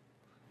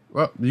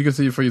 Well, you can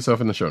see it for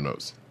yourself in the show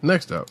notes.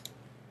 Next up,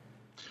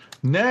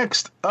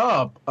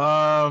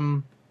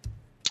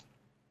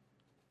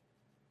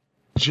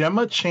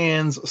 Gemma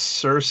Chan's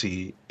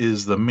Cersei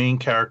is the main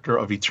character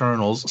of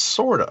Eternals,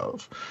 sort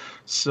of.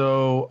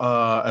 So,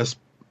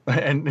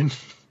 and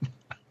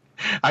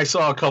I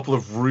saw a couple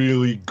of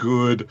really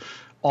good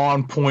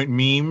on-point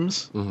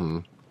memes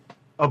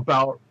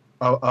about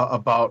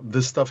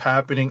this stuff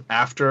happening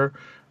after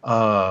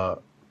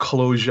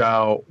Chloe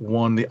Zhao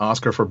won the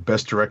Oscar for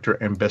Best Director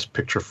and Best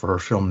Picture for her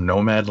film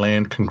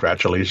Nomadland.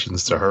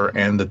 Congratulations to her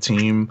and the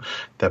team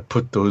that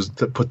put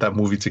that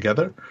movie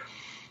together.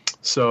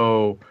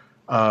 So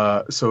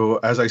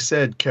as I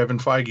said, Kevin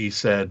Feige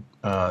said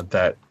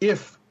that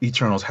if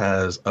Eternals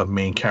has a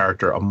main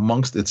character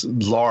amongst its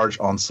large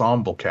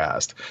ensemble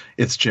cast,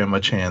 it's Gemma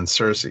Chan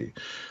Cersei.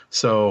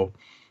 So,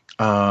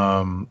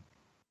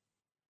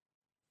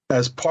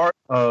 as part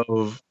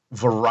of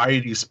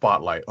Variety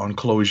Spotlight on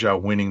Chloe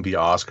Zhao winning the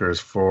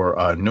Oscars for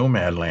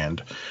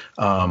Nomadland,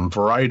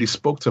 Variety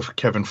spoke to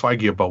Kevin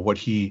Feige about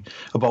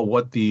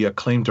what the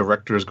acclaimed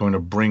director is going to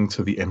bring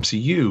to the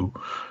MCU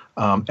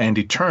and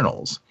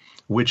Eternals,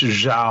 which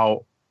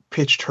Zhao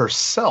pitched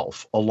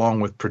herself along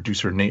with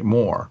producer Nate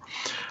Moore.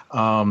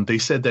 They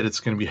said that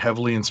it's going to be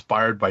heavily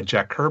inspired by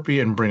Jack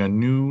Kirby and bring a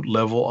new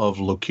level of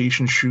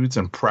location shoots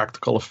and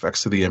practical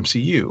effects to the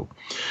MCU.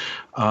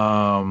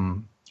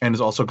 And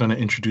is also going to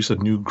introduce a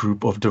new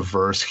group of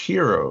diverse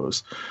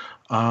heroes.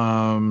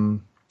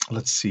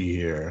 Let's see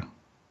here.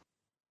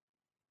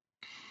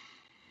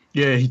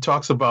 Yeah, he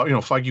talks about,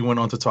 Feige went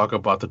on to talk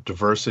about the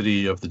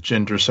diversity of the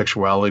gender,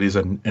 sexualities,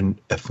 and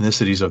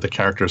ethnicities of the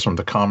characters from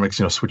the comics,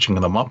 switching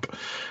them up.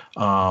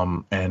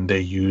 And they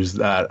used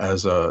that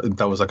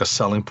that was like a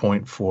selling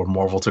point for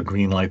Marvel to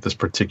greenlight this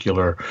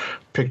particular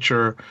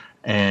picture.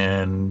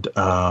 And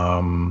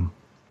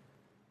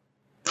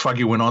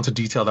Feige went on to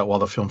detail that while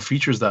the film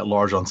features that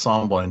large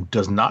ensemble and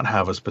does not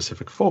have a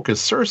specific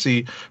focus,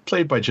 Cersei,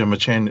 played by Gemma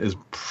Chan, is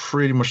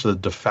pretty much the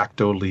de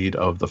facto lead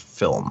of the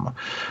film.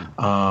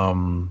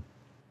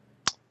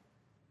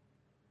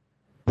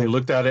 They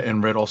looked at it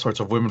and read all sorts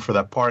of women for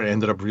that part and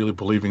ended up really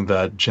believing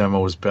that Gemma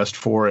was best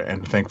for it,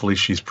 and thankfully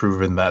she's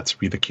proven that to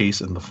be the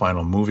case in the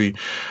final movie.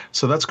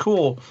 So that's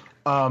cool.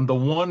 The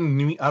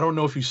one, I don't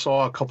know if you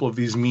saw a couple of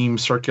these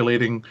memes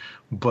circulating,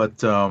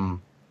 but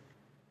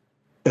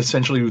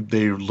essentially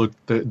they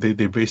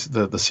base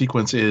the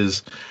sequence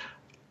is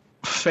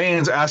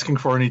fans asking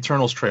for an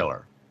Eternals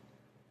trailer.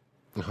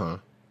 No,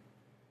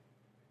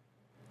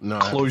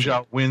 Chloe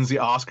Zhao wins the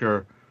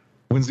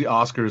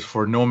Oscars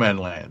for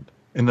Nomadland,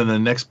 and then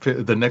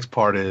the next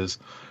part is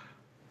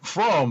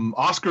from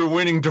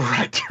Oscar-winning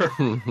director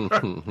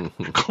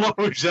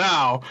Chloe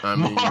Zhao,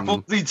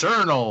 Marvel's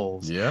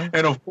Eternals. Yeah,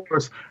 and of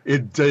course,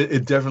 it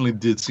definitely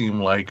did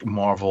seem like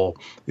Marvel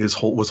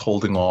was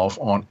holding off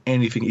on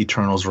anything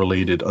Eternals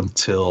related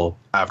until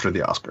after the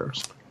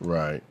Oscars.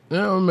 Right.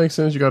 Yeah, it makes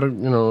sense. You got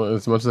to,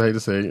 as much as I hate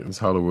to say it, it's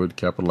Hollywood,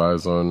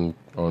 capitalize on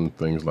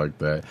things like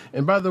that.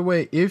 And by the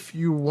way, if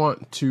you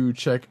want to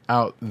check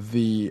out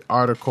the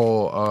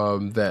article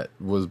that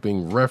was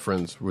being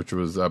referenced, which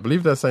was, I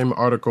believe, that same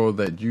article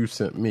that you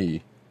sent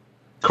me.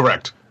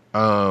 Correct.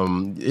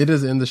 It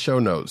is in the show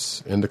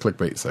notes in the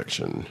clickbait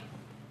section.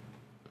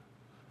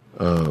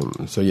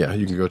 So yeah,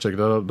 you can go check it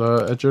out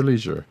at your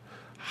leisure.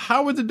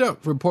 Howard the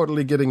Duck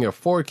reportedly getting a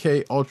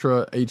 4K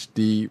Ultra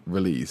HD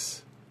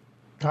release.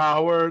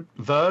 Howard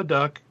the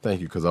Duck. Thank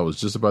you, because I was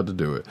just about to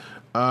do it.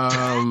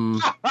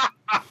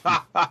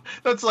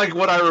 That's like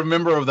what I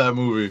remember of that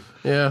movie.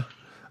 Yeah.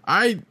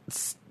 I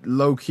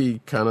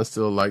low-key kind of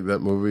still like that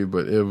movie,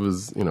 but it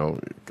was,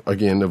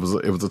 again, it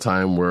was a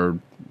time where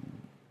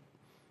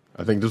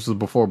I think this was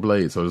before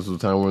Blade, so this was a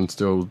time when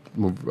still,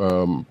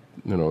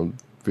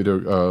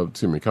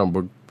 comic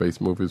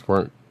book-based movies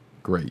weren't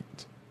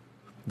great.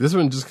 This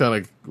one just kind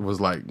of was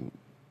like,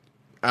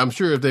 I'm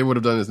sure if they would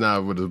have done this now,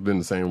 it would have been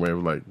the same way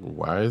of like,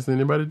 why does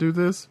anybody do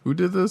this? Who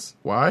did this?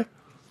 Why?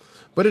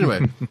 But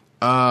anyway,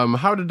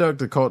 How to Duck,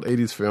 the cult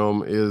 80s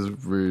film, is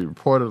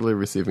reportedly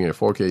receiving a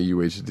 4K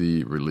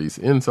UHD release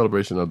in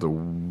celebration of the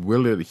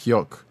Willard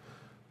Huyck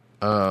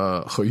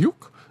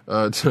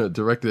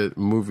directed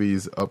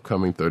movie's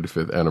upcoming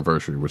 35th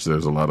anniversary, which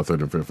there's a lot of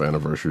 35th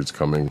anniversaries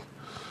coming.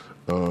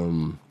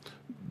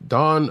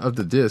 Dawn of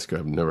the Disc,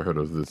 I've never heard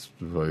of this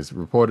place,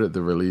 reported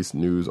the release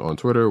news on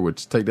Twitter,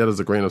 which take that as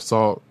a grain of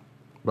salt,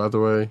 by the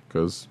way,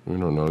 because we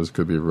don't know. This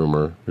could be a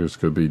rumor. This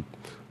could be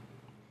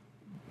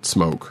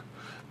smoke.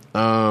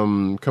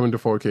 Coming to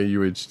 4K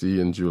UHD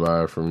in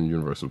July from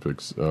Universal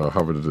Pictures.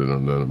 Harvard did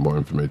more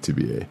information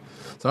TBA.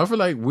 So I feel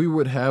like we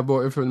would have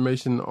more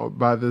information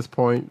by this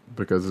point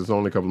because it's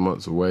only a couple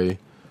months away.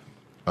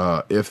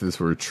 If this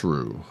were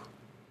true,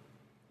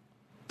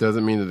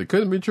 doesn't mean that it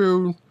couldn't be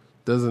true.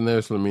 Doesn't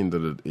necessarily mean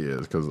that it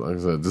is because, like I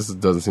said, this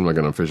doesn't seem like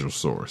an official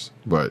source.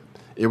 But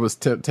it was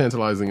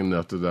tantalizing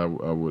enough that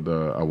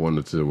I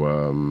wanted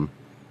to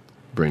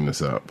bring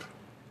this up.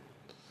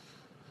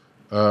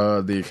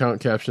 The account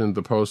captioned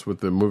the post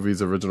with the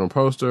movie's original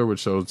poster,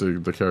 which shows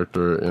the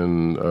character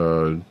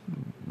in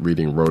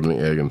reading "Rolling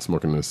Egg" and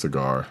smoking a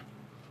cigar.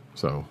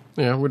 So,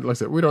 yeah, like I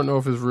said, we don't know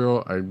if it's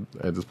real.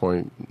 At this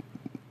point,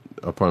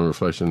 upon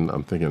reflection,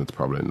 I'm thinking it's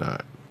probably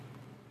not.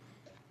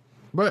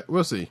 But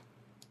we'll see.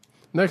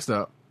 Next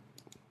up,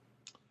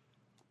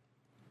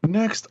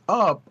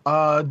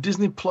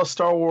 Disney Plus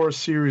Star Wars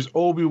series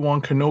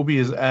Obi-Wan Kenobi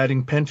is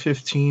adding Pen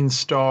 15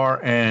 star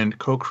and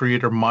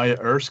co-creator Maya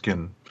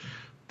Erskine.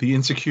 The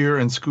Insecure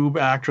and Scoob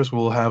actress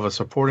will have a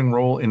supporting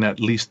role in at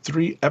least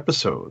 3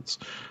 episodes.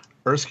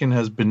 Erskine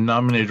has been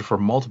nominated for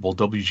multiple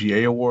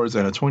WGA awards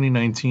and a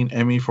 2019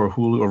 Emmy for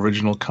Hulu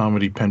original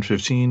comedy Pen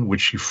 15,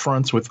 which she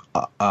fronts with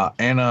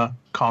Anna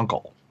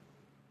Konkle.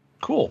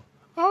 Cool.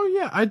 Oh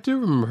yeah, I do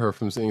remember her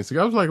from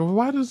Insecure. I was like,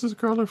 why does this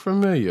girl look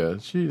familiar?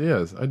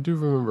 Yes, I do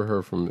remember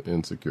her from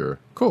Insecure.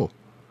 Cool.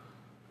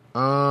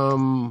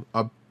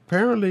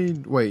 Apparently,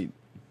 wait,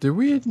 did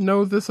we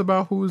know this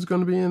about who was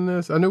going to be in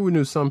this? I knew we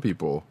knew some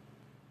people.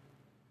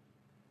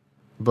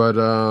 But,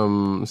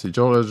 let's see,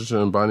 Joel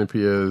Edgerton, Bonnie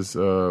Piers,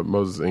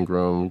 Moses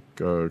Ingram,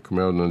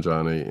 Kumail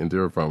Nanjiani, and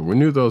Indira Varma. We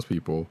knew those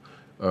people.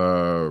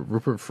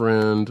 Rupert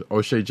Friend,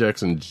 O'Shea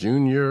Jackson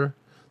Jr.,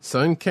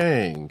 Sun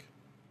Kang,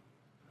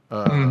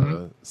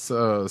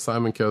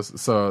 Simon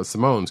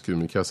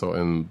Kessel,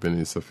 and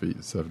Benny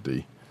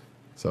Safdie.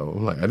 So,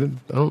 like, I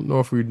don't know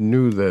if we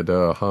knew that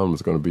Han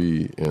was going to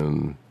be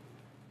in.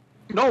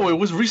 No, it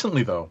was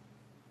recently though.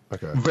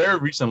 Okay. Very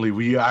recently,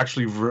 we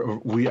actually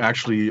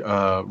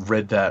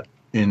read that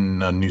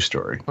in a news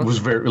story. Okay. It was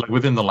very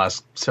within the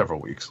last several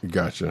weeks.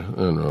 Gotcha. I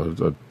don't know.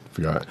 I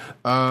forgot.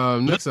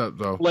 Next up,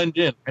 though. Blend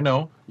in. I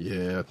know.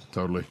 Yeah,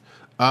 totally.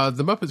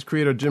 The Muppets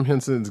creator Jim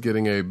Henson is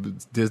getting a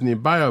Disney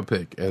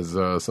biopic, as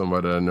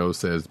somebody I know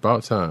says,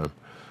 about time.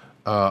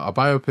 A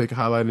biopic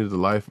highlighting the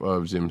life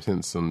of Jim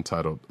Henson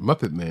titled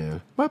Muppet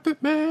Man.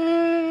 Muppet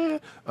Man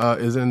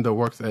is in the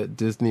works at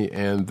Disney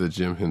and the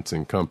Jim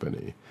Henson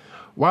Company.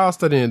 While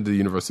studying at the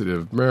University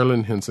of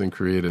Maryland, Henson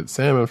created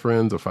Sam and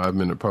Friends, a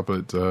 5-minute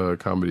puppet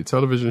comedy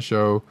television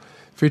show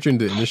featuring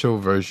the initial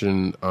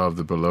version of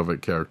the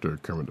beloved character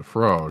Kermit the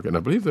Frog. And I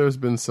believe there's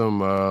been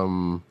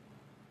some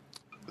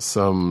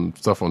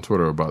stuff on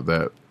Twitter about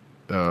that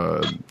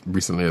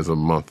recently as a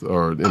month,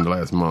 or in the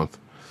last month.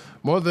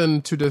 More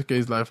than 2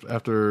 decades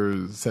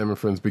after Sam and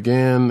Friends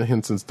began,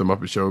 Henson's The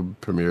Muppet Show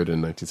premiered in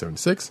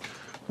 1976,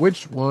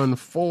 which won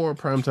 4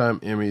 primetime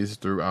Emmys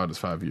throughout its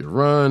 5-year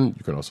run.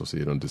 You can also see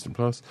it on Disney+.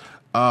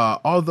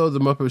 Although The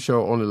Muppet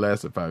Show only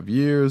lasted 5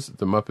 years,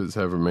 the Muppets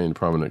have remained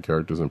prominent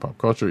characters in pop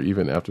culture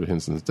even after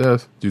Henson's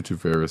death, due to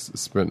various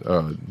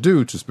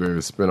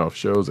spin-off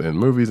shows and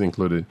movies,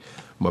 including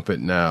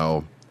Muppet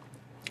Now,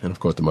 and of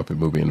course the Muppet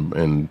Movie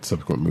and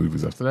subsequent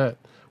movies after that,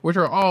 which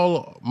are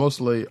all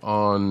mostly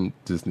on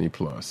Disney+.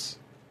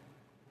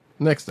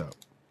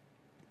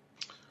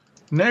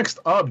 Next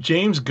up,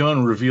 James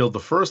Gunn revealed the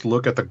first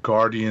look at the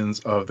Guardians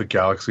of the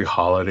Galaxy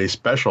Holiday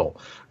Special.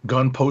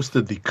 Gunn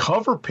posted the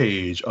cover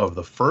page of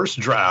the first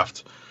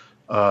draft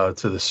to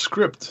the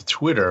script to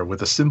Twitter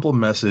with a simple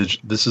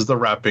message: "This is the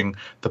wrapping.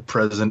 The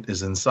present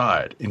is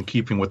inside." In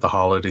keeping with the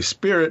holiday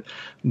spirit,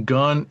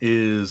 Gunn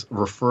is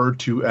referred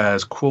to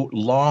as, quote,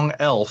 Long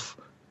Elf,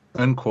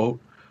 unquote,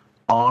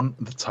 on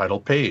the title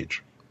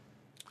page.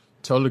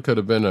 Totally could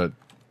have been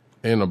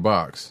in a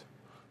box.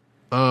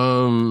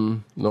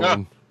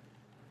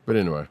 But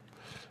anyway,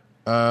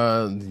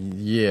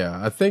 yeah,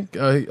 I think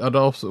it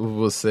also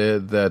was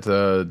said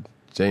that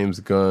James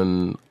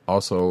Gunn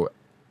also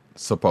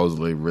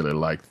supposedly really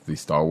liked the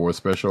Star Wars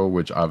special,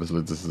 which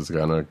obviously this is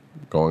kind of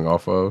going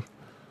off of.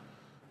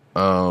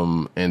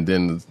 And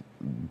then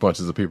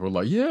bunches of people were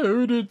like, yeah,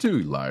 we did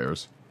too.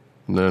 Liars.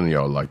 None of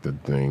y'all liked the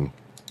thing.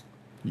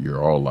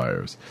 You're all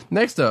liars.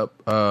 Next up,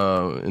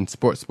 in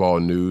sports ball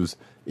news,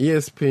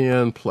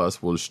 ESPN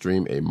Plus will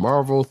stream a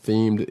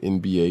Marvel-themed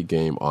NBA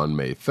game on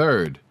May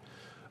 3rd.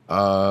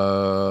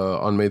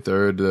 On May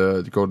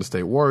 3rd, the Golden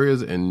State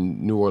Warriors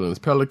and New Orleans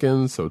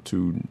Pelicans, so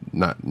 2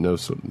 not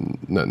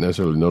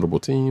necessarily notable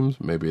teams.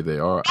 Maybe they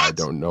are. I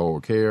don't know or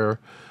care.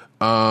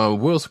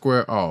 Will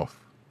square off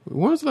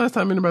When was the last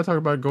time anybody talked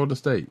about Golden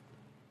State?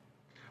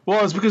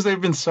 Well, it's because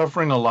they've been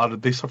suffering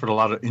they suffered a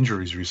lot of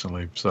injuries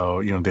recently.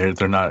 So,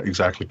 they're not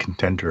exactly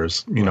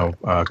contenders.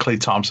 Klay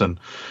Thompson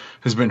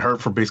has been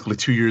hurt for basically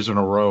 2 years in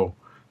a row.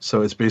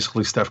 So it's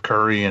basically Steph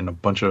Curry and a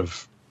bunch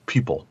of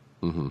people.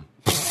 Mm-hmm.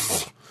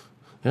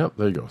 Yep,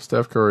 there you go.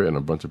 Steph Curry and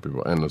a bunch of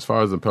people. And as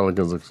far as the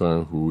Pelicans are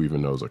concerned, who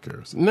even knows or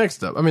cares?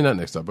 Next up. I mean, not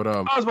next up, but...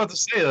 I was about to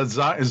say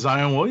that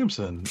Zion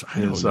Williamson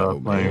is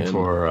playing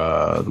for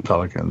the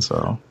Pelicans,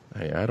 so...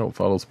 Hey, I don't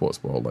follow sports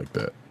ball like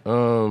that.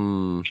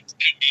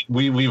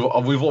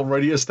 We've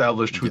already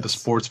established who the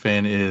sports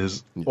fan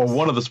is, or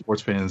one of the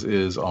sports fans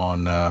is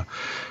on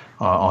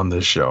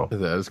this show.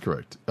 That is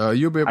correct.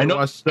 You'll be able to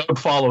watch. Doug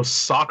follows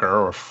soccer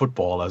or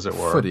football, as it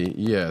were. Footy,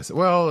 yes.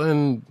 Well,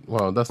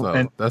 that's not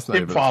Tim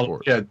even a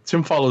sport. Yeah,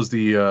 Tim follows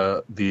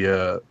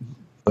the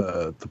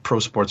pro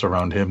sports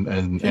around him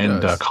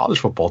and college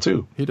football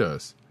too. He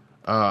does.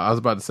 I was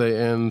about to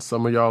say, and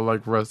some of y'all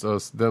like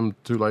them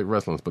too like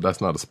wrestling, but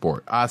that's not a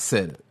sport. I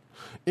said it.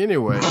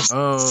 Anyway,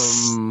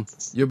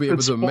 you'll be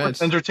able to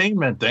match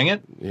entertainment. Dang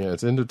it! Yeah,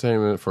 it's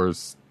entertainment for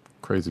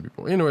crazy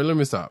people. Anyway, let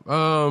me stop.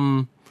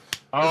 I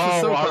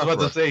was about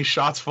to say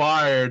shots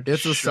fired.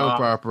 It's a soap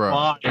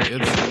opera.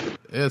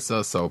 It's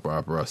a soap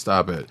opera.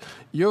 Stop it.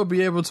 You'll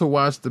be able to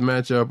watch the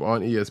matchup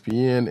on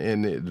ESPN,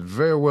 and it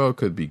very well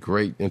could be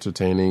great,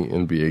 entertaining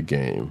NBA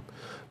game.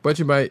 But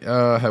you might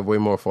have way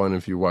more fun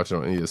if you watch it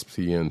on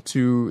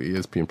ESPN2,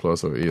 ESPN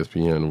Plus, or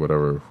ESPN,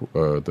 whatever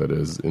that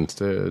is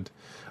instead.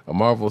 A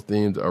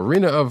Marvel-themed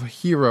Arena of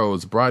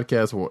Heroes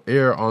broadcast will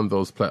air on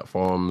those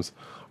platforms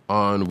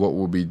on what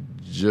will be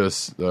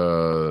just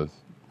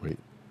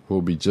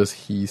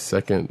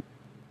second,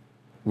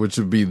 which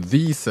would be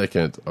the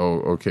second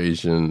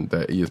occasion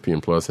that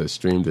ESPN Plus has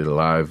streamed a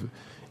live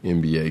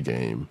NBA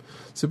game.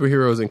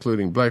 Superheroes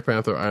including Black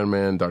Panther, Iron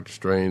Man, Doctor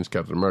Strange,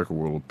 Captain America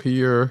will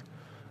appear,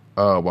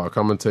 while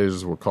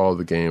commentators will call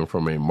the game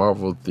from a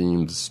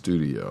Marvel-themed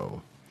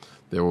studio.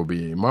 There will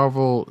be a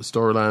Marvel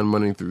storyline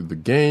running through the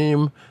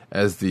game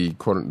as the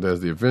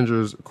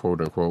Avengers,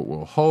 quote-unquote,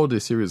 will hold a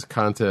series of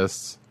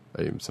contests.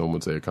 Some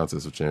would say a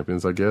contest of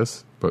champions, I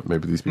guess, but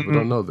maybe these people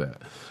don't know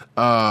that.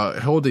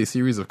 Hold a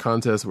series of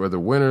contests where the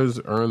winners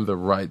earn the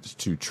right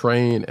to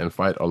train and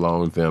fight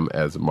along them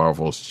as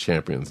Marvel's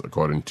champions,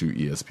 according to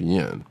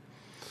ESPN.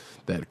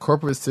 That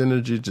corporate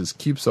synergy just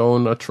keeps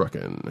on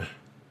a-trucking.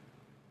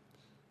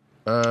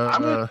 I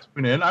would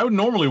tune in. I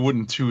normally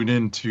wouldn't tune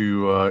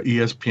into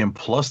ESPN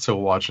Plus to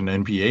watch an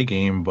NBA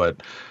game, but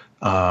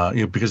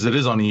because it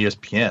is on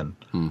ESPN.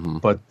 Mm-hmm.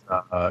 But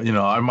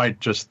I might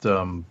just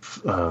flip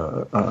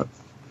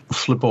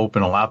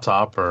open a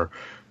laptop or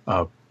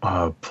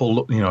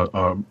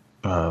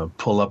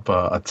pull up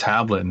a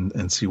tablet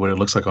and see what it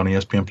looks like on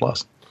ESPN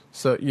Plus.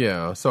 So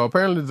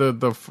apparently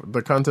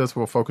the contest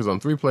will focus on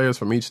 3 players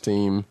from each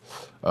team.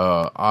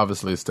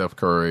 Obviously Steph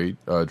Curry,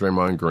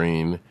 Draymond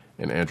Green,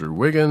 and Andrew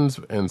Wiggins,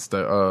 and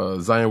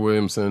Zion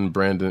Williamson,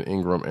 Brandon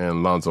Ingram,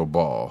 and Lonzo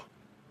Ball.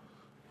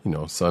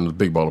 Son of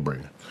Big Baller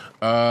Brain.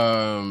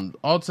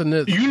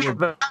 Alternates. You know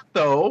that,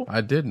 though. I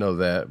did know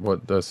that,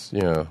 but that's,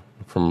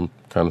 from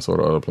kind of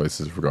sort of other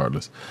places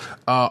regardless.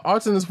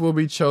 Alternates will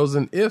be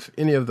chosen if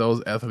any of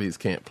those athletes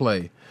can't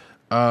play.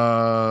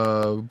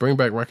 Bring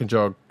back Rack and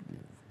Jaw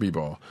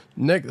B-ball.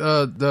 Next,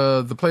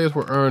 the players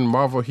will earn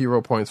Marvel hero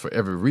points for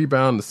every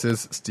rebound,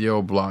 assist,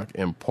 steal, block,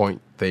 and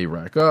point they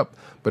rack up.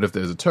 But if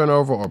there's a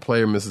turnover or a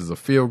player misses a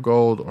field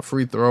goal or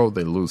free throw,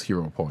 they lose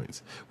hero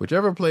points.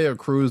 Whichever player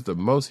accrues the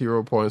most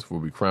hero points will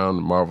be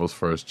crowned Marvel's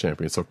first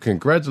champion. So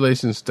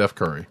congratulations, Steph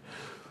Curry.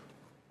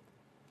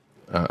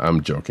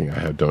 I'm joking.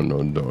 I don't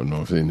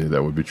know if any of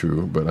that would be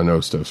true, but I know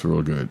Steph's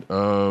real good.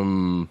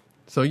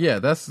 So yeah,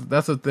 that's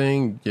a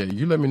thing. Yeah,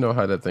 you let me know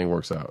how that thing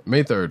works out.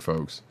 May 3rd,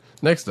 folks.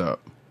 Next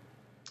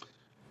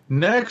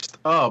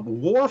up,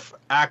 Worf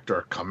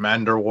actor,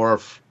 Commander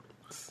Worf,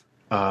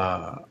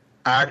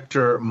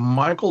 actor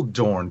Michael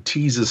Dorn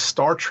teases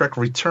Star Trek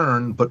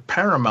return, but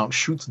Paramount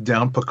shoots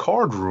down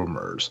Picard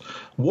rumors.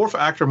 Worf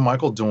actor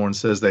Michael Dorn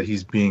says that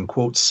he's being,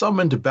 quote,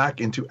 summoned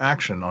back into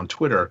action on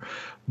Twitter,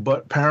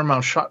 but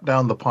Paramount shot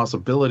down the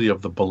possibility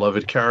of the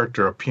beloved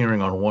character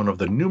appearing on one of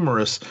the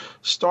numerous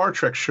Star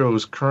Trek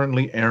shows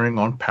currently airing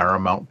on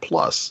Paramount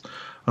Plus.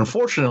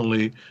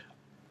 Unfortunately,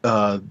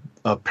 a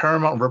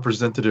Paramount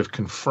representative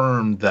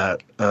confirmed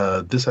that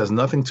this has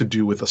nothing to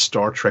do with the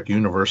Star Trek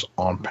universe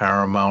on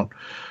Paramount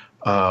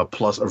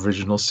Plus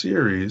original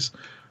series.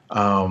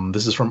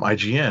 This is from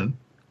IGN.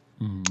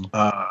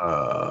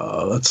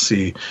 Let's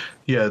see.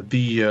 Yeah,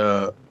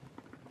 the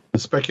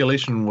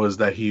speculation was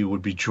that he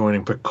would be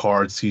joining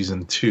Picard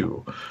Season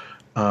 2.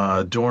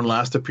 Dorn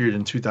last appeared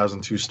in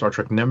 2002 Star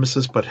Trek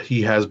Nemesis, but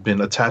he has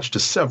been attached to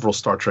several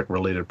Star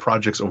Trek-related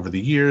projects over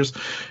the years,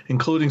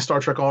 including Star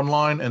Trek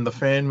Online and the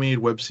fan-made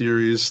web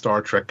series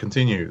Star Trek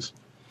Continues.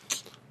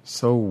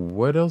 So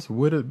what else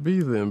would it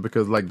be then?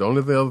 Because the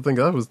only other thing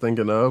I was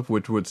thinking of,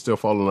 which would still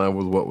fall in line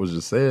with what was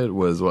just said,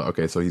 was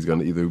so he's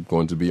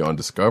going to be on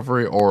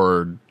Discovery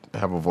or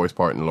have a voice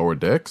part in Lower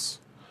Decks,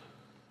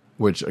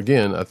 which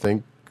again I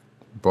think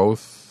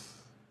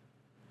both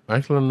I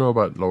actually don't know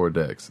about Lower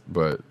Decks,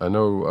 but I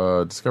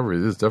know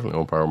Discovery is definitely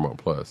on Paramount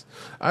Plus.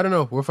 I don't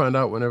know. We'll find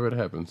out whenever it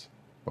happens,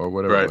 or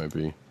whatever it might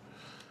be.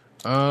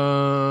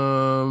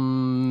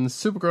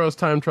 Supergirl's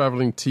time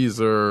traveling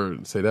teaser,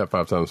 say that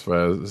 5 times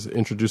fast,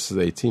 introduces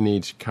a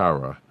teenage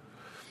Kara.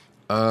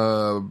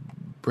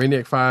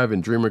 Brainiac 5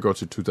 and Dreamer go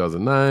to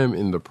 2009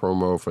 in the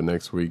promo for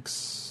this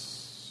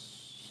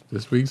week's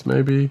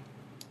maybe?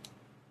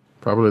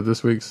 Probably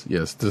this week's?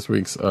 Yes, this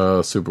week's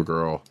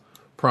Supergirl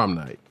prom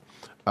night.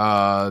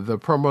 The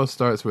promo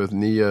starts with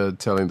Nia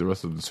telling the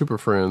rest of the Super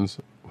Friends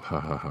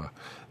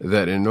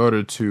that in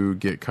order to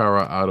get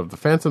Kara out of the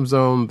Phantom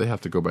Zone, they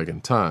have to go back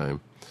in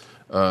time.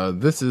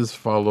 This is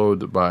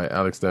followed by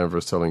Alex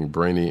Danvers telling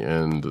Brainy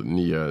and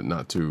Nia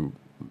not to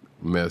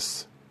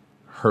mess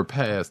her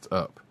past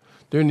up.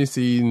 During these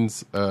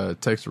scenes,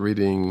 text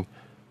reading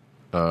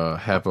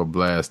 "Have a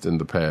blast in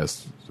the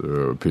past"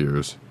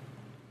 appears.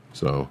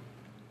 So,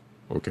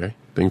 okay.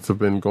 Things have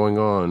been going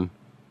on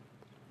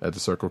at the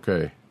Circle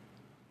K.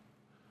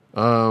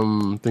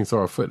 Things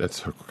are afoot at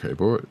Circle K,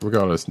 but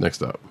regardless,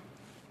 next up.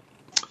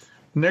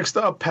 Next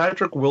up,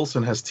 Patrick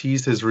Wilson has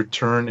teased his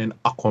return in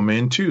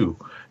Aquaman 2.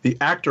 The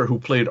actor who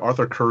played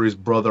Arthur Curry's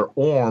brother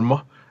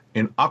Orm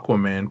in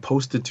Aquaman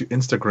posted to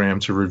Instagram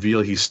to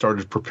reveal he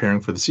started preparing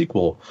for the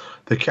sequel.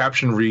 The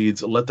caption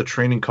reads, "Let the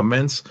training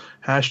commence.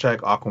 Hashtag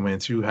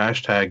Aquaman 2.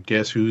 Hashtag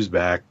guess who's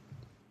back."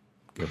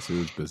 Guess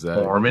who's back?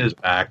 Orm is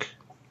back.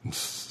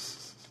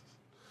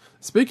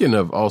 Speaking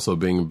of also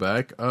being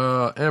back,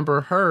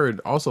 Amber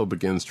Heard also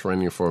begins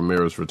training for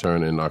Mira's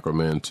return in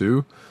Aquaman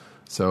 2.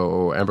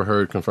 So Amber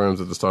Heard confirms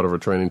at the start of her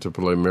training to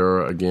play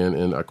Mira again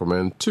in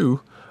Aquaman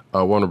 2.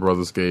 Warner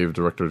Brothers gave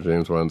director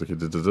James Wan, but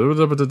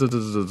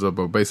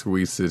basically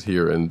we sit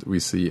here and we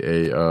see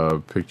a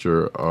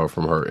picture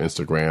from her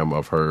Instagram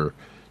of her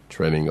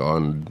training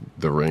on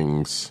the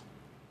rings.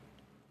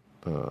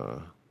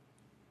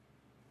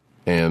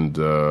 And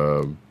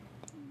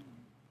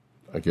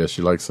I guess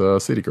she likes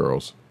city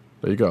girls.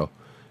 There you go.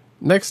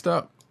 Next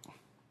up,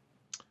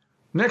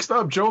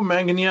 Joe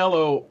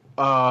Manganiello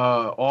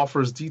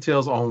offers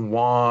details on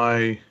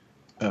why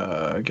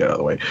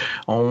Deathstroke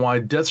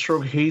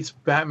hates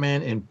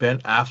Batman and Ben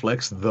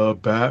Affleck's The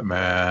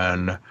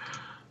Batman.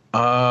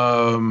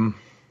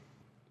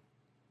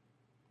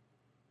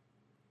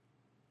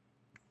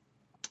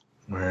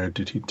 Where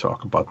did he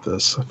talk about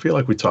this? I feel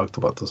like we talked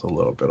about this a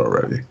little bit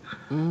already.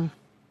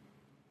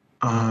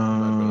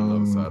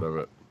 Side of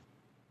it.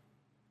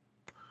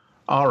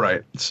 All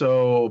right.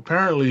 So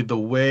apparently the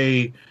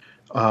way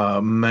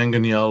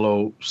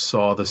Manganiello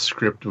saw the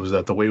script was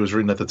that the way it was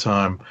written at the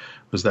time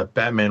was that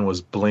Batman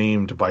was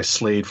blamed by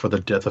Slade for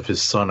the death of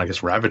his son, I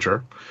guess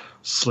Ravager.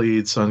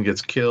 Slade's son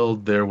gets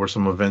killed. There were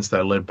some events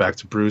that led back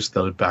to Bruce,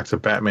 that led back to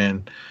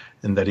Batman,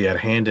 and that he had a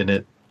hand in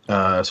it.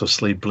 So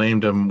Slade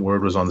blamed him.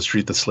 Word was on the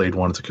street that Slade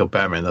wanted to kill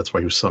Batman. That's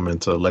why he was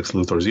summoned to Lex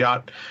Luthor's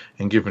yacht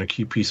and given a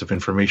key piece of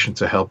information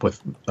to help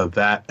with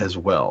that as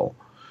well,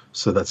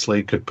 so that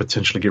Slade could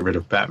potentially get rid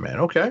of Batman.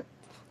 Okay.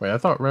 Wait, I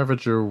thought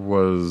Ravager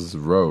was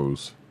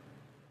Rose.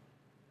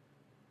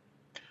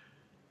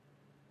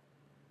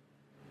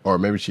 Or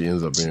maybe she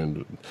ends up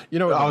being... You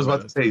know what I was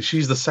about to say,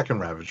 she's the second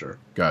Ravager.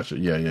 Gotcha.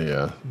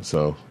 Yeah.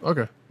 So,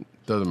 okay.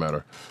 Doesn't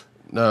matter.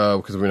 No,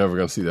 because we're never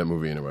going to see that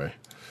movie anyway.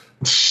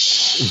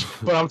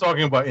 But I'm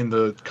talking about in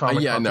the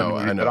comic I know.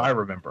 that I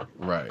remember.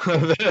 Right.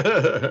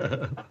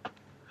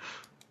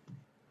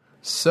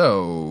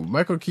 So,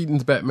 Michael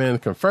Keaton's Batman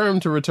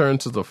confirmed to return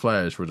to The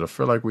Flash, which I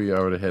feel like we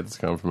already had this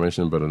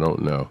confirmation, but I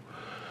don't know.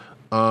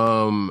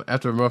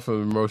 After a month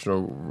of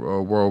emotional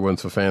whirlwind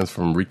for fans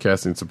from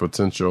recasting to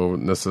potential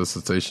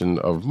necessitation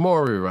of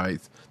more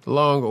rewrites, the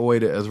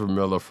long-awaited Ezra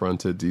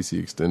Miller-fronted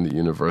DC Extended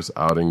Universe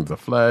outing The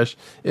Flash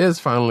is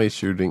finally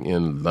shooting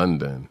in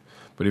London.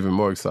 But even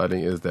more exciting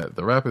is that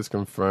The Wrap has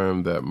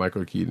confirmed that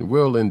Michael Keaton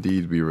will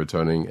indeed be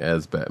returning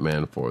as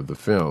Batman for the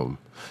film.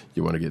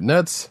 You want to get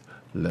nuts?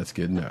 Let's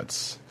get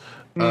nuts.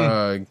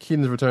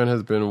 Keaton's return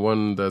has been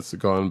one that's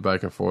gone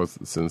back and forth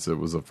since it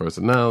was first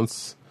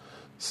announced.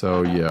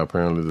 So, yeah,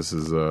 apparently this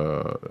is,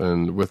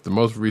 and with the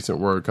most recent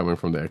word coming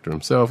from the actor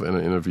himself in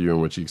an interview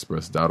in which he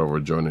expressed doubt over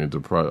joining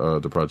the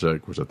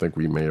project, which I think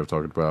we may have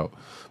talked about.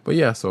 But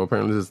yeah, so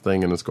apparently this is a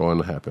thing and it's going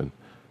to happen.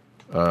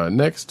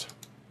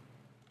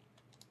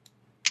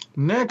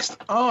 Next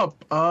up,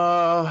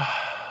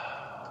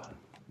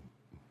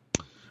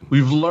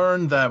 we've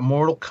learned that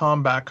Mortal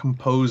Kombat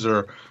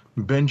composer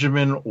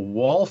Benjamin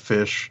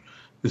Wallfish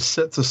is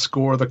set to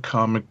score the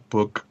comic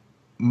book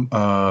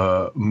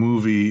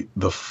movie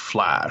The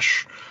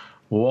Flash.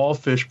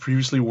 Wallfish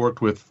previously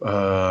worked with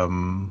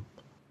Andy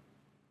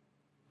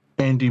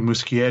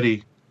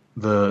Muschietti,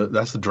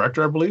 that's the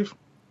director, I believe.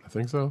 I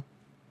think so.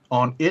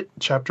 On It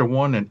Chapter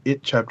 1 and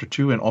It Chapter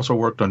 2, and also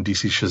worked on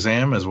DC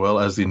Shazam, as well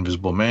as The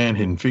Invisible Man,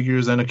 Hidden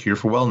Figures, and A Cure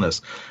for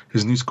Wellness.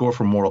 His new score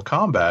for Mortal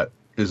Kombat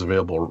is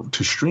available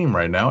to stream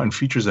right now and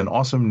features an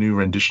awesome new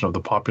rendition of the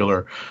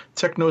popular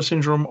Techno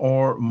Syndrome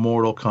or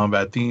Mortal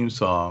Kombat theme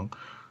song.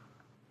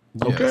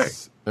 Okay.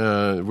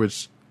 Yes,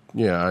 which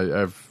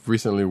yeah, I've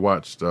recently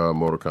watched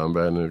Mortal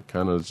Kombat, and it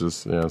kind of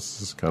just, it's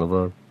just kind of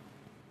a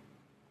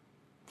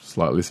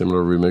slightly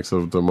similar remix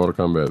of the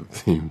Mortal Kombat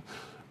theme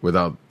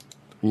without,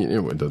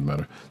 it doesn't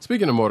matter.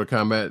 Speaking of Mortal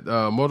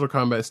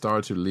Kombat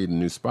starred to lead a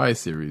new spy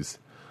series.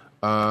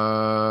 The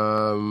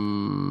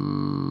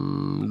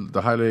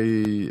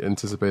highly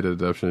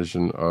anticipated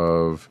adaptation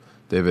of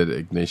David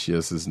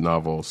Ignatius's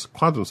novel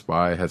Quantum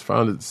Spy has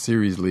found its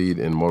series lead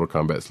in Mortal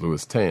Kombat's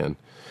Louis Tan.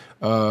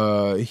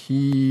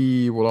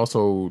 He will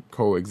also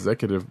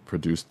co-executive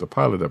produce the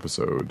pilot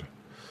episode.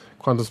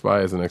 Quantum Spy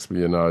is an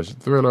espionage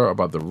thriller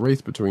about the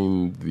race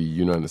between the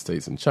United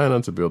States and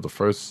China to build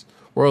the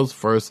world's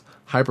first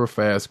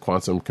hyper-fast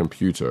quantum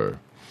computer.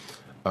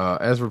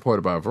 As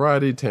reported by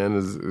Variety, Tan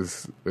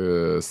is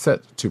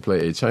set to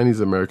play a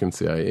Chinese-American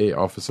CIA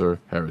officer,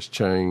 Harris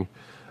Chang,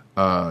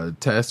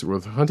 tasked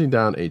with hunting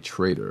down a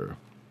traitor.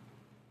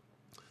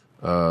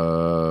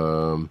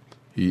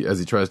 As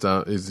he tracks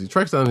down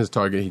his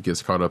target, he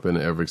gets caught up in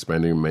an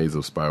ever-expanding maze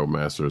of spy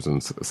masters and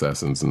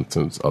assassins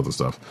and other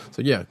stuff.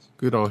 So yeah,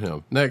 good on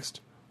him. Next.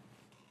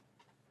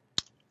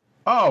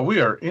 Oh, we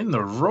are in the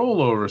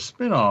rollover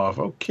spinoff.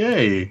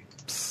 Okay.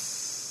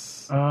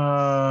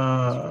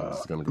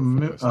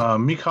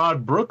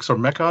 Mechad Brooks or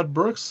Mechad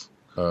Brooks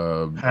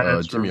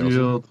has Jimmy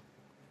revealed. Olsen.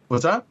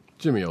 What's that?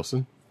 Jimmy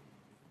Olsen.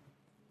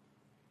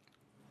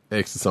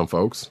 X to some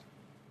folks.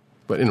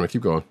 But anyway,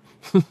 keep going.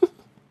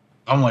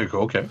 I'm like,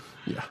 okay.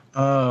 Yeah.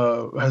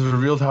 Has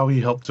revealed how he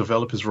helped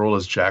develop his role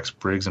as Jax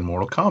Briggs in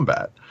Mortal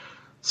Kombat.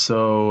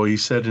 So he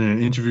said in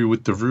an interview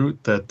with The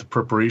Root that the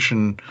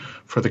preparation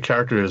for the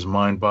character is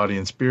mind, body,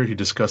 and spirit. He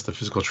discussed the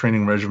physical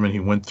training regimen he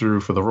went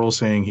through for the role,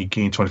 saying he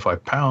gained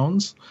 25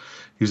 pounds.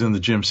 He's in the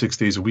gym 6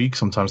 days a week,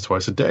 sometimes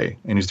twice a day.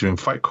 And he's doing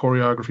fight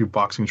choreography,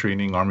 boxing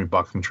training, army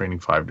boxing training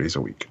 5 days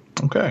a week.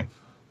 Okay.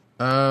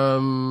 As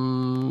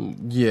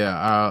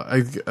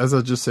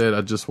I just said, I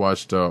just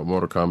watched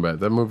Mortal Kombat.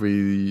 That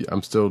movie,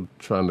 I'm still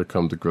trying to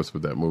come to grips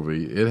with that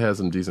movie. It has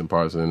some decent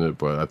parts in it,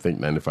 but I think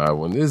 95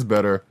 one is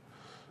better.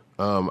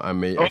 I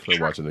may actually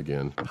watch it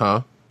again.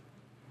 Huh?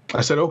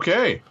 I said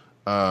okay.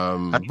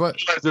 But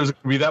there's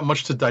going to be that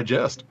much to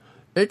digest.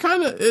 It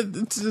kind of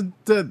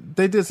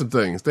they did some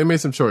things. They made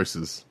some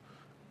choices.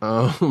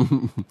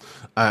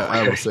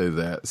 I would say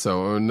that.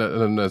 So I'm not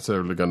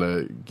necessarily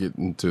gonna get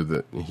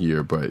into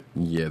here, but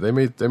yeah, they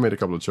made a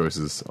couple of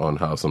choices on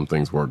how some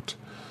things worked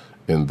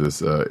in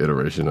this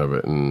iteration of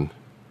it, and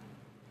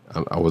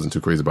I wasn't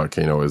too crazy about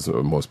Kano as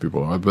most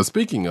people are. But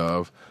speaking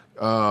of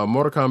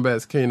Mortal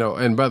Kombat's Kano,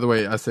 and by the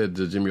way, I said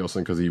Jimmy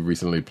Olsen because he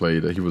recently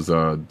played. He was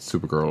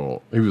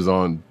Supergirl. He was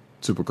on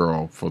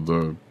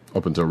Supergirl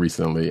up until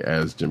recently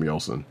as Jimmy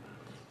Olsen.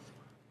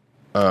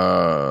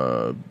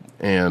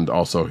 And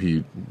also,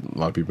 a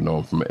lot of people know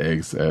him from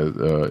Eggs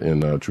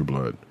in True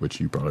Blood, which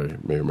you probably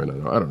may or may not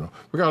know. I don't know.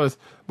 Regardless,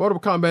 Mortal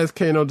Kombat's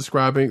Kano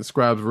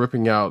describes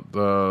ripping out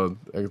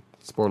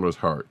spoiler's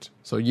heart.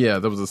 So yeah,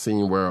 there was a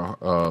scene where,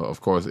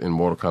 of course, in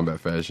Mortal Kombat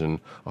fashion,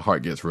 a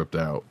heart gets ripped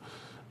out,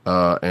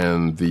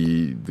 and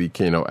the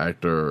Kano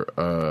actor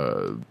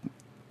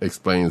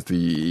explains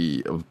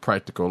the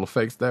practical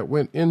effects that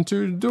went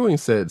into doing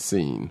said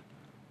scene.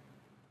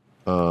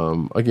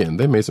 Again,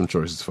 they made some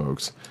choices,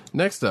 folks.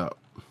 Next up.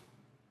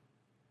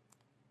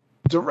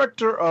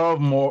 Director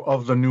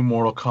of the new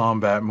Mortal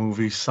Kombat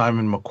movie,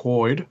 Simon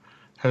McQuoid,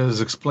 has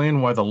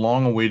explained why the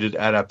long-awaited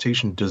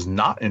adaptation does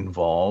not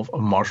involve a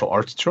martial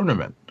arts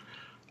tournament.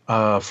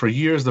 For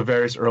years, the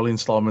various early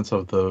installments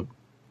of the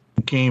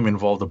game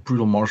involved a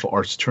brutal martial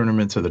arts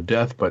tournament to the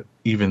death, but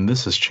even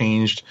this has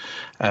changed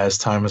as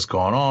time has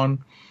gone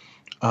on.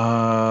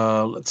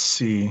 Let's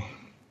see.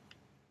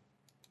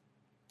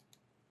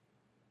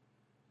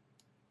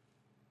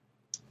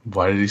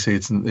 Why did he say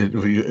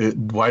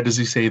why does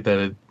he say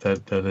that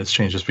it's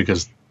changed? Just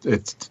because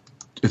it's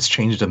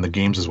changed in the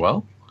games as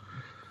well?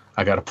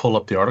 I got to pull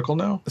up the article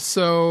now.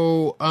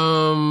 So,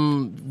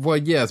 well,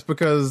 yes,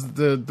 because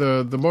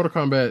the Mortal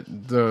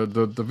Kombat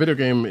the video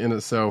game in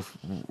itself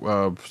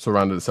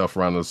surrounded itself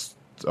around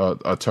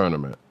a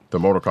tournament, the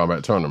Mortal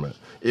Kombat tournament.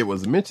 It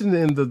was mentioned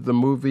in the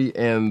movie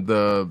and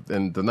the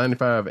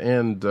 95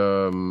 and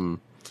the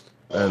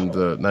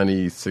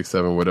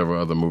 96-7 whatever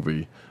other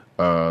movie.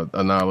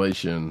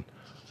 Annihilation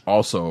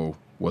also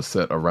was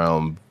set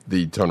around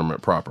the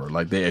tournament proper.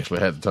 Like, they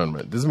actually had the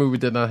tournament. This movie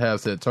did not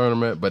have said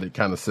tournament, but it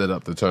kind of set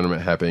up the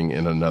tournament happening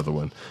in another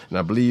one. And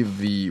I believe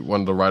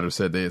one of the writers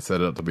said they had set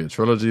it up to be a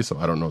trilogy, so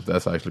I don't know if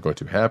that's actually going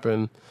to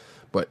happen.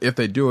 But if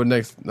they do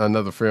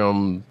another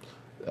film,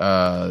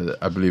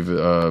 I believe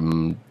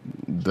the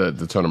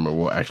tournament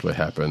will actually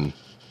happen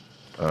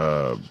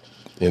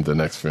in the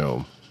next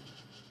film.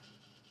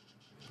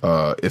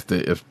 If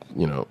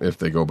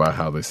they go by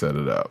how they set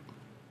it up.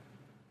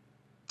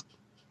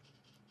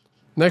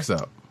 Next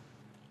up,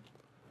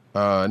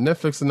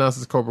 Netflix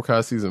announces Cobra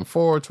Kai Season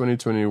 4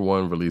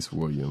 2021 release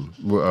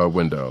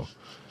window.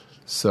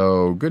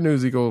 So, good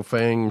news, Eagle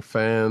Fang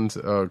fans.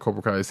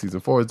 Cobra Kai Season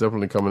 4 is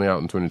definitely coming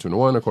out in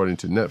 2021, according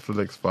to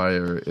Netflix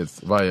via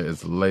its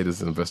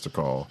latest investor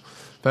call.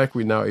 In fact,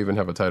 we now even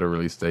have a title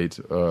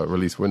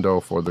release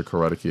window for the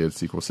Karate Kid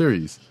sequel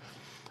series.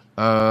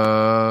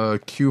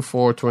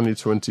 Q4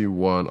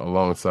 2021,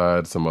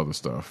 alongside some other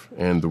stuff,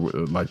 and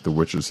like The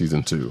Witcher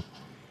Season 2.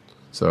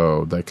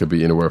 So, that could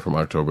be anywhere from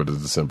October to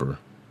December.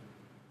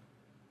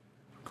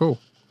 Cool.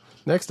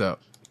 Next up,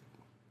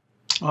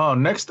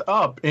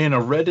 in a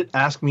Reddit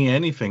Ask Me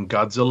Anything,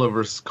 Godzilla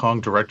vs.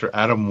 Kong director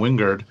Adam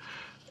Wingard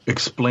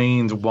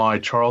explained why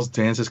Charles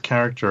Dance's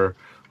character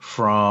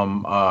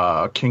from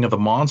King of the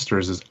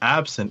Monsters is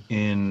absent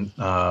in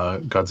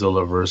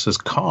Godzilla vs.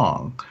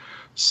 Kong.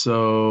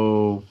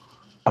 So,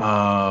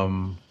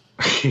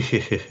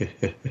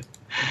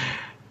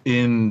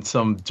 in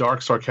some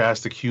dark,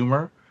 sarcastic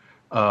humor,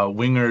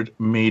 Wingard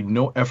made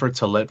no effort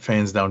to let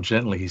fans down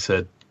gently. He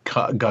said,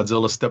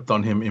 Godzilla stepped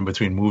on him in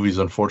between movies,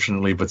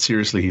 unfortunately, but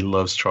seriously, he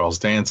loves Charles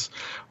Dance,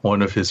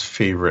 one of his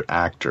favorite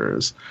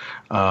actors.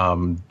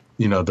 The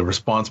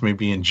response may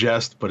be in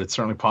jest, but it's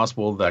certainly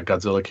possible that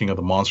Godzilla King of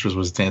the Monsters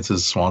was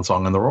Dance's swan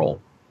song in the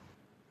role.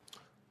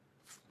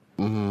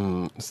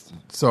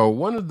 So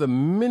one of the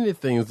many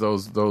things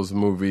those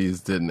movies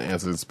didn't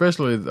answer,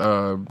 especially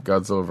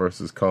Godzilla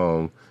vs.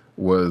 Kong,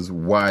 was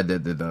why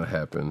that did not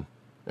happen.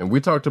 And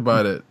we talked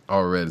about it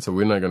already, so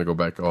we're not going to go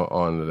back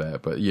on to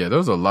that. But yeah,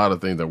 there's a lot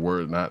of things that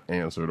were not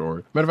answered.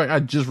 Or matter of fact,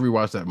 I just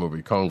rewatched that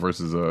movie,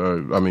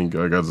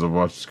 Godzilla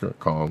vs.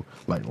 Kong,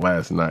 like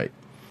last night.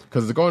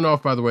 Because it's going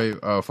off, by the way,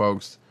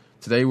 folks.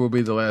 Today will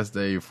be the last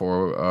day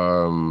for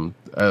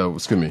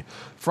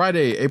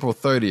Friday, April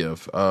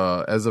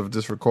 30th. As of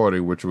this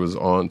recording, which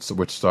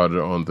started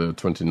on the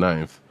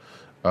 29th.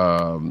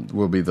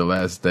 Will be the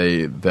last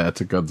day that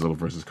Godzilla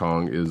vs.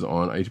 Kong is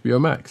on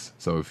HBO Max.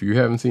 So if you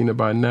haven't seen it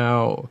by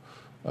now,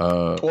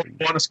 or you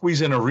want to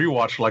squeeze in a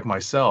rewatch like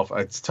myself,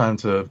 it's time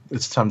to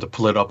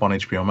pull it up on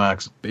HBO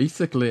Max.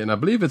 Basically, and I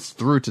believe it's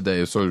through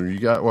today. So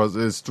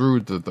it's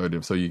through the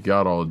 30th. So you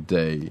got all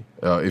day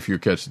if you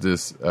catch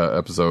this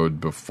episode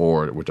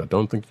before, which I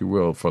don't think you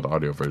will for the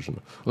audio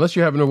version, unless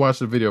you happen to watch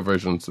the video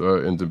versions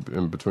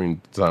in between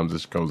times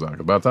this comes out.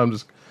 'Cause by the time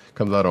this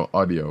comes out on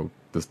audio,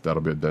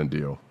 that'll be a done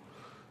deal.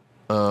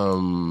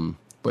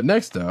 But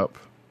next up,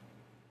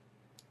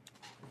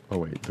 oh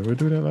wait, did we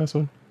do that last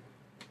one?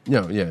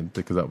 No, yeah,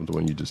 because that was the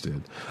one you just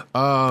did.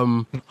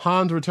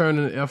 Han's return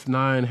in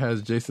F9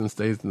 has Jason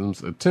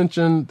Statham's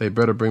attention. They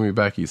better bring me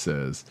back, he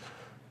says.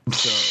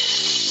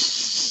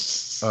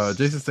 So,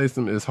 Jason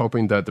Statham is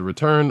hoping that the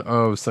return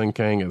of Sun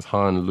Kang as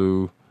Han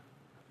Lu,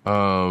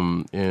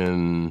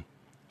 in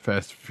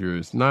Fast and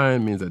Furious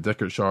 9 means that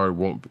Deckard Shaw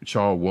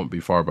won't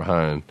be far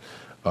behind.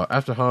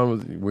 After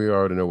Han, we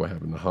already know what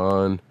happened to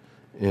Han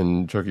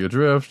in Tokyo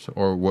Drift,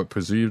 or what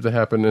perceived to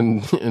happen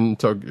in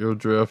Tokyo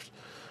Drift.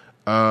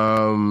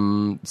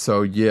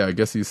 So yeah, I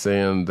guess he's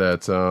saying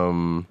that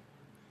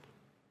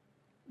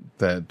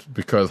that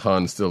because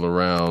Han's still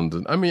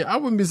around. I mean, I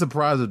wouldn't be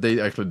surprised if they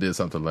actually did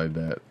something like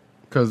that,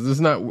 because it's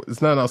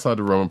not outside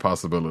the realm of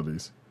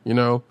possibilities. You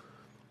know,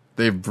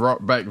 they've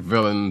brought back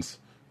villains,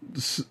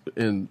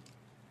 and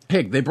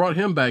heck, they brought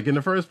him back in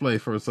the first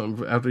place for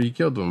something after he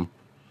killed them.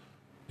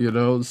 You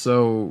know,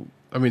 so.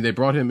 I mean, they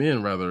brought him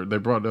in, rather. They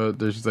brought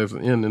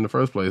Jason in the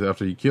first place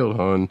after he killed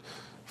Han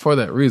for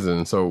that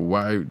reason. So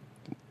why,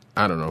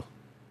 I don't know.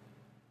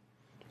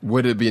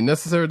 Would it be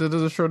necessary that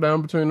there's a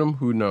showdown between them?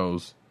 Who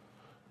knows?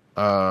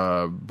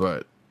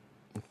 But,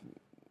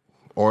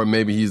 or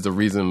maybe he's the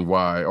reason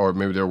why, or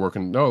maybe they're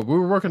working. No, we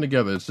were working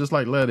together. It's just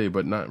like Letty,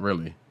 but not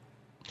really.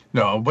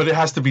 No, but it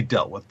has to be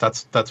dealt with.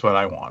 That's what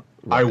I want.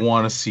 Right. I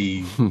want to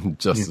see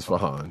justice for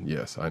Han.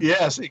 Yes.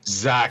 Yes,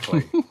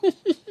 exactly.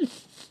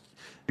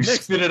 You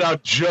spit it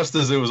out just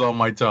as it was on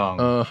my tongue.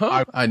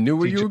 I knew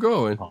where you were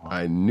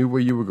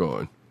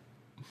going.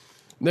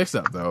 Next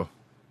up, though.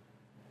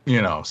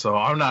 So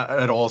I'm not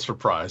at all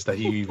surprised that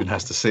he even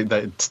has to say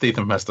that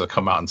Statham has to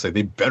come out and say,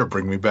 they better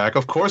bring me back.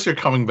 Of course you're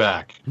coming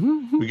back.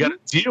 We got to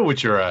deal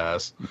with your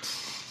ass.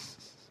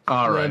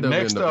 All right,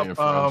 next up.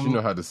 You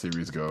know how the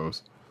series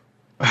goes.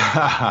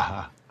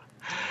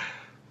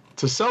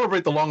 To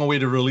celebrate the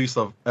long-awaited release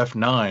of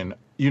F9,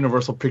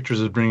 Universal Pictures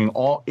is bringing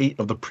all 8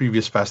 of the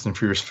previous Fast and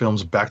Furious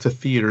films back to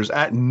theaters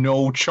at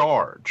no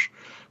charge.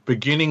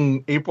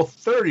 Beginning April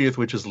 30th,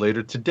 which is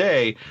later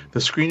today, the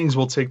screenings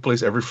will take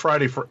place every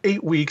Friday for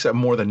 8 weeks at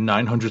more than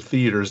 900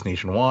 theaters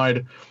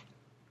nationwide,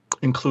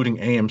 including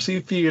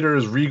AMC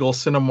Theaters, Regal,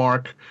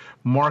 Cinemark,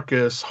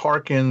 Marcus,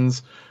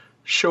 Harkins,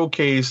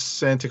 Showcase,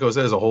 Santikos.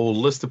 There's a whole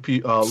list of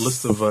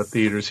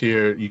theaters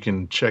here. You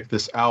can check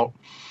this out.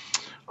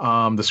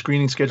 The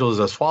screening schedule is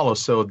as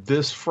follows. So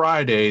this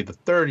Friday, the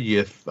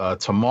 30th,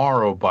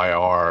 tomorrow by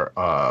our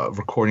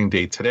recording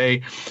date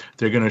today,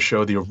 they're going to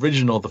show the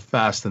original The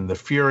Fast and the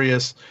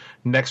Furious.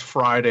 Next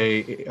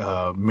Friday,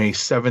 May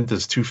 7th,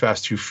 is Too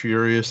Fast, Too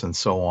Furious, and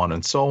so on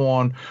and so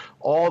on,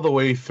 all the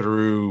way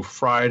through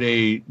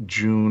Friday,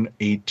 June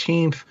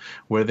 18th,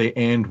 where they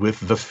end with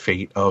The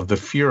Fate of the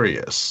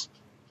Furious.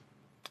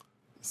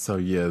 So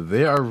yeah,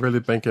 they are really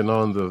banking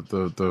on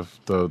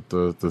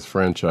this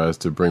franchise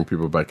to bring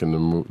people back in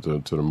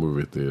to the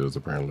movie theaters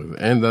apparently,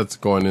 and that's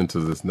going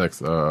into this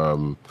next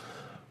article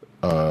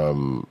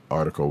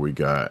we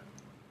got.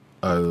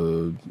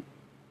 I'm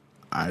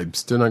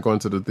still not going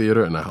to the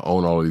theater, and I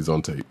own all of these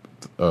on tape,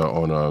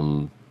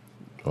 on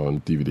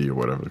DVD or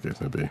whatever the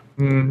case may be.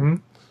 Mm-hmm.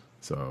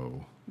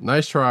 So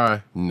nice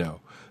try.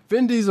 No.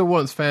 Vin Diesel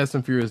wants Fast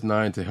and Furious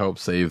 9 to help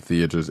save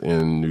theaters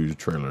in new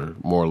trailer.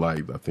 More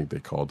like, I think they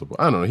called upon,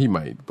 I don't know, he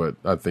might, but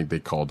I think they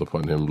called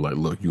upon him like,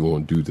 look, you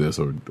want to do this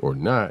or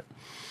not.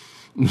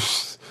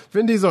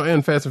 Vin Diesel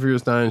and Fast and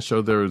Furious 9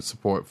 showed their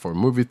support for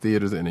movie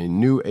theaters in a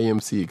new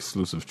AMC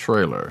exclusive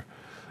trailer.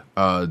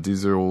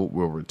 Diesel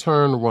will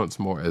return once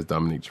more as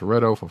Dominic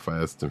Toretto for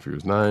Fast and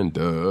Furious 9.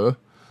 Duh.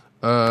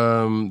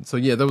 So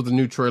yeah, there was a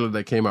new trailer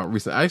that came out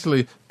recently.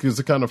 Actually, because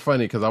it's kind of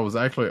funny because I was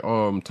actually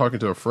talking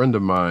to a friend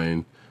of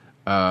mine,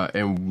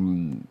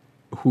 and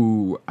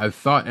who I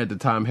thought at the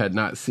time had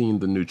not seen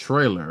the new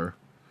trailer,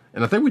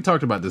 and I think we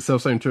talked about the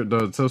self same friend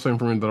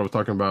that I was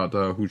talking about,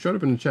 who showed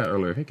up in the chat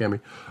earlier. Hey, Cammy.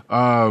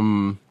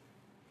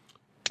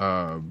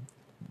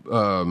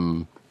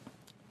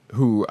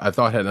 Who I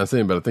thought had not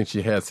seen, but I think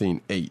she had seen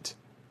 8.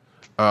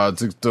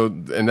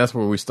 And that's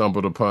where we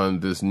stumbled upon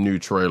this new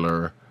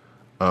trailer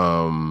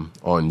on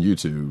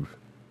YouTube,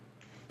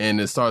 and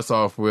it starts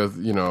off with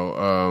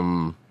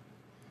Vin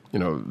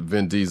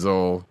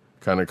Diesel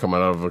kind of coming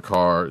out of a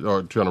car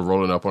or kind of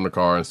rolling up on the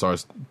car and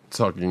starts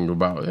talking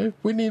about, hey,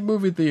 we need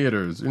movie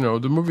theaters, the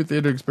movie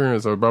theater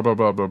experience, or blah blah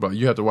blah blah blah.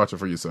 You have to watch it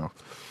for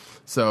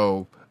yourself.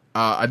 So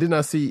I did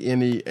not see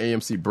any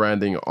AMC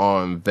branding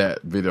on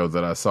that video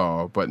that I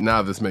saw, but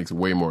now this makes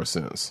way more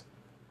sense.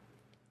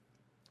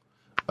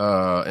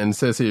 And it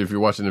says here, if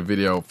you're watching the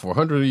video, for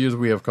 100 years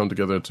we have come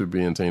together to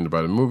be entertained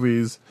by the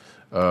movies.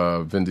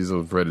 Vin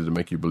Diesel is ready to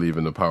make you believe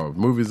in the power of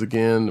movies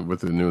again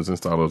with the newest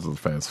installers of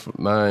Fast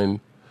 9.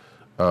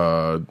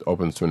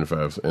 Opens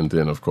 25, and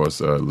then of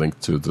course link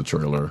to the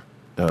trailer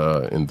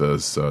in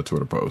this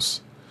Twitter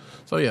post.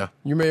 So yeah,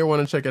 you may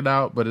want to check it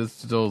out, but it's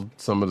still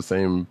some of the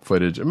same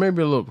footage, and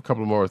maybe a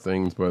couple more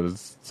things, but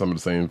it's some of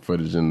the same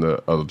footage in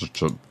the other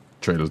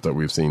trailers that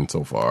we've seen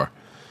so far.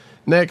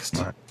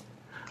 Next.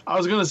 I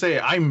was going to say,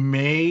 I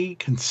may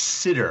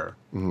consider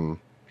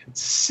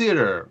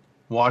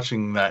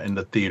watching that in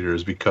the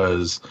theaters,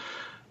 because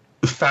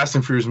the Fast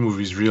and Furious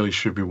movies really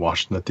should be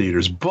watched in the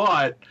theaters.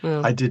 But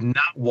I did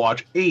not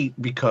watch 8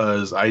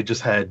 because I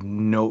just had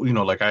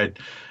I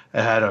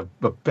had a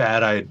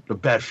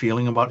bad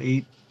feeling about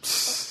 8.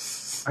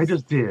 I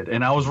just did,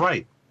 and I was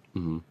right.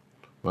 Mm-hmm.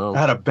 Well, I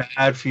had a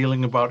bad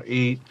feeling about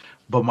 8.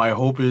 But my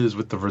hope is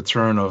with the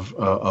return of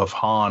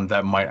Han,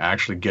 that might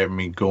actually get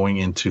me going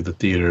into the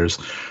theaters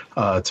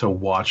to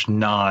watch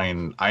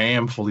 9. I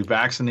am fully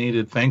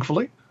vaccinated,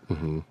 thankfully.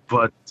 Mm-hmm.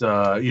 But,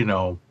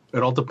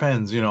 it all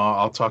depends.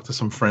 I'll talk to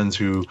some friends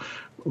who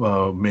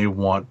may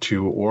want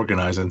to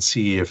organize and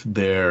see if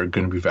they're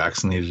going to be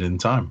vaccinated in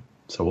time.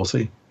 So we'll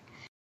see.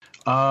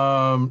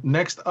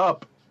 Next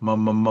up.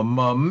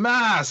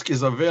 Mask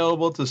is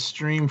available to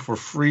stream for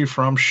free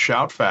from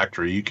Shout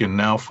Factory. You can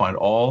now find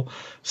all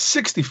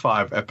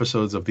 65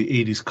 episodes of the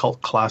 80s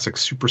cult classic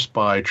Super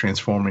Spy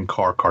transforming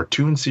car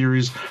cartoon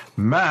series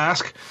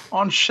Mask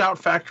on Shout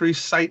Factory's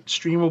site,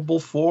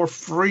 streamable for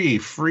free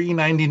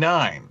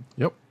 99.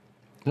 Yep.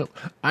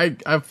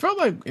 I felt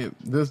like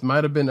this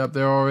might have been up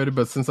there already,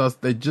 but since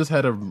they just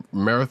had a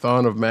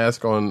marathon of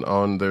Mask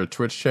on their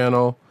Twitch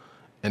channel,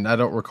 and I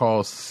don't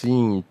recall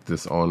seeing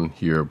this on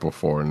here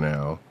before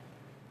now,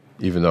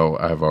 even though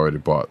I have already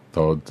bought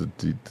all the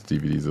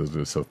DVDs of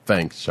this. So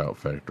thanks, Shout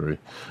Factory.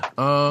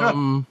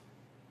 But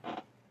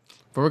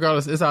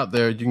regardless, it's out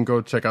there. You can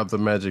go check out the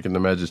magic and the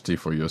majesty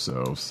for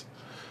yourselves.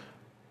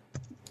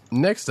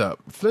 Next up,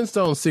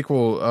 Flintstones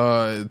sequel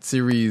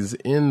series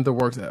in the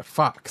works at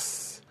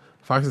Fox.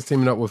 Fox is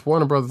teaming up with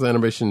Warner Brothers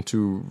Animation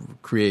to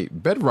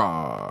create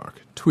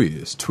Bedrock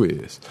Twist,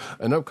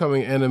 an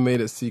upcoming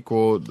animated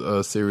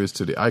sequel series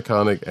to the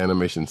iconic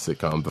animation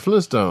sitcom The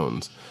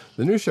Flintstones.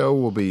 The new show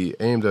will be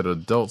aimed at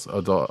adult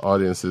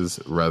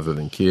audiences rather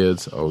than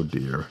kids. Oh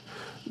dear.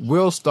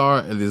 Will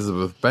star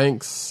Elizabeth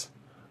Banks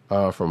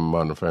from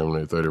Modern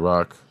Family and 30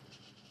 Rock.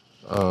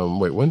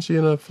 Wait, wasn't she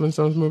in a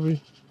Flintstones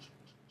movie?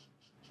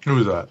 Who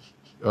was that?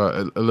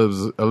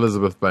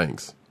 Elizabeth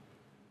Banks.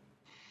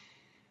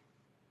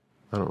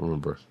 I don't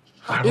remember.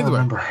 I don't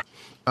remember.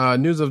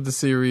 News of the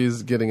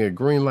series getting a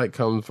green light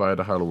comes via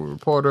The Hollywood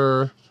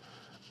Reporter.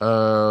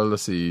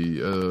 Let's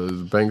see.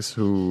 Banks,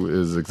 who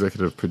is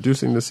executive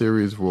producing the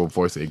series, will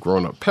voice a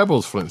grown-up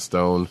Pebbles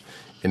Flintstone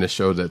in a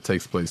show that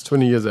takes place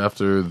 20 years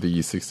after the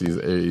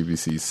 60s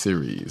ABC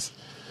series.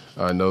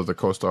 I know the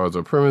co-stars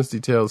or premise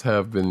details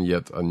have been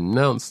yet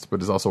announced,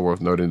 but it's also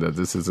worth noting that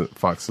this isn't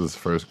Fox's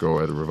first go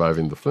at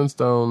reviving the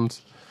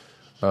Flintstones.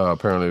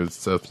 Apparently,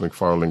 Seth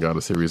MacFarlane got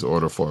a series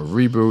order for a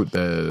reboot,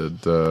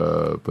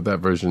 but that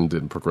version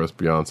didn't progress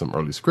beyond some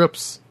early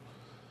scripts.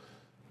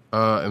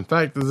 In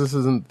fact, this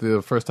isn't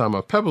the first time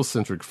a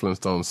Pebbles-centric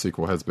Flintstones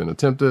sequel has been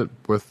attempted,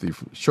 with the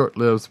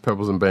short-lived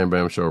Pebbles and Bam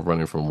Bam show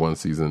running from one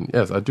season.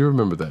 Yes, I do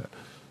remember that.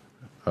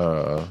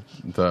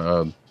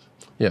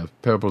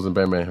 Pebbles and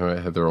Bam Bam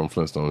had their own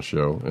Flintstones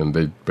show, and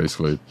they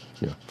basically,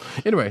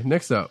 Anyway,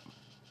 next up.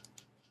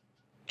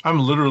 I'm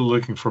literally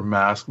looking for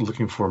mask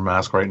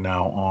right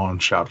now on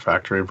Shout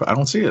Factory, but I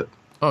don't see it.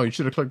 Oh, you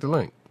should have clicked the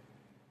link.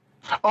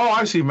 Oh,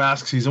 I see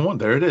Mask season 1.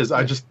 There it is.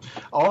 I just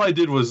all I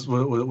did was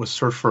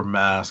search for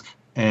Mask,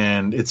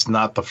 and it's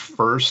not the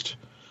first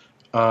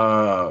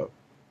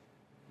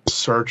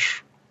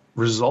search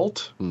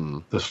result.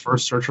 The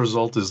first search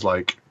result is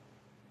like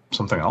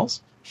something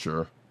else.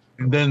 Sure.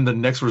 And then the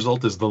next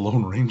result is the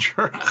Lone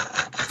Ranger.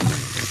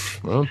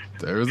 Well,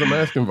 there is a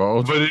mask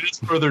involved, but it is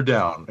further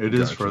down. It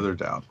is further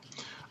down.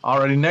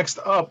 Alrighty, next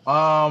up,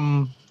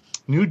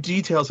 new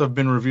details have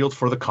been revealed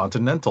for The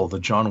Continental, the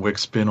John Wick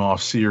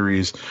spin-off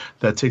series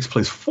that takes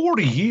place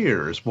 40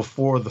 years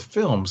before the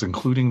films,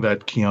 including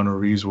that Keanu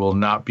Reeves will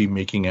not be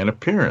making an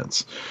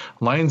appearance.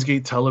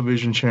 Lionsgate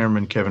Television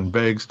chairman Kevin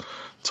Beggs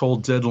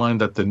told Deadline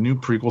that the new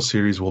prequel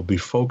series will be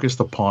focused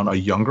upon a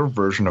younger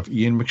version of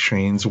Ian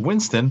McShane's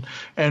Winston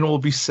and will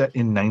be set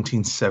in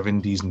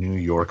 1970s New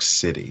York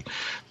City.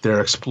 They're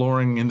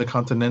exploring in The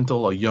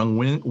Continental a young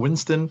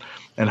Winston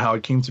and how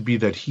it came to be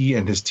that he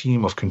and his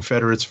team of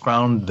Confederates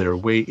found their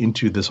way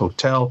into this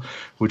hotel,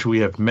 which we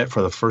have met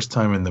for the first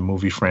time in the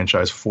movie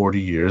franchise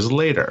 40 years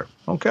later.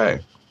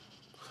 Okay.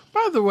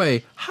 By the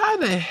way, how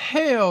the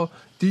hell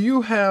do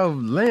you have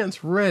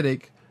Lance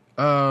Reddick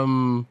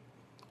named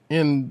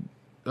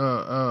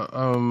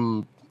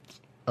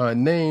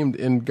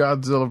in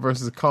Godzilla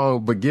vs.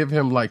 Kong, but give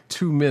him like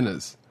 2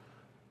 minutes?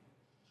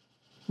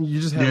 You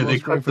just have they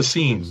cut the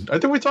scene. I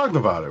think we talked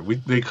about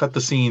it. They cut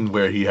the scene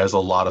where he has a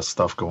lot of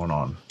stuff going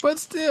on. But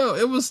still,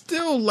 it was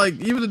still like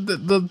even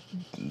the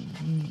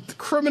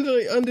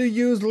criminally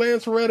underused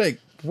Lance Reddick.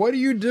 What are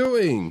you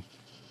doing?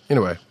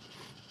 Anyway,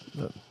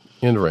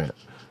 end rant.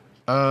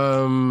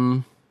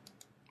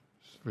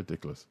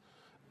 Ridiculous.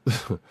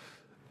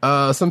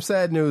 Some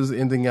sad news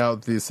ending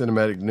out the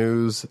cinematic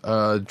news.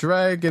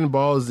 Dragon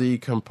Ball Z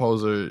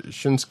composer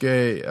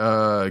Shunsuke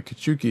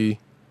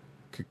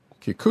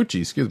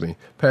Kikuchi,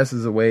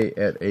 passes away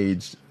at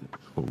age...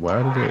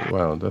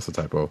 Wow, that's a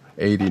typo.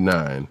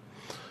 89.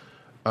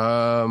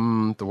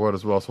 The world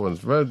is also one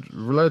of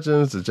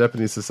legends. The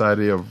Japanese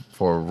Society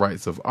for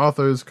Rights of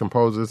Authors,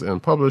 Composers,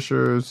 and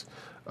Publishers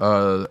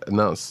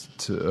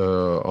announced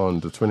on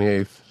the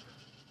 28th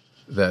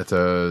that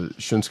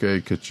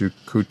Shunsuke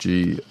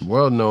Kikuchi,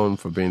 well known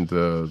for being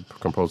the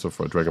composer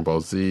for Dragon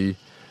Ball Z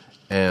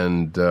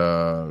and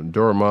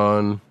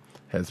Doraemon,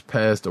 has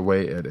passed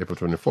away at April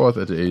 24th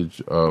at the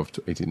age of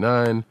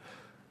 89.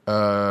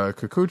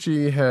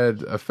 Kikuchi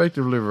had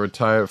effectively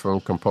retired from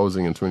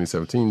composing in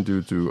 2017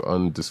 due to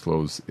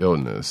undisclosed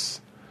illness.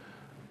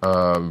 It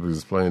was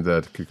explained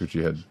that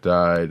Kikuchi had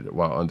died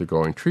while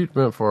undergoing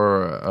treatment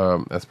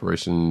for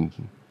aspiration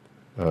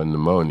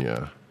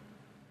pneumonia.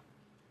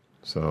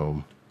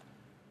 So,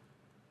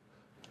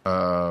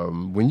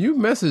 when you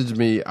messaged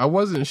me, I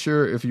wasn't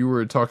sure if you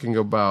were talking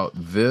about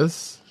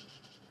this.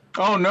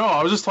 Oh no,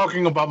 I was just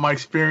talking about my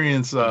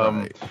experience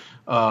filling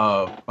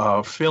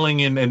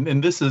in,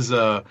 and this is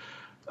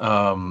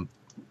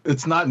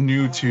it's not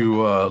new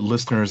to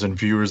listeners and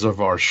viewers of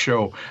our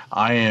show.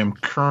 I am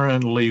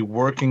currently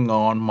working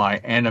on my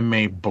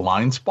anime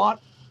blind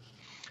spot,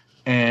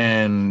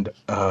 and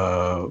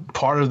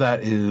part of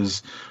that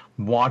is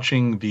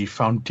watching the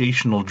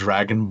foundational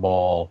Dragon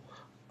Ball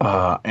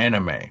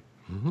anime.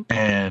 Mm-hmm.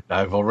 And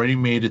I've already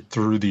made it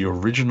through the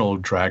original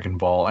Dragon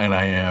Ball, and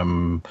I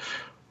am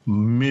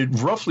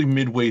roughly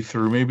midway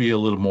through, maybe a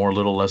little more, a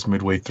little less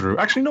midway through.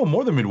 Actually, no,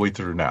 more than midway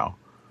through now.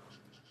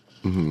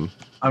 Mm-hmm.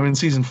 I'm in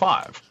season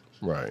 5.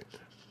 Right.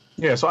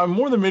 Yeah, so I'm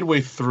more than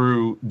midway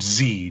through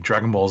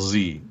Dragon Ball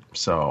Z.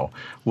 So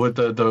what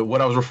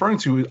what I was referring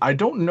to, I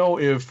don't know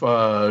if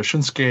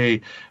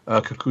Shunsuke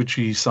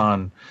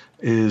Kikuchi-san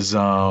is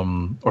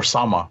or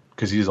Sama,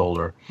 because he's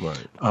older.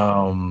 Right.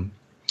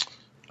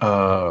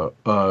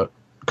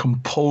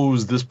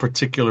 Composed this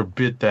particular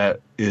bit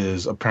that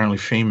is apparently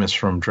famous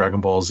from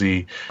Dragon Ball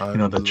Z. The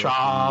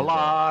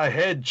Chala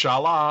head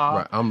Chala.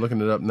 Right. I'm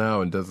looking it up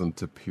now, and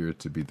doesn't appear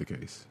to be the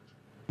case.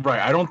 Right.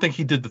 I don't think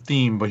he did the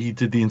theme, but he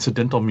did the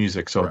incidental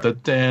music. So right.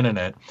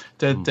 Mm-hmm.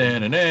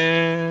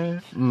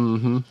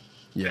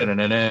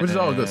 Yeah. Which is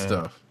all good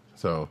stuff.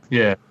 So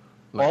yeah.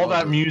 Like all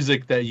that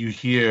music that you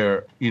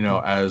hear,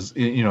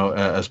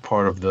 as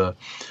part of the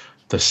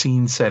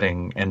scene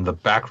setting and the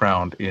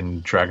background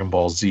in Dragon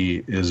Ball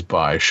Z is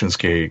by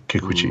Shunsuke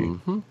Kikuchi.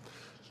 Mm-hmm.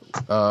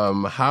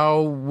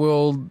 How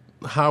will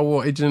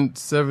Agent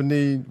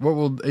 70? What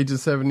will Agent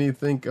 70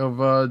 think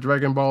of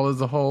Dragon Ball as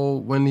a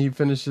whole when he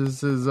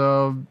finishes his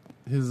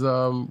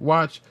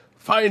watch?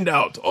 Find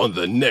out on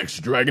the next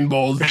Dragon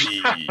Ball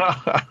Z.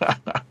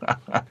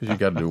 You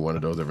got to do one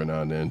of those every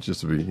now and then, just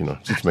to be,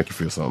 just to make you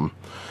feel something.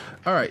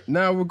 All right,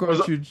 now we're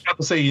going to have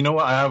to say, you know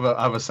what? I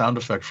have a sound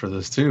effect for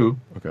this too.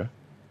 Okay.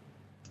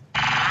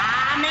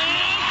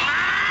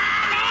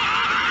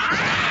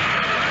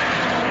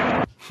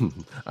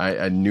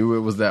 I knew it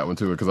was that one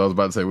too because I was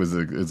about to say is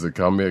it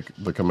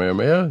the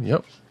Kamehameha?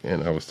 Yep,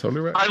 and I was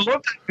totally right. I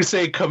love that you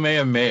say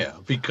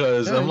Kamehameha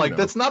because I'm like,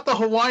 that's not the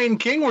Hawaiian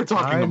king we're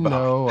talking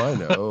about. I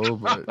know,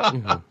 but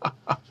you know,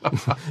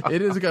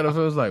 it is kind of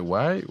feels like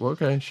why? Well,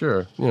 okay,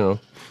 sure, you know,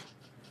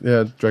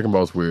 yeah, Dragon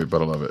Ball's weird,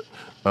 but I love it.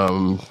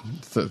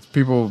 So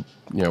people,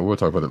 yeah, we'll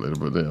talk about it later,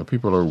 but yeah,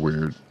 people are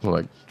weird.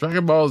 Like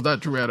Dragon Ball is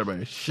not true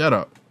anime. Shut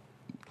up.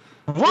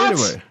 What?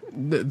 Anyway,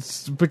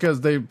 it's because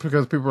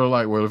people are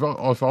like, well,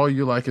 if all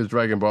you like is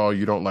Dragon Ball,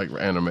 you don't like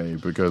anime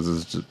because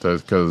it's just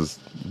because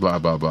blah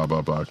blah blah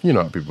blah blah. You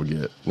know how people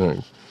get.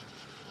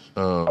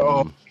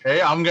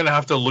 Okay, I'm gonna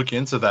have to look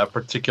into that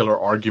particular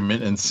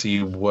argument and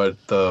see what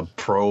the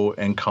pro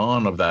and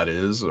con of that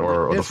is,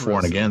 or the for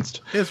and against.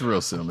 It's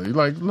real silly.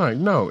 Like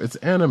no, it's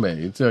anime.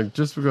 It's like,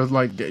 just because,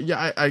 like,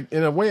 yeah, I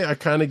in a way I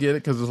kind of get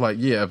it because it's like,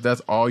 yeah, if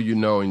that's all you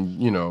know,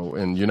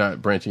 and you're not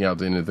branching out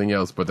to anything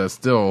else, but that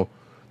still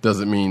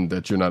doesn't mean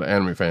that you're not an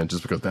anime fan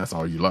just because that's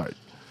all you like.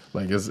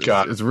 Like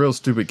it's real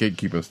stupid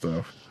gatekeeping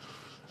stuff.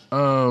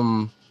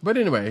 But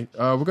anyway,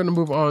 we're going to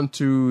move on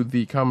to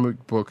the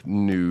comic book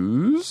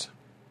news.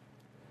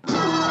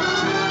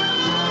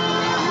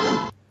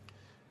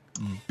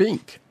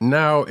 Bink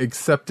now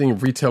accepting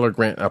retailer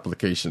grant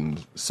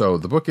applications. So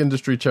the Book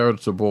Industry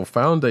Charitable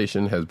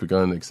Foundation has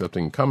begun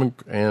accepting comic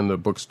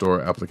and bookstore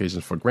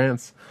applications for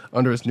grants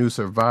under its new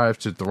Survive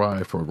to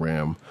Thrive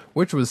program,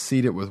 which was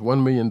seeded with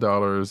 $1 million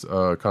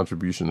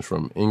contributions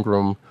from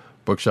Ingram,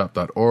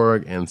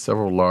 Bookshop.org, and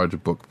several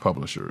large book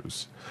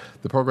publishers.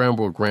 The program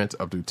will grant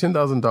up to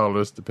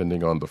 $10,000,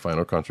 depending on the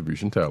final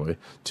contribution tally,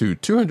 to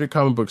 200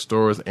 comic book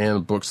stores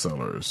and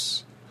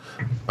booksellers.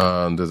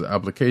 There's an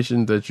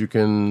application that you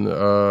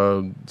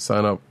can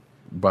sign up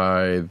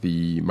by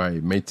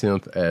May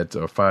 10th at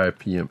 5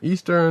 p.m.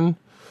 Eastern.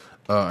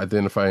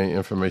 Identifying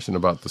information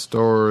about the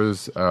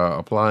stores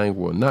applying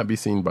will not be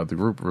seen by the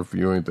group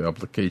reviewing the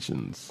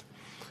applications.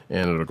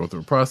 And it'll go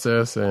through a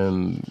process,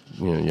 and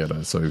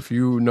so if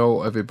you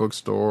know of a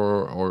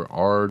bookstore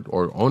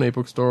or own a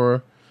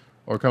bookstore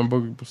or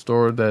comic book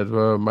store that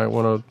might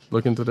want to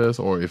look into this,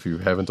 or if you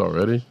haven't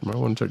already, you might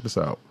want to check this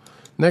out.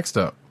 Next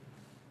up,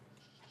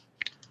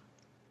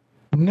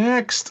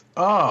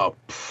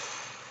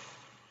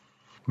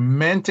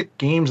 Mantic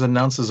Games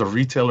announces a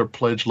retailer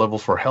pledge level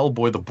for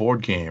Hellboy the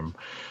board game,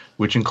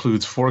 which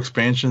includes 4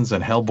 expansions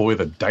and Hellboy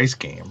the dice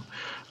game.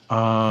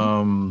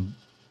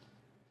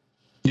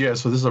 Yeah,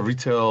 so this is a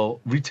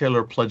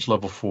retailer pledge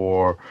level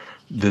for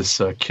this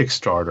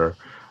Kickstarter.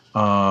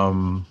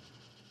 The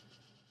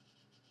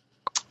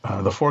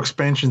 4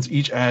 expansions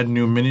each add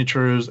new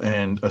miniatures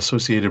and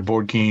associated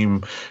board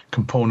game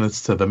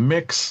components to the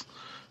mix.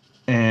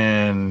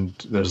 And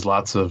there's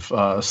lots of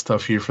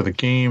stuff here for the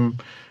game.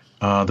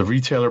 The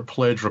retailer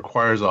pledge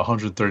requires a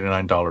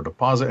 $139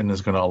 deposit and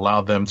is going to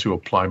allow them to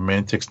apply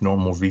Mantic's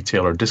normal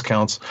retailer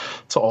discounts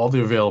to all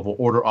the available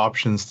order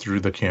options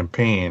through the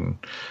campaign.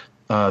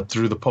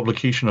 Through the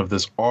publication of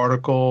this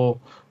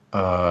article,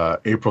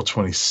 April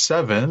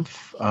 27th,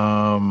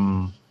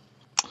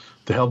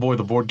 the Hellboy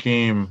the board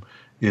game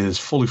is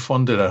fully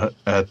funded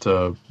at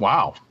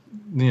more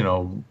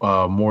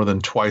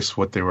than twice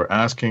what they were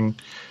asking,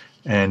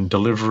 and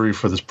delivery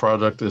for this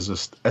product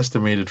is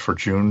estimated for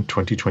June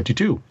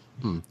 2022.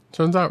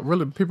 Turns out,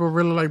 people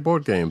really like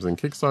board games, and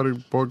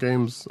Kickstarter board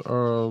games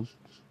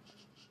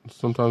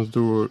sometimes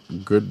do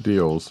good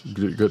deals,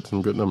 get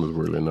some good numbers,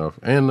 weirdly enough.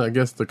 And I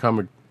guess the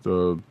comic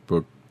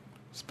book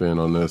spin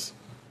on this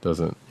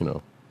doesn't,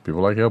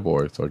 people like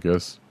Hellboy, so I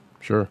guess,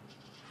 sure.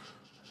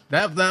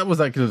 That was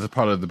like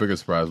probably the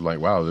biggest surprise. Like,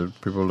 wow,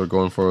 people are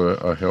going for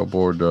a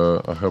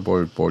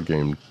Hellboy board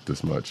game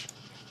this much.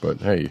 But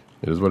hey,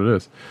 it is what it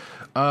is.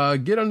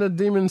 Get on the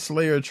Demon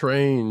Slayer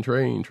train.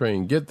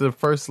 Get the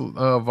first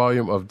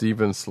volume of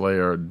Demon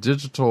Slayer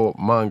digital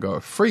manga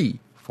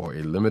free for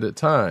a limited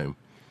time.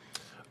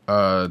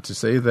 To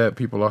say that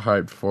people are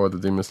hyped for the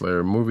Demon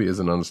Slayer movie is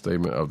an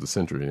understatement of the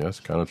century.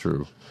 That's kind of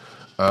true.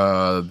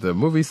 The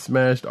movie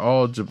smashed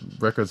all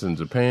records in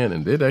Japan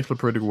and did actually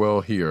pretty well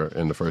here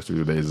in the first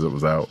 3 days it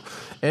was out.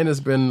 And it's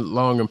been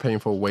long and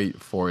painful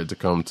wait for it to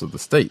come to the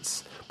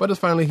States. But it's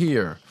finally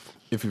here.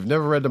 If you've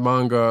never read the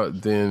manga,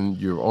 then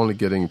you're only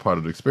getting part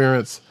of the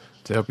experience.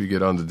 To help you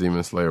get on the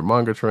Demon Slayer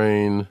manga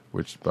train,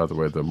 which, by the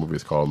way, the movie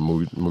is called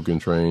Mugen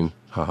Train.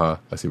 Haha,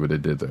 I see what they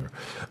did there.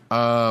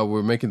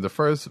 We're making the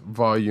first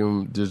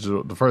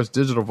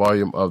digital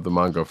volume of the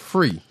manga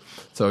free.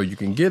 So you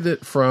can get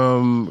it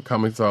from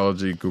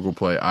Comixology, Google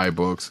Play,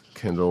 iBooks,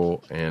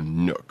 Kindle,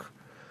 and Nook.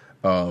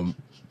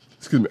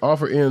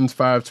 Offer ends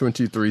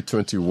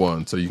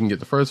 5/23/21. So you can get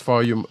the first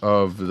volume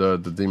of the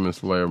Demon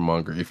Slayer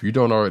manga. If you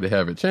don't already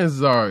have it,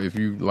 chances are, if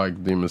you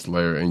like Demon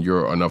Slayer and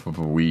you're enough of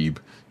a weeb,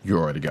 you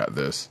already got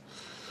this.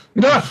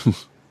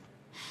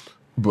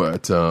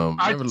 But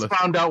I just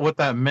found out what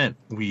that meant,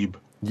 weeb.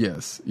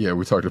 Yes. Yeah,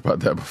 we talked about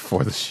that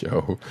before the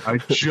show. I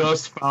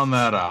just found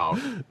that out.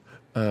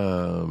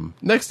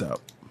 Next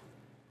up.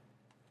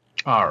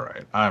 All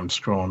right, I'm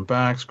scrolling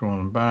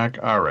back.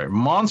 All right,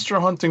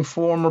 monster hunting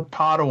former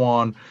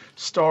Padawan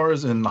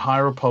stars in the High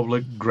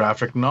Republic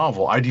graphic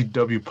novel.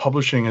 IDW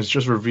Publishing has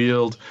just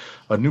revealed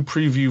a new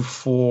preview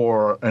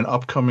for an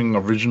upcoming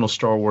original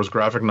Star Wars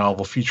graphic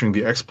novel featuring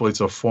the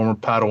exploits of former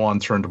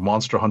Padawan turned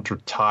monster hunter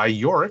Ty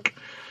Yorick.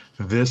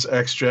 This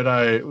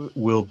ex-Jedi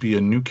will be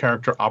a new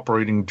character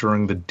operating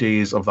during the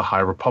days of the High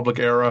Republic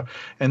era,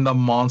 and the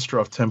monster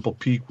of Temple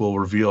Peak will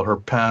reveal her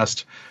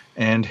past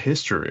and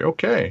history.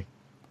 Okay.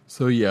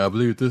 So yeah, I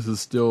believe this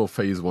is still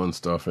phase 1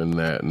 stuff in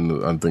that,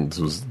 and I think this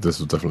was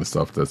definitely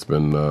stuff that's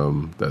been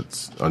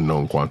that's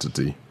unknown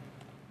quantity.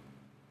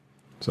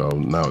 So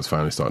now it's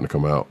finally starting to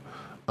come out.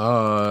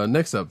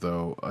 Next up,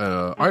 though,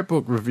 art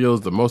book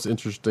reveals the most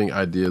interesting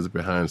ideas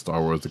behind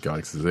Star Wars: The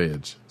Galaxy's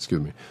Edge.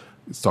 Excuse me,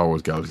 Star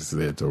Wars: Galaxy's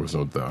Edge. There was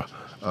no the.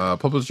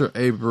 Publisher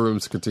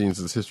Abrams continues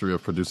his history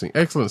of producing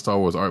excellent Star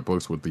Wars art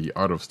books with The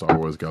Art of Star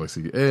Wars: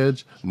 Galaxy's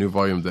Edge, a new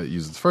volume that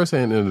uses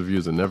first-hand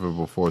interviews and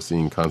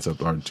never-before-seen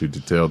concept art to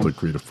detail the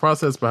creative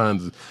process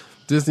behind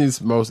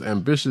Disney's most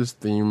ambitious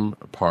theme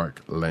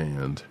park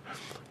land.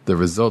 The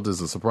result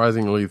is a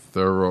surprisingly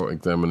thorough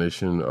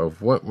examination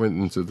of what went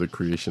into the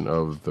creation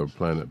of the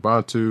planet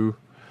Batuu,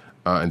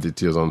 and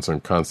details on some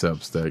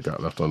concepts that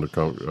got left on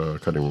the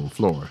cutting room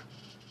floor.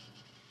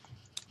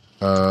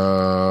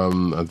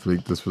 I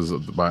think this was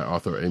by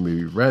author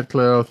Amy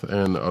Radcliffe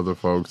and other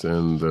folks,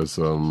 and there's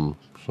some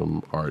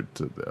art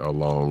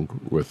along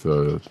with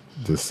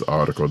this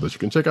article that you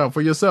can check out for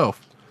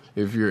yourself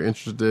if you're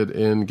interested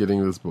in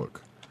getting this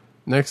book.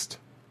 Next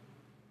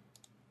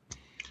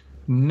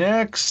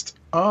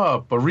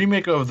up, a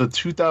remake of the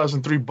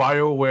 2003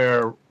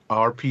 BioWare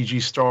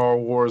RPG Star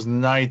Wars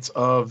Knights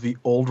of the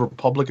Old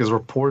Republic is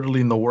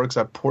reportedly in the works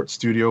at Port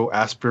Studio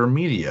Aspyr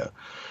Media.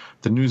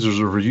 The news was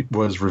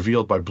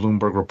revealed by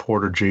Bloomberg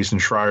reporter Jason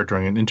Schreier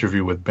during an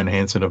interview with Ben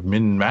Hansen of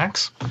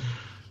MinMax.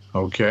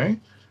 Okay.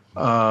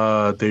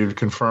 They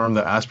confirmed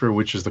that Aspyr,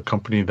 which is the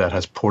company that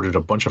has ported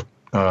a bunch of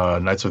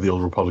Knights of the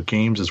Old Republic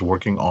games, is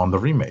working on the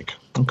remake.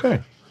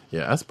 Okay.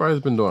 Yeah, Aspyr has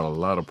been doing a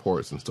lot of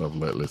ports and stuff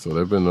lately, so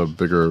they've been a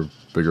bigger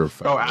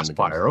factor. Oh,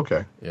 Aspyr,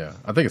 okay. Yeah,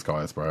 I think it's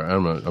called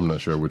Aspyr. I'm not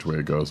sure which way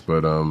it goes,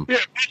 but yeah,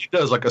 it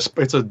does. Like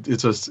it's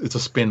a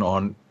spin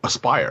on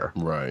Aspire,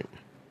 right?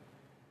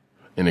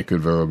 And it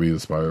could very well be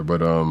Aspyr,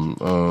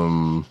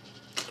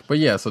 but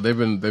yeah. So they've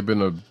been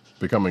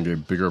becoming a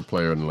bigger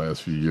player in the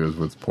last few years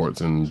with ports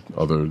and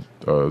other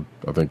I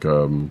think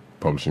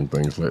publishing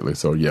things lately.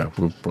 So yeah,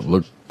 we'll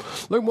look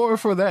more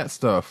for that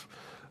stuff.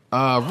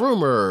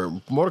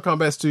 Rumor: Mortal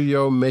Kombat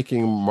Studio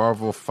making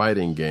Marvel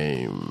fighting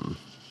game,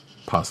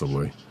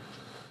 possibly.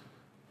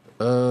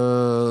 Yaddy.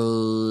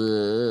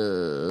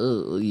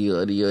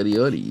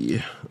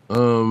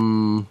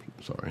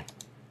 Sorry.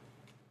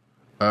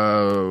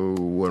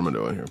 What am I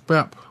doing here?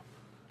 Bap.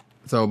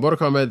 So, Mortal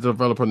Kombat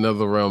developer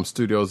NetherRealm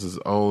Studios is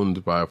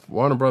owned by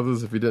Warner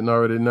Brothers, if you didn't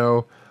already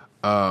know.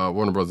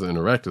 Warner Brothers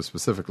Interactive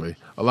specifically,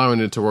 allowing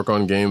it to work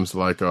on games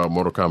like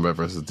Mortal Kombat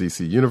vs.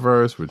 DC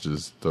Universe, which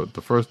is the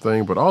first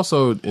thing, but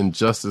also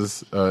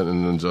Injustice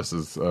and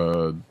Injustice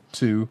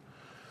 2,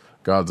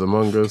 Gods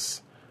Among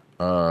Us.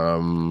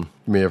 You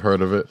may have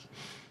heard of it.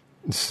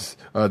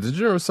 The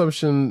general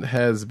assumption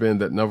has been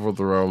that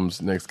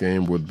NetherRealm's next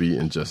game would be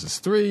Injustice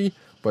 3,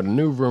 but a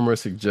new rumor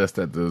suggests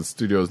that the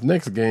studio's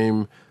next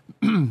game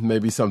may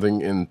be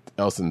something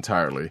else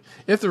entirely.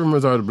 If the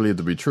rumors are believed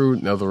to be true,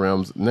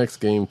 NetherRealm's next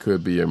game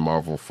could be a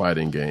Marvel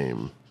fighting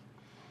game.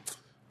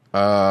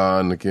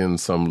 And again,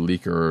 some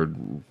leaker,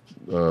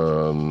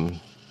 some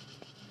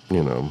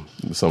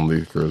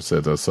leaker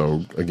said that,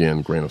 so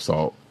again, grain of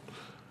salt.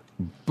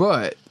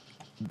 But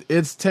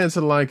it's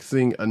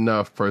tantalizing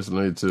enough,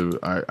 personally, to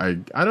I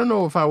don't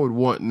know if I would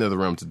want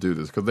NetherRealm to do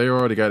this, because they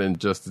already got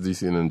Injustice,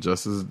 DC and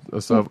Injustice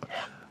and stuff.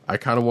 I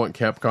kind of want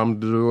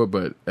Capcom to do it,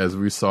 but as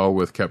we saw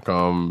with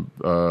Capcom,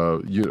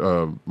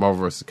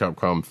 Marvel vs.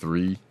 Capcom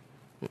 3,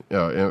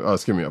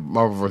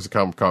 Marvel vs.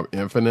 Capcom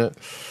Infinite,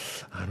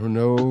 I don't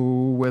know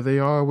where they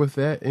are with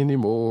that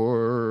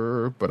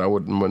anymore, but I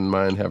wouldn't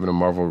mind having a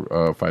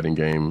Marvel fighting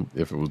game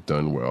if it was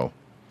done well.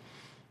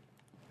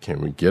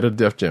 Can we get a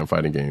Def Jam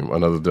fighting game,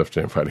 another Def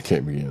Jam fighting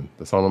game again?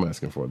 That's all I'm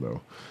asking for,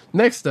 though.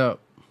 Next up,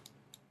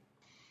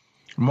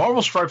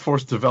 Marvel Strike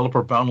Force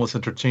developer Boundless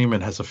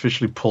Entertainment has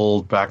officially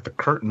pulled back the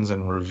curtains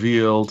and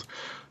revealed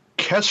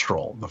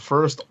Kestrel, the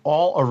first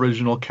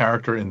all-original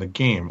character in the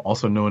game,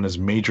 also known as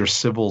Major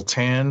Sybil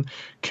Tan.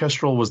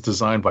 Kestrel was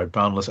designed by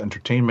Boundless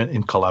Entertainment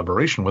in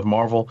collaboration with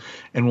Marvel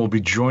and will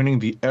be joining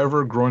the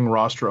ever-growing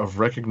roster of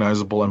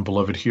recognizable and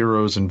beloved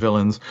heroes and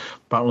villains.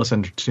 Boundless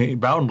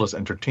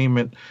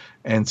Entertainment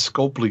and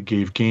Scopely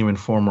gave Game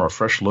Informer a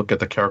fresh look at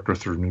the character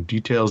through new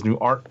details, new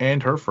art,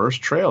 and her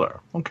first trailer.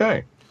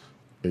 Okay.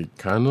 It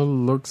kind of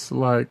looks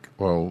like,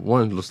 she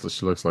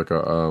looks like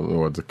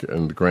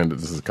and granted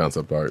this is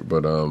concept art,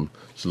 but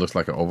she looks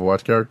like an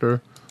Overwatch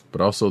character,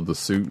 but also the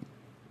suit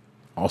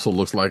also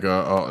looks like an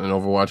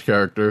Overwatch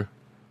character.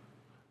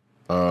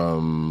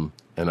 And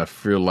I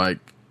feel like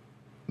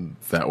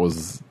that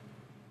was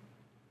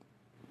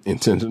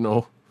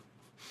intentional.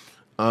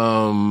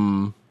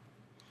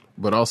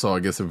 But also, I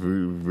guess if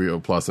we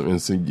apply some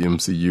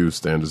MCU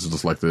standards, it's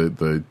just like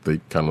the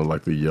kind of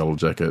like the Yellow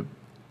Jacket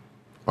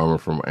armor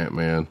from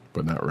Ant-Man,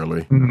 but not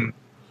really.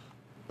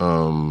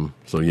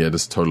 So yeah,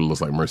 this totally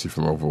looks like Mercy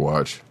from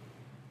Overwatch.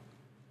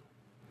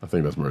 I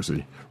think that's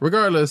Mercy.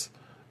 Regardless,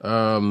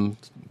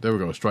 there we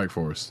go, Strike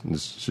Force.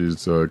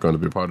 She's going to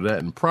be a part of that,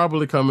 and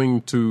probably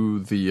coming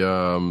to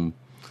the,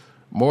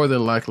 more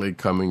than likely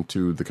coming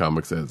to the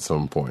comics at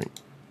some point.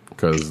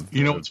 Because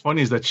what's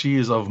funny is that she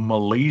is of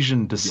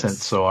Malaysian descent,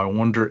 Yes. so I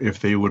wonder if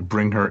they would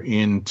bring her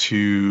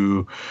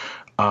into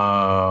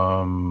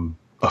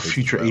a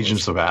future Atlas.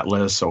 Agents of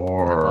Atlas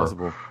or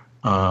possible.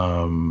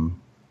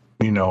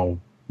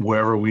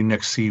 wherever we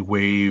next see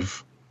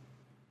Wave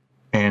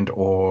and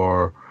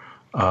or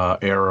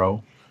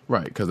Arrow.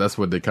 Right, because that's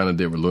what they kind of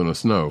did with Luna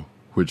Snow,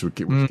 which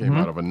came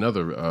out of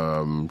another,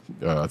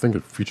 I think, a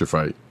Future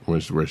Fight,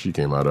 where she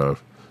came out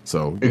of.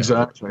 So yeah,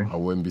 Exactly. I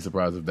wouldn't be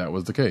surprised if that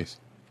was the case.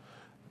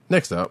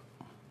 Next up,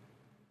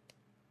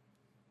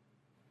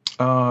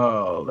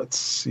 Let's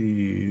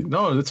see.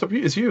 No,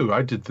 it's you.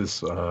 I did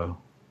this.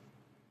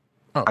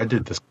 I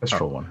did this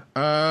Kestrel one.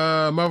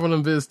 Marvel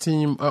and Viz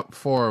team up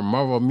for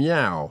Marvel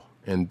Meow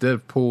and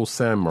Deadpool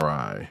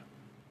Samurai.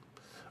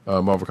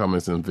 Marvel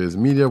Comics and Viz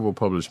Media will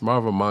publish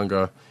Marvel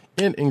manga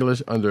in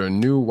English under a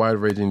new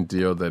wide-ranging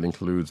deal that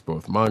includes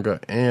both manga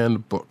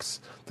and books.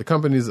 The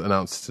companies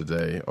announced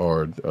today,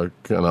 or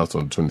announced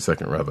on the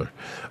 22nd, rather.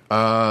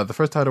 The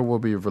first title will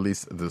be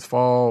released this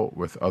fall,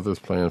 with others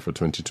planned for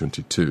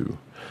 2022.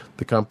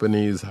 The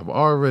companies have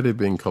already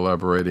been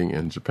collaborating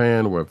in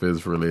Japan, where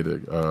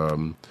Viz-related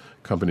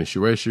company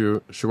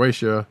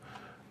Shueisha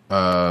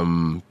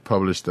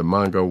published the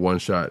manga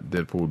one-shot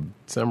Deadpool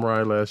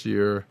Samurai last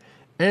year,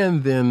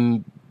 and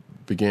then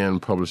began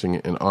publishing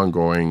an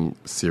ongoing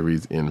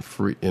series in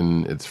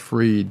its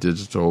free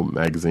digital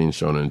magazine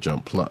Shonen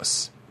Jump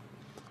Plus.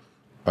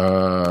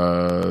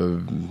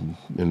 And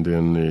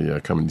then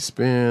the company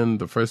Spin.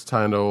 The first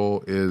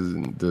title is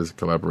this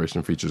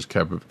collaboration features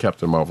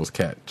Captain Marvel's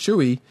cat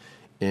Chewie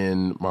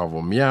in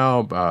Marvel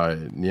Meow by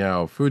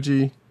Niao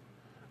Fuji.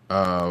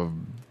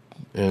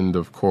 And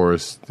of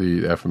course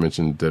the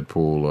aforementioned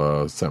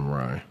Deadpool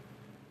Samurai.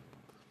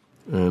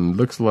 And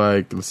looks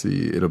like, let's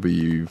see, it'll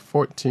be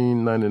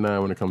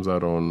 $14.99 when it comes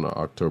out on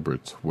October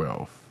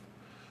 12th.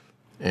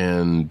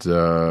 And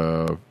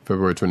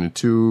February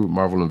 22,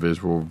 Marvel and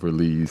Viz will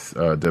release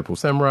Deadpool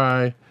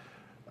Samurai.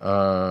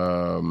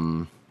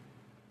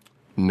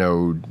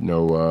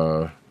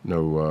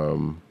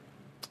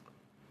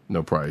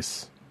 No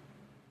price.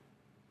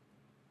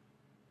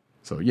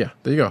 So yeah,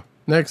 there you go.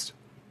 Next.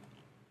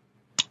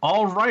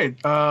 All right.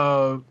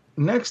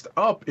 Next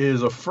up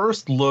is a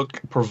first look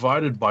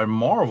provided by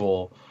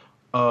Marvel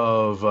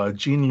of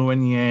Jean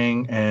Luen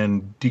Yang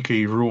and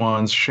DK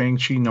Ruan's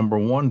Shang-Chi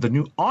 #1, the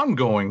new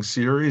ongoing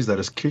series that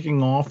is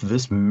kicking off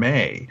this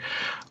May.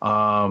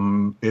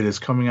 It is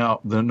coming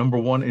out, the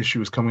 #1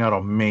 issue is coming out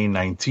on May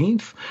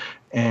 19th,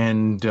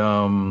 and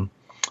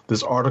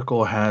this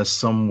article has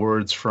some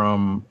words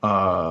from,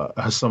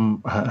 has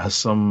some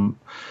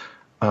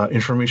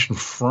information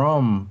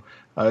from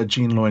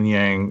Jean Luen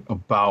Yang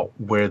about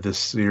where this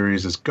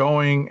series is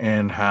going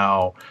and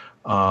how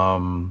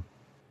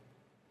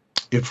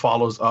it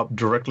follows up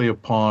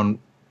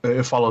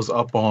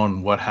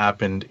on what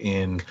happened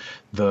in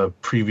the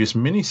previous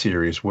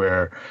miniseries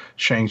where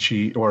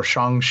Shang-Chi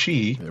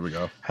There we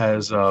go.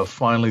 has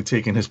finally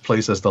taken his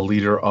place as the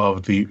leader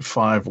of the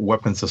Five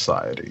Weapon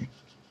Society.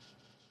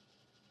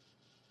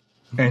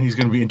 And he's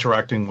going to be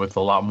interacting with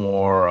a lot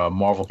more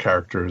Marvel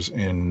characters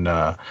in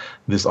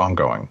this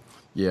ongoing.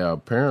 Yeah,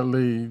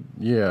 apparently,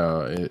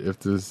 yeah. If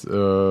this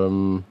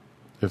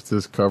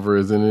cover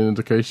is an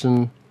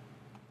indication,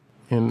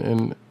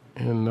 in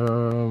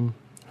a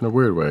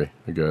weird way,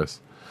 I guess.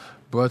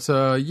 But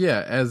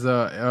yeah, as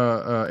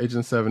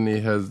Agent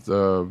 70 has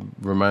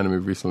reminded me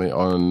recently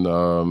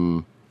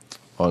on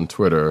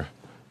Twitter,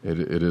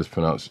 it is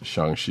pronounced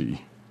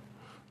Shang-Chi.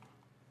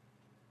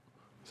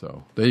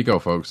 So there you go,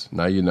 folks.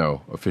 Now you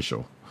know,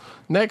 official.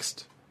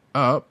 Next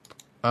up,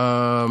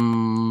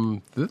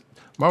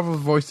 Marvel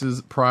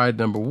Voices Pride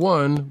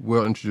 #1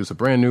 will introduce a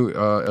brand new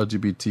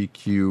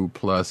LGBTQ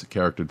plus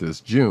character this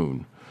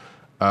June.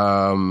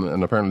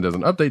 And apparently there's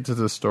an update to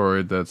this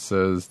story that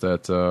says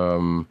that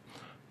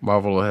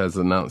Marvel has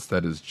announced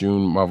that its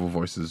June Marvel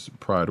Voices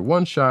Pride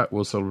one-shot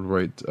will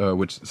celebrate,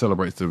 which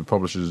celebrates the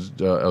publisher's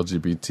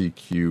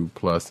LGBTQ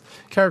plus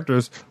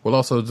characters, will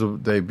also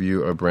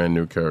debut a brand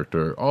new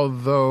character,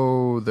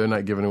 although they're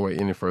not giving away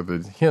any further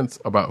hints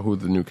about who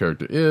the new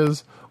character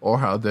is or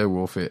how they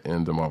will fit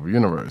in the Marvel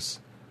Universe.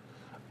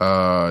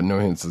 No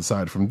hints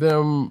aside from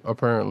them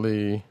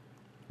apparently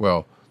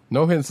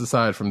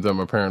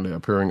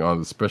appearing on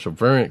the special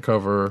variant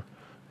cover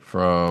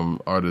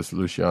from artist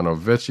Luciano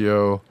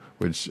Vecchio,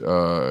 which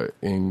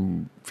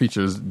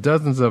features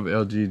dozens of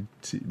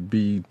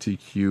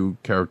LGBTQ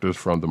characters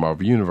from the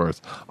Marvel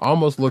Universe.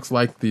 Almost looks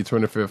like the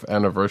 25th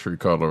anniversary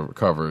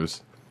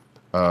covers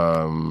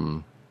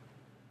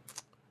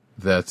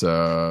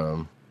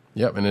that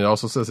Yep, and it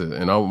also says it.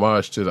 In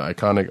homage to the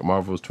iconic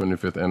Marvel's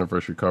 25th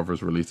anniversary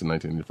covers released in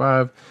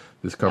 1985,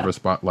 this cover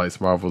spotlights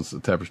Marvel's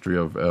tapestry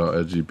of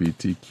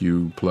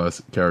LGBTQ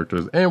plus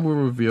characters and will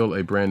reveal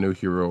a brand new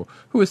hero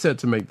who is set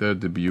to make their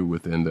debut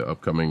within the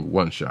upcoming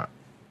one-shot.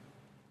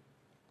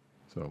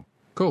 So,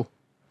 cool.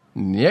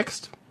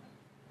 Next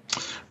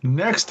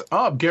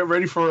up, get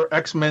ready for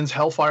X-Men's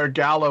Hellfire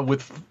Gala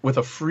with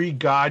a free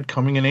guide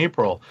coming in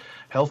April.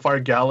 Hellfire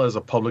Gala is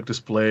a public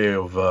display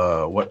of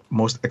what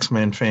most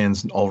X-Men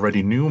fans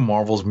already knew.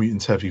 Marvel's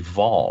mutants have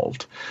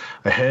evolved.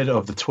 Ahead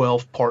of the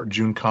 12-part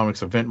June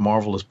Comics event,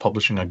 Marvel is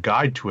publishing a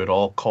guide to it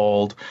all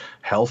called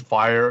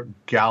Hellfire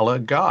Gala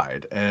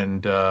Guide.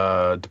 And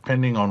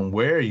depending on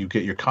where you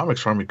get your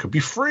comics from, it could be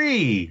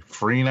free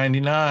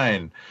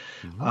 $99.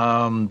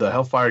 Mm-hmm. The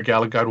Hellfire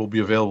Gala Guide will be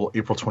available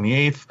April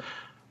 28th.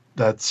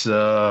 That's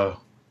that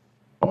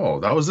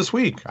was this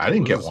week. I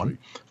didn't get one.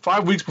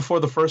 5 weeks before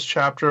the first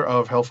chapter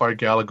of Hellfire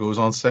Gala goes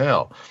on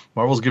sale.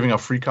 Marvel's giving out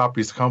free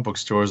copies to comic book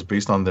stores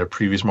based on their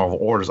previous Marvel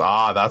orders.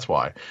 That's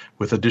why.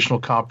 With additional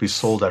copies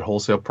sold at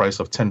wholesale price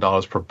of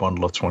 $10 per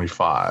bundle of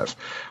 25.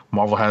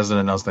 Marvel hasn't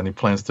announced any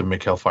plans to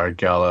make Hellfire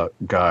Gala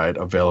Guide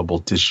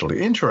available digitally.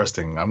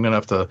 Interesting. I'm going to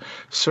have to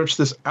search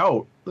this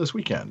out this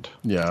weekend.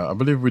 Yeah, I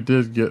believe we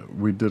did get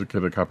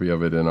a copy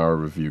of it in our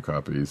review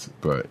copies,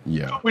 but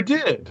yeah. We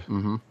did.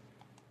 Mm-hmm.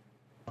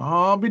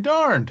 I'll be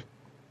darned.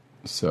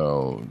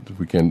 So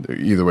we can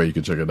either way you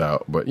can check it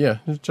out. But yeah,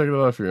 just check it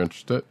out if you're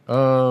interested.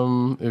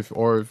 If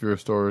your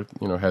store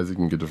has it, you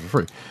can get it for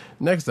free.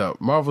 Next up,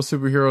 Marvel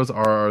superheroes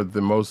are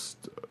the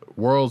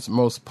world's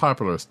most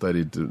popular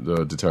study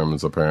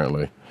determines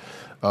apparently.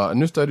 A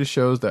new study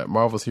shows that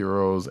Marvel's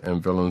heroes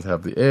and villains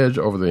have the edge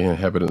over the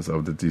inhabitants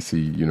of the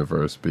DC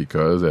universe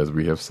because, as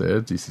we have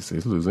said, DC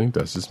stays losing.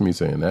 That's just me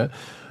saying that.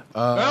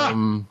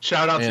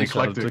 Shout out to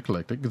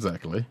Eclectic.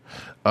 Exactly.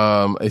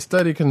 A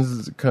study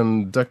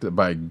conducted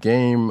by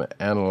Game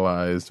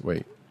Analyzed.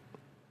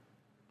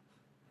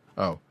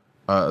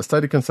 A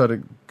study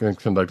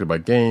conducted by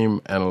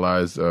Game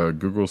analyzed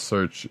Google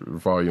search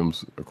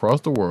volumes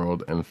across the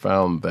world and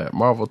found that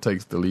Marvel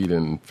takes the lead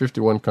in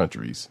 51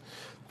 countries.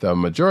 The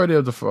majority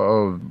of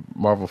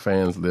Marvel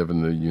fans live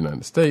in the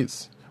United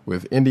States,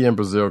 with India and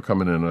Brazil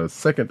coming in a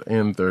second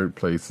and third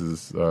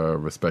places,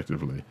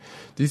 respectively.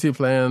 DC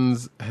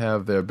plans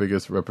have their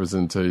biggest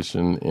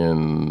representation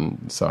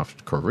in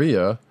South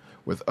Korea,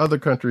 with other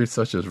countries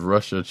such as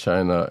Russia,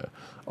 China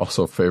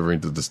also favoring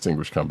the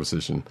distinguished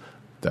composition.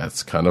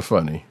 That's kind of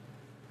funny.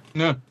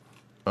 Yeah.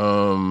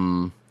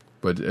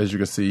 But as you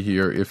can see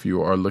here, if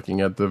you are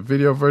looking at the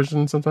video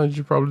version, sometimes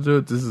you probably do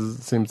it.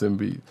 Seems to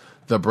be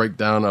the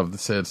breakdown of the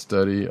said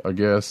study, I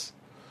guess.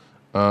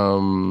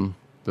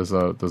 There's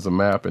a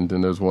map, and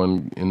then there's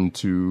one in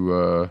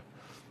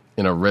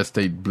a red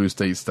state, blue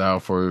state style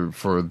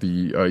for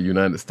the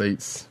United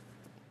States.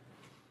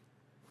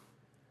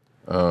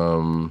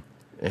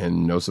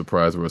 And no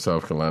surprise where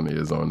South Carolina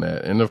is on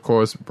that. And of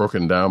course,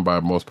 broken down by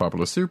most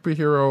popular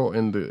superhero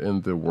in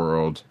the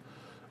world.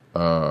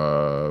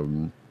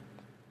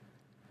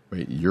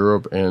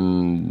 Europe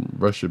and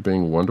Russia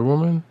being Wonder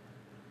Woman?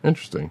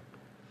 Interesting.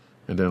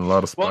 And then a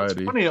lot of Spidey. Well,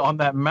 it's funny, on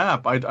that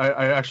map, I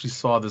actually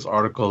saw this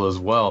article as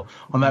well.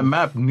 On that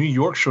map, New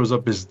York shows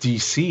up as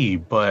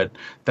DC, but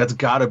that's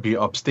got to be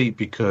upstate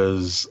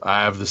because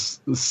I have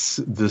this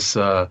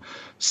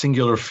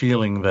singular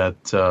feeling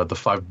that the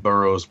five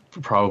boroughs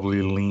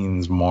probably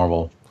leans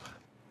Marvel.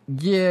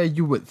 Yeah,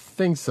 you would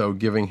think so,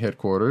 given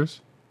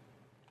headquarters.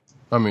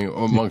 I mean,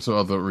 amongst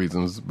other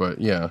reasons,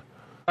 but yeah.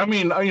 I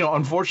mean,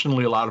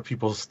 unfortunately, a lot of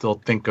people still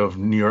think of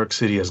New York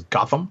City as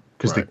Gotham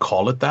because they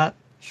call it that.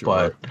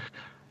 Sure.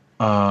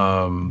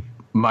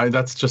 But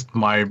that's just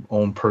my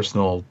own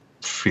personal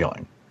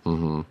feeling.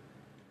 Mm-hmm.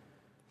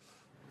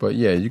 But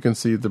yeah, you can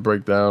see the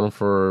breakdown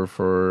for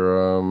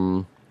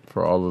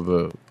all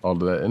of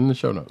that in the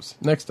show notes.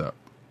 Next up,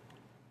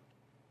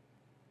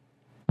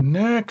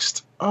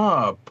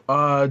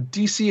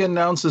 DC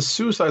announces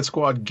Suicide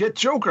Squad Get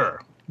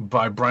Joker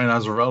by Brian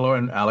Azzarello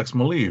and Alex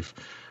Maleev.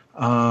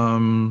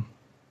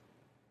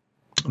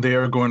 They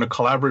are going to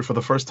collaborate for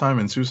the first time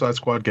in Suicide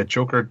Squad Get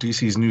Joker,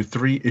 DC's new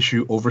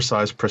 3-issue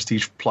oversized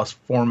Prestige Plus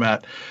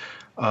format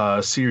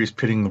series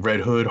pitting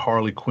Red Hood,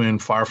 Harley Quinn,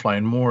 Firefly,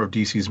 and more of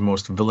DC's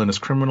most villainous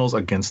criminals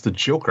against the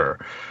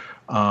Joker.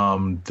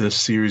 This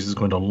series is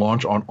going to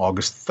launch on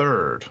August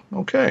 3rd.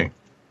 Okay.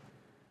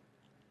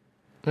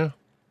 Yeah.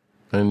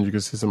 And you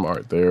can see some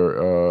art there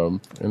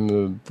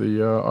in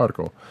the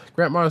article.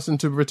 Grant Morrison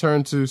to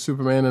return to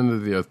Superman under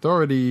the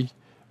Authority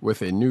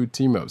with a new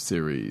team-up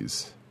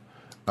series.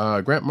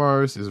 Grant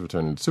Morrison is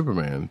returning to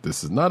Superman.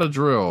 This is not a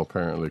drill,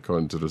 apparently,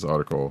 according to this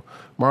article.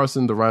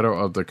 Morrison, the writer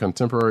of the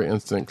contemporary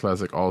instant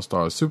classic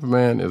All-Star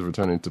Superman, is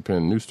returning to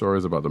pen new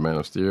stories about the Man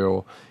of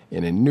Steel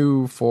in a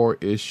new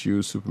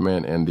 4-issue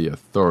Superman and the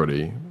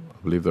Authority.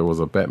 I believe there was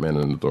a Batman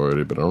and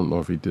Authority, but I don't know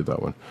if he did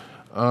that one.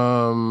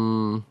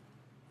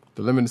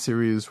 The limited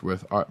series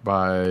with art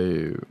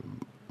by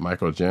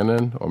Michael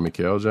Janin,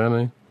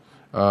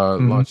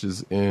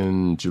 Launches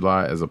in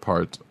July as a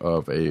part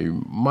of a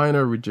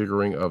minor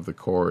rejiggering of the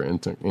core in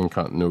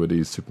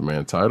continuity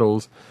Superman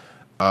titles.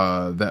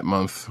 That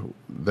month,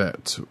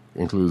 that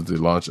includes the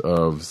launch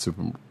of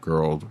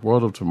Supergirl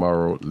World of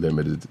Tomorrow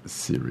limited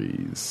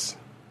series.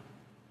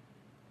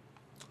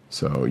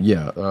 So,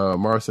 yeah,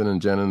 Morrison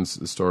and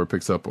Jennings' story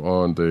picks up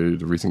on the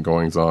recent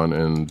goings-on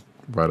and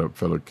write-up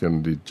Philip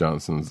Kennedy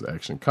Johnson's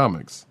Action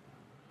Comics.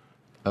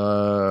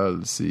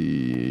 Let's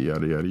see,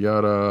 yada, yada,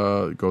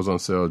 yada. It goes on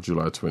sale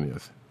July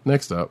 20th.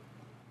 Next up.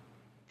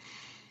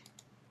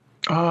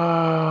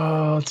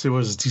 Let's see, what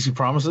is it, DC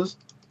Promises?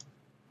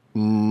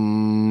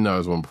 No,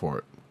 there's one before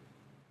it.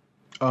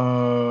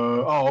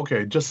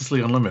 Okay, Justice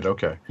League Unlimited,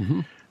 okay.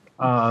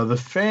 The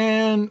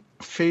fan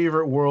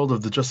favorite world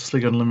of the Justice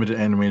League Unlimited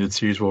animated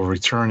series will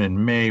return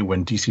in May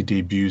when DC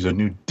debuts a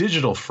new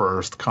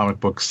digital-first comic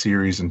book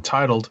series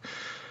titled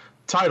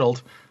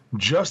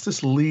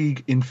Justice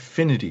League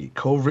Infinity,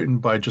 co-written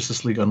by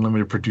Justice League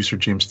Unlimited producer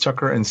James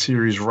Tucker and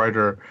series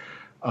writer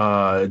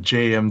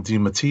J.M.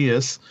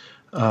 DeMatteis.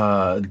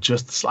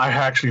 I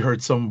actually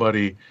heard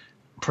somebody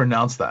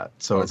pronounce that,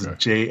 so It's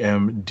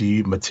J.M.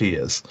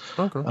 DeMatteis.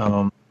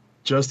 Okay.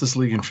 Justice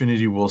League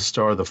Infinity will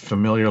star the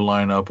familiar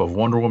lineup of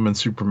Wonder Woman,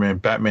 Superman,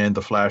 Batman,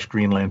 The Flash,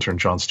 Green Lantern,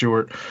 Jon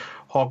Stewart,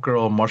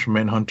 Hawkgirl, Martian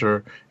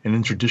Manhunter, and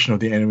in tradition of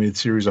the animated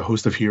series, a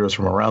host of heroes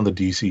from around the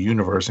DC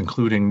universe,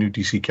 including new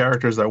DC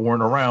characters that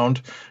weren't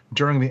around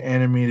during the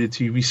animated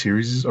TV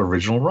series'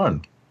 original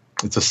run.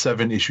 It's a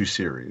 7-issue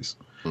series,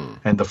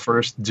 and the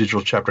first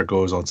digital chapter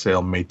goes on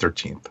sale May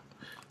 13th.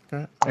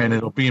 Okay. And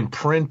it'll be in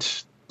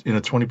print, in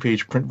a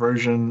 20-page print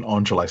version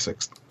on July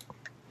 6th.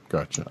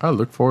 Gotcha. I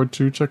look forward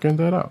to checking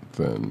that out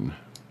then.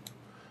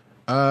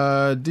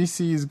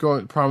 DC's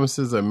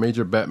promises a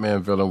major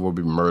Batman villain will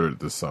be murdered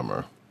this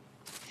summer.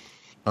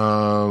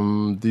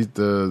 So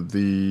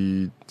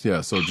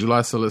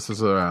July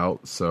solicitors are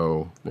out,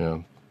 so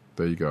yeah,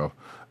 there you go.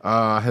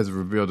 Has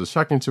revealed a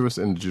shocking twist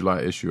in the July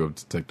issue of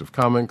Detective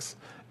Comics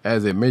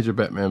as a major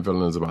Batman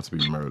villain is about to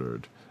be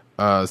murdered.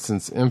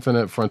 Since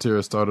Infinite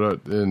Frontier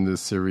started in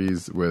this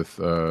series with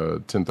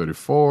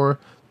 1034,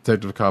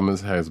 Detective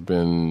Comics has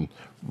been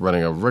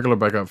running a regular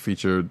backup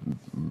feature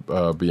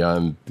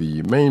beyond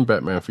the main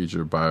Batman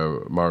feature by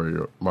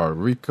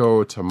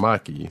Mariko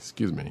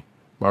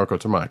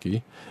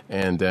Tamaki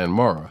and Dan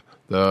Mora.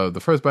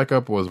 The first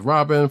backup was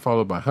Robin,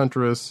 followed by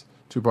Huntress,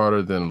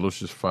 two-parter, then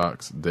Lucius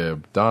Fox,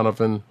 Deb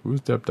Donovan.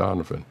 Who's Deb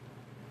Donovan?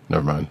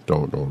 Never mind.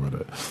 Don't worry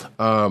about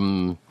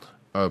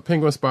it.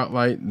 Penguin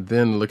Spotlight,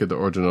 then look at the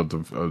origin of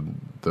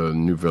the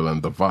new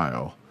villain, the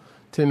Vial.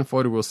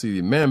 1040 will see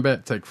the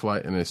Man-Bat take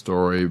flight in a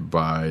story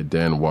by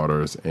Dan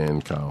Waters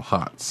and Kyle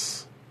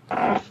Hotz.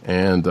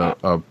 And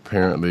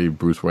apparently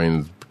Bruce Wayne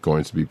is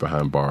going to be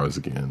behind bars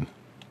again.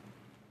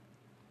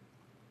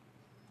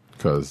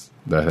 Because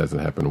that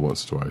hasn't happened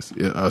once or twice.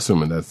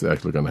 Assuming that's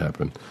actually going to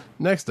happen.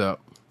 Next up,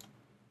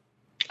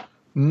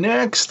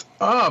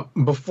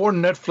 before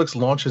Netflix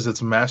launches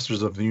its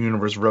Masters of the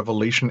Universe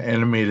Revelation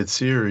animated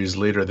series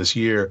later this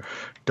year,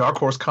 Dark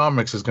Horse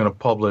Comics is going to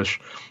publish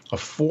a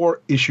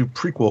 4-issue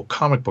prequel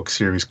comic book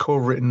series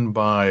co-written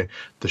by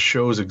the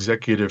show's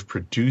executive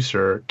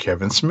producer,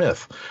 Kevin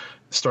Smith.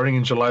 Starting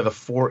in July, the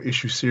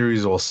 4-issue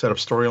series will set up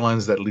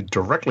storylines that lead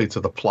directly to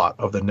the plot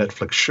of the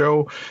Netflix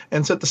show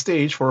and set the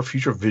stage for a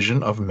future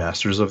vision of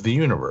Masters of the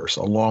Universe,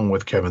 along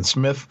with Kevin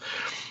Smith.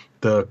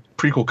 The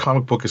prequel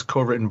comic book is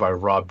co-written by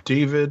Rob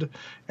David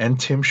and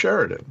Tim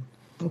Sheridan.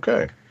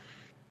 Okay.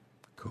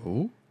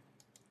 Cool.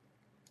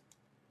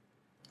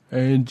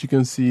 And you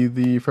can see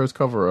the first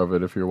cover of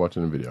it if you're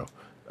watching the video.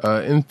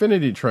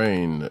 Infinity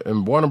Train.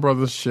 And Warner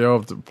Brothers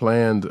shelved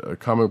planned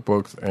comic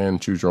books and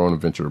Choose Your Own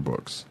Adventure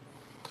books.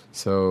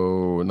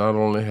 So not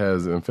only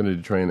has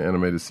Infinity Train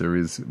animated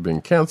series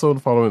been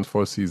canceled following its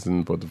 4th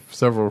season, but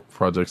several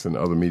projects in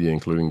other media,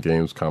 including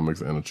games, comics,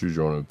 and a Choose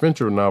Your Own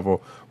Adventure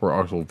novel, were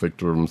also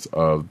victims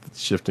of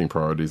shifting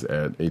priorities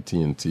at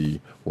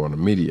AT&T Warner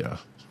Media.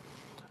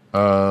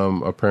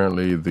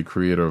 Apparently, the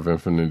creator of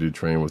Infinity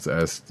Train was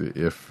asked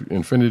if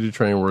Infinity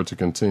Train were to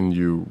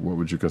continue, what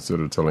would you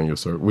consider telling your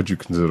story? Would you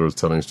consider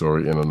telling a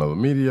story in another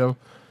media?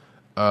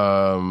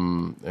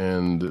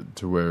 And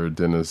to where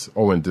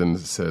when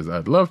Dennis says,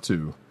 I'd love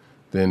to.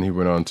 Then he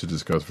went on to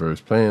discuss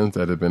various plans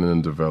that had been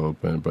in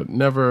development but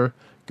never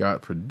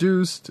got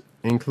produced,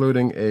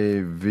 including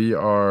a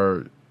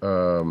VR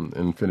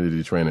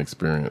Infinity Train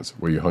experience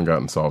where you hung out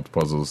and solved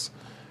puzzles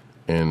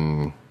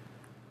in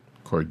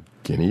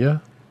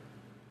Corginia.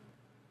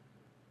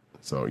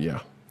 So,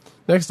 yeah.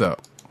 Next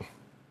up.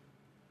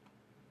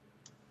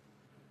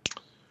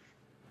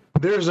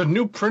 There's a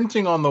new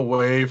printing on the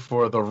way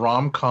for the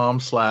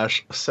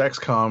rom-com/sex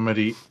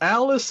comedy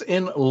Alice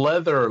in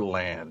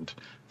Leatherland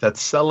that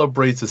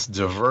celebrates its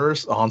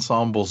diverse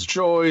ensemble's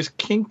joys,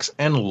 kinks,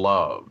 and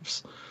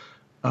loves.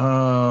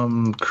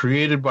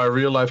 Created by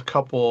real-life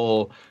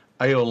couple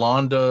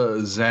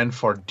Iolanda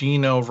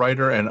Zanfardino,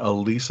 writer, and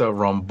Elisa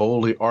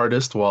Romboli,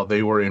 artist, while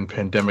they were in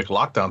pandemic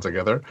lockdown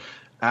together,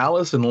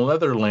 Alice in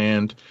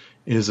Leatherland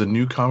is a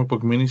new comic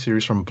book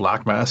miniseries from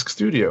Black Mask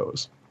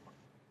Studios.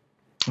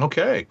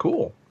 Okay,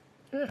 cool.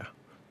 Yeah.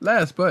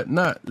 Last but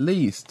not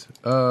least,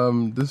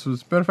 this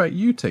was, matter of fact,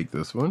 you take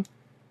this one.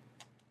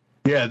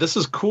 Yeah, this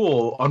is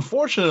cool.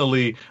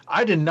 Unfortunately,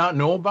 I did not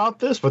know about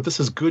this, but this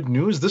is good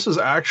news. This is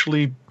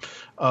actually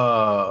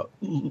the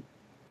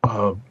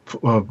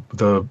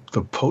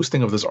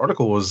posting of this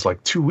article was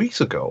like 2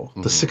 weeks ago,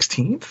 the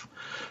 16th.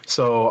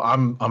 So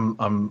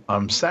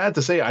I'm sad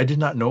to say I did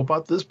not know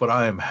about this, but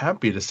I am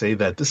happy to say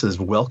that this is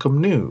welcome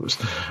news.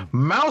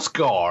 Mouse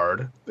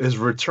Guard is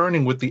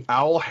returning with the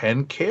Owl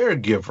Hen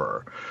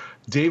Caregiver.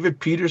 David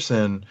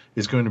Peterson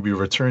is going to be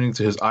returning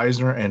to his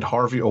Eisner and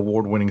Harvey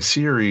Award-winning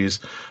series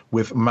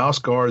with Mouse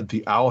Guard,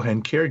 the Owl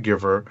Hen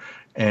Caregiver,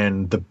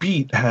 and The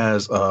Beat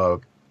has a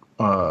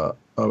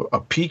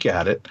peek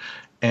at it.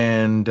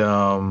 And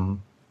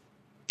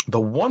the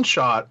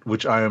one-shot,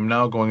 which I am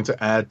now going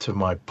to add to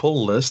my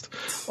pull list,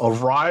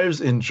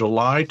 arrives in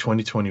July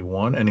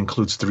 2021 and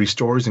includes 3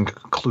 stories,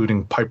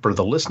 including Piper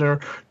the Listener,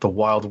 The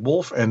Wild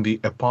Wolf, and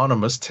the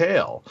eponymous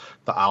tale,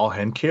 The Owl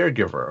Hen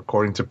Caregiver.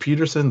 According to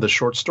Peterson, the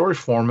short story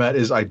format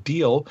is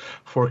ideal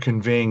for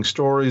conveying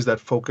stories that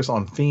focus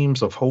on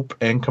themes of hope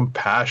and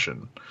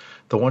compassion.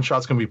 The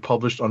one-shot's going to be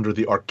published under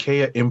the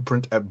Archaea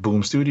imprint at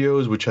Boom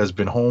Studios, which has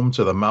been home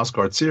to the Mouse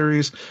Guard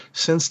series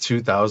since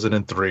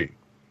 2003.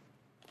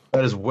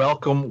 That is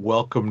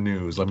welcome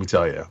news, let me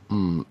tell you.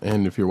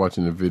 And if you're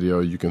watching the video,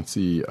 you can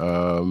see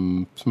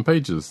some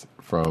pages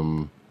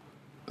from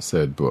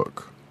said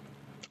book.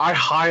 I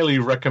highly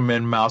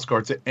recommend Mouse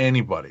Guard to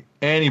anybody.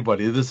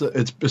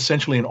 It's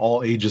essentially an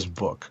all ages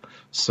book.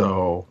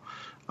 So,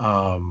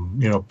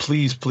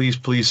 please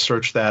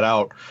search that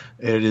out.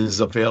 It is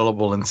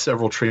available in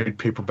several trade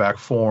paperback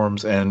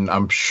forms, and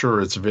I'm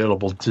sure it's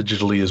available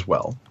digitally as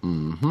well.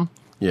 Mm-hmm.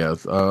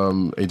 Yes,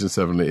 Agent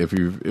 70. If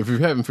you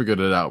haven't figured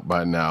it out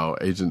by now,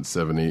 Agent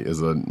 70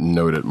 is a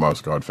noted Mouse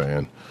Guard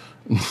fan.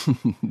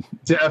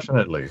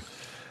 Definitely.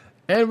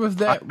 And with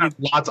that,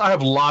 I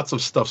have lots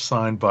of stuff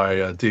signed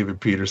by David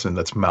Peterson.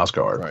 That's Mouse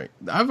Guard. Right.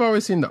 I've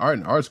always seen the art,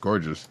 and art's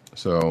gorgeous.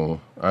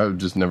 So I've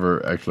just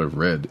never actually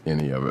read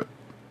any of it.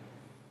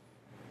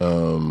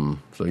 So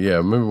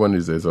yeah, maybe one of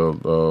these days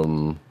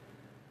I'll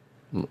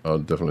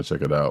definitely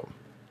check it out.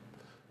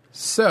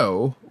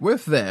 So,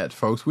 with that,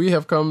 folks, we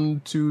have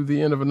come to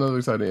the end of another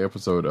exciting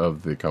episode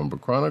of the Comic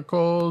Book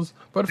Chronicles.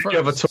 But first,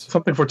 you have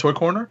something for Toy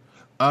Corner?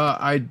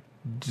 I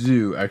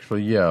do,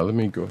 actually. Yeah, let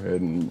me go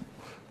ahead and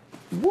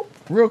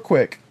real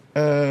quick.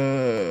 If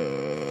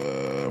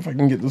I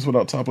can get this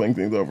without toppling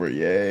things over.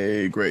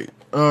 Yay, great.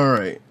 All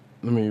right.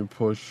 Let me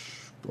push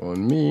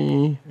on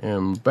me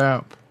and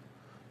bap.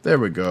 There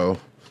we go.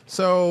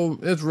 So,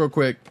 it's real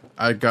quick.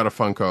 I got a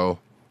Funko.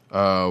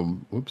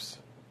 Oops.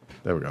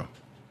 There we go.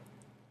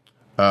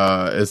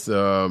 It's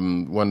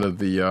one of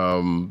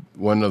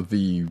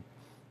the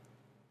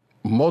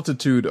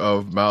multitude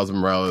of Miles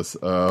Morales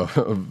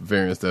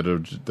variants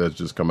that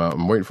just come out.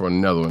 I'm waiting for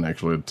another one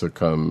actually to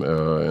come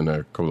in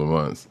a couple of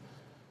months,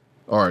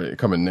 or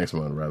coming next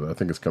month rather. I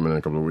think it's coming in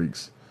a couple of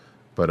weeks.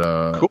 But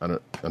cool. I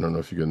don't know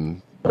if you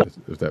can,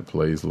 if that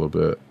plays a little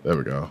bit. There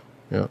we go.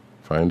 Yeah,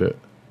 find it.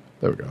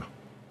 There we go.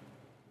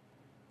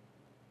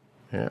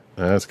 Yeah,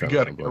 that's kind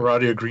of. You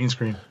got a green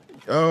screen.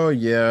 Oh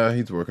yeah,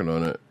 he's working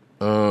on it.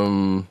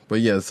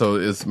 But yeah, so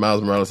it's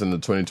Miles Morales in the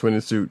 2020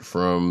 suit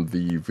from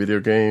the video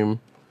game,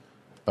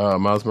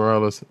 Miles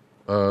Morales,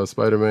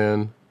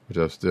 Spider-Man, which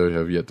I still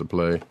have yet to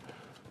play.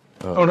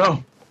 Oh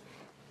no.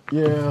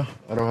 Yeah,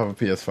 I don't have a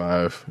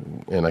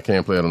PS5, and I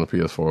can't play it on the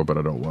PS4, but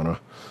I don't wanna.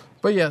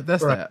 But yeah,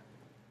 that's right. That.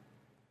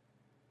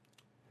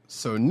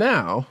 So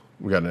now,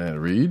 we got an ad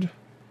read.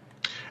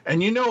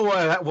 And you know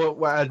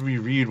what ad we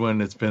read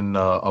when it's been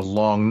a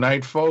long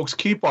night, folks?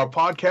 Keep our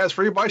podcast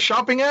free by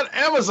shopping at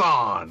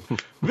Amazon.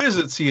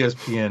 Visit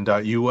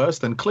CSPN.us,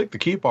 then click the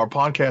Keep Our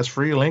Podcast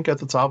Free link at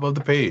the top of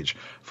the page.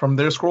 From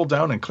there, scroll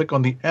down and click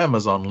on the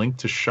Amazon link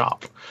to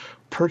shop.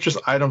 Purchase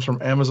items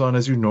from Amazon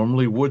as you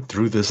normally would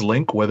through this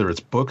link, whether it's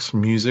books,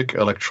 music,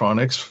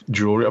 electronics,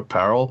 jewelry,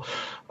 apparel,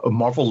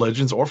 Marvel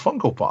Legends, or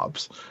Funko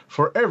Pops.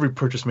 For every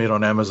purchase made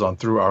on Amazon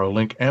through our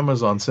link,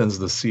 Amazon sends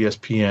the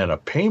CSPN a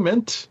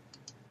payment.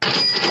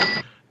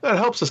 That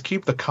helps us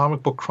keep the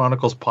Comic Book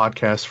Chronicles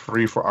podcast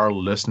free for our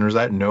listeners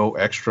at no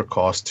extra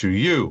cost to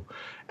you.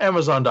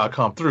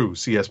 Amazon.com through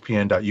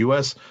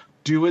CSPN.us.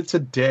 Do it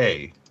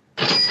today.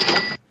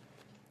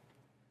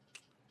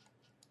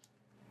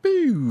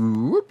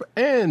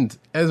 And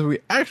as we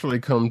actually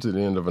come to the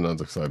end of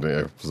another exciting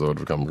episode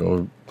of Comic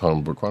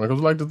Book Chronicles,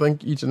 I'd like to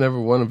thank each and every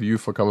one of you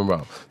for coming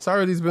by.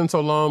 Sorry these been so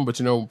long, but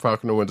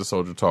Falcon and Winter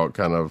Soldier talk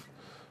kind of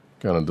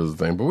does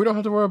the thing. But we don't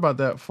have to worry about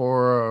that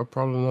for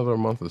probably another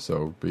month or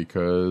so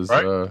because,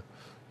 right.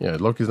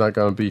 Loki's not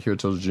going to be here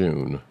till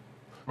June.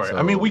 Right. So,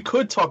 I mean, we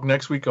could talk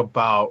next week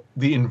about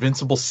the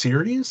Invincible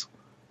series.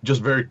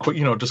 Just very quick,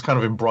 just kind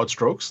of in broad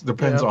strokes.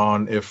 Depends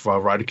on if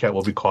Rider Cat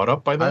will be caught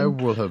up by then. I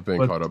will have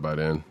been caught up by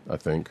then, I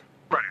think.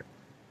 Right.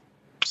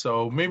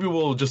 So maybe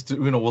we'll just,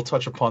 we'll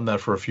touch upon that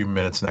for a few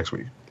minutes next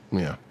week.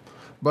 Yeah.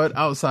 But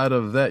outside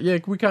of that,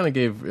 we kind of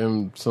gave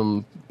him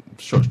some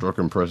short stroke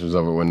impressions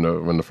of it when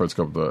the first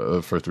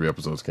first 3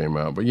 episodes came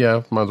out. But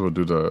yeah, might as well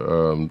do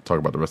the talk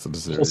about the rest of the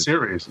series. Whole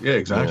series, yeah,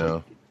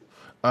 exactly.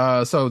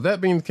 Yeah. So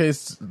that being the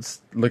case,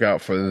 look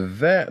out for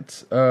that.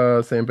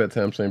 Same bat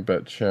time, same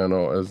bat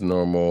channel as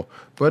normal.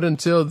 But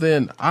until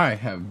then, I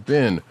have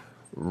been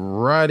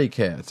Roddy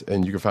Cat,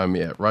 and you can find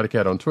me at Roddy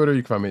Cat on Twitter.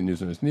 You can find me at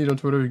News Nerds Need on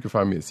Twitter. You can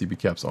find me at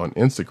CBCaps on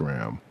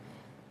Instagram.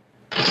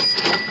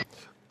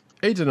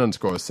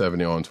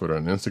 Agent_70 on Twitter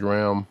and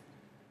Instagram.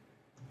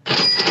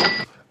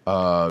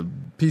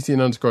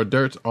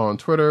 PC_Dirt on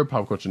Twitter.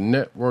 Pop Culture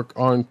Network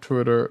on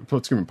Twitter.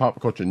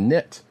 Pop Culture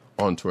Net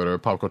on Twitter.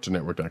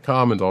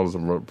 PopCultureNetwork.com and all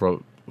the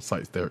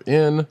sites they're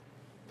in.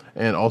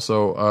 And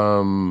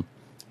also,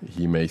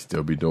 he may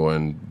still be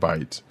doing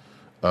Byte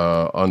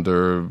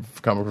under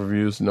comic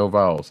reviews, no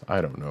vowels.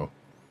 I don't know.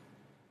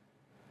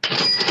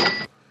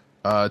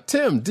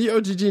 Tim,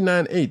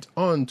 DOGG98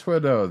 on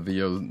Twitter,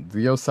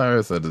 the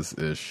Osiris that is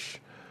ish.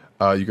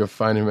 You can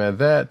find him at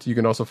that. You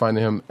can also find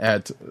him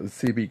at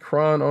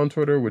CBCron on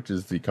Twitter, which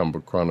is the Comic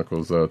Book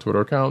Chronicles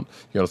Twitter account.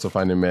 You can also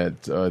find him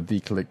at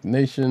The Click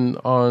Nation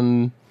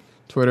on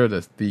Twitter.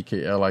 That's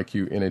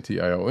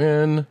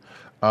DKLIQNATION.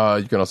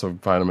 You can also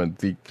find him at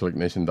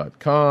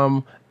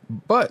theclicknation.com.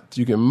 But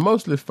you can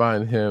mostly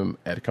find him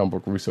at Comic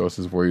Book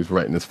Resources, where he's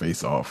writing his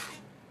face off.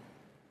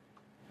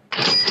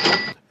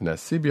 And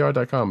that's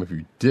CBR.com if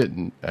you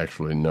didn't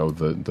actually know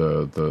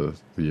the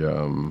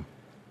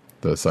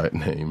site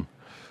name.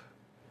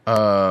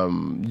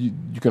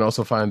 You can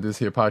also find this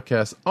here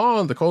podcast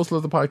on the Cold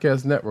Slither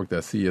Podcast Network.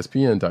 That's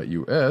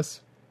CSPN.us.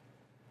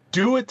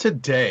 Do it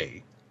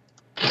today.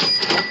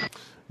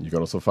 You can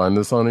also find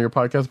this on your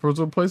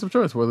podcast place of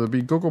choice, whether it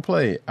be Google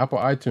Play, Apple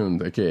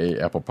iTunes, aka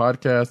Apple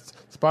Podcasts,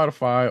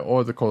 Spotify,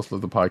 or the Cold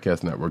Slither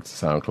Podcast Network's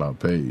SoundCloud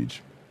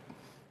page.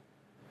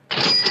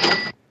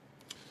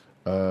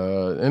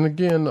 And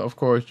again, of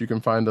course, you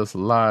can find us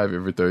live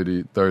every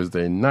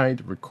Thursday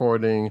night,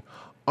 recording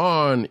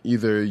on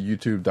either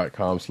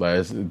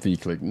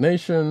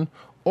youtube.com/theclicknation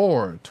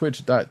or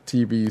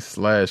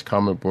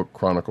twitch.tv/Comic Book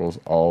Chronicles,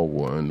 all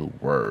one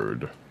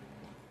word.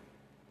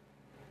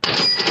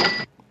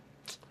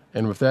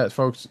 And with that,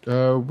 folks, we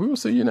will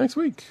see you next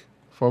week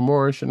for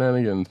more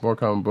shenanigans, more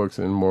comic books,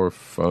 and more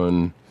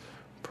fun.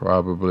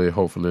 Probably,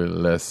 hopefully,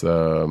 less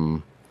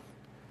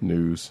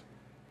news.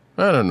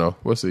 I don't know.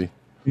 We'll see.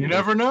 You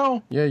never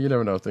know. Yeah, you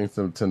never know. Things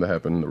tend to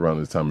happen around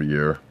this time of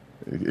year.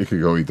 It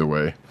could go either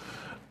way.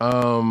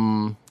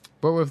 But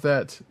with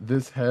that,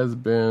 this has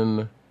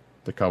been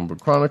the Comic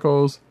Book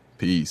Chronicles.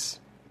 Peace.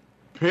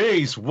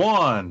 Peace.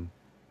 One.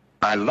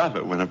 I love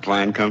it when a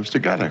plan comes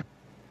together.